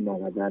ذهن ما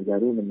و در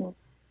درون ما،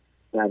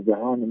 در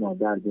جهان ما،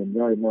 در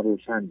دنیای ما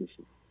روشن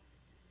بشه.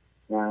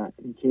 و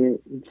اینکه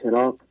این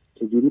چراغ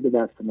چجوری به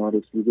دست ما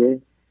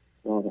رسیده،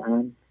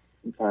 واقعا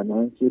این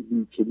فرمایند که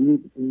بی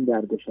کلید این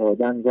در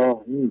گشادن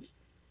راه نیست،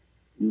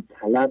 بی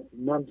طلب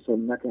نام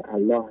سنت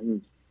الله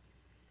نیست.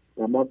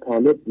 و ما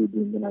طالب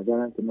بودیم، به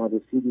نظرم که ما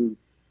رسیدیم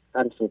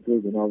سر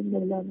سفره جناب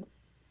مولانا.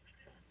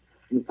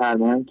 این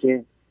فرمایند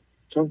که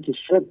چون که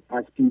شد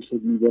از پیش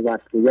دیده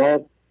وصل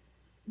یاد،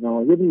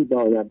 نایبی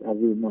باید از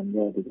ایمان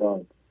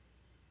یادگار.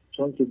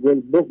 چون که گل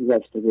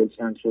بگذشت و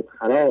گلشن شد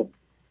خراب،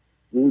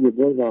 بوی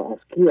گل را از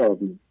کی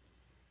یابیم؟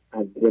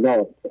 از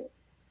گلاب.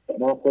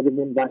 ما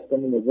خودمون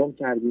دستمون رو گم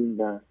کردیم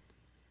و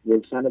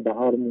گلشن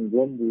بهارمون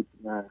گم بود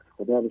و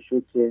خدا رو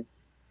شکر که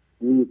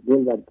بوی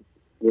گل و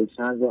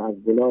گلشن رو از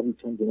گلابی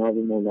چون جناب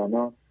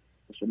مولانا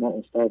شما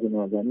استاد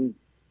نازنین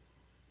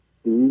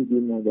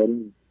بویدیم ما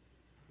داریم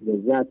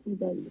لذت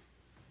می‌بریم.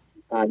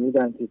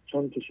 فرمودن که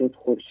چون که شد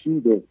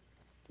خورشید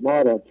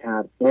ما را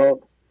کرد داغ،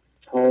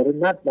 چاره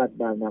نبود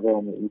بر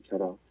مقام او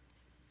چراغ.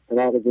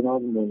 چراغ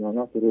جناب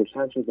مولانا که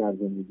روشن شد در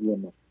زندگی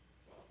ما.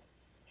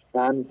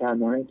 و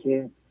می‌فرمایند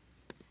که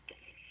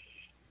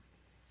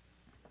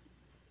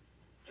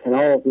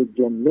چراغ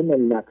جمله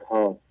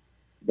ملت‌ها،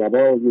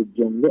 دوای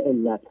جمله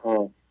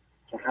علت‌ها،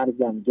 که هر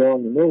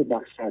زنجان نو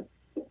بخشد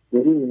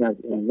برون از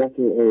علت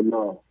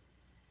اولا.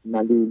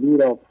 ملولی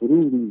را فرو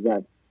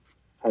ریزد،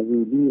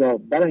 فضولی را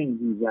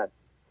برانگیزد،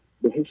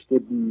 بهشت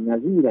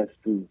بی‌نظیر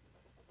است او،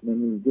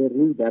 نموده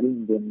رو در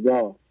این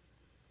دنیا.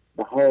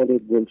 بهار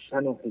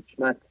گلشن و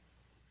حکمت،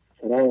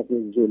 چراغ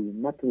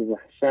ظلمت و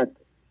وحشت،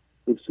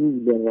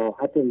 اصول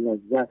راحت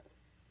لذت،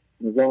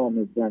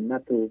 نظام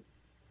جنت و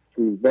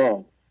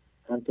طوبی.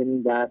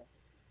 همچنین در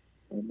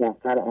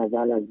دفتر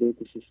اول از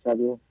بیت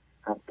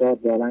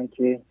 670 دارن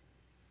که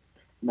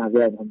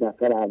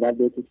دفتر اول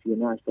بیت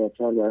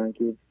 3984 دارن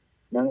که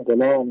من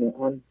غلام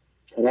آن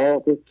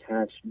چراغ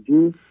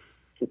چشمجو،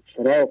 که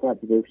چراغ از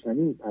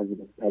روشنی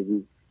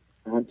پذیر.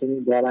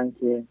 همچنین دارن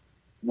که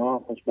ما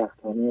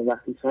خوشبختانه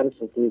وقتی سر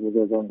سفره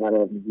بزرگان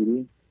قرار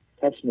میگیریم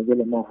چشم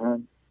دل ما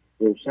هم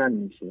روشن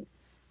میشه.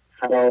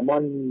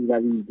 خرامان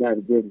میروی در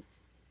دل،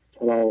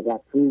 چراغ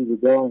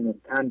افروز جان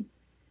تن،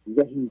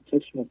 زهی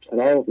چشم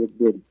چراغ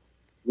دل،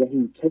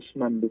 زهی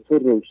چشمم به تو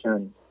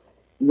روشن.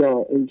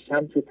 بیا ای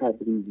شمس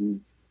تبریزی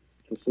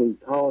که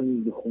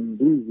سلطانی به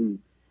خونریزی،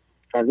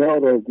 قضا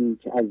را گو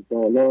که از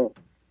بالا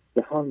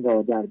جهان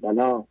را در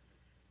بلا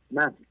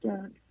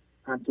نفکن.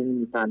 همچنین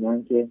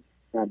می‌فرمایند که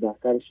در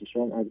دفتر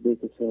ششم از بیت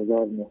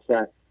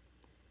 3900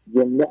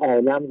 جمله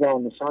عالم را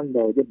نشان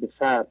داده به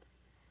صبر،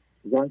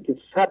 زان که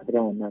صبر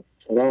آمد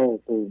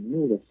چراغ و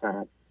نور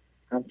صبر.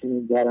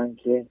 همچنین دارن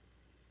که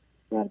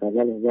در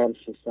غزل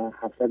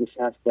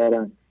 1760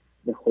 دارن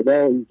به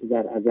خدایی که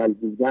در ازل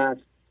بوده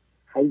است،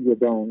 حی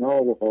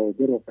دانا و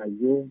قادر و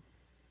قیوم،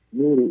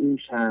 نور او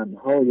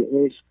شمع‌های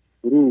عشق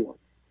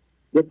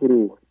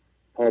بفروخت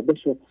تا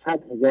بشد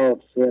 100,000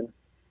 سر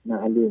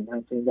معلوم.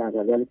 همچنین در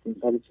غزل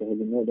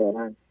 549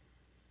 دارن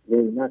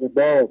رونق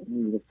باغ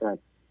میرسد،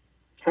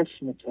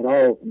 چشم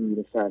چراغ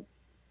میرسد،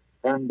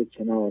 غم به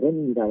کناره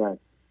می رود،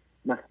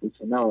 مه به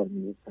کنار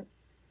می رسد.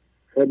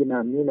 خیلی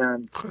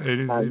ممنونم.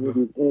 خیلی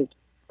زیبا.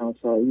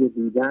 همسایی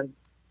دیدن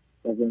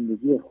و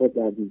زندگی خود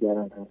در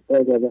دیگران هست. با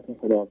اجازهتون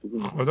خداحافظی.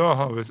 خدا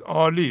حافظ.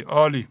 عالی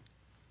عالی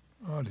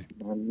عالی.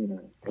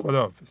 ممنونم.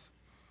 خدا حافظ.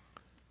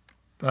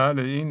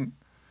 بله، این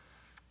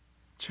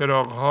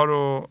چراغ ها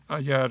رو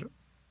اگر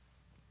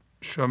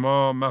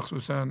شما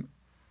مخصوصا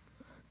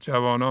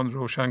جوانان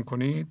روشن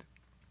کنید،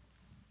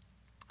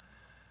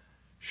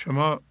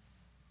 شما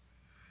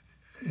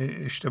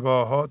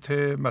اشتباهات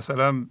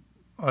مثلا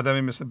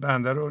آدمی مثل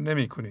بنده رو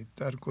نمی کنید.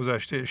 در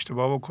گذشته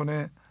اشتباه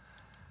بکنه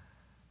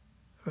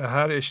و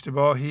هر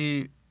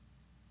اشتباهی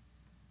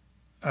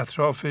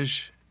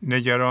اطرافش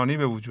نگرانی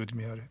به وجود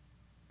میاره،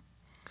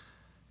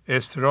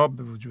 اضطراب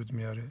به وجود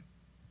میاره.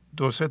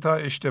 2-3 تا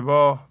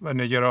اشتباه و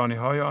نگرانی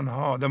های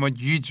آنها آدم رو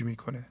گیج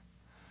میکنه،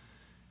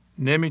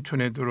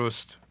 نمیتونه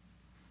درست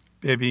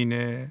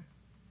ببینه.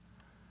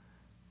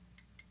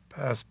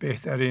 پس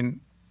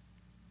بهترین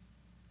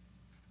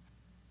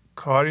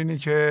کار اینه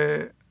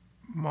که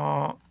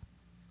ما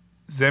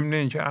ضمن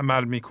اینکه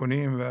عمل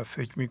میکنیم و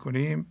فکر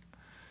میکنیم،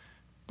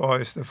 با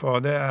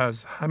استفاده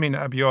از همین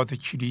ابیات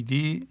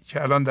کلیدی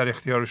که الان در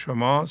اختیار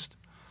شماست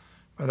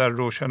و در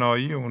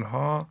روشنایی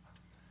اونها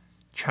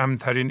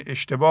کمترین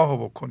اشتباه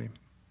رو بکنیم.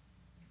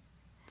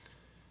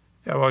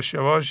 یواش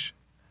یواش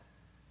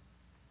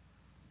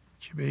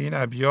که به این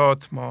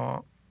ابیات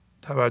ما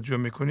توجه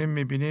میکنیم،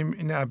 میبینیم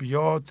این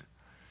ابیات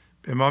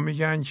به ما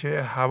میگن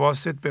که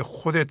حواست به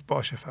خودت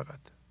باشه. فقط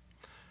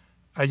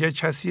اگر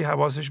کسی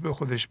حواسش به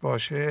خودش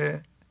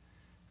باشه،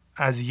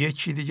 از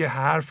یکی دیگه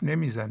حرف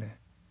نمیزنه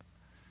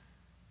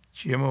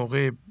که یه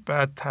موقع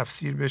بعد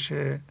تفسیر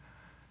بشه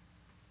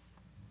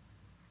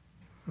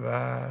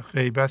و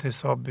غیبت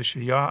حساب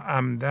بشه، یا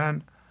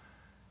عمدن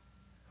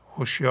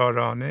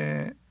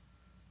هوشیارانه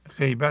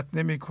غیبت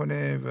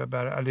نمیکنه و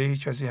بر علیه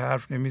کسی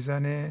حرف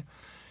نمیزنه،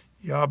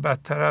 یا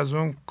بدتر از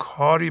اون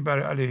کاری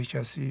بر علیه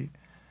کسی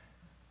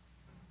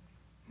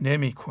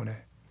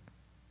نمیکنه،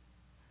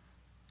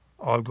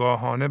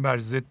 آگاهانه بر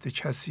ضد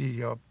کسی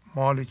یا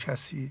مال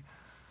کسی،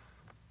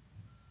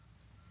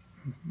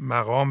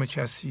 مقام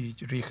کسی،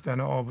 ریختن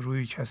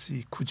آبروی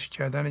کسی، کوچک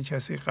کردن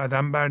کسی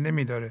قدم بر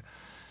نمیداره.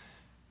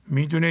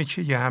 میدونه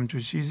که یه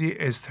همچون چیزی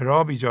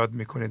اضطراب ایجاد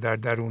میکنه در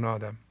درون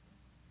آدم.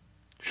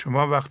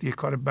 شما وقتی یه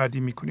کار بدی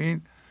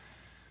میکنین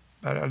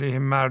بر علیه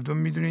مردم،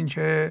 میدونین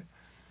که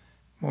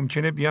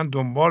ممکنه بیان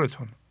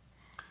دنبالتون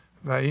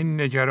و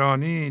این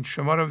نگرانی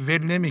شما رو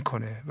ول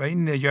نمیکنه و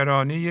این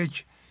نگرانی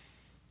یک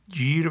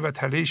گیر و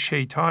تله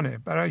شیطانه.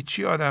 برای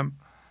چی آدم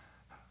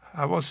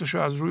حواسش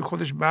رو از روی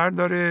خودش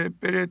برداره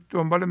بره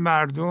دنبال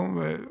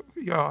مردم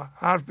یا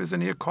حرف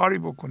بزنه، یه کاری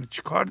بکنه؟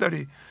 چی کار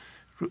داری؟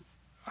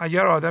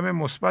 اگر آدم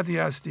مثبتی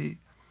هستی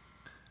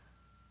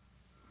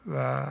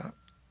و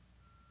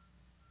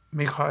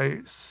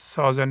میخوای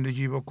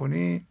سازندگی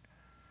بکنی،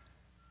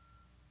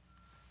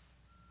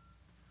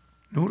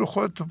 نور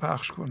خودت رو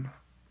پخش کن،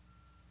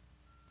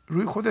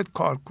 روی خودت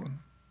کار کن.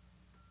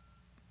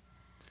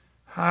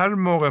 هر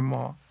موقع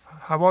ما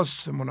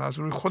حواسمون از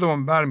روی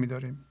خودمون بر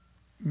میداریم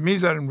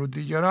میذاریم رو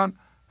دیگران،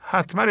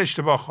 حتما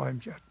اشتباه خواهیم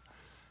کرد.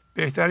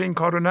 بهتر این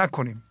کار رو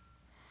نکنیم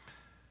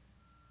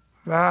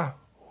و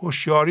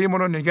هوشیاریمون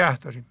رو نگه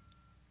داریم.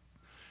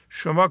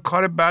 شما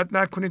کار بد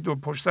نکنید و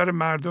پشت سر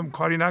مردم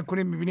کاری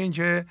نکنید، میبینین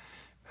که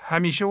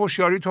همیشه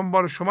هوشیاریتون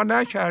بالا. شما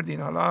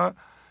نکردین، حالا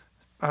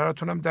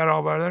براتونم در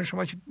آوردن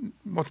شما که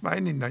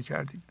مطمئنین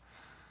نکردین،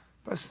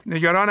 پس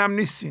نگران هم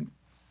نیستین.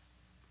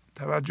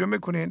 توجه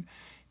میکنین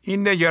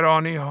این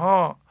نگرانی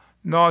ها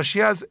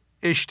ناشی از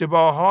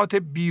اشتباهات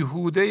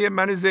بیهوده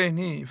من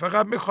ذهنی،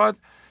 فقط میخواد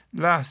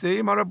لحظه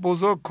ای ما رو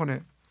بزرگ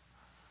کنه.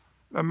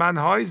 و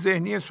منهای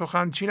ذهنی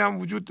سخنچین هم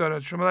وجود دارد.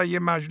 شما در یه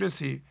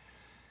مجلسی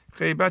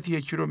غیبت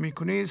یکی رو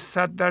میکنی، 100%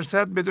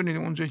 بدونید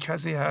اونجا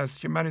کسی هست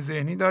که من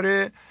ذهنی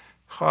داره،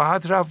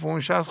 خواهد رفت و اون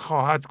شخص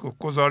خواهد گفت،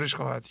 گزارش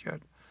خواهد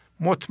کرد.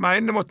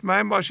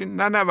 مطمئن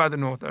باشین، نه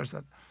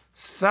 99%،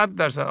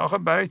 100%. آخه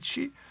برای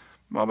چی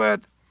ما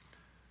باید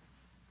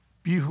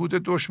بیهوده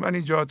دشمن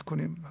ایجاد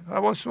کنیم؟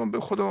 حواسمون به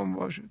خودمون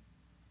باشه،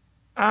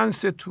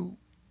 انس تو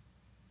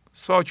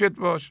ساکت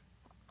باش.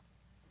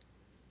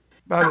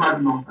 بله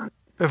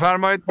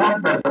بفرمایید.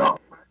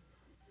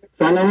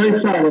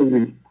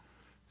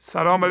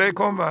 سلام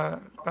علیکم. و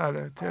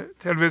بله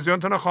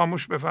تلویزیونتون رو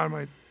خاموش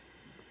بفرمایید.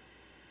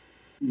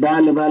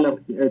 بله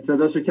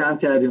صداشو کم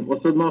کردیم.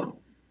 استاد ما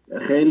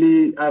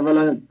خیلی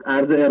اولا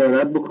عرض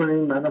ارادت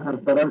بکنیم، من و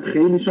همسرم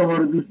خیلی شما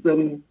رو دوست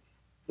داریم،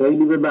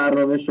 خیلی به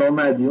برنامه شما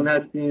مدیون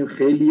هستیم،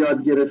 خیلی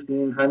یاد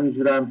گرفتیم،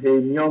 همینجور هم هی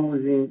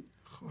میاموزیم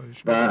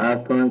و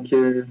عرض کنم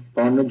که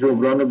قانون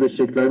جبران رو به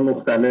شکل‌های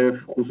مختلف،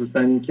 خصوصا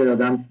این که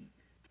آدم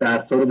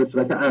درس‌ها رو به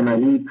صورت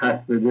عملی پس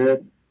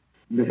بده،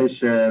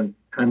 بهش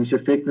همیشه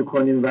فکر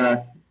میکنیم و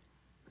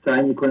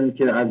سعی میکنیم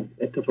که از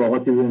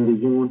اتفاقات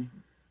زندگیمون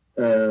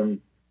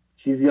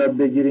چیز یاد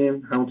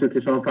بگیریم، همونطور که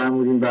شما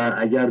فرمودین، و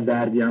اگر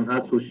دردی هم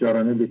هست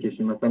هوشیارانه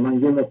بکشیم. مثلا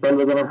من یه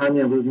مثال بزنم،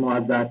 همین امروز ما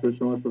از درس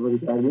شما استفاده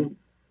کردیم.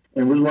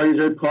 امروز ما یه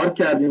جای پارک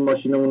کردیم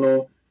ماشینمون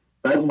رو،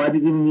 بعد اومد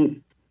دیدیم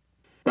نیست.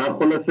 بعد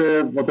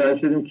خلاصه متوجه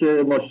شدیم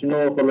که ماشین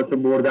رو خلاصه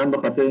بردن به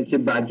خاطر اینکه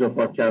بدجا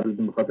پارک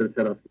کردیم به خاطر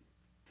ترافیک.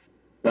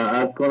 و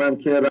عرض کنم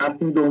که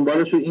رفتیم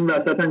دنبالش و این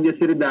وسط هم یه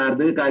سری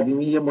درده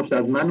قدیمی، یه مشت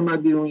از من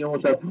اومد بیرون، یه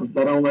مشت از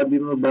همسرم اومد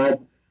بیرون و بعد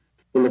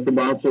خلاصه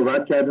با هم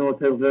صحبت کردیم و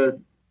طبق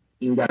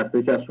این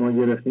درسته که از شما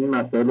گرفتیم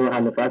مسائل رو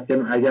حل و فصل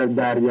کردیم. اگر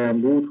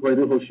درگیرم بود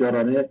خیلی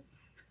هوشیارانه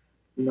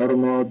اینا رو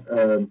ما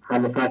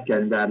حل و فصل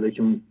کردیم، درده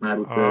که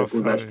مربوط به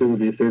گذشته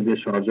بود، یه سری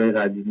شارجای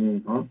قدیمی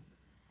اینها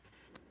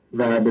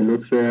و به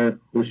لطف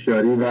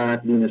هوشیاری و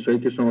بینشایی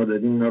که شما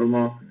دادیم اینا رو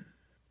ما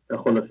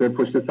خلاصه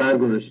پشت سر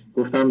گذاشتیم.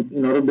 گفتم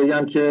اینا رو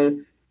بگم که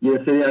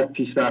یه سری از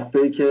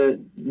پیشرفتهایی که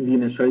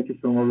بینشایی که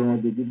شما به ما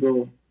دادید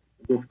رو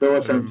گفته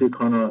باشم توی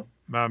کانال.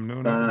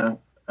 ممنونم.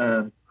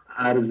 و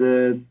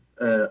عرض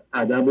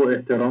ادب و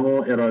احترام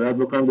و ارادت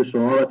بکنم به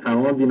شما و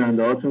تمام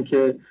بیننده هاتون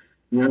که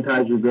میان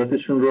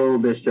تجربیاتشون رو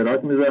به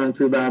اشتراک میذارن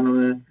توی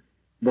برنامه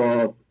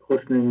با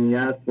حسن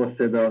نیت، با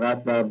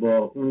صداقت و با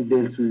اون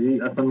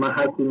دلسوزی. اصلا من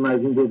هر کدوم از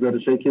این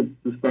گزارشایی که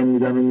دوستان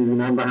میدن و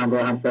میبینم و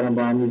همراه همسرم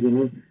با هم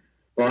میبینیم،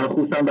 واقعا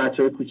خصوصا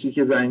بچهای کوچیک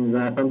که زنگ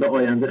میزنن اصلا به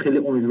آینده خیلی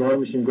امیدوار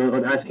میشیم، گاهی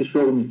اوقات اشک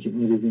شوق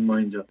میریزیم ما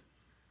اینجا.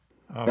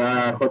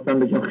 و خواستم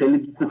بگم خیلی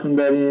دوستتون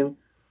داریم،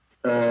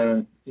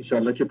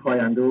 انشالله که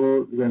پاینده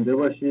و زنده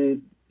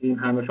باشید. این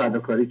همه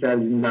فداکاری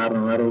کردیم این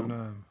برنامه رو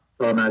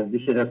تا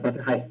نزدیک قسمت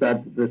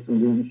 800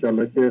 رسوندیم،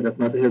 انشالله که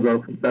قسمت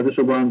 1500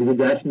 رو با هم دیگه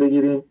جشن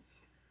بگیریم.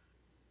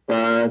 و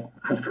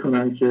عرض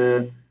کنم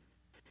که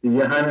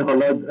دیگه همین،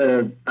 حالا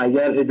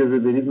اگر اجازه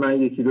بدید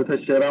من یکی دو تا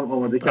شعرم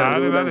آماده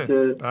کرده بودم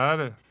که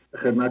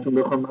خدمتتون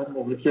بخوام. من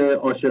موقعی که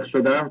عاشق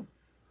شدم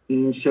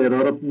این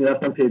شعرها رو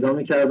میرفتم پیدا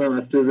میکردم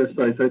از توی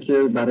وبسایت‌ها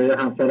که برای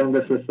همسرم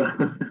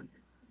بفرستم.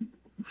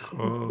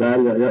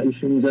 یا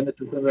ایشون اینجا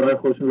نشستن برای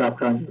خودشون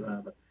لبخند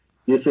میزنن.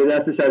 یه شعری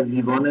هستش از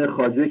دیوان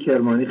خواجه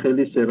کرمانی،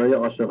 خیلی شعرهای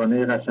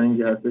عاشقانه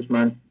قشنگی هستش.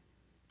 من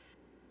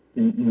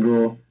این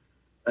رو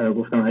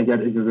گفتم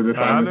اگر اجازه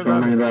بفرمایید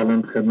من این رو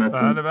الان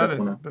خدمتتون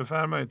بخونم.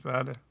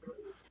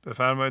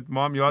 بفرمایید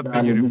ما هم یاد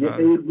بگیریم.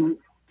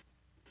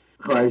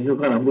 خواهش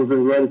می‌کنم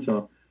بزرگوار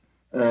شما.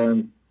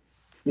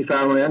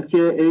 میفرمایند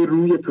که ای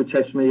روی تو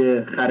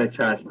چشمه خر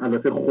چشم،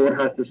 البته خور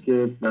هستش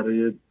که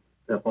برای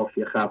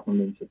قافیه خلق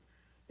میشه.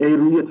 ای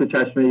روی تو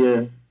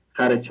چشمه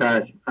خر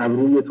چشم،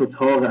 ابروی تو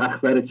تاق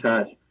اخضر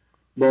چشم،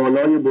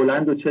 بالای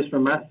بلند و چشم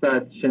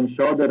مستت،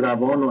 شمشاد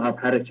روان و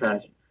عبهر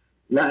چشم،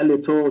 لعل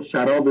تو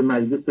شراب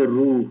مجلس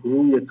روح،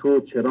 روی تو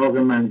چراغ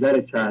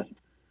منظر چشم،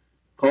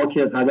 خاک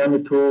قدم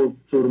تو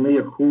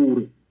سرمه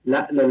خور،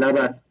 لعل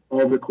لبت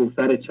آب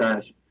کوثر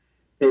چشم،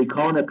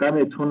 پیکان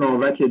غم تو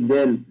ناوک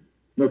دل،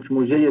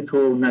 نکموژه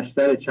تو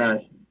نشتر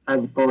چشم، از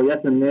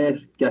غایت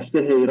مهر گشته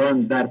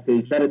حیران در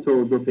پیکر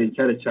تو دو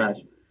پیکر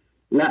چشم،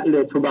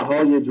 لعل تو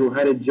بهای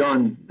جوهر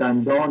جان،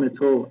 دندان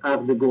تو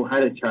عقد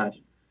گوهر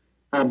چشم،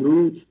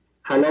 ابروت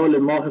هلال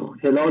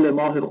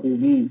ماه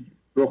خوبی،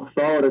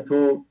 رخسار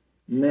تو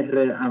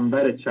مهر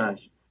انور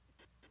چشم،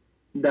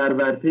 در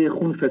ورطه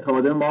خون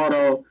فتاده ما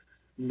را،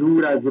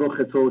 دور از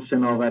رخ تو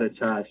شناور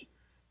چشم،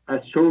 از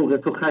شوق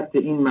تو خط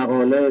این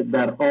مقاله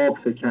در آب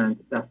فکند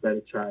دفتر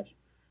چشم،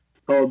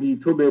 تا بی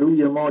تو به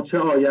روی ما چه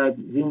آید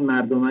زین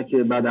مردمک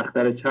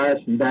بداختر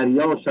چشم،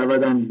 دریا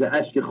شودم ز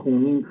اشک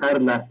خونین هر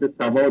لحظه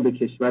سواد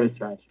کشور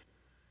چشم،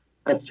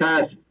 از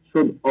چشم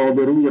شد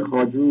آبروی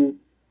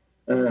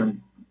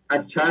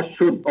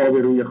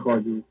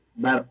خواجو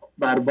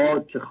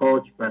برباد که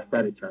خاک بر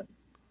سر چشم.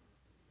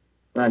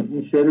 و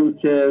این شعری بود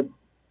که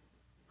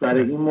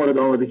برای این مورد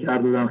آماده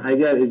کرده بودم.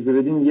 اگر اجازه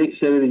بدین یک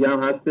شعر دیگه هم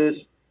هستش،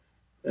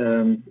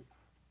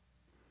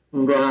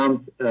 اون رو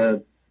هم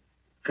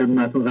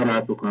خدمتتون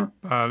قرائت بکنم.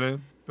 بله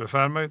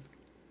بفرمایید.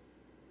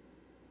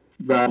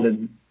 بله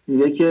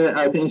میگه که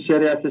البته این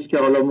شعری هستش که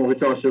حالا موقعی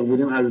که عاشق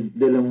بودیم از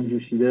دلمون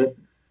جوشیده.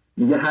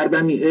 میگه هر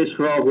دمی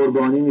عشق را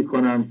قربانی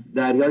میکنم،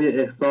 دریای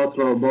احساس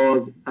را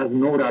باز از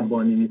نو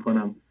ربانی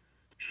میکنم،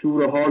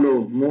 شور حال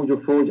و موج و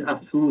فوج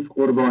افسوس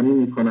قربانی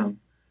میکنم،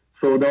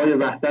 سودای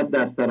وحدت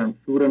در سرم،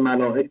 سور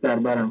ملائک در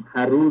برم،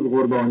 هر روز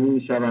قربانی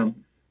میشوم،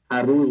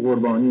 هر روز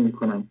قربانی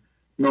میکنم،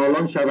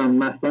 نالان شوم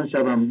مستان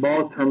شوم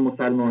باز هم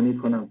مسلمانی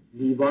کنم،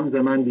 دیوان ز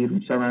من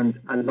بیرون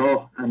شوند الله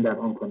اندر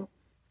آن کنم.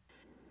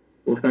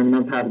 گفتم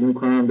اینم تقدیم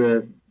کنم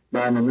به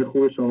برنامه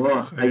خوب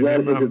شما.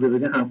 اگر اجازه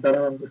بدین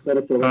همسرم هم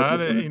بسیار صحبت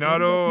بله اینا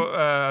رو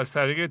از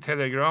طریق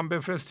تلگرام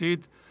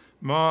بفرستید،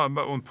 ما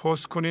اون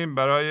پست کنیم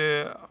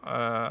برای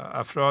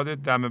افراد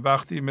دم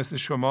بختی مثل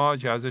شما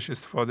که ازش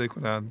استفاده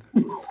کنند.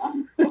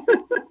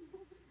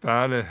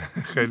 بله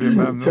خیلی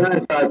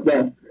ممنون.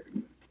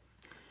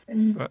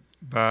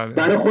 بله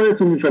برای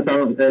خودتون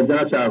میفرستم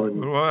جناب شهبازی.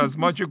 از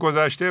ما که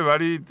گذشته،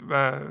 ولی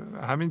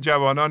همین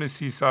جوانان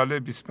 30 ساله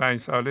 25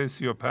 ساله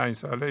 35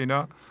 ساله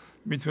اینا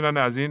میتونن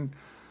از این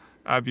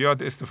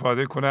ابیات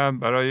استفاده کنن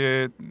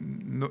برای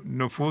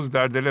نفوذ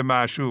در دل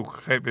معشوق.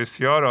 خیلی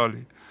بسیار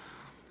عالی.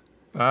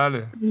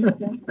 بله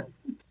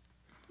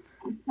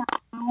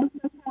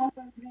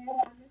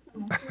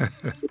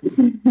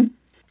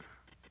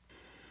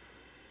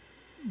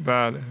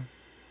بله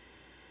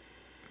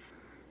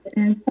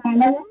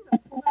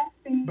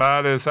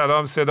بله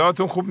سلام.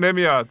 صداتون خوب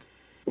نمیاد.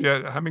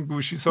 همین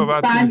گوشی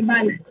صحبت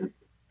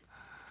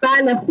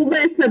بله خوبه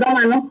صدا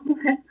من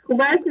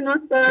خوبه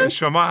هستین.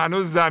 شما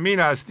هنوز زمین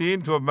هستین؟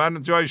 تو من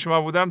جای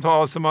شما بودم تا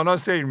آسمان ها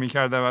سیر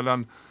میکردم.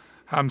 الان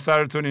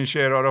همسرتون این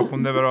شعرها رو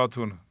خونده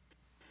براتون.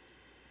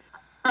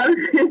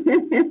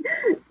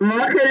 ما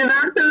خیلی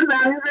وقت رو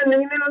زمین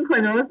زندگی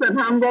نمی‌کنیم،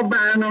 هم با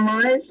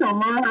برنامه‌های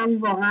شما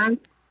هم واقعا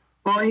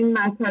با این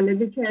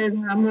مطالبی که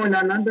هم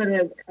مولانا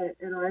داره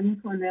ارائه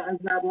میکنه از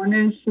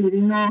زبان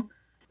شیرین و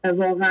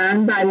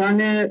واقعا بیان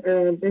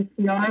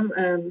بسیار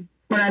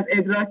پر از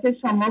ادراک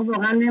شما،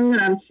 واقعا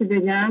نمیدونم چی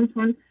بگم،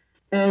 چون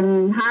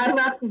هر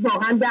وقت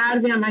واقعا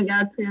دردی هم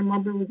اگر توی ما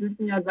به وجود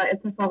میاد و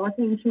اتفاقات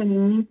این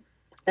چنینی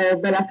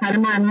بالاخره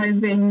معنای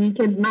ذهنی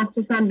که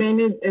مخصوصا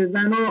بین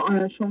زن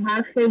و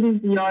شوهر خیلی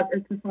زیاد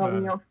اتفاق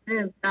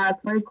میافته،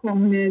 دردهای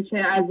کهنه، چه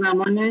از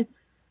زمان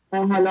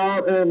حالا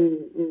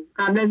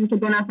قبل از اینکه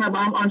دو نفر با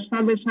هم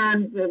آشنا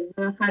بشن،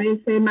 بالاخره یه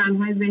سری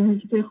معنای ذهنی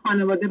که توی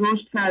خانواده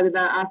رشد کرده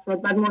در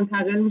افراد بعد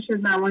منتقل میشه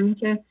زمانی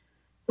که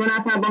دو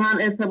نفر با هم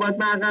ارتباط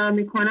برقرار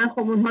میکنن، خب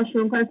اونها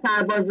شروع کنه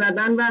سرباز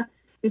زدن و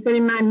یه سری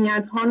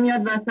معنیت ها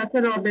میاد وسط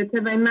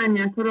رابطه و این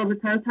معنیت ها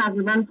رابطه رو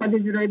تقریبا میخواد یه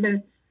جورایی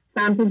به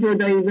سمت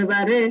جدایی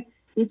ببره.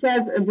 یکی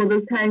از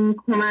بزرگترین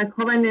کمک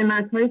ها و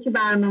نعمت هایی که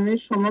برنامه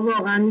شما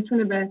واقعا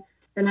میتونه به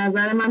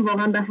نظر من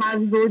واقعا به هر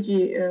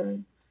زوجی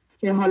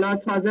که حالا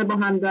تازه با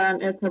هم دارن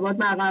ارتباط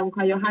برقرار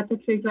میکنن یا حتی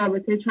که یک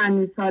رابطه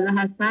چندین ساله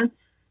هستن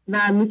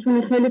و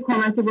میتونه خیلی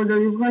کمک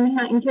بزرگی کنه،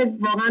 اینکه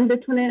واقعا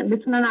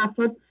بتونن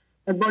افراد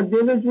با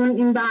دل و جون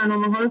این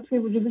برنامه ها رو توی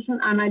وجودشون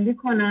عملی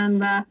کنن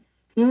و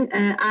این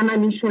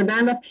عملی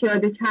شدن و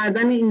پیاده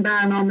کردن این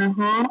برنامه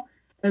ها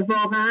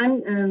واقعا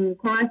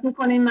کمک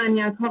میکنه این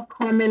معنیت ها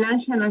کاملا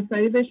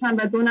شناسایی بشن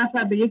و دو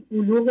نفر به یک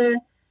بلوغ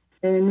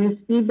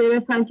نسبی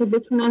برسن که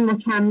بتونن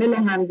مکمل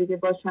همدیگه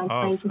باشن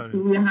تا اینکه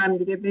روی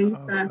همدیگه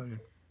بیستن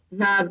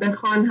و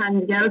بخوان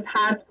همدیگه رو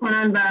طرد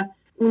کنن و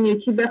اون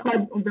یکی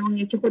بخواد به اون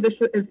یکی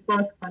خودش رو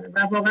اثبات کنه و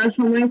واقعا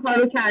شما این کار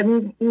رو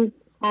کردین. این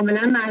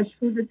کاملا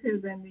مشهود توی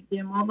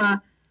زندگی ما و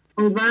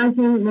امیدوارم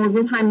که این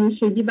موضوع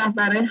همیشگی و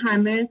برای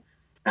همه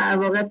در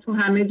واقع تو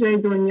همه جای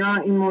دنیا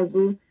این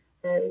موضوع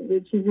یه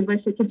چیزی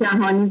باشه که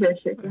جهانی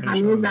بشه که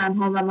همه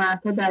زنها و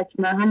مردها در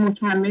کنار هم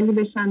مکملی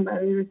بشن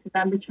برای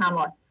رسیدن به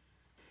کمال.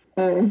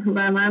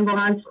 و من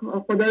واقعا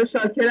خدا رو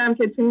شاکرم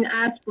که تو این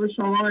عصر با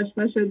شما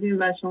آشنا شدیم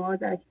و شما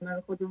در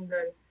کنار خودمون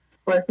داریم.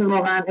 باعث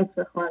واقعا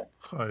افتخاره.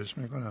 خواهش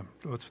میکنم،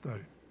 لطف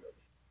داریم.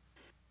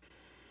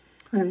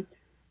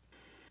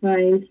 و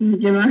این که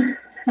میگه من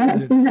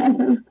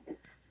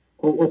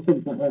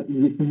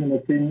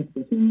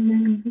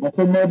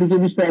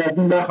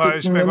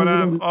خواهش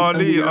میکنم.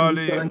 عالی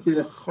عالی،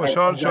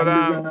 خوشحال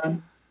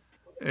شدم.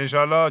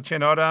 انشالله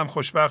کنار هم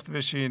خوشبخت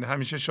بشین،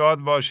 همیشه شاد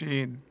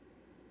باشین.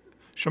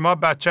 شما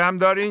بچه هم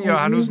دارین یا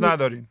هنوز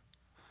ندارین؟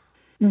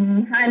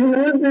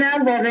 هنوز نه،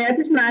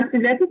 واقعیتش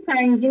مسئولیت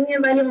سنگینیه،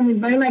 ولی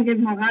امیدواریم اگه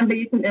واقعا به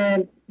یک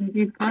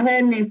دیدگاه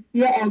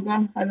نسبی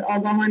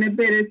آگاهانه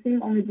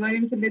برسیم،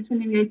 امیدواریم که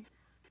بتونیم یک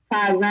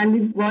فرزندی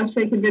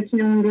باشه که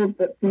بتونیم اون رو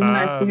به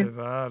مسیر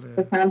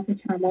به سمت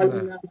کمال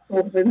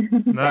بدیم.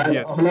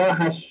 حالا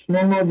 8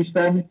 ماه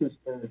بیشتر نیست.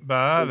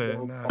 بله،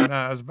 نه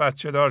از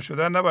بچه دار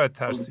شدن نباید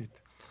ترسید.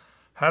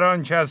 هر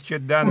آن کس که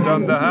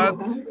دندان دهد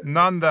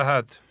نان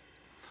دهد،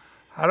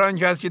 هر آن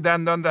کس که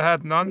دندان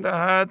دهد نان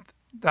دهد،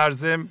 در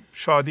ضمن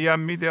شادی هم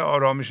میده،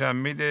 آرامش هم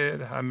میده،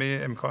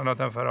 همه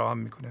امکانات هم فراهم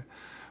میکنه.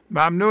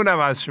 ممنونم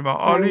از شما،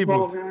 عالی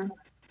بود.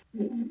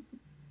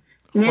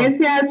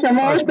 مرسی از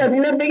شما استاد.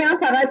 اینو بگم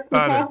فقط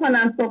کوتاه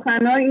کنم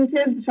سخنا، این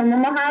که شما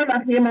ما هر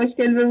وقت یه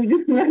مشکل به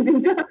وجود میاد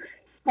اینجا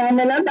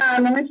کاملا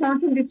برنامه شما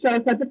تو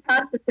 24 ساعت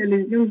پخش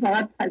تلویزیون،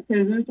 فقط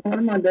تلویزیون شما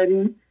رو ما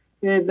داریم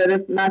که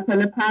داره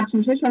مسئله پخش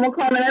میشه، شما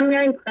کاملا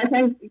میایید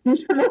قشنگ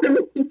شما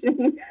رو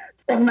میشید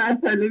با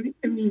مطالبی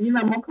که میگیم و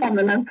ما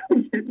کاملا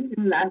این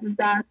لحظه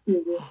درست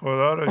میگیم.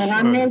 خدا رو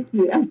شکر.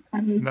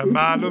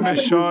 معلوم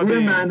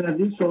شادی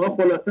معنوی شما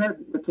خلاصه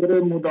به طور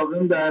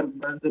مداوم در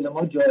منزل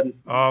ما جاری.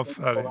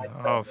 آفرین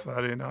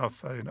آفرین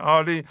آفرین،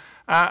 عالی.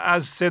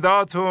 از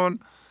صداتون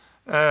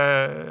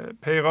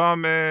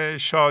پیغام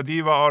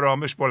شادی و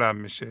آرامش بلند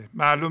میشه.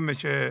 معلومه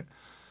که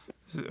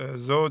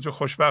زوج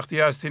خوشبختی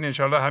هستین،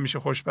 انشالله همیشه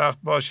خوشبخت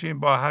باشین.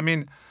 با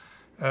همین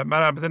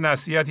من البته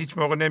نصیحت هیچ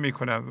موقع نمی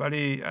کنم،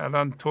 ولی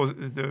الان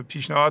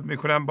پیشنهاد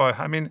میکنم با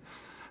همین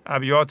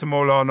ابیات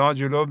مولانا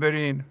جلو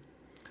برین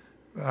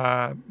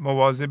و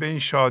مواظب این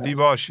شادی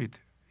باشید.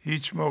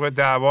 هیچ موقع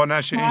دعوا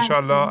نشه،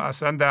 انشالله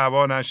اصلا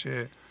دعوا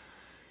نشه.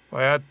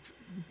 باید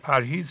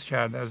پرهیز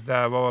کرد از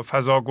دعوا و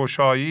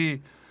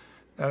فضاگشایی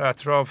در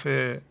اطراف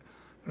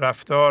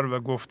رفتار و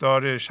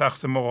گفتار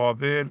شخص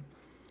مقابل،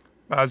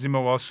 بعضی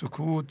موقع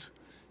سکوت،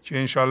 که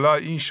انشالله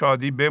این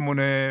شادی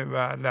بمونه و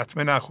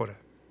لطمه نخوره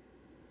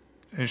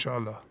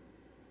انشالله.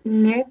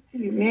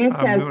 مرسی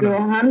از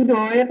هم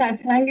دعای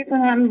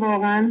قشنگتون، هم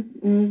واقعا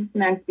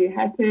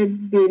نصیحت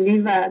دلی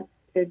و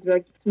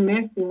ادراکی.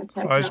 مرسی،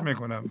 متشکرم. خواهش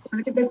میکنم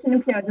که بتونیم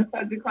پیاده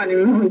سازی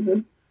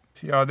کنیم.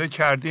 پیاده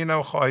کردین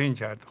و خواهین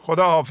کرد.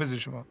 خدا حافظ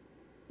شما.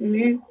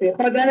 مرسی،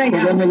 خدا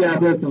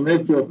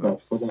نگهدارتون.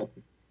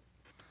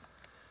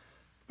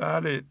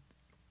 بله،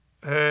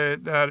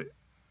 در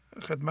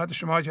خدمت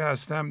شما که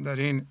هستم در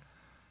این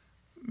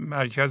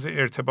مرکز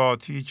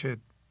ارتباطی که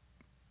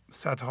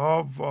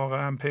صدها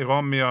واقعا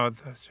پیغام میاد،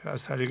 چه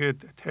از طریق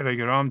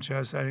تلگرام، چه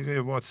از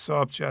طریق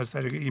واتساپ، چه از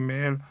طریق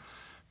ایمیل،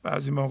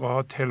 بعضی موقع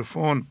ها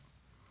تلفن،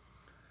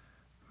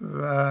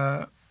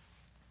 و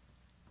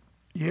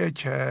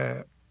یک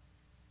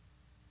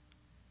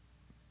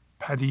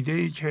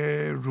پدیده‌ای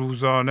که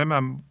روزانه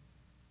من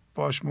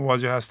باش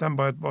مواجه هستم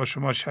باید با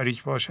شما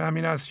شریک باشم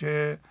این است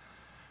که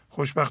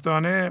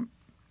خوشبختانه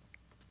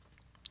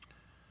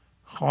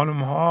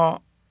خانم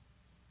ها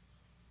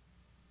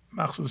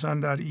مخصوصا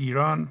در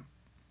ایران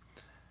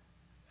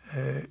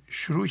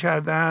شروع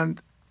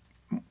کردند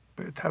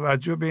به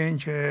توجه به این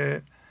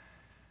که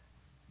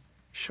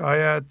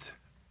شاید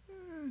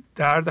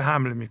درد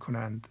حمل می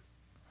کنند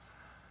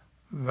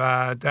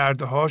و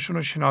دردهاشون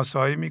رو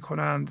شناسایی می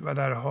کنند و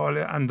در حال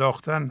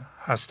انداختن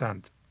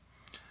هستند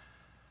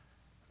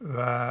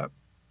و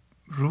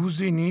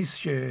روزی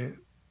نیست که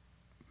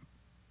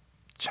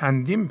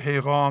چندین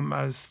پیغام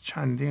از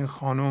چندین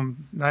خانم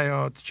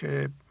نیاد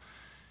که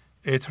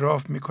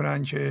اعتراف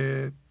میکنن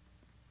که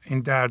این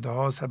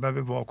دردها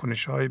سبب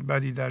واکنش‌های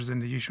بدی در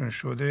زندگیشون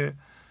شده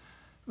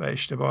و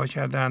اشتباه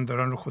کردن،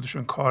 دارن رو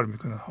خودشون کار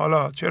میکنن.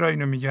 حالا چرا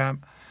اینو میگم؟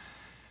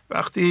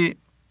 وقتی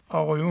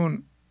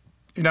آقایون،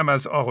 اینم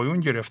از آقایون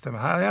گرفتم،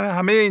 یعنی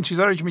همه این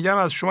چیزها رو که میگم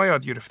از شما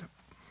یاد گرفتم.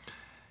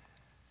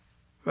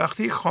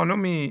 وقتی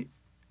خانمی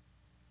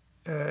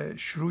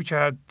شروع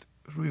کرد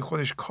روی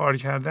خودش کار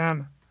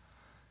کردن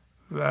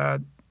و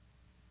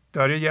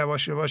داره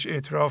یواش یواش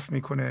اعتراف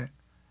میکنه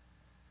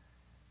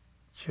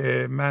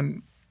که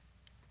من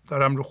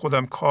دارم رو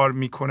خودم کار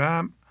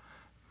میکنم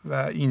و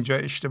اینجا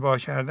اشتباه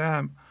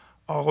کردم،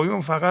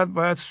 آقایون فقط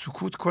باید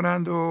سکوت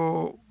کنند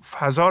و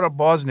فضا را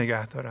باز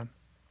نگه دارن.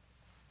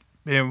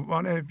 به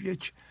عنوان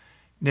یک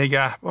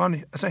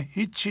نگهبان اصلا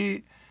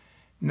هیچی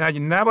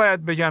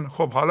نباید بگن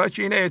خب حالا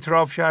که این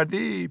اعتراف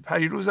کردی،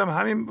 پریروزم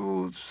همین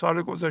بود،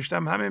 سال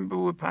گذشتم همین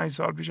بود، 5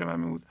 سال پیشم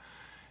همین بود.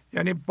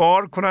 یعنی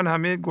بار کنن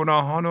همه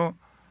گناهانو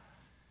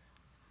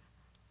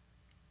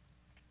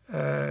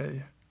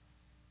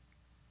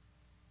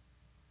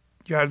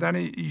گردن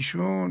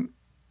ایشون.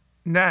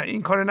 نه،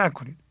 این کار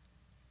نکنید.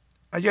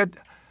 اگر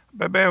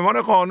به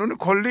عنوان قانون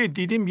کلی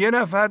دیدیم یه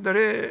نفر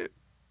داره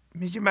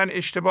میگه من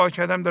اشتباه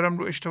کردم، دارم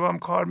رو اشتباهم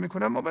کار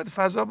میکنم، ما باید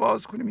فضا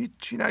باز کنیم، هیچ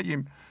چی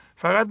نگیم،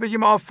 فقط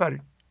بگیم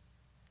آفرین،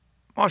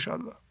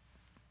 ماشاءالله.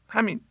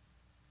 همین.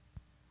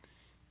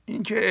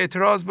 این که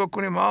اعتراض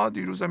بکنیم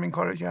دیروزم این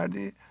کار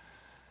کردی،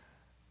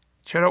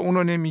 چرا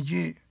اونو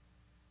نمیگی،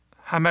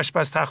 همش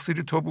بس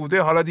تقصیر تو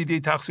بوده، حالا دیدی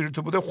تقصیر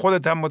تو بوده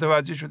خودت هم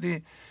متوجه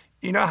شدی،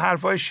 اینا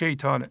حرفای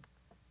شیطانه.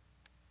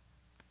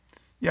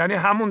 یعنی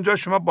همونجا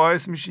شما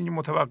باعث میشین که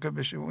متوقف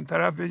بشه، اون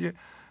طرف بگه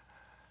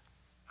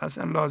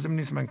اصلا لازم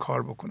نیست من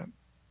کار بکنم،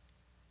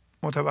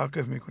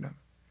 متوقف میکنم.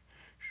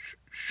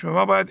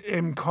 شما باید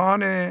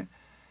امکان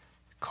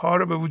کار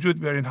رو به وجود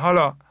بیارین.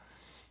 حالا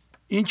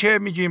این که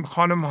میگیم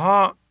خانم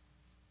ها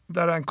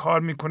دارن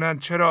کار میکنن،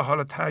 چرا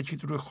حالا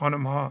تاکید روی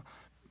خانم ها؟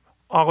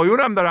 آقایون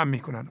هم دارن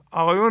میکنن.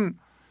 آقایون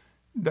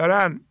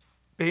دارن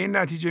به این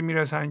نتیجه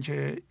میرسن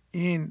که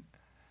این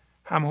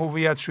هم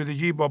هویت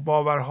شدگی با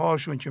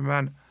باورهاشون که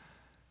من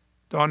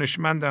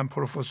دانشمندم،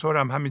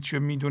 پروفسورم، همه چی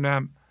رو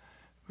میدونم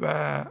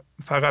و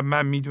فقط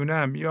من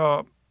میدونم،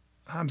 یا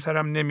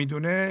همسرم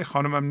نمیدونه،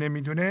 خانمم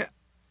نمیدونه،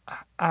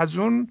 از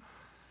اون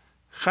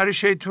خر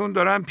شیطون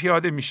دارن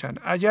پیاده میشن.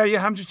 اگر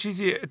یه همچین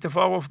چیزی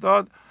اتفاق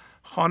افتاد،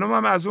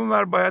 خانمم از اون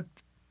ور باید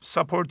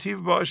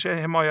ساپورتیو باشه،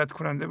 حمایت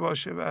کننده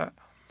باشه و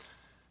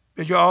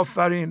بگه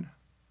آفرین.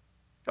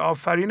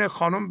 آفرین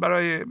خانم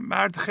برای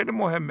مرد خیلی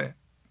مهمه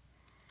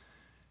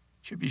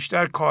که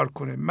بیشتر کار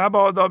کنه.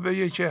 مبادا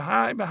بگه که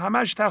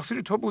همش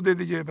تقصیر تو بوده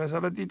دیگه، پس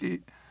حالا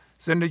دیدی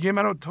زندگی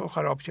منو تو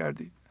خراب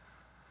کردی.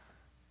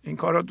 این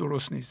کارا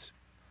درست نیست.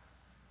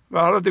 و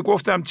حالا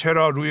گفتم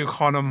چرا روی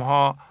خانم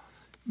ها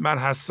من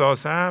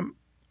حساسم.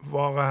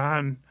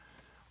 واقعا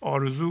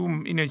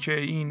آرزوم اینه که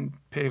این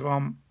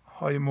پیغام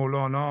های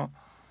مولانا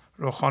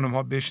رو خانم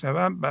ها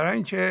بشنون، برای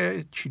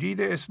اینکه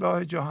کلید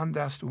اصلاح جهان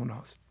دست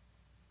اونهاست،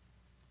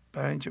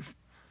 برای اینکه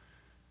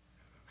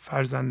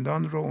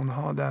فرزندان رو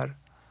اونها در،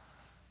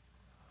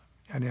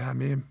 یعنی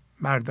همه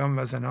مردان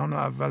و زنان رو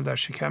اول در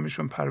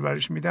شکمشون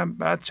پرورش میدن،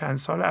 بعد چند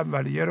سال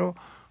اولیه رو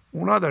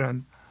اونا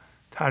دارن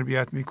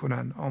تربیت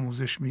میکنن،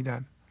 آموزش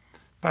میدن.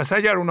 پس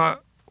اگر اونا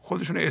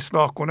خودشون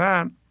اصلاح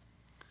کنن،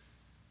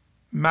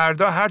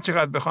 مردا هر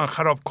چقدر بخوان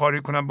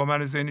خرابکاری کنن با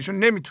من ذهنیشون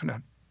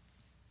نمیتونن،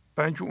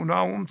 برای اینکه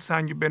اونا اون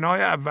سنگ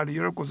بنای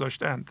اولیه رو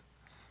گذاشتند.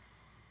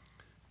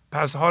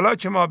 پس حالا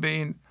که ما به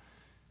این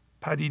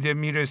پدیده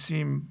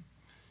میرسیم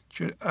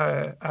که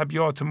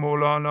ابیات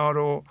مولانا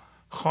رو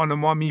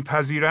خانم‌ها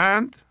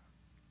میپذیرند،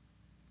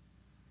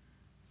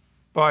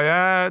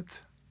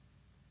 باید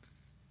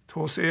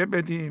توسعه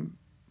بدیم،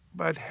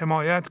 باید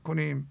حمایت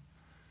کنیم.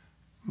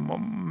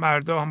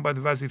 مردا هم باید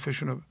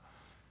وظیفه‌شون رو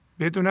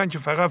بدونن که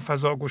فقط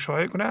فضا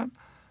گشایی کنن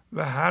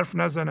و حرف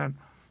نزنن،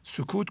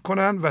 سکوت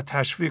کنن و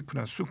تشویق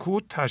کنن.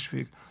 سکوت،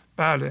 تشویق.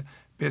 بله،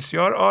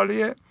 بسیار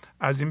عالیه،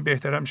 از این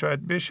بهترم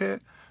شاید بشه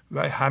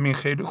و همین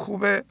خیلی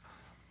خوبه.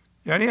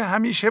 یعنی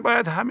همیشه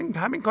باید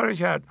همین کارو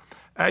کرد.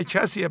 اگه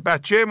کسی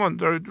بچه‌مون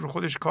داره رو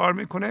خودش کار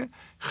میکنه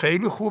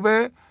خیلی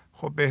خوبه،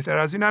 خب بهتر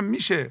از اینم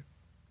میشه.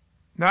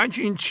 نه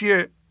اینکه این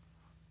چیه،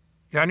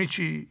 یعنی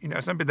چی، این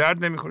اصلا به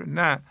درد نمیخوره.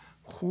 نه،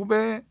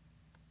 خوبه،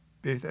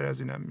 بهتر از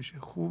اینم میشه،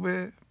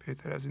 خوبه،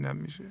 بهتر از اینم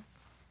میشه.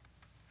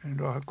 این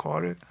راه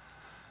کاره.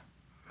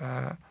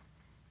 و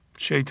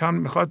شیطان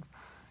میخواد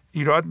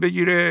ایراد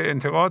بگیره،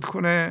 انتقاد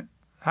کنه.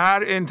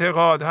 هر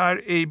انتقاد، هر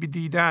عیب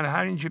دیدن،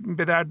 هر اینکه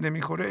به درد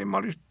نمیخوره، این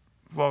مال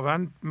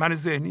واقعا من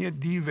ذهنی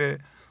دیوه.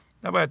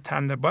 نباید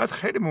تنده، باید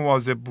خیلی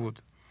مواظب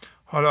بود.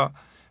 حالا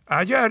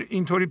اگر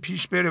اینطوری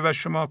پیش بره و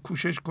شما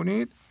کوشش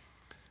کنید،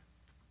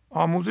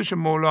 آموزش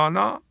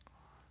مولانا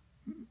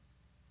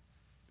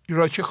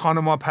را که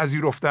خانم‌ها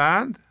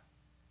پذیرفتند،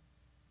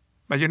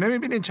 مگه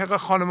نمیبینید چقدر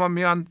خانم‌ها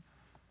میان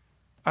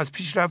از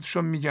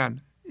پیشرفتشون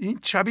میگن؟ این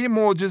شبیه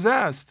معجزه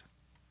است.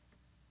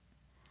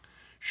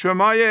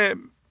 شما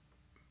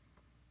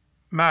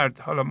مرد،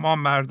 حالا ما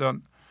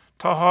مردان،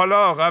 تا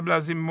حالا قبل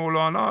از این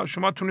مولانا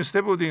شما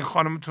تونسته بودین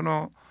خانمتون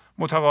رو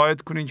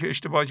متقاعد کنین که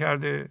اشتباه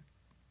کرده؟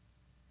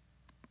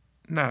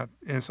 نه،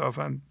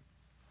 انصافاً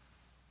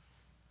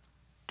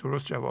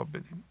درست جواب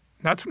بدین.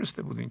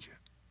 نتونسته بودین که.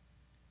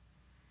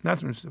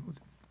 نتونسته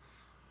بودین.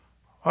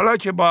 حالا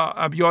که با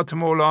ابیات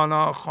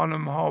مولانا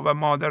خانم ها و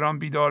مادران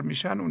بیدار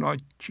میشن، اونا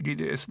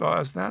کلید اصلاح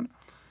هستن،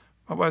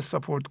 ما باید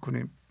سپورت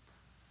کنیم.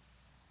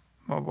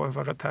 ما باید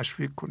فقط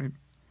تشویق کنیم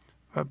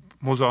و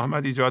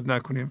مزاحمت ایجاد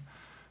نکنیم.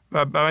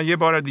 و من یه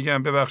بار دیگه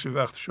هم ببخشید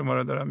وقت شما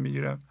رو دارم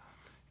میگیرم،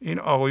 این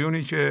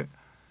آقایونی که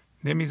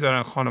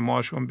نمیذارن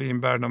خانم‌هاشون به این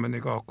برنامه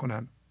نگاه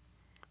کنن،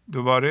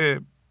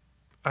 دوباره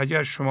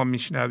اگر شما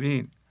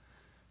میشنوین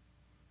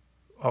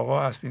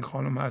آقا هستین،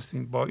 خانم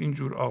هستین، با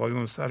اینجور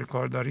آقایون سر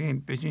کار دارین،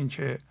 بگین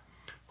که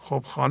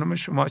خب خانم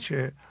شما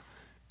که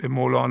به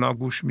مولانا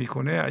گوش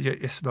میکنه، اگر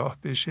اصلاح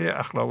بشه،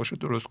 اخلاقشو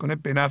درست کنه،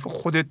 به نفع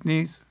خودت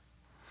نیست؟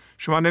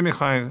 شما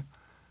نمیخواین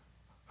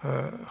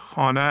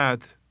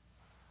خانه‌ات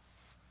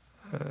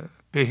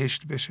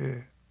بهشت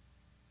بشه،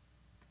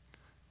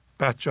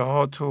 بچه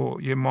ها تو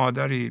یه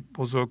مادری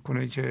بزرگ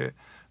کنه که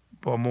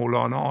با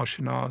مولانا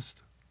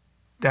آشناست،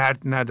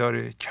 درد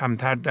نداره،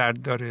 کمتر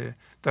درد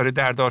داره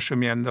درداشو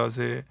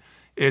میاندازه،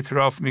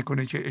 اعتراف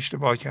میکنه که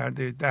اشتباه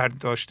کرده، درد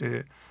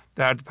داشته،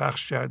 درد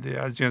پخش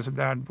کرده، از جنس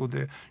درد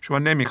بوده. شما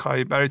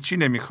نمیخوای. برای چی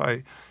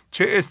نمیخوای؟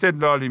 چه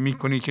استدلالی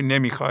میکنی که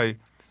نمیخوای؟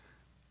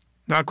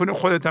 نکنه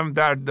خودت هم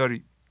درد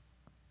داری.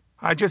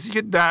 هر کسی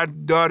که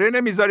درد داره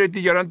نمیذاره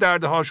دیگران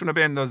دردهاشونو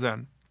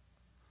بندازن.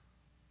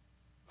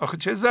 آخه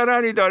چه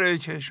ضرری داره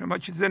که شما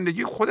که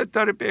زندگی خودت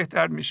داره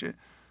بهتر میشه.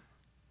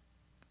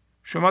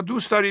 شما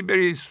دوست داری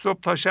بری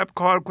صبح تا شب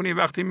کار کنی،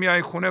 وقتی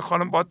میای خونه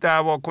خانم با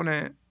دعوا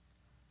کنه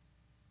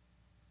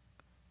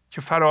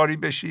که فراری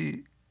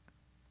بشی؟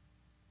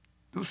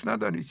 دوست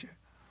نداری که.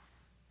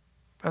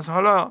 پس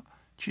حالا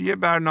که یه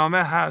برنامه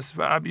هست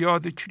و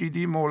ابیات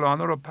کلیدی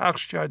مولانا رو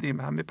پخش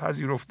کردیم، همه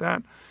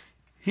پذیرفتن،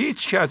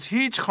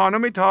 هیچ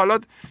خانمی تا حالا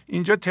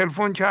اینجا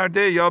تلفن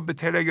کرده یا به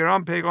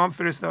تلگرام پیغام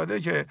فرستاده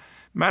که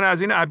من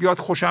از این ابیات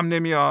خوشم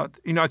نمیاد،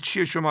 اینا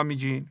چیه شما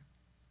میگین؟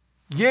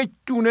 یک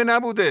دونه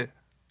نبوده.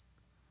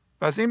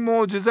 پس این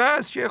معجزه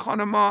است که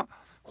خانم‌ها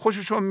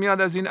خوششون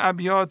میاد از این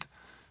ابیات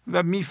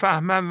و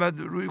میفهمن و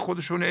روی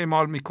خودشون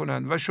اعمال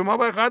میکنن و شما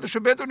باید قدرشو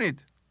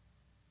بدونید.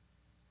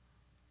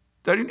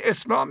 دارین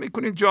اصلاح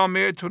میکنید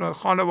جامعهتون،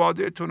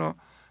 خانوادهتون.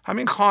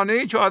 همین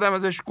خانه‌ای که آدم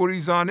ازش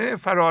گریزانه،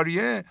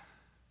 فراریه،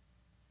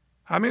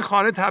 همین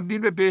خانه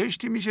تبدیل به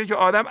بهشتی میشه که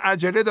آدم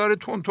عجله داره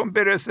تون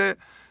برسه،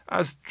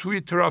 از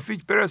توی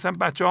ترافیک برسم،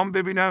 بچه‌هام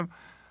ببینم،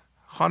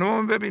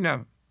 خانمم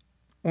ببینم.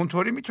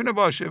 اونطوری میتونه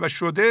باشه و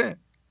شده.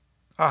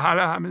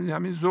 حالا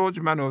همین زوج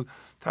منو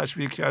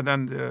تشویق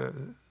کردن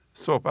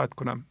صحبت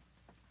کنم.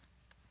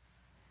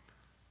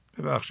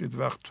 ببخشید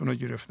وقتتون رو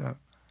گرفتم.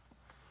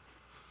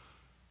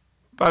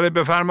 بله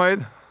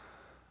بفرمایید.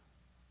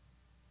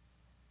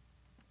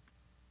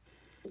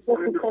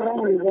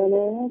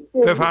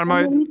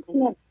 بفرمایید.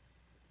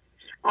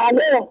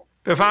 الو.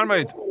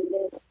 بفرمایید.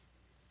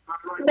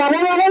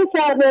 سلام آقای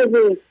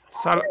شهبازی.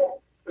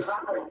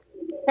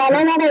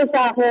 سلام آقای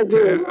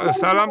شهبازی.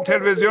 سلام،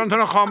 تلویزیونتون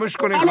رو خاموش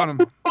کنین خانم.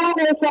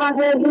 آقای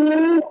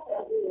شهبازی.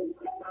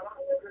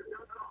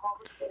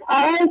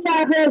 آقای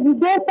شهبازی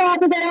 2 ساعت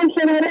دارم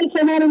شماره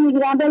شما رو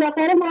میگیرم،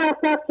 بالاخره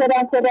موفق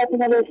شدم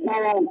صداتون رو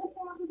بشنوم.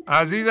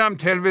 عزیزم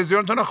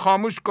تلویزیونتون رو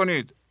خاموش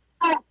کنید.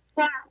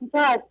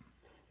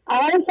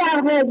 آقای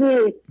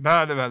شهبازی.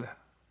 بله.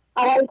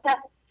 آقای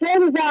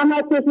خیلی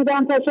زحمت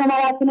کشیدم تا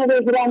شماره‌تون رو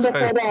بگیرم به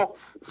خدا.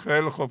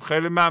 خیلی خوب،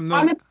 خیلی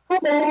ممنون.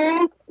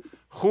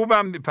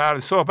 خوبم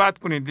صحبت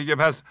کنید دیگه.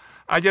 پس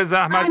اگه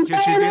زحمت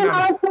کشیدین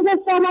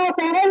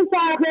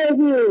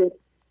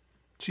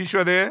چی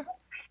شده؟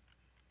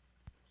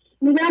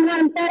 میگم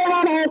همسر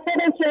من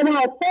حاصل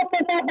شما،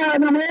 3 تا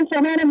برنامه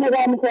شما رو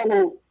نگاه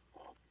میکنه.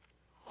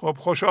 خب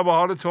خوشا به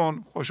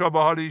حالتون، خوشا به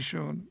حال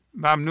ایشون.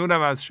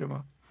 ممنونم از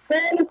شما.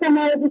 خیلی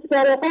شما رو دوست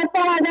داره.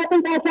 خواستم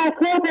ازتون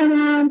تشکر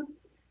کنم.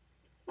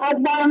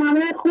 از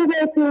برنامه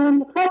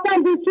خوبتون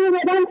خواستم گوشی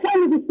بدم،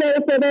 خیلی دوست داره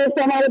صدای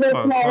شما رو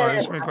بشنوه.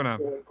 خواهش میکنم.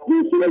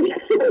 گوشی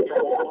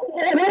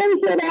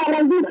شده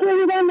الان گوشی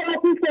میدم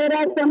براتون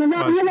صحبت کنم.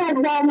 ممنون از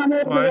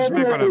برنامه. خواهش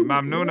میکنم.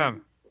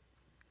 ممنونم.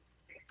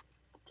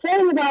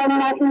 خیلی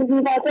برنامه‌تون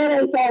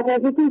زیباتره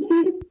شهبازی.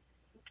 گوشی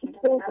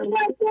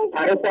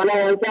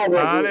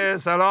بله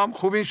سلام،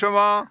 خوبین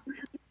شما؟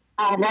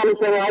 احوال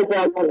شما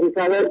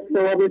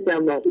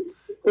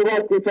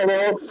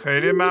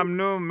خیلی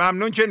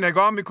ممنون که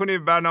نگاه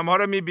میکنید، برنامه ها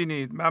رو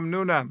میبینید.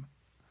 ممنونم.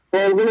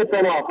 قربون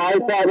شما.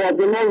 های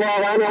شهبازی، ما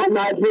واقعا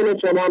مدیون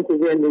شما تو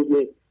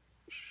زندگی.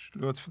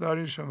 لطف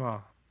دارین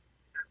شما.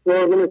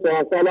 قربون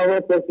شما.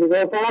 سلامت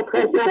باشید. فقط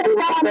خواستم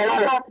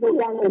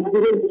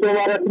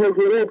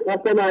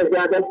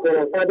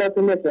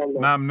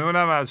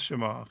ممنونم از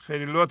شما.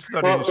 خیلی لطف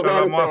دارین.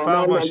 انشاءالله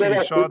موفق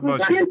باشید، شاد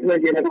باشید.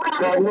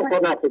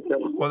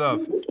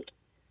 خداحافظ.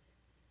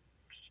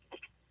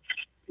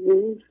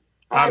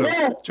 الو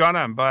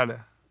جانم. بله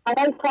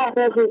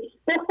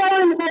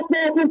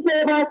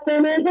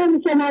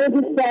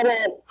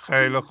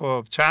خیلی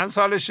خوب. چند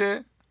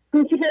سالشه؟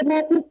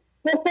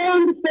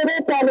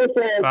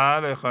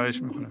 بله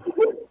خواهش میکنم.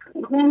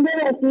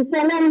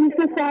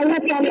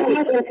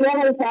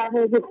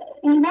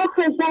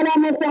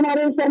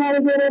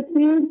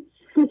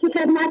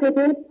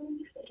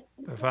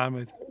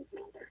 بفرمایید.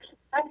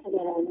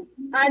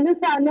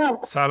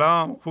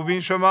 سلام، خوبین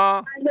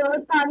شما؟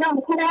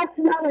 سلام، خوب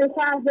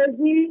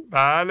هستین؟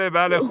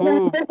 بله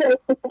خوب.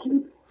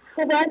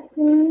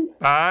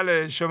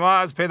 بله، شما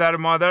از پدر و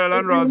مادر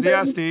الان راضی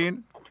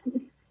هستین؟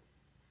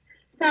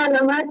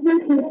 سلامت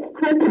باشید.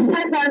 خیلی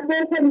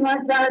تشکر کنیم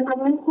از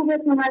برنامه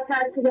خوبتون و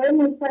تاثیرات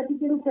مثبتی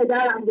که رو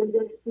پدرم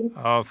گذاشتین.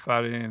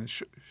 آفرین.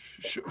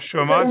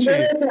 شما چی؟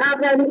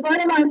 اولین بار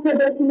من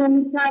صداتون رو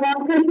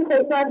میشنوم. خیلی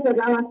خوشحال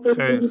شدم.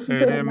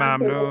 خیلی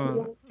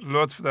ممنون.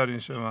 لطف دارین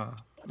شما.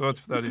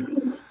 لطف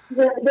دارین.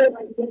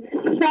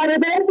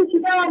 سردار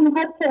کشیدم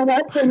میخواد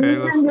صحبت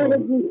کنیم.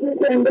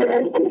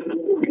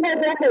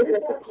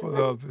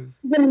 خداحافظ.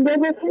 زنده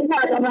باشید.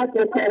 سلامت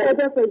باشید.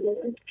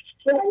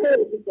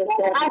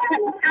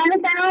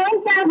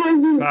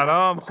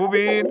 سلام،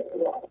 خوبین؟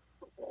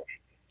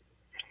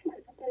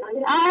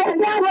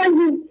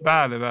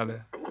 بله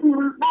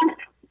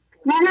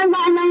منم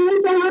برنامه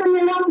شما رو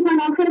نگاه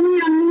میکنم. خیلی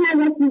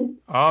ممنون.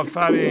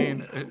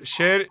 آفرین.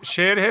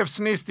 شعر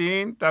حفظ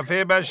نیستین؟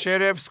 دفعه بعد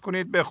شعر حفظ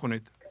کنید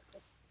بخونید.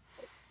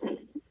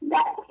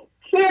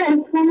 شعر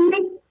حفظ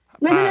کنید؟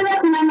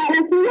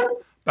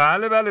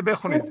 بله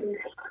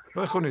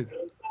بخونید.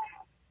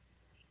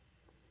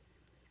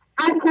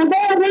 از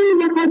خدا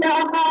رنج خدا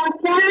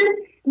خواستن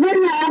و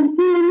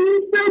نفسونی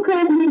تو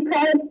کنی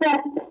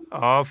کارستن.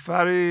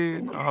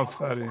 آفرین.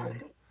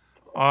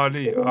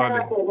 عالی.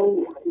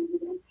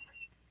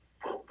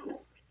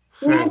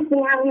 خیلی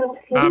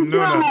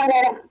ممنونم.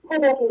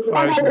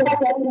 خواهش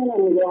میکنم.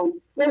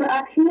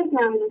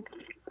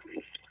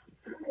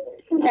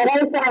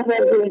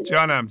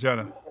 جانم.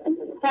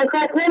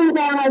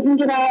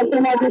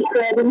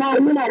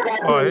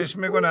 خواهش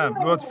میکنم.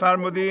 لطف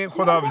فرمودین.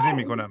 خداحافظی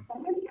میکنم.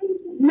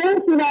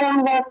 مرسی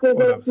برام وقت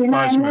گذاشتین.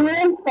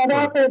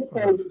 خداحافظ.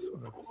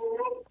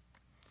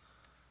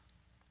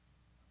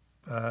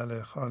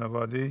 بله،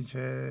 خانواده‌ای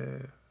که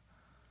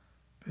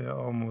به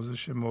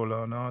آموزش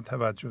مولانا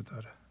توجه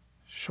داره.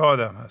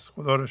 شادم هست.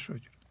 خدا رو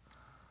شکر.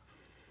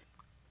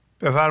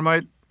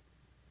 بفرمایید.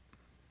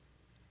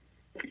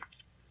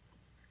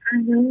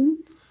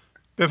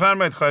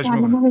 بفرمایید. خواهش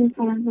میکنم.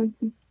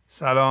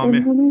 سلام.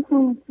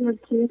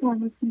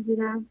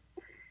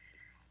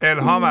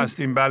 الهام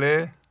هستیم.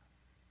 بله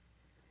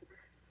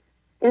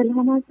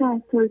الهام از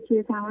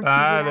ترکیه تماس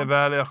میگیرم.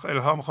 بله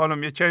الهام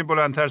خانم یه کمی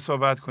بلندتر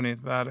صحبت کنید.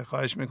 بله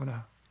خواهش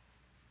میکنم.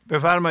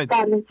 بفرمایید.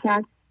 بله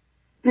چشم.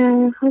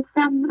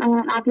 خواستم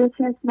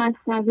ابیاتی از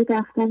مثنوی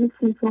دفتر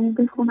سیفون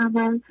بخونم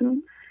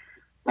براتون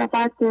و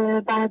بعد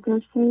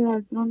برداشته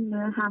از اون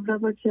همراه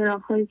با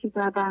چراغ‌هایی که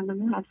در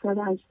برنامه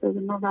 780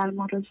 ما بر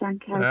ما روشن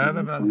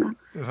کردیم. بله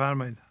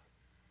بفرمایید.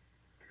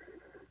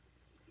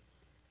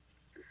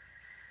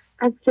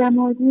 از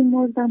جمادی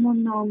مردم و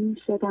نامی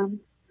شدم،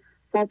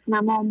 از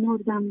نما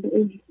مردم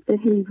به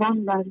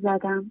حیوان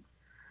برزدم،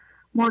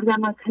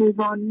 مردم از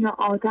حیوانی و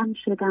آدم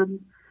شدم،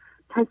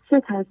 پس چه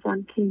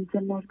ترسم که ایز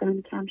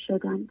مردن کم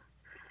شدم.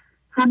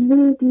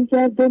 حمله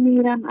دیگر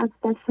بمیرم از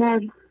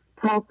بشر،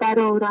 تا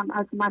برارم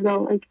از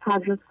ملائک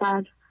پر و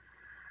سر،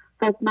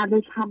 و از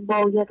ملک هم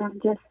بایدم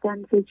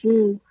جستن ز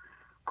جو،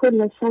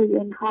 کل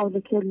شیء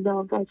هالک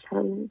الا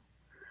وجهه.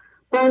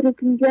 بار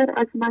دیگر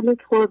از ملک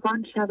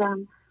قربان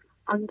شدم،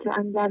 آنکه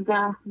اندر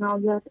رحم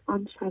ناید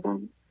آن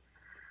شدم.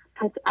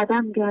 پس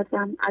عدم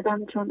گردم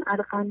عدم چون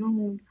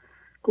ارغنون،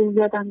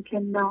 گویدم که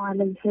نا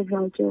علیه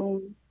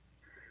راجعون.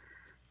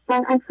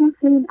 بر اساس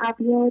این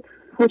ابیات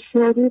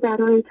هوشیاری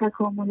برای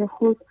تکامل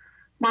خود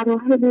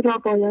مراحلی را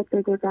باید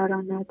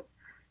بگذراند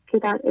که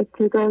در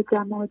ابتدا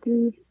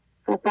جمادی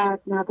و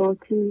بعد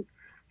نباتی،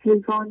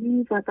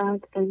 حیوانی و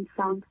بعد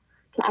انسان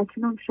که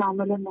اکنون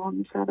شامل ما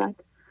می شود.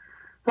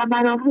 و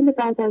مراحل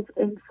بعد از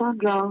انسان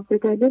را به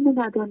دلیل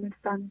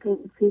ندانستن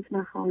توصیف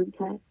نخواهند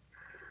کرد.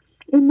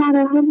 این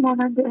مراحل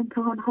مانند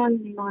امتحان‌هایی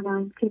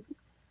می‌مانند که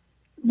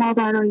ما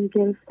برای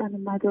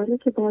گرفتن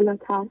مدارک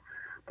بالاتر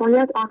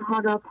باید آنها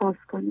را پاس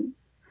کنیم.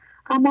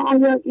 اما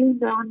آیا این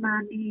به آن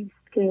معنی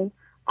است که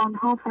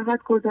آنها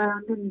فقط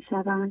گذرانده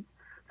می‌شوند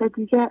و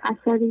دیگر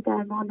اثری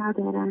در ما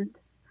ندارند؟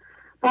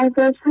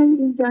 برداشت‌های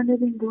این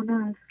جانب این گونه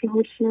است که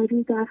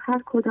هوشیاری در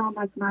هر کدام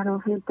از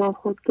مراحل با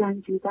خود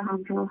گنجی به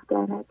همراه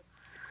دارد.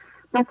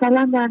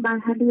 مثلا در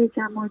مرحله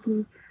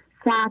جمادی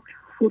صبر،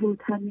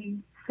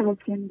 فروتنی،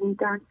 ساکن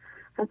بودن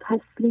و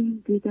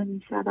تسلیم دیده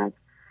می شود.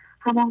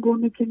 همان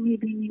گونه که می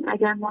بینیم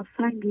اگر ما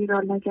سنگی را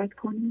لگد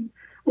کنیم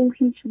او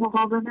هیچ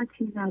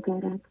مقاومتی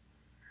ندارد.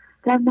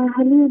 در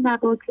مرحله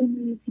نباتی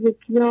نیز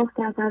یک گیاه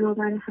در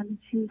برابر همه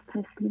چیز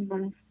تسلیم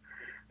است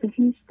و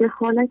هیچ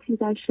دخالتی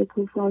در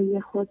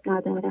شکوفایی خود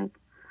ندارد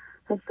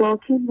و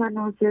ساکن و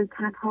نازل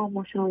تنها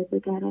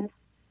مشاهده‌گر است.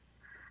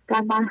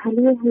 در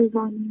مرحله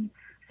حیوانی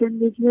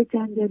زندگی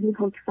جنگلی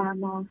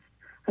حکم‌فرماست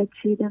و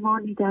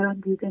چیدمانی در آن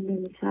دیده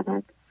نمی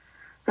شود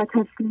و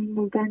تسلیم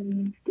بودن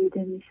نیز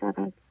دیده می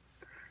شود.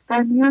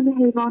 در میان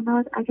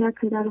حیوانات اگر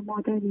پدر و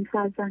مادری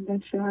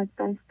فرزندش را از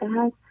دست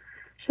دهد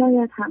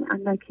شاید هم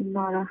اندکی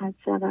ناراحت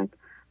شود،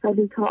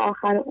 ولی تا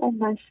آخر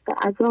عمرش به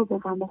عذاب و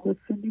غم و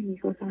غصه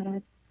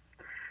نمی‌گذرد.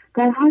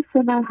 در هر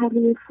سه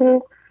مرحله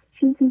فوق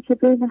چیزی که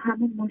بین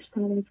همه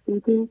مشترک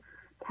بوده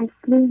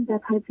تسلیم و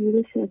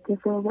پذیرش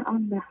اتفاق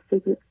آن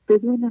لحظه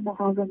بدون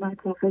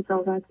مقاومت و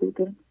قضاوت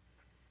بوده.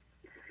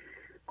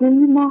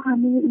 گویی ما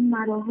همه این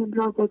مراحل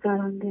را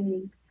گذرانده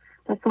ایم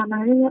و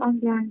ثمره آن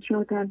گنج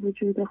را در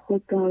وجود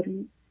خود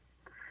داریم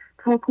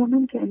تا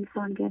کنون که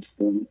انسان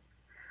گشتیم.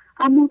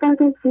 اما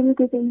بعد از ورود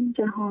به این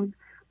جهان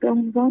به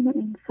عنوان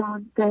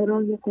انسان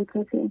دارای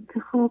قدرت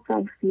انتخاب و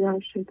اختیار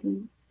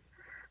شدیم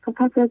و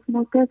پس از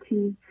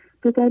مدتی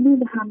به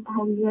دلیل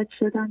هم‌هویت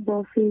شدن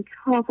با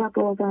فکرها و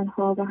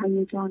باورها و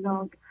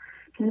هیجانات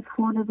که از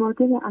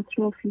خانواده و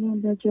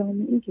اطرافیان و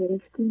جامعه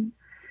گرفتیم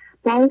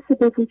باعث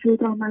به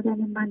وجود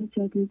آمدن من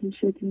جدیدی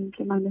شدیم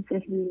که من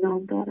ذهنی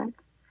نام دارد.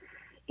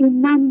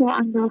 این من با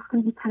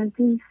انداختن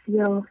پرده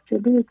سیاه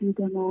جلوی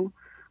دید ما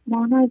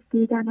مانند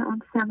دیدن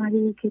آن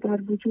ثمره‌ای که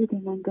در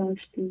وجودمان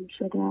داشتیم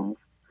شده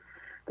است،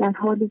 در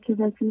حالی که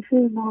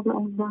وظیفه ما به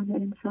عنوان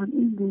انسان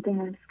این بوده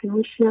است که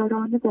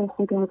هوشیارانه با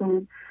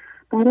خداوند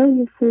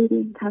برای سیر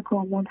این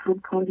تکامل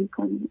همکاری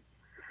کنیم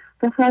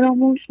و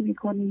فراموش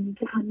می‌کنیم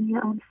که همه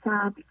آن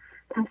صبر،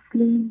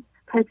 تسلیم،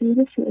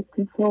 پذیرش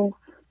اتفاق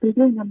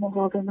بدون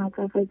مقاومت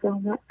و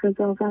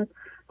قضاوت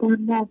در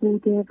ما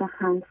بوده و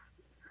هست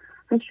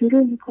و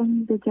شروع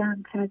می‌کنیم به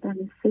جمع کردن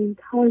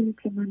صیدهایی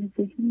که من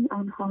ذهنی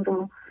آنها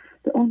را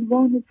به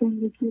عنوان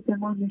زندگی به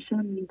ما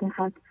نشان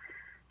می‌دهد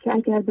که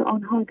اگر به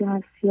آنها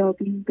دست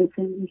یابیم به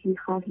زندگی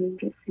خواهیم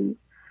رسید،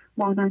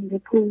 مانند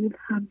پول،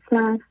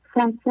 همسر،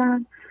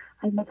 فرزند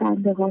و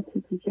متعلقات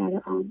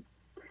دیگر آن.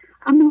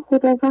 اما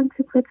خداوند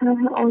طبق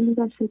طرح عالی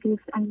و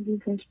شگفت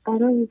انگیزش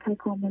برای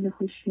تکامل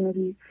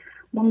هوشیاری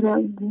ما را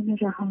این گونه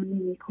رها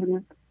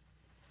نمی‌کند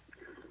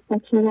و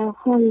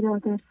چراغ‌هایی را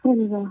در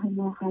سر راه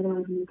ما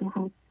قرار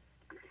می‌دهد.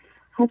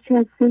 هرچه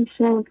از وی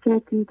شاد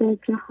گردی در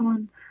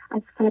جهان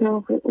از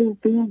فراغ او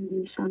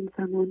بیندیشان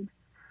زمان،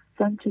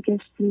 زانچه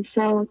گشتی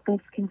شاد بس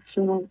کس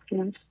شاد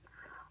گشت،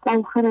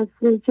 آخر از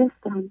وی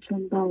جست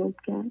همچون باد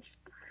گشت.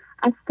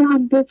 از تو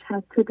هم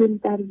بجهد تو دل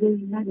در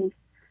وی منه،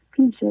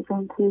 پیش از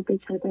آن کو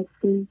بجهد از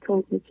وی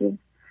تو بجه.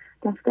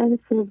 دفتر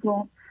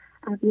سوم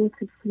ابیات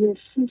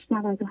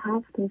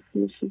 3697 تا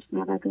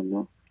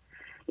 3699.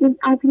 این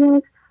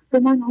ابیات به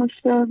من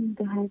هشدار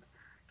می‌دهد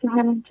که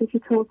هر آنچه که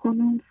تا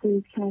کنون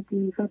صید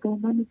کردی و با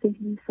من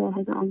ذهنی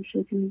صاحب آن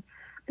شدی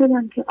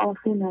بدان که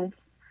عاقل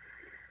است،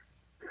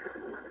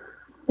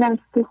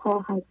 دست تو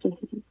خواهد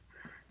جهید،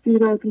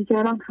 زیرا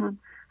دیگران هم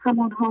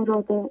همانها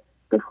را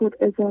به خود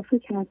اضافه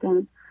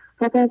کردند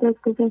و بعد از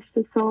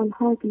گذشت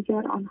سالها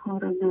دیگر آنها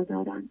را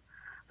ندارند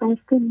و از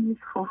تو نیز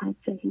خواهد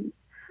جهید.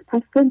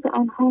 پس دل به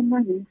آنها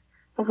منه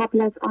و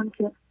قبل از آن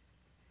که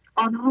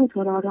آنها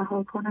تو را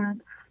رها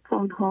کنند تا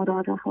آنها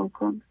را رها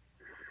کن.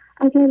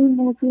 اگر این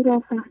موضوع را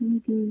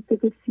فهمیدی به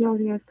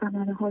بسیاری از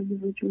ثمره‌های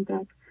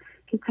وجودت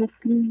که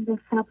تسلیم و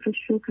صبر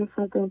شکر و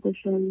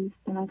فداگشایی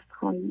است دست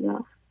خواهی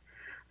یافت.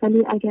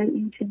 ولی اگر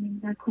این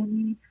چنین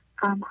نکنی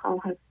غم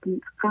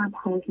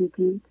خواهی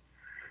دید،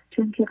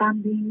 چون که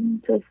غم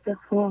بینی تو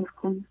استغفار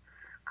کن،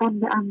 غم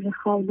به امر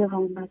خالق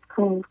آمد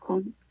کار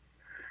کن،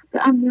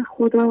 به امر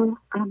خدا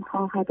غم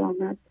خواهد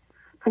آمد،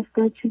 پس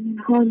در چنین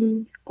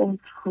حالی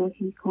عذر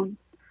خواهی کن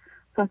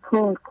و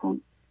کار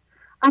کن.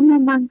 اما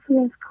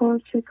منظور از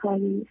کار چه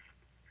کاری است؟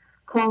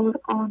 کار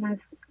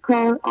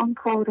آن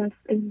کار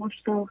است ای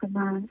مشتاق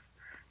من،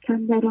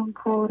 کاندر آن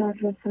کار از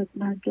رسد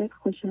مرگت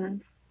خوش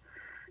است.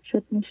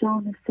 شد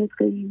نشان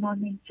صدق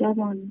ایمان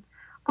جوان،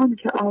 آن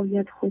که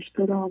آید خوش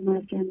تو را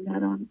مرگ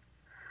اندران.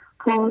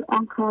 کار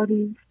آن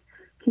کاری است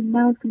که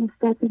نظم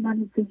نسبت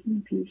من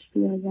ذهنی پیش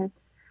بیاید،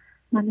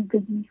 من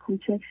ذهنی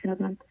کوچک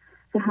شود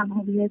و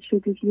هم‌هویت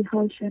شدگی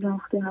ها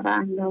شناخته و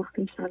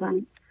انداخته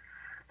شوند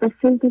و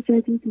صید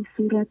جدیدی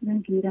صورت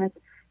نگیرد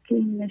که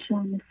این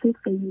نشان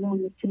صدق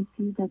ایمان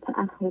جدی و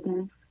تعهد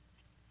است.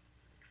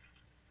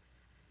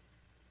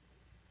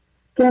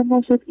 گر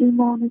نشد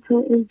ایمان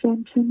تو ای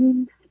جان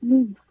چنین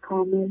نیست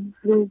کامل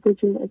رو به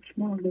جو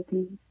اکمال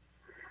دین.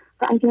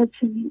 و اگر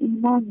چنین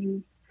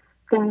ایمانی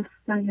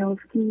دست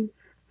نیافتی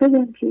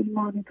بدان که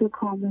ایمان تو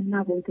کامل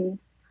نبوده.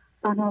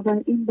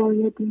 بنابراین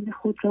باید دین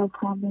خود را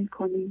کامل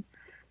کنی،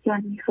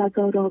 یعنی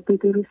فضا را به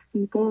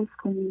درستی باز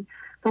کنی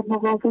و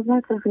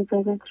مقاومت و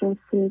قضاوت را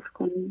صفر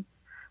کنی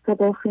و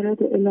با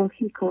خرد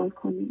الهی کار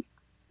کنی.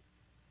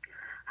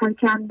 هر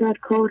که اندر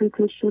کار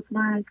تو شد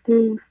مرگ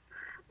دوست،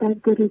 بر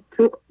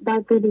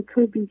دل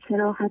تو بی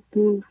کراهت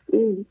دوست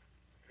ایست.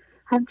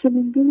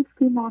 همچنین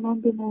دوستی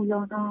مانند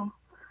مولانا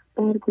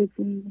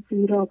برگزین،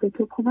 زیرا به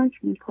تو کمک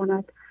می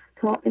کند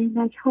تا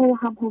عینک ها و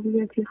هم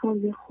هویتی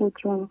های خود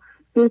را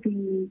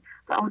ببینی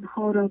و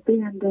آنها را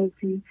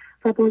بیندازی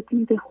و با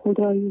دید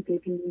خدایی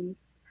ببینی.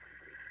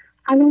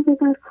 علاوه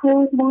بر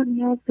کار ما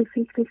نیاز به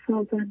فکر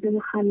سازنده و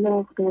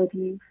خلاق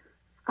داریم،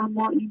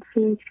 اما این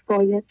فکر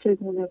باید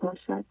چگونه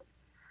باشد؟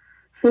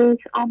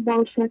 فکر آن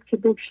باشد که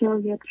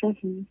بگشاید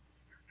رهی،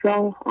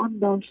 راه آن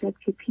باشد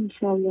که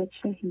پیش آید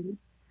شهی،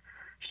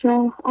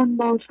 شاه آن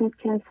باشد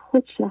که از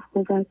خود شه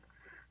بود،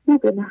 نه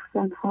به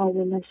مخزنها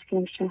و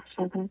لشکر شه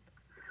شود.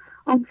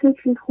 آن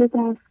فکر خوب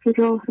است که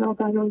راه را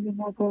برای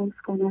ما باز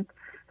کند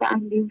و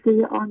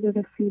انگیزه آن به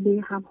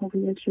وسیله هم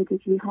هویت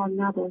شدگی ها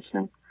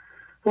نباشد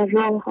و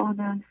راه آن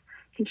است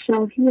که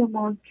شاهی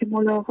ما، که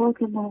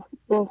ملاقات ما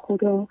با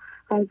خدا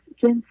از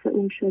جنس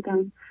او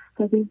شدن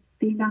و به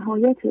بی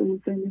نهایت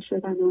او زنده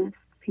شدن است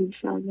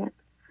پیش آید.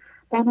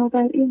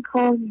 بنابراین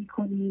کار می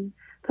کنیم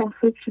تا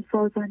فکر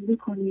سازنده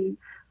کنیم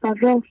و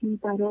راهی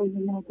برای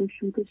ما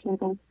گشوده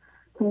شود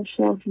تا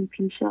شاهی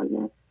پیش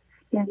آید،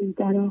 یعنی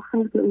در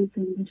آخر به او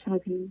زنده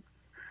شویم.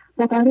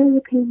 و برای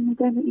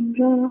پیمودن این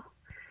راه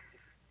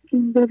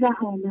این به ره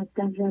آمد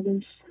در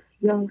روش،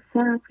 یا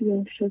صبر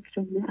یا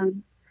شکر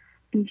نعم،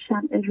 بی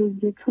شمع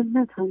روی تو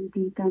نتان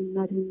دیدن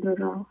مرین دو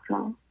راه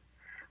را.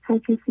 هر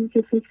کسی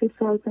که فکر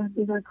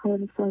سازنده و کار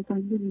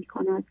سازنده می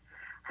کند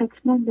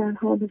حتما در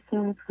حال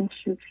صبر و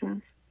شکر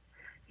است،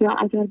 یا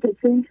اگر به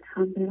ذهن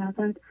هم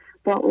برود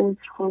با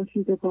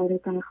عذرخواهی دوباره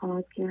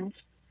برخواهد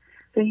گشت.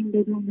 و این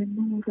بدون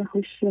نور و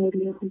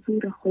هوشیاری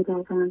حضور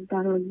خداوند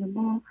برای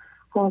ما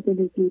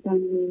قابل دیدن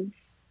نیست.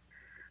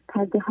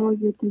 پرده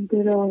های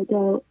دیده را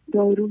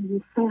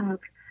داروی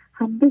صبر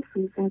هم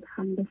بسوزد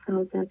هم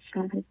بسازد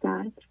شرح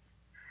درد.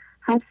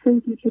 هر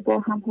صیدی که با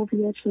هم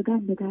هویت شدن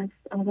به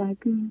دست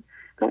آوردیم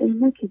و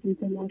عینک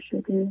دید ما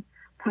شده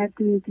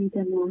پرده دید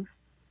ماست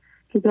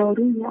که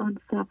داروی آن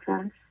صبر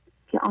است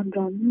که آن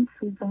را می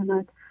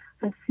سوزاند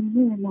و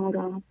سینه ما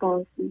را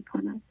باز می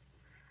کند.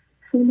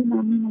 خیلی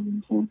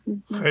ممنونم.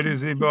 خیلی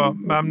زیبا،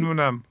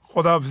 ممنونم.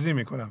 خداحافظی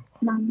میکنم.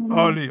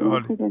 عالی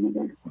عالی.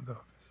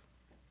 خداحافظ.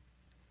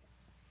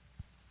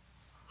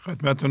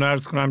 خدمتتون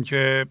عرض کنم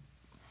که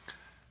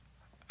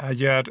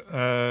اگر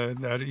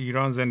در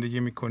ایران زندگی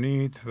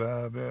میکنید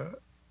و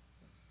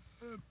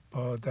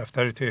با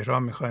دفتر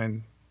تهران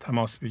میخواین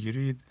تماس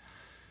بگیرید،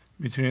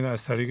 میتونید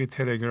از طریق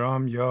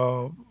تلگرام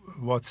یا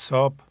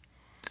واتساپ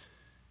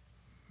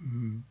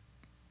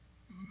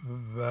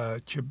و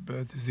که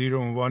زیر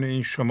عنوان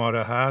این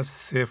شماره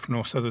هست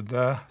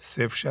 0910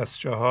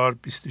 064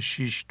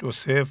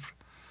 2620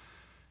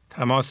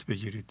 تماس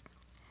بگیرید.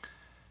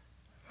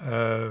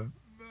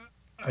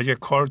 اگر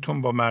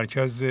کارتون با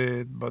مرکز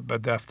با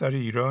دفتر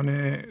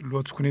ایرانه،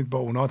 لطف کنید با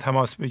اونا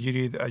تماس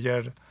بگیرید.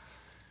 اگر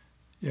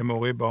یه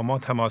موقع با ما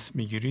تماس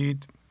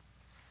میگیرید،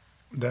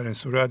 در این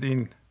صورت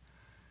این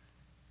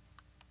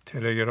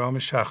تلگرام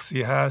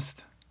شخصی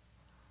هست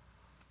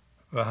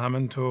و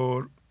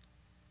همینطور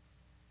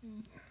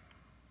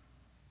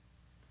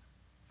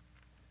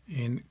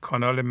این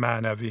کانال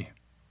معنوی.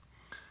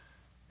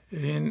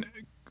 این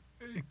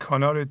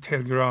کانال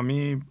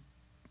تلگرامی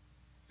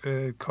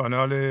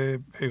کانال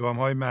پیغام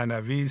های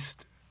معنوی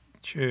است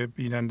که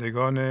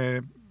بینندگان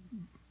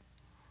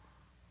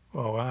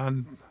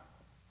واقعا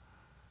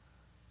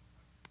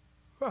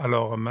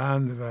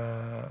علاقمند و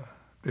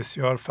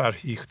بسیار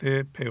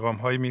فرهیخته پیغام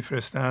هایی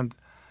میفرستند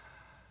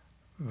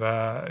و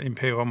این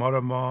پیغام ها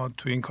را ما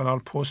تو این کانال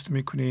پست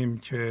میکنیم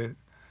که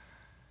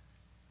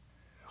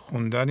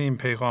خوندن این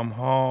پیغام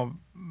ها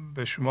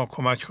به شما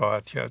کمک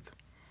خواهد کرد.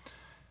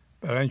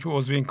 برای اینکه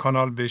عضو این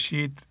کانال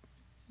بشید،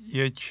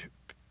 یک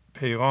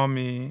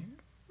پیغامی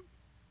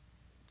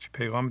که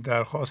پیغام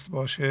درخواست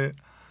باشه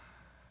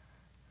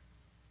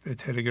به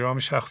تلگرام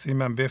شخصی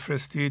من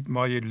بفرستید.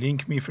 ما یه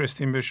لینک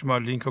میفرستیم به شما،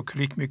 لینک رو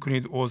کلیک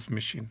میکنید، عضو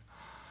میشین.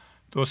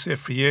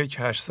 201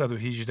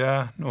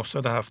 818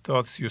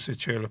 970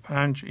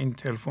 3345 این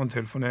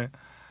تلفن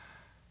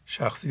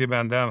شخصی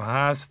بنده هم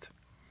هست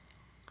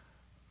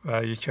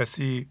و یک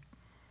کسی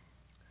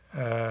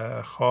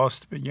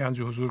خواست به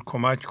گنج حضور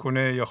کمک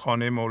کنه یا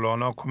خانه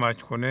مولانا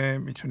کمک کنه،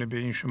 میتونه به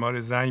این شماره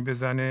زنگ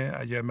بزنه.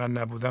 اگر من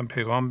نبودم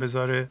پیغام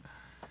بذاره،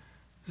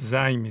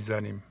 زنگ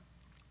میزنیم.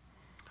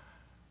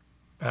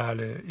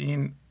 بله،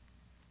 این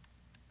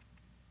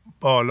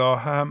بالا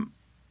هم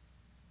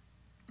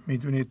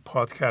میدونید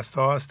پادکست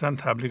ها هستن،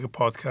 تبلیغ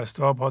پادکست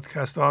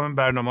ها هم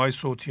برنامه های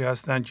صوتی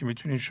هستن که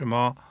میتونید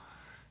شما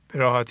به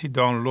راحتی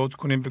دانلود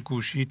کنید به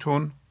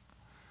گوشیتون.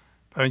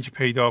 برای اینکه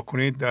پیدا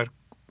کنید در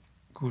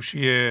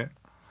گوشی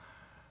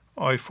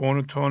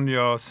آیفونتون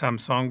یا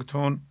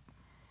سامسونگتون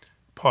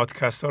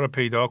پادکست ها رو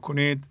پیدا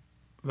کنید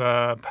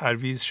و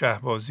پرویز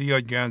شهبازی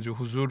یا گنج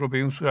حضور رو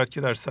به اون صورت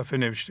که در صفحه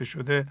نوشته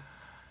شده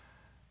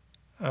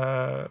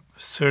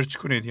سرچ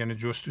کنید، یعنی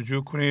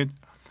جستجو کنید.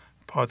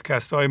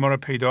 پادکست های ما رو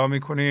پیدا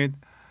میکنید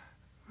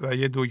و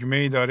یه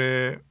دکمه‌ای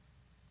داره،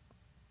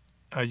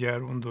 اگر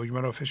اون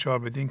دکمه رو فشار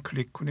بدین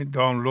کلیک کنید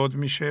دانلود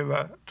میشه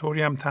و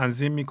طوری هم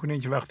تنظیم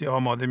میکنید که وقتی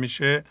آماده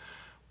میشه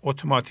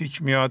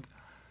اتوماتیک میاد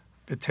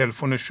به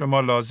تلفن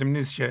شما. لازم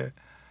نیست که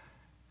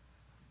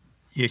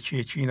یکی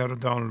یکی اینا رو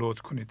دانلود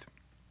کنید،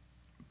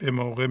 به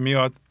موقع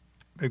میاد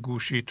به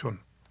گوشیتون.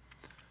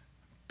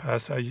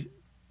 پس اگه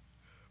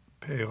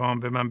پیغام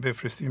به من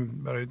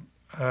بفرستیم برای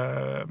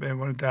به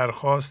عنوان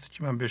درخواست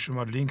که من به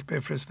شما لینک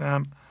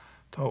بفرستم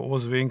تا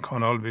عضو این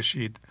کانال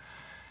بشید.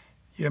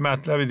 یه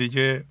مطلب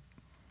دیگه،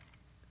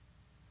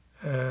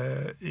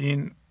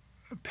 این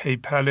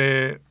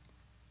پیپل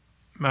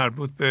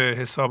مربوط به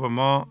حساب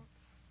ما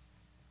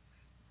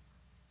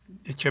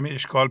یک کمی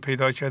اشکال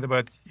پیدا کرده،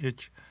 باید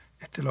یک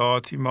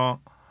اطلاعاتی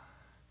ما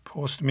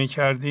پست می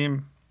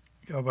کردیم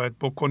یا باید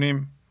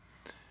بکنیم،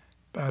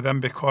 بعدم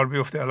به کار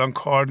بیفته. الان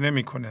کار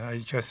نمیکنه.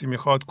 اگه کسی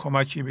میخواد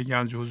کمکی به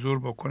گنج حضور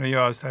بکنه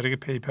یا از طریق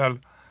پیپل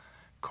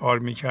کار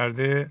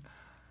میکرده،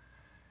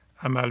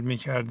 عمل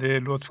میکرده،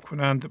 لطف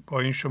کنند با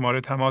این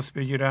شماره تماس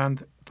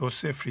بگیرند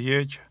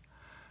 201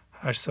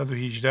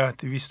 818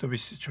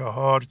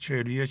 224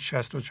 41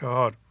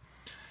 64.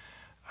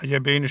 اگر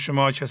بین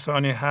شما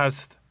کسانی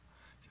هست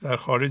که در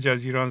خارج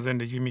از ایران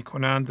زندگی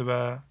میکنند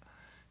و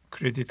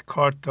کردیت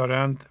کارت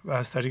دارند و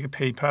از طریق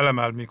پیپل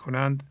عمل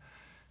میکنند،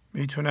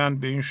 میتونند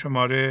به این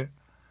شماره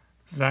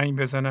زنگ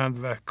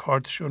بزنند و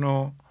کارتشون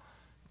رو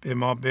به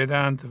ما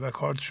بدند و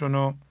کارتشون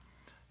رو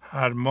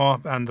هر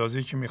ماه به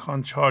اندازه‌ای که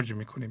میخوان چارج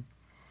میکنیم.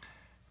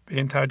 به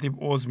این ترتیب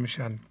عضو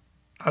میشن.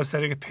 از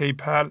طریق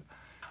پیپل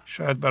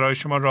شاید برای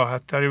شما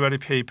راحت تری، ولی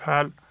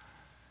پیپل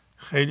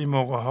خیلی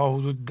موقع ها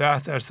حدود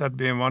 10%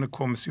 به عنوان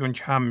کمیسیون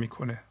کم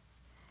میکنه.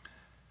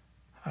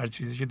 هر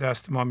چیزی که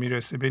دست ما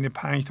میرسه بین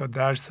 5 تا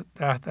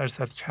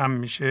 10% کم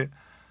میشه.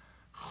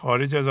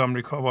 خارج از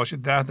آمریکا باشه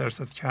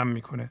 10% کم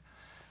میکنه.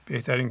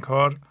 بهترین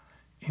کار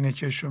اینه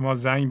که شما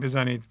زنگ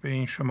بزنید به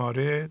این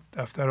شماره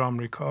دفتر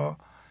آمریکا،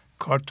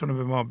 کارتتون رو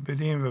به ما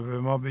بدین و به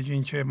ما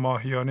بگین که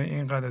ماهیانه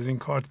اینقدر از این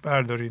کارت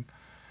بردارین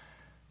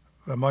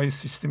و ما یه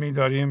سیستمی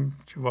داریم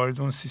که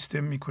وارد اون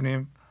سیستم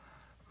میکنیم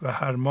و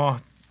هر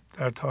ماه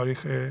در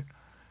تاریخ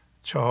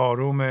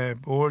 4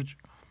 برج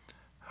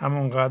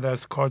همونقدر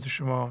از کارت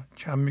شما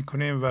کم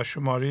میکنیم و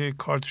شماره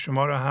کارت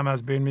شما رو هم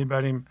از بین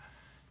میبریم،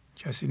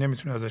 کسی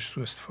نمیتونه ازش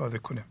سوء استفاده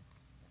کنه.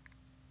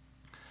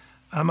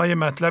 اما یه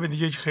مطلب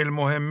دیگه که خیلی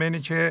مهمه اینه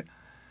که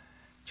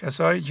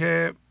کسایی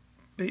که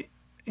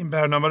این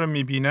برنامه رو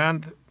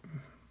میبینند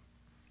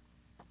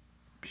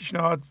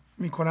پیشنهاد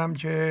میکنم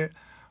که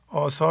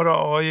آثار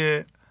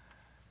آقای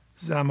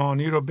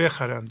زمانی رو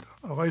بخرند.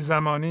 آقای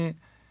زمانی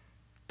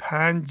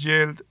 5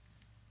 جلد،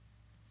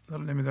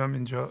 نمیدونم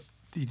اینجا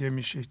دیده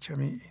میشه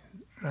کمی این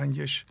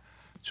رنگش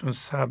چون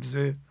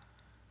سبزه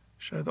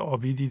شاید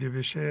آبی دیده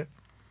بشه.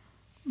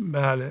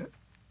 بله،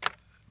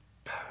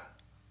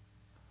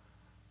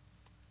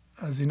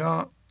 از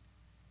اینا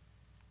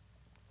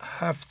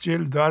 7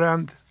 جلد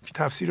دارند که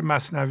تفسیر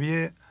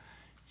مثنوی،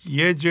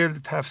 1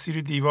 جلد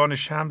تفسیر دیوان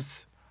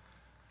شمس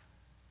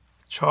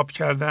چاپ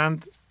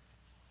کردند،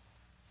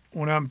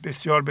 اونم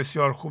بسیار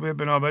بسیار خوبه.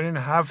 بنابراین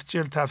 7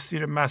 جلد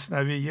تفسیر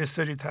مثنوی، 1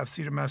 سری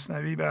تفسیر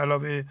مثنوی به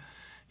علاوه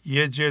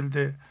 1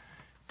 جلد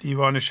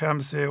دیوان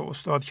شمس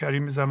استاد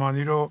کریم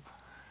زمانی رو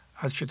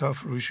از کتاب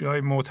فروشی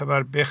های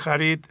معتبر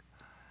بخرید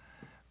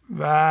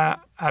و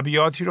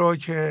ابیاتی رو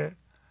که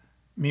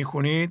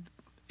میخونید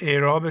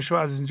اعرابش رو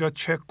از اینجا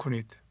چک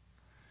کنید.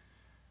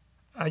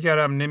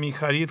 اگرم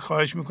نمیخرید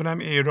خواهش میکنم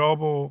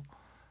اعراب رو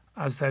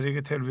از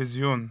طریق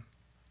تلویزیون،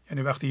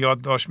 یعنی وقتی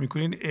یادداشت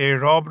میکنید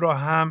اعراب رو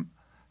هم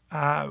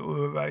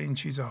و این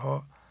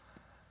چیزها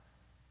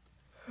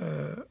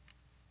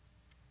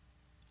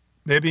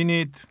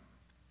ببینید.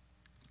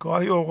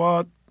 گاهی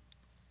اوقات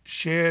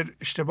شعر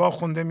اشتباه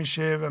خونده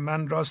میشه و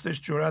من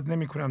راستش جرئت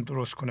نمی کنم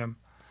درست کنم.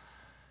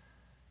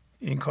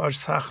 این کار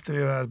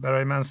سخته و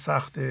برای من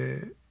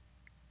سخته،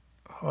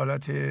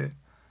 حالت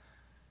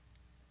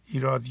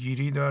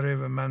ایرادگیری داره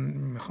و من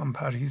میخوام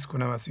پرهیز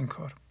کنم از این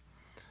کار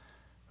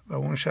و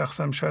اون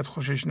شخصم شاید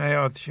خوشش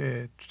نیاد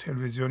که تو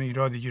تلویزیون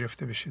ایرادی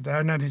گرفته بشه.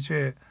 در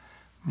نتیجه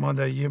ما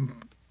در یه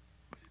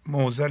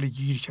معضلی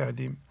گیر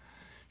کردیم.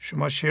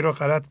 شما شعر رو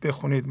غلط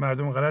بخونید،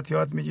 مردم غلط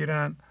یاد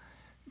میگیرن.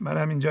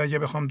 منم اینجا اگه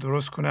بخوام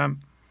درست کنم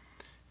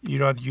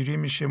ایرادگیری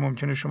میشه،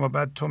 ممکنه شما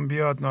بدتون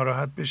بیاد،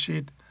 ناراحت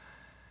بشید.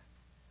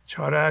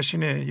 چاره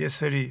اینه یه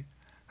سری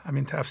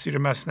همین تفسیر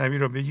مثنوی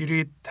رو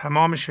بگیرید.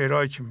 تمام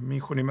شعرهایی که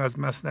میخونیم از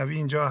مثنوی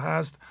اینجا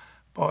هست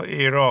با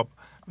اعراب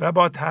و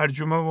با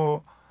ترجمه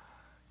و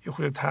یه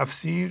خود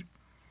تفسیر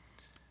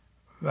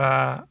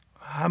و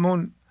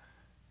همون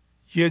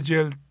یه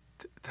جلد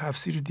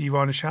تفسیر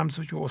دیوان شمس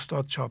رو که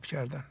استاد چاپ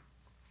کردن.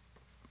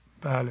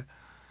 بله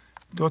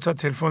 2 تا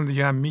تلفن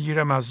دیگه هم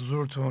میگیرم، از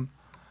حضورتون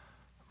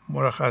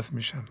مرخص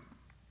میشم.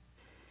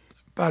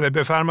 بله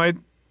بفرمایید.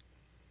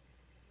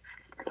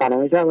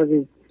 سلام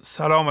شهبازی.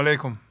 سلام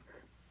علیکم.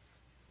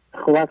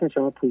 خوب هستین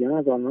شما؟ پویا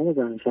از آلمان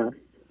میزنم.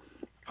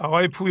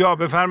 آقای پویا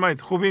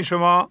بفرمایید. خوبین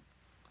شما؟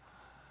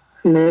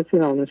 مرسی.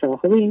 ممنون. شما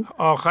خوبین؟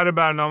 آخر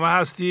برنامه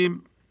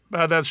هستیم،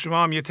 بعد از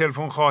شما هم یه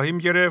تلفن خواهیم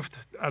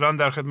گرفت. الان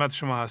در خدمت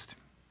شما هستیم.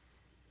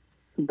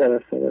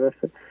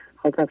 درسته.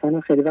 خب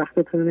اصلا خیلی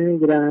وقتتون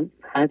نمیگیرم.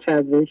 هرچه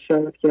از وی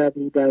شاد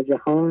کردی در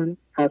جهان،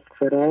 از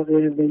فراق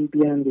وی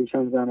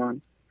بیندیشم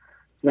زمان.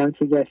 زن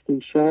که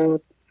گشتی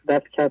شاد،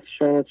 بس کس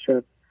شاد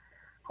شد.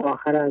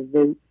 آخر از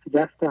وی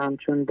دست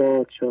همچون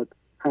باد شد.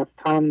 از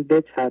تام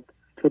بچد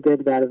تو دل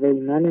بر وی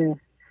منه،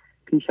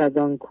 پیش از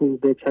آن کو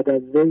بچد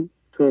از وی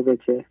تو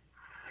بچه.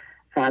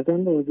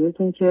 فرزان به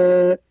حضورتون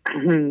که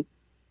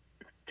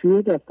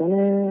توی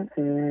داستان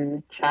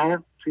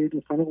چرخ، توی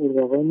داستان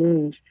قورباغه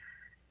موش،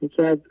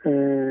 یکی از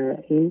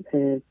این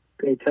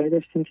بیتایی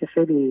داشتیم که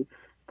خیلی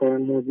با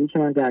موضوعی که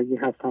من درگیر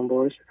هستم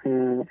باش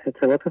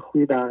ارتباط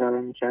خوبی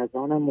برقرار می‌کرد.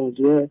 اونم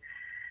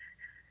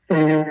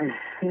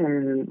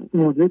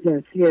موضوع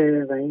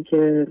جنسیه و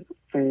اینکه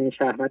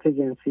شهوت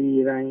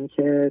جنسی و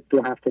اینکه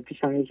 2 هفته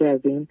پیش هم یکی از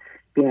این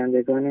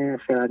بینندگان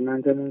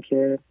خردمندمون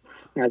که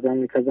از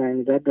آمریکا زنگ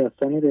می‌زد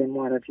داستانی به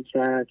معرفی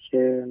کرد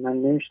که من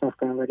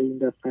نمی‌شناختم، ولی این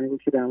داستانی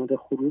بود که در مورد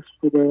خروس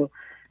بود و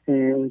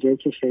اونجایی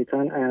که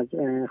شیطان از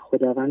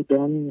خداوند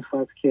دامی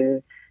می‌خواد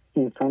که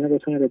انسان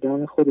بتونه به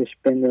دام خودش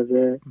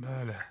بندازه.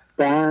 بله.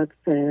 بعد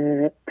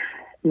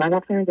من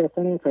رفتم این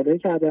داستان مطالعه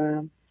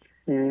کردم،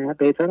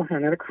 بیتا رو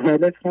همه رو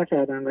کاملش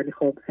نکردم، ولی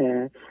خب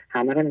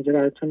همه رو اینجا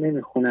براتون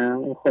نمیخونم.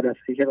 اون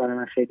خلاصه‌ای که برای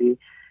من خیلی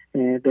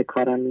به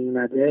کارم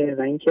میومده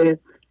و اینکه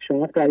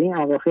شما در این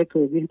اواخر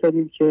توضیح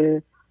دادید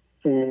که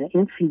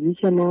این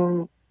فیزیک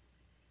ما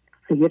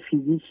یه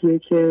فیزیکیه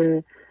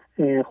که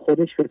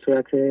خودش به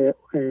صورت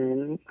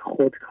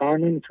خودکار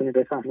نمیتونه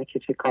بفهمه که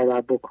چه کار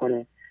باید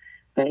بکنه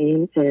و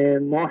این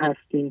ما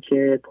هستیم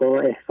که با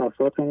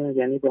احساساتمون،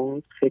 یعنی با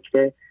اون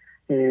فکر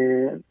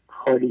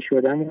خالی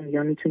شدن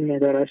یا میتونیم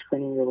ادارش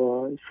کنیم یا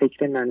با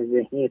فکر من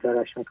ذهنی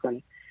ادارش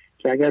میکنیم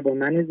که اگر با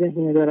من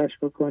ذهنی ادارش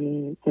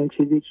بکنیم اون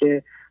چیزی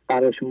که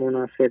براش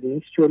مناسب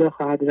نیست جلو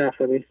خواهد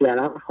رفت و بهش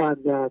ضرر خواهد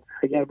زد.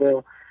 اگر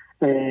با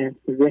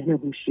ذهن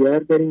هوشیار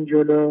بریم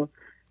جلو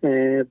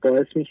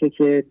باعث میشه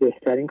که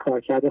بهترین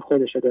کارکرد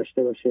خودش رو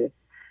داشته باشه.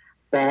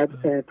 بعد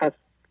پس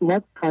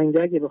ما تا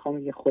اینجا اگه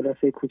بخوام یه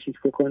خلاصه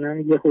کوچیک بکنم،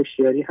 یه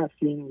هوشیاری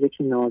هستیم، یک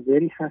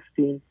ناظری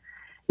هستیم،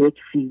 یک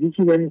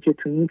فیزیکی داریم که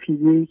تو این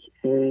فیزیک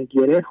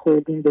گره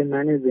خوردیم به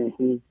من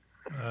ذهنی.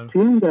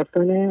 توی این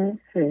داستان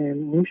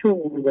موش و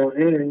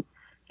قورباغه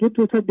یه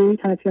 2 تا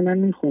بیت هست که من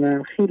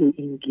میخونم، خیلی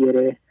این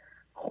گره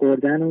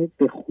خوردن رو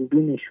به خوبی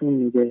نشون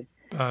میده.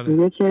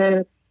 میگه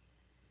که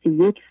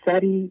یک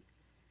سری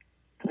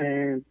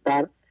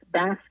بر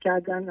بحث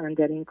کردن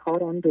اندر این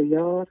کار آن 2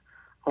 یار،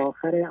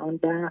 آخر آن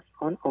بحث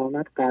آن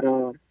آمد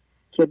قرار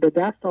که به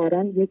دست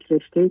آرن یک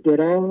رشته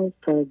دراز،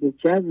 تا به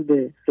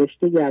جذب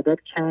رشته گردد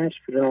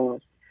کشف راز.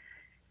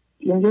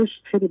 اینجاش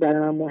خیلی برای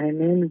من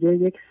مهمه.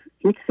 میگه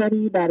یک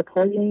سری بر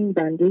پای این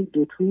بنده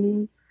 2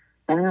 تو،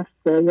 بحث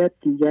باید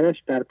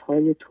دیگرش بر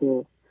پای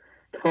تو.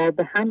 تا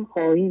به هم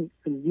آیین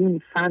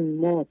زین فن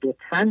ما 2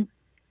 تن،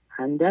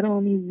 اندر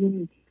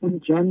آمیزیم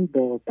اون جان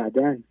با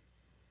بدن.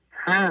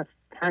 هست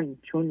تن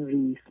چون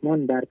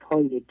ریسمان بر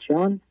پای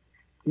جان،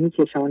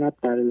 میکشاند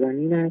بر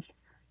زمینش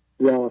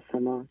یا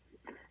آسمان.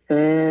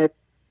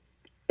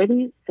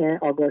 خیلی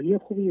آگاهی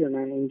خوبی به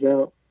من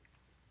اینجا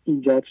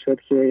ایجاد شد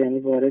که یعنی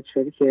وارد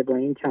شد که با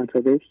این چند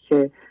تا بیتی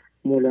که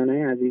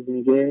مولانای عزیز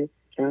میگه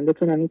که من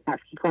بتونم این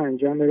تفکیک رو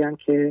انجام بدم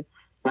که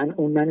من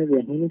اون من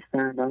ذهنی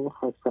نیستم و اون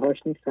خواسته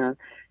هاش نیستم.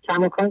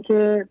 کماکان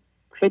که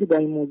خیلی با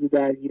این موضوع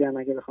درگیرم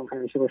اگه بخوام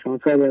همیشه با شما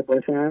صادق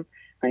باشم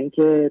و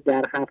اینکه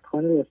در 7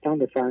 خانه رستم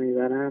به سر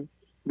میبرم،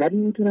 ولی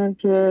میدونم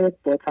که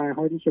با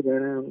تنهایی که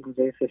دارم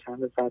روزای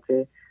سه‌شنبه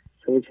ساعت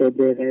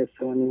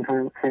 3:40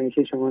 هم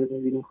همیشه شما رو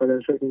میبینیم خدا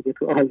رو شکر که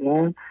تو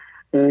آلمان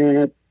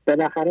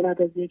بالاخره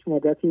بعد از یک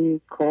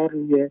مدتی کار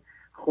روی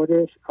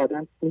خودش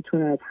آدم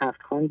میتونه از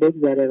 7 خان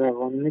بگذره و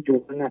قانون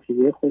جبران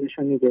نتیجه خودش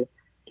رو میده.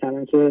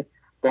 کمان که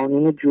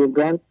قانون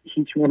جبران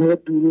هیچ موقع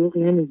دروغ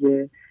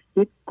نمیگه.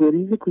 یک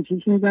گریز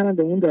کوچیک میزنم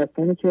به اون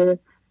داستانی که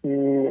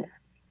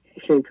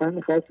شیطان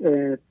میخواست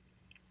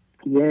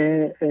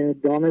یه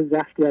دام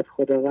زختی از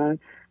خداوند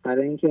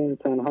برای اینکه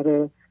انسانها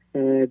رو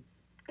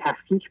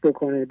تفکیک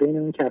بکنه بین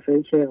اون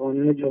کسایی که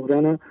قانون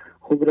جبران رو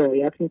خوب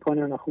رعایت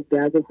میکنن و خوب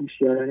درد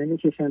هوشیارانه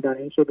میکشن در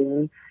اینکه به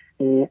اون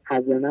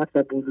عظمت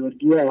و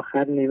بزرگی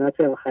آخر،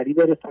 نعمت آخری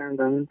برسن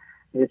و اون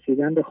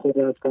رسیدن به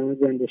خدا از قانون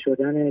زنده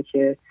شدنه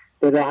که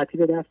به راحتی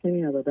به دست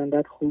نمیاد. آدم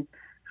باید خوب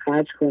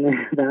خرج کنه،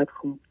 باید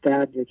خوب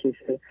درد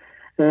بکشه.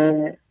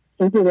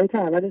 این بیت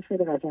اولش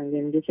خیلی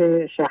قشنگه، میگه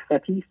که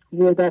شهوتی است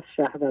بود از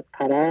شهوت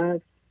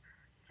پرست،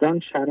 زان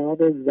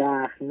شراب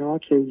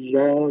زهرناک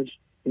ژاژ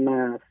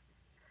مست.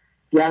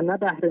 گرنه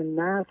بهر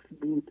نفس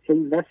بود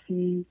ای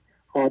وسی،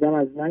 آدم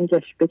از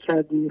ننگش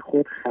بکردی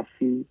خود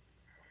خسی.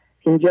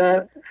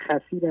 اینجا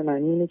خسی به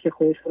معنی اینه که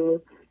خودش رو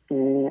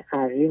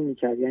تغییر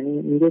میکرد،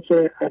 یعنی میگه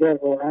که اگر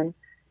واقعا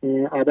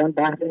آدم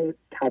بهر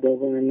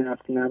تداوم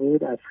نفس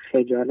نبود، از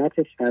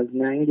خجالتش، از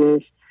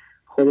ننگش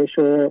خودش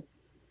رو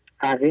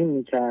تغییر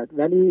میکرد.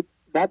 ولی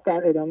بعد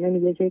در ادامه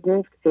میگه که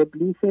گفت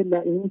ابلیس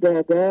لعین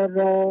دادار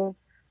را،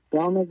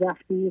 دام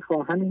زفتی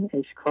خواهم این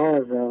اشکار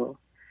را.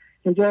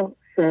 اینجا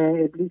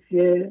ابلیس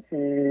یه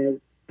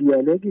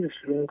دیالوگی رو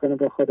شروع میکنه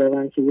با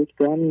خداوند که یک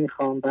دامی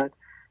میخوام، بعد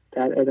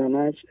در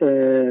ادامهش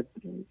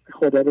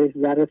خدا بهش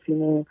زر و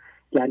سیم و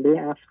گله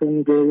اسب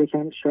میده،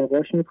 یکم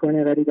شاباش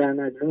میکنه، ولی در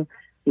مجموع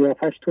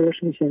قیافش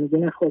ترش میشه. میگه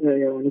نه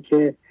خدایا، اونی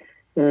که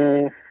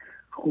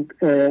خوب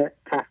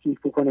تحقیق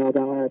بکنه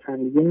آدم ها از هم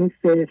دیگه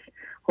نیستش.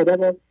 خدا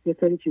با یه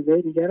سری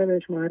چیزهای دیگر رو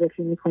بهش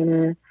معرفی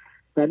میکنه،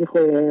 ولی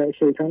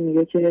شیطان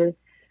میگه که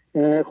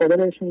خدا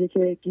بهش میگه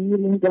که گیر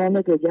این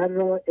دام دگر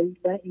را ای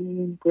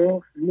لعین،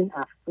 گفت زین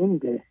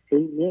افزونده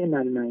ای نعم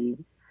المعین.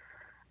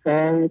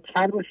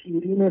 چرب و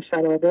شیرین و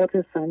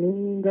شرابات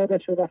سمین،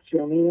 دادش و از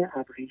جامعه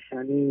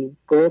ابریشمی.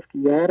 گفت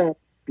یارب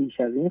بیش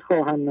از این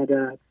خواهم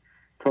نداد،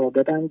 تا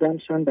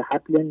ببندمشان به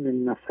حبل من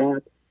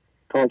مسد.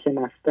 تا که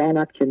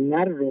مستانت که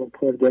نر رو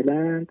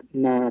پردلند،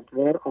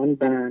 مردوار آن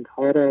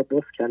بندها را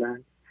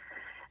بسکلند.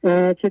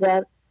 که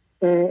در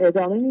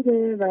ادامه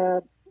میده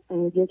و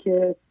میگه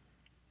که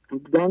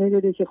دامی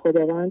بده که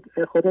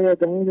خدا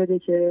دامی بده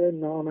که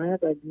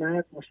نامرد از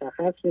مرد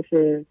مشخص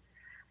بشه.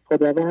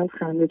 خداوند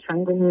خنده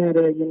چنگو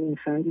میاره، یه این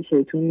خندی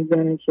شیطون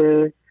میزنه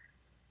که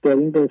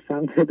داریم به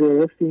سمت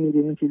درستی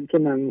میریم، این چیزی که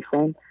من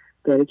میخوام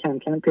داره کم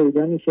کم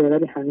پیدا میشه،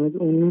 ولی هنوز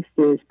اون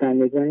نیستش.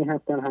 بندگانی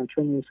هستن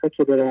همچون موسی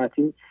که به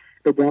راحتی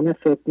به دام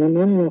فتنه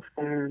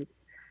نمیفتند.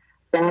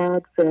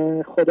 بعد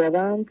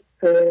خداوند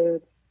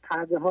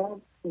پرده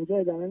ها اینجا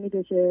ادامه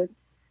میده که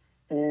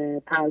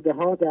پرده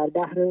ها در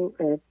بحر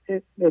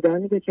ادامه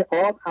میده که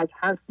آب از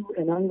هر سو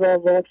انان را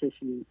وا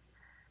کشید،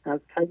 از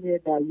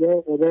ته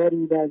دریا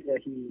غباری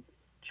برجهید.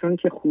 چون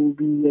که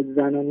خوبی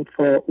زنان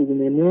فاو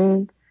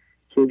نمود،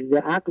 که ز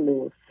عقل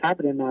و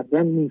صبر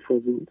مردان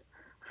میفزود.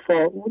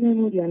 فاو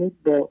نمود یعنی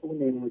با او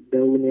نمود، به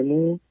او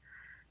نمود.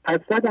 پس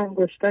زد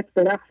انگشتک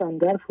به رقص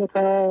اندر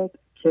فتاد،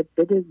 که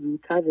بده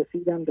زودتر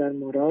رسیدم در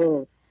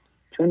مراد.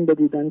 چون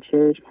بدیدن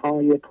چشم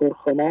های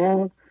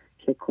پرخمار،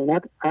 که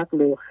کند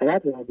عقل و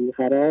خرد را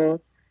بیقرار.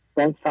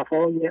 وان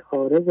صفای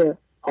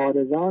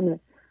آرزان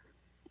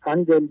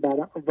آن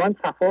دلبران، وان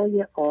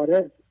صفای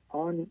عارض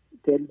آن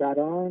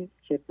دلبران،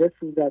 که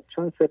بسوزد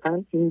چون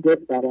سپند این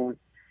دلبران.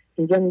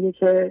 اینجا میگه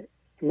که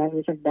من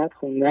یکم بد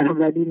خوندم،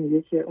 ولی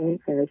میگه که اون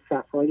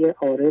صفای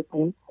عارض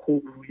اون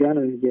خوبرویان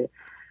رو میگه.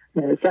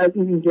 سعی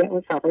میگه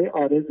اون صفای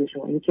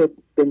عارضشون، این که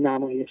به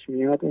نمایش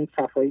میاد، اون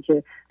صفایی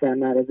که در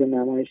معرض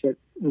نمایش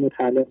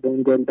متعلق به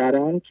اون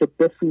دلبران، که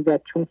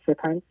بسوزد چون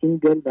سپند این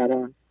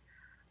دلبران.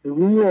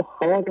 روی و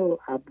خال و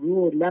ابرو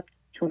و لب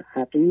چون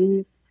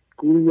حقیر،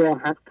 گویا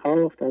حق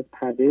تافت از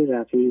پرده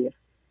رقیق.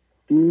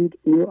 دید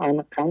او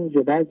آن قنج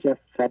برج از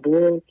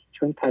سبک،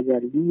 چون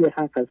تجلی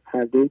حق از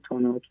پرده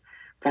تنک.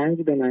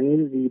 قنج به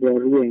معنی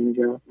زیبارو.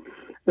 اینجا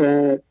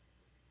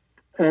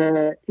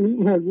این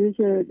موضوعی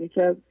که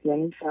یکی از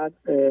یعنی شاید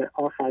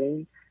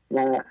آخرین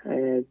و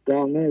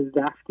دامه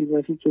زفتی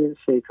باشی که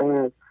شیطان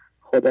از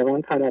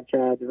خداوند طلب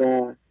کرد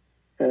و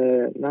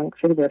من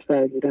خیلی باش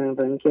درگیرم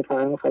و اینکه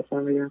فقط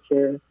میخواستم بگم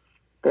که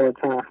با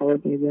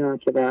تعهد میدونم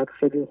که باید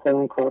خیلی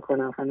خودم کار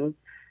کنم. هنوز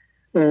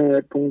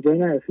به اونجایی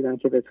نرسیدم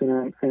که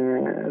بتونم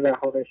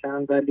رها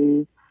بشم،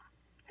 ولی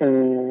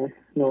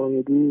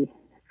ناامیدی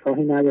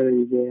راهی نداره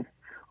دیگه.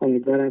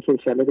 امیدوارم که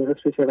انشالله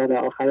درست بشه و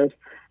در آخرش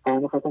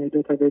میخواستم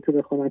 2 تا بیت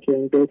بخونم که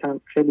این بیت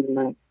هم خیلی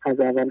من از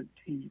اول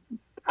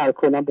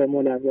کلا با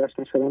مولوی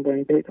آشنا شدم، با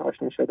این بیت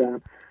آشنا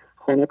شدم.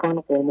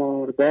 خانکان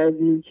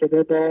قماربازی که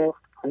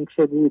بباخت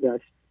آنچه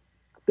بودش،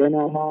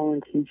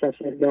 بناماند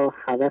هیچش الا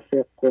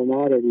هوس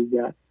قمار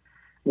دیگر.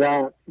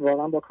 و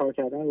واقعا با کار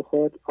کردن رو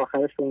خود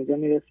آخرش به اونجا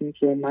میرسیم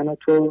که من و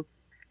تو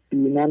بی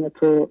من و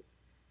تو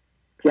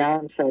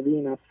جمع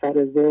شویم از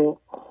سر ذوق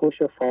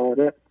خوش و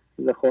فارغ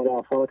ز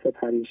خرافات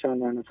پریشان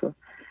من و تو.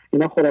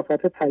 اینا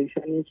خرافات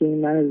پریشانیه که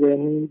این من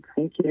ذهنی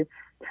این که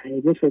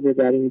تنیده شده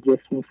در این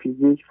جسم و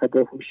فیزیک و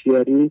با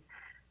هوشیاری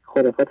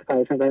خرافات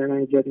پریشان برای من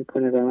ایجاد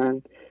میکنه و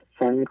من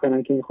سعی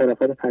میکنم که این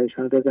خرافات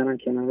پریشان رو بزنم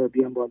که من رو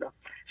بیام بالا.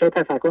 شاید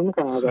تشکر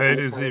میکنم.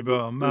 خیلی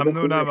زیبا،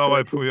 ممنونم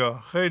آقای پویا،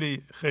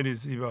 خیلی خیلی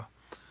زیبا،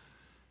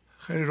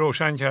 خیلی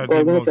روشن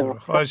کردید موضوع رو.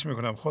 خواهش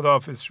میکنم.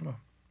 خداحافظ شما.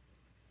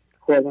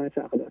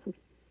 خداحافظ.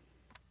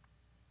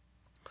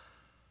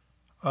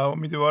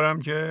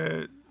 امیدوارم که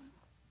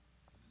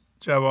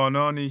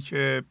جوانانی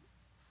که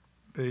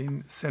به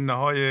این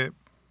سنهای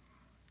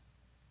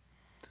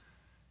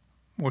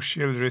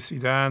مشکل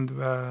رسیدند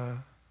و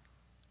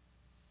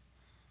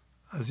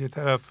از یه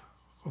طرف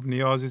خب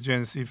نیاز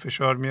جنسی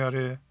فشار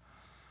میاره،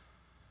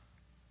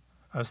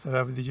 از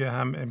طرف دیگه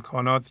هم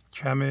امکانات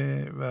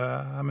کمه و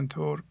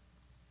همینطور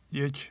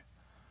یک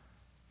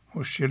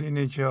مشکل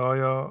اینه که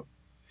آیا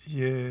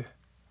یه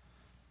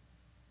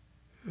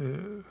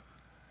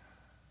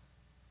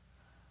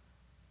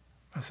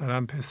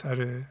مثلا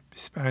پسر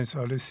 25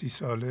 ساله 30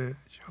 ساله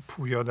یا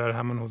پویا در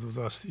همون حدود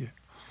هستیه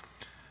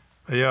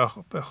و یا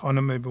به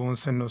خانم به اون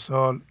سن و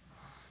سال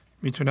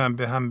میتونن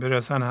به هم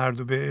برسن، هر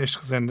دو به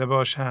عشق زنده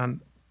باشن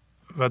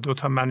و دو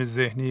تا من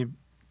ذهنی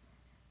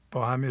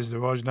با هم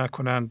ازدواج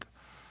نکنند.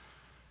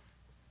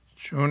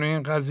 چون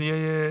این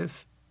قضیه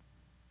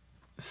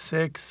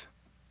سکس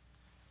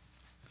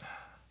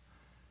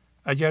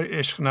اگر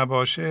عشق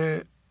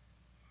نباشه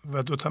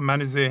و دو تا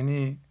من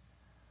ذهنی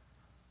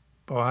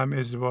با هم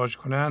ازدواج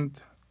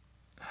کنند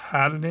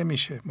حل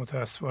نمیشه،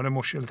 متاسفانه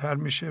مشکلتر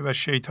میشه و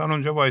شیطان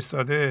اونجا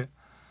وایستاده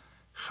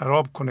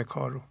خراب کنه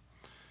کار رو.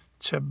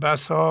 چه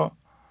بسا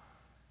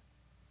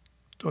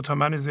دو تا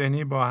من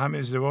ذهنی با هم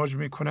ازدواج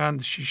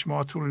میکنند، 6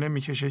 ماه طول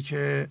نمیکشه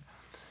که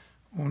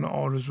اون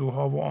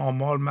آرزوها و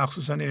آمال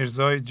مخصوصا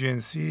ارضای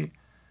جنسی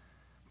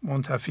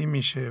منتفی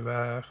میشه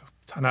و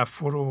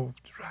تنفر و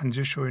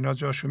رنجش و اینا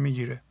جاشو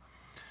میگیره.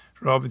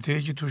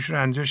 رابطه‌ای که توش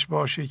رنجش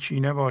باشه،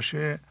 کینه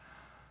باشه،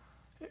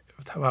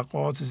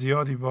 توقعات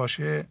زیادی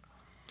باشه،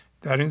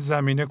 در این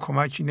زمینه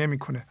کمکی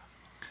نمیکنه.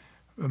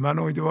 و من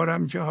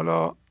امیدوارم که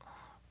حالا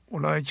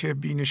اونایی که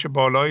بینش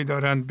بالایی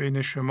دارند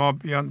بین شما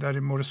بیان در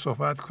این مورد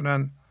صحبت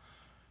کنند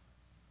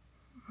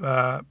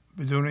و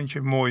بدون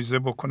اینکه موعظه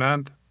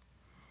بکنند.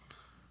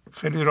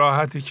 خیلی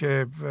راحتی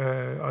که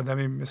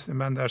آدمی مثل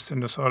من در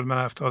سن و سال،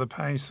 من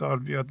 75 سال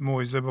بیاد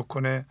موعظه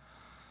بکنه.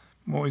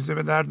 موعظه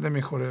به درد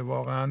نمیخوره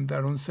واقعا.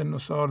 در اون سن و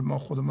سال ما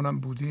خودمونم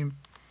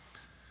بودیم.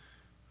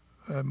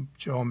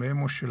 جامعه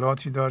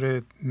مشکلاتی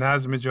داره،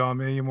 نظم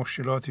جامعه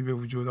مشکلاتی به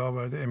وجود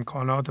آورده،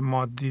 امکانات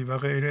مادی و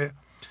غیره،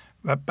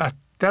 و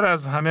بدتر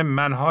از همه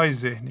منهای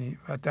ذهنی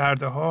و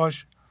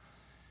دردهاش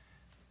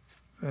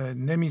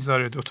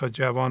نمیذاره دو تا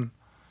جوان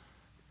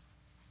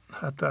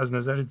حتی از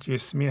نظر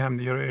جسمی هم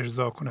دیگه رو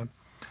ارضا کنن.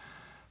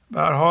 به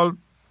هر حال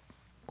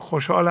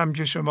خوشحالم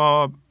که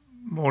شما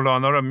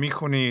مولانا رو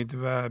میخونید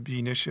و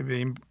بینش به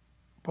این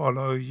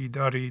بالایی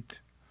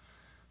دارید.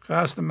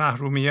 قصد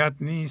محرومیت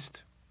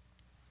نیست.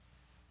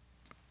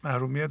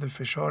 محرومیت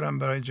فشارم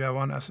برای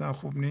جوان اصلا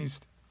خوب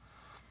نیست،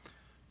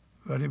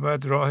 ولی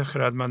باید راه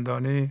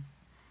خردمندانه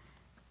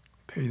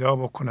پیدا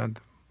بکنند.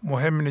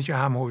 مهم اینه که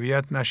هم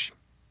هویت نشیم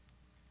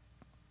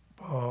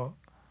با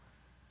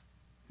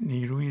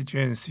نیروی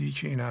جنسی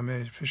که این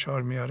همه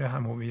فشار میاره،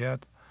 هم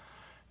هویت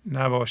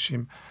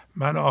نباشیم.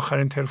 من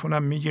آخرین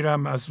تلفنم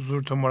میگیرم، از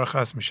حضورتون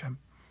مرخص میشم.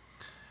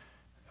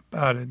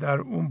 بله، در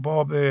اون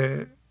باب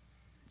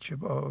که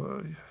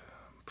با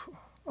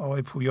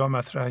آقای پویا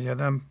مطرح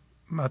کردم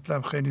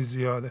مطلب خیلی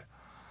زیاده.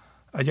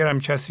 اگر هم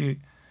کسی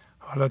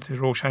حالت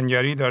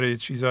روشنگری داره،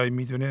 چیزایی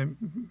میدونه،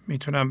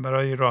 میتونم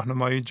برای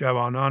راهنمایی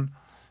جوانان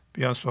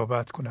بیان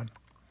صحبت کنن.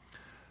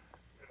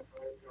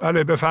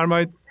 بله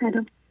بفرمایید.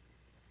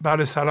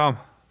 بله سلام.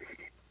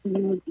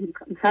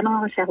 سلام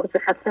آقا شهبازی،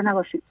 خسته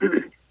نباشید.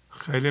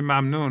 خیلی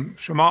ممنون.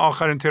 شما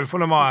آخرین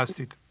تلفن ما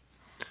هستید.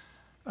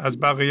 از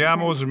بقیه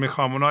هم عذر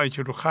میخوام، اونایی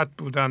که رو خط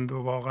بودند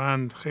و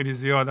واقعا خیلی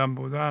زیادم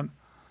بودن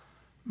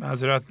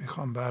معذرت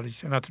میخوام. بله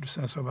که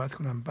نتونستن صحبت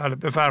کنم. بله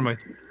بفرمایید.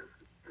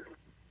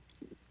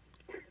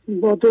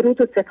 با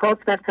درود و سپاس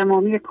بر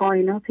تمامی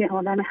کائنات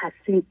عالم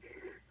هستی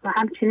و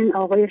همچنین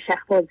آقای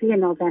شهبازی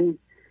نازنین.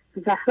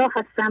 زهرا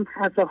هستم،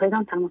 از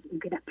ظاهران تماس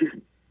میگیرم.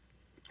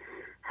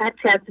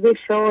 هرچه از وی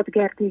شاد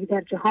گردی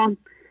در جهان،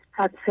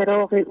 از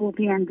فراق او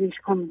بیندیش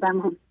کن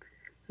زمان.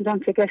 زان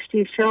که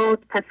گشتی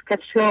شاد پس کس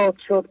شاد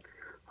شد،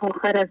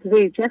 آخر از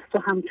وی جست و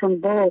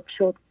همچون باب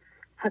شد.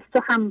 پس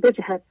تو هم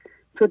بجهد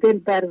تو دل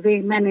بر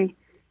وی منه،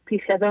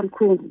 پیش از آن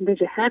کو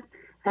بجهد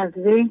از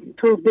وی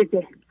تو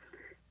بجه.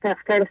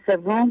 دفتر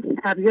سوم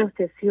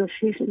ابیات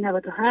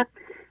 36-97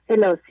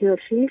 الی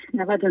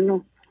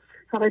 36-99.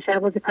 آقای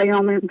شهبازی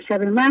پیام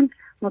شب من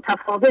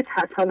متفاوت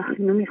هست، حالا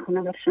اینو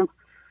میخونم بر شما.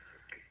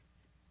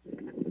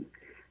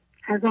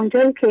 از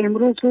آنجایی که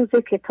امروز روز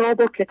کتاب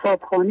و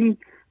کتابخوانی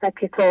و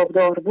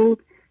کتابدار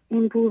بود،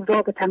 این روز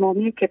را به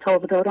تمامی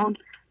کتابداران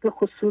به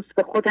خصوص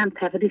به خودم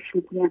تبریک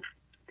میگویم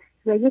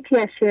و یکی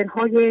از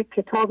شعرهای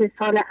کتاب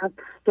سال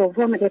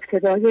دوم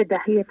ابتدایی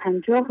دهه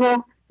 50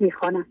 را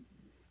میخوانم.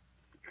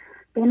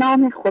 به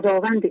نام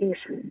خداوند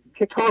عشق.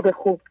 کتاب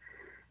خوب.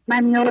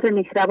 من یار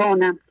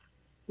مهربانم،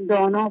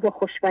 دانا و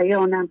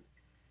خوشبیانم،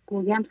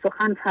 گویم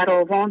سخن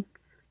فراوان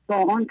با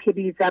آن که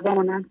بی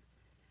زبانم.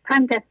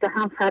 پندت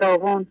دهم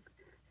فراوان،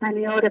 من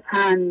یار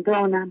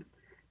پندانم،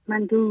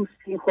 من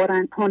دوستی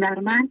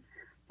هنرمند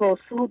با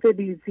سود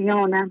بی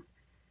زیانم.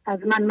 از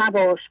من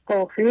مباش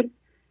غافل،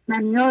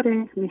 من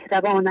یار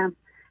مهربانم.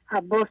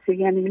 عباس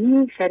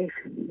یمینی شریف.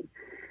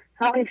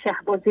 آقای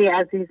شهبازی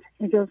عزیز،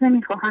 اجازه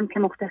میخواهم که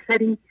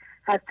مختصری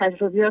از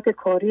تجربیات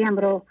کاریم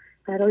را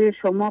برای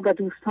شما و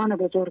دوستان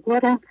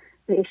بزرگوارم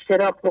به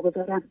اشتراک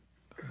بگذارم.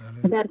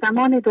 در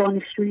زمان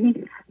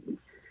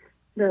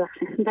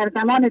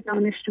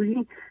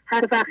دانشجویی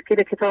هر وقت که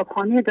به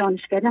کتابخانه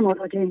دانشکده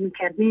مراجعه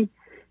می‌کردیم،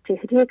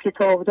 چهره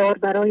کتابدار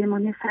برای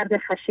ما فرد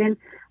خشن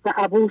و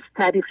عبوس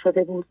تعریف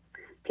شده بود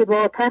که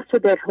با ترس و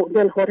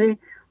دلهره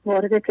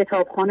وارد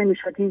کتابخانه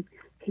می‌شدیم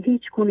که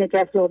هیچ گونه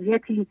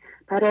جذابیتی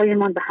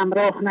برایمان به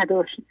همراه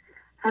نداشت.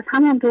 از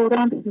همان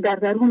دوران در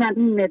درونم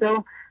این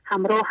ندا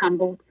همراه هم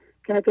بود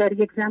که اگر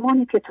یک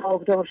زمانی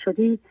کتابدار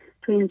شدی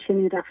تو این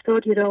چنین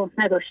رفتاری را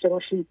نداشته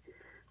باشی.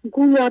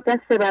 گویا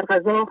دست بر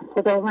قضا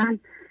خداوند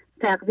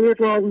تقدیر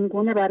را این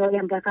گونه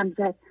برایم رقم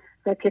زد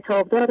و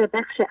کتابدار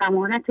بخش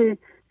امانت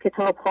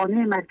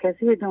کتابخانه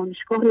مرکزی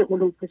دانشگاه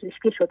علوم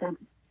پزشکی شدم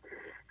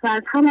و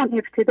از همان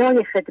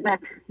ابتدای خدمت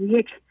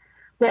یک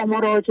با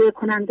مراجعه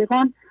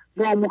کنندگان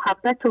با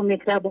محبت و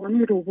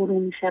مهربانی روبرو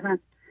می شوند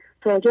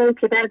تا جایی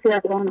که بعضی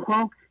از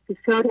آنها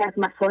بسیاری از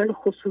مسائل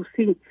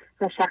خصوصی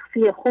و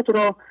شخصی خود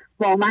را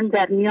با من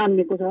در میان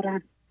می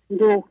گذارند.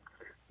 دو،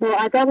 با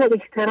ادب و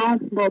احترام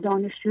با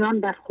دانشجویان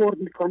برخورد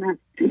می کنند.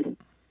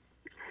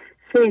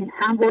 سه،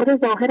 همواره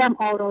ظاهرم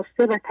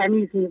آراسته و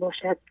تمیز می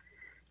باشد.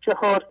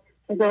 چهار،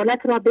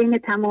 عدالت را بین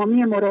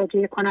تمامی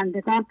مراجعه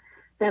کنندگان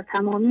در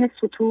تمامی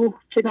سطوح،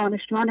 چه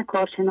دانشجویان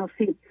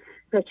کارشناسی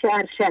و چه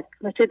ارشد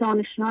و چه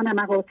دانشجویان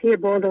مقاطع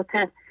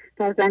بالاتر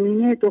در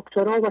زمینه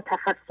دکترا و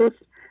تخصص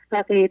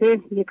و غیره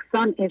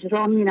یکسان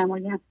اجرا می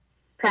نمایم.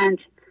 5.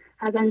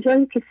 از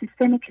آنجایی که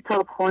سیستم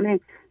کتابخانه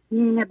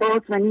نیمه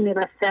باز و نیمه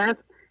بسته است،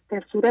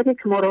 در صورتی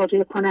که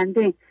مراجعه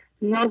کننده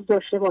نیاز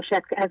داشته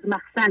باشد که از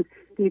مخزن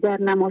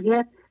دیگر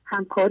نماید،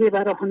 همکاری و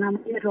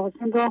راهنمایی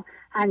لازم را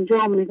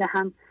انجام می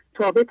دهم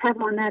تا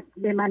بتواند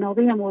به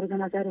منابع مورد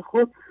نظر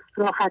خود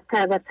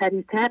راحت‌تر و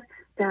سریع‌تر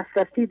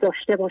دسترسی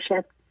داشته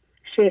باشد.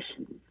 6.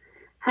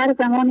 هر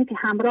زمانی که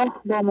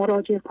همراه با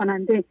مراجعه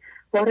کننده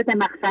وارد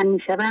مخزن می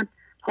شوم،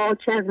 حال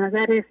چه از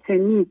نظر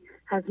سنی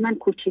از من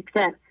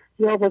کوچکتر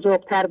یا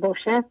بزرگتر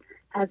باشد،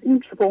 از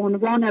اینکه به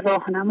عنوان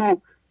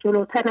راهنما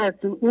جلوتر از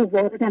او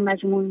وارد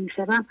مجموعه می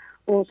شوم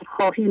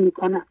عذرخواهی می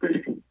کنم.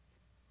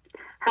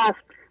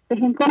 7. به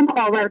هنگام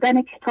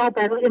آوردن کتاب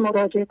برای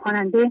مراجعه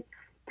کننده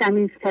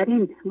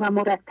تمیزترین و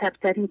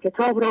مرتبترین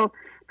کتاب را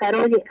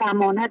برای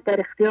امانت در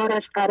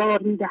اختیارش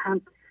قرار می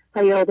دهم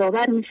و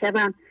یادآور می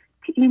شوم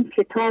که این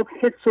کتاب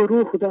حس و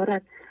روح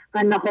دارد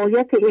و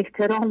نهایت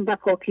احترام و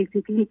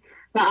پاکیزگی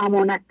و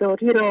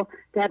امانتداری را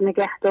در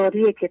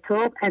نگهداری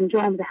کتاب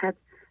انجام دهد،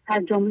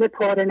 از جمله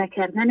پاره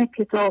نکردن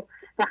کتاب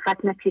و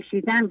خط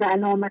نکشیدن و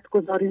علامت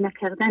گذاری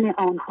نکردن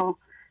آنها.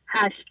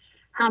 8.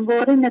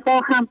 همواره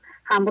نگاهم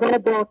همراه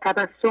با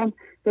تبسم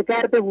به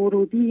درب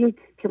ورودی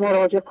که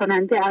مراجعه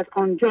کننده از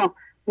آنجا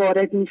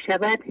وارد می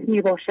شود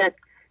می باشد،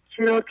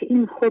 چرا که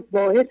این خود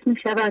باعث می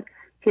شود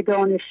که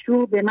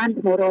دانشجو به من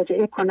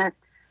مراجعه کند.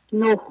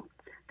 9.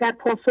 در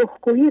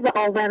پاسخگویی و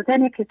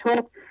آوردن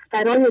کتاب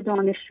برای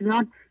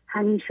دانشجویان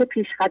همیشه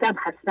پیش قدم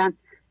هستند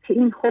که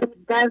این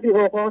خود بعضی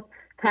اوقات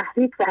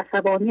تحریک و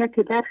عصبانیت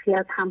برخی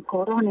از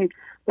همکاران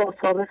با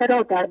سابقه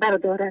را در بر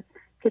دارد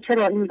که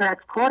چرا اینقدر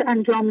کار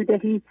انجام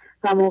می‌دهی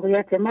و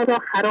موقعیت ما را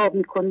خراب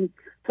می‌کنی،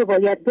 تو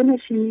باید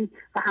بنشینی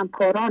و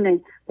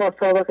همکاران با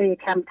سابقه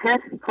کمتر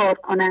کار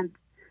کنند.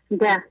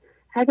 10.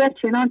 اگر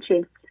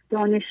چنانچه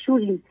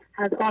دانشجویی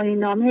از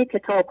آیین‌نامه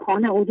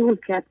کتابخانه عدول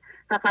کرد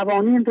و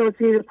قوانین را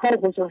زیر پا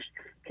گذاشت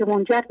که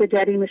منجر به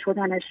جریمه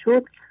شدنش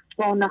شد،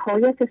 با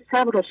نهایت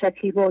صبر و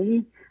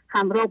شکیبایی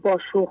همراه با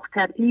شوخ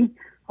طبعی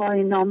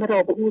آیین‌نامه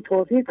را به او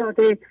توضیح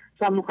داده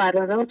و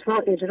مقررات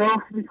را اجرا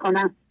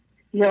می‌کنم.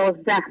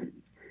 11.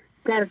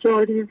 در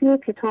جایریزی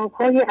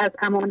کتاب‌های از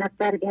امانت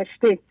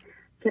برگشته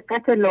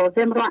دقت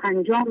لازم را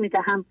انجام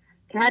می‌دهم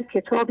که هر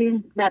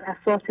کتابی بر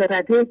اساس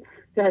رده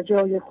در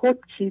جای خود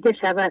چیده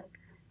شود.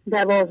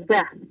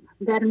 12.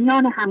 در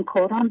میان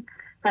همکاران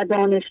و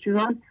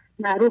دانشجویان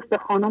معروف به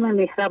خانم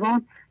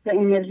مهربان و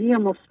انرژی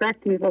مثبت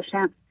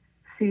میباشم.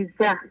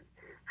 13.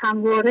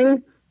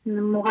 همواره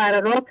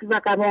مقررات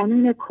و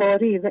قوانین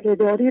کاری و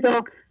اداری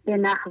را به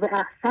نحو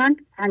احسن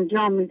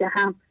انجام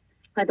میدهم.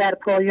 و در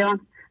پایان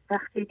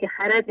وقتی که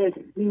خرد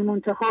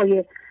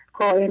بی‌منتهای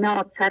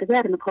کائنات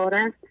سرگرم کار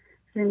است،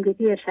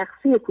 زندگی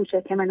شخصی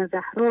کوچک من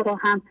زهرا را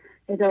هم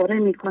اداره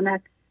می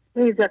کند.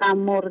 ای ز غم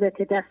مرده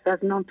که دست از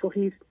نان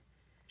تهی است،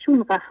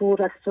 چون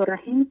غفور است و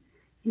رحیم،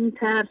 این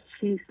طرز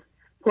چیست؟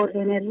 پر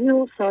انرژی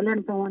و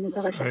سالم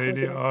بمانید.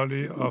 خیلی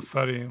عالی،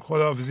 آفرین.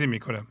 خداحافظی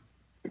میکنم.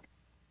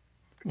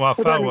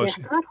 موفق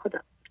باشید.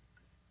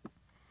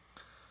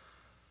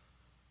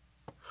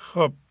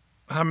 خب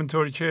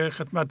همینطوری که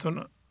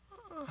خدمتون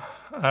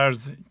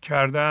عرض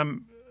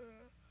کردم،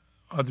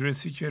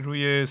 آدرسی که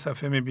روی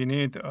صفحه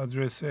میبینید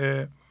آدرس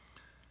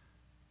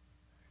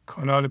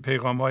کانال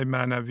پیغام‌های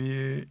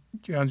معنوی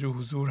گنج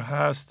حضور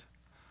هست.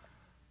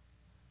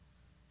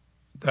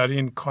 در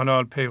این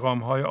کانال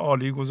پیغام‌های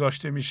عالی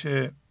گذاشته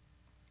میشه،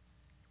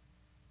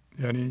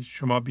 یعنی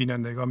شما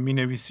بینندگان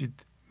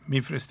مینویسید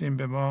میفرستیم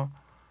به ما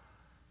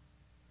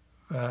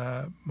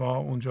و ما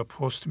اونجا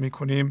پست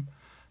میکنیم.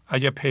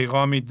 اگر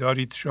پیغامی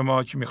دارید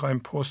شما که میخوایم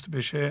پست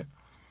بشه،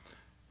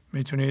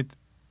 میتونید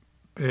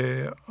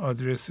به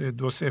آدرس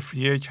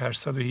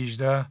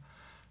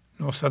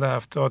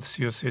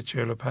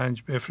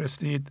 201-818-970-3345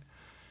 بفرستید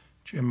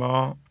که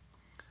ما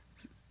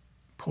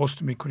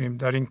پست میکنیم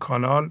در این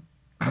کانال.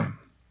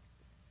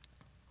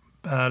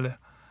 بله.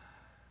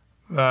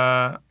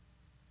 و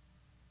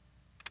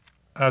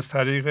از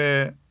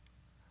طریق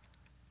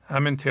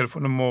همین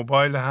تلفن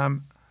موبایل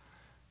هم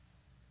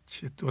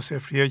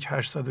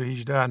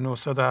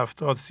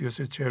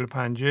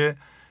 201-818-970-3345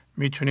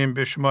 میتونیم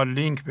به شما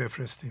لینک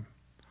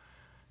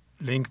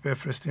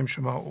بفرستیم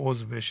شما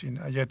عضو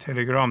بشین. اگر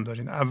تلگرام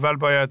دارین، اول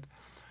باید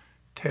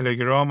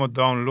تلگرام رو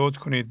دانلود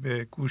کنید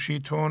به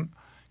گوشیتون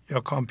یا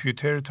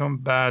کامپیوترتون،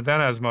 بعداً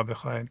از ما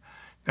بخواین.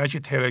 نه که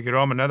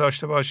تلگرام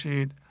نداشته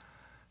باشید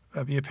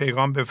و یه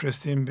پیغام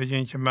بفرستیم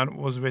بگین که من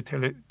عضو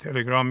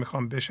تلگرام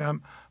میخوام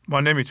بشم. ما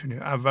نمیتونیم.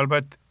 اول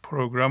باید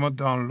پروگرام رو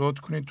دانلود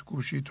کنید تو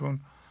گوشیتون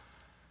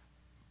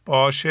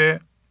باشه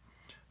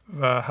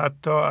و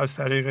حتی از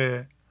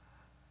طریق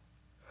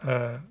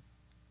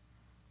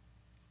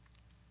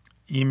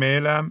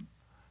ایمیل هم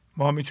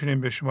ما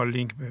میتونیم به شما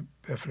لینک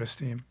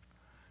بفرستیم.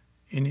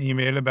 این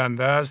ایمیل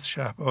بنده است،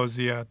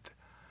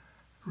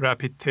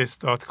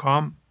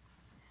 shahbazi@rapidtest.com،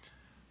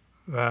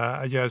 و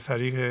اگر از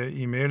طریق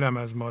ایمیل هم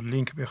از ما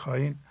لینک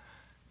بخواین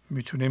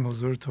میتونیم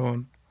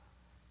حضورتون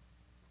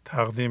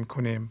تقدیم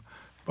کنیم.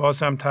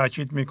 باز هم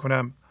تاکید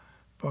میکنم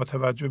با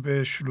توجه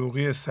به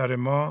شلوغی سر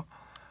ما،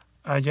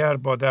 اگر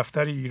با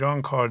دفتر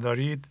ایران کار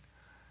دارید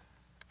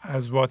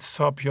از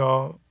واتساپ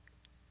یا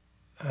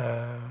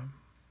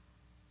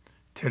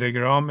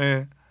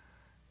تلگرام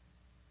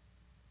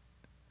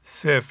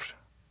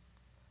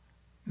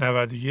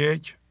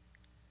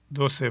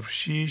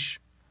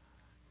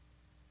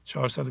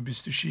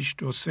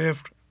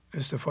 091-206-426-20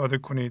 استفاده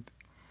کنید.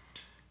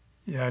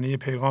 یعنی یه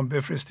پیغام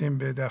بفرستیم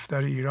به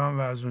دفتر ایران و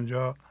از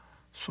اونجا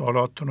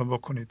سوالاتتون رو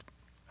بکنید.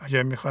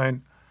 اگر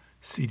میخواین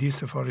CD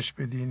سفارش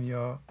بدین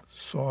یا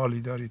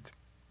سوالی دارید.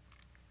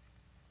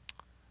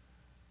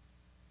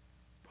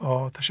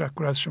 با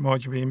تشکر از شما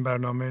که به این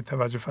برنامه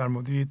توجه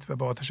فرمودید و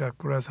با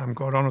تشکر از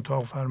همکاران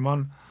اتاق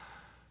فرمان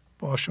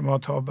با شما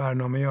تا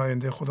برنامه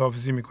آینده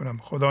خداحافظی میکنم.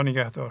 خدا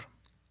نگهدار.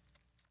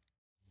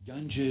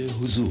 گنج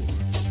حضور،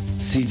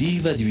 CD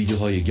و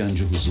دیویدیوهای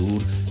گنج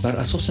حضور بر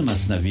اساس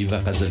مثنوی و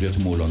غزلیات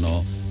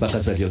مولانا و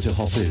غزلیات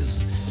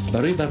حافظ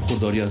برای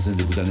برخورداری از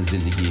زنده بودن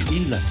زندگی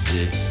این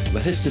لحظه و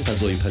حس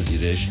فضای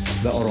پذیرش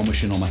و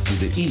آرامش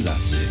نامحدود این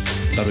لحظه،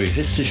 برای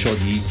حس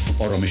شادی،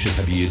 آرامش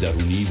طبیعی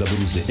درونی و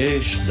بروز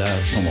عشق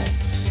در شما،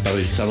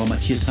 برای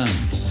سلامتی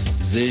تن،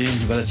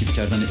 ذهن و لطیف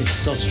کردن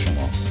احساس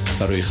شما،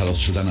 برای خلاص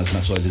شدن از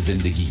مسائل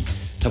زندگی،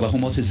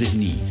 توهمات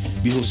ذهنی،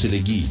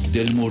 بی‌حوصلگی،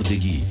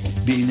 دلمردگی،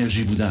 بی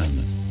انرژی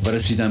بودن و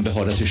رسیدن به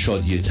حالت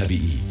شادی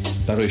طبیعی،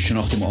 برای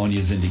شناخت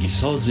معانی زندگی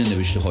ساز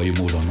نوشته های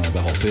مولانا و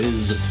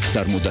حافظ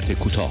در مدت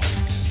کوتاه.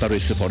 برای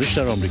سفارش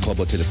در آمریکا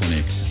با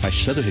تلفن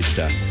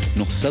 818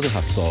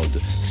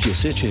 970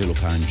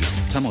 3345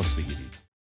 تماس بگیرید.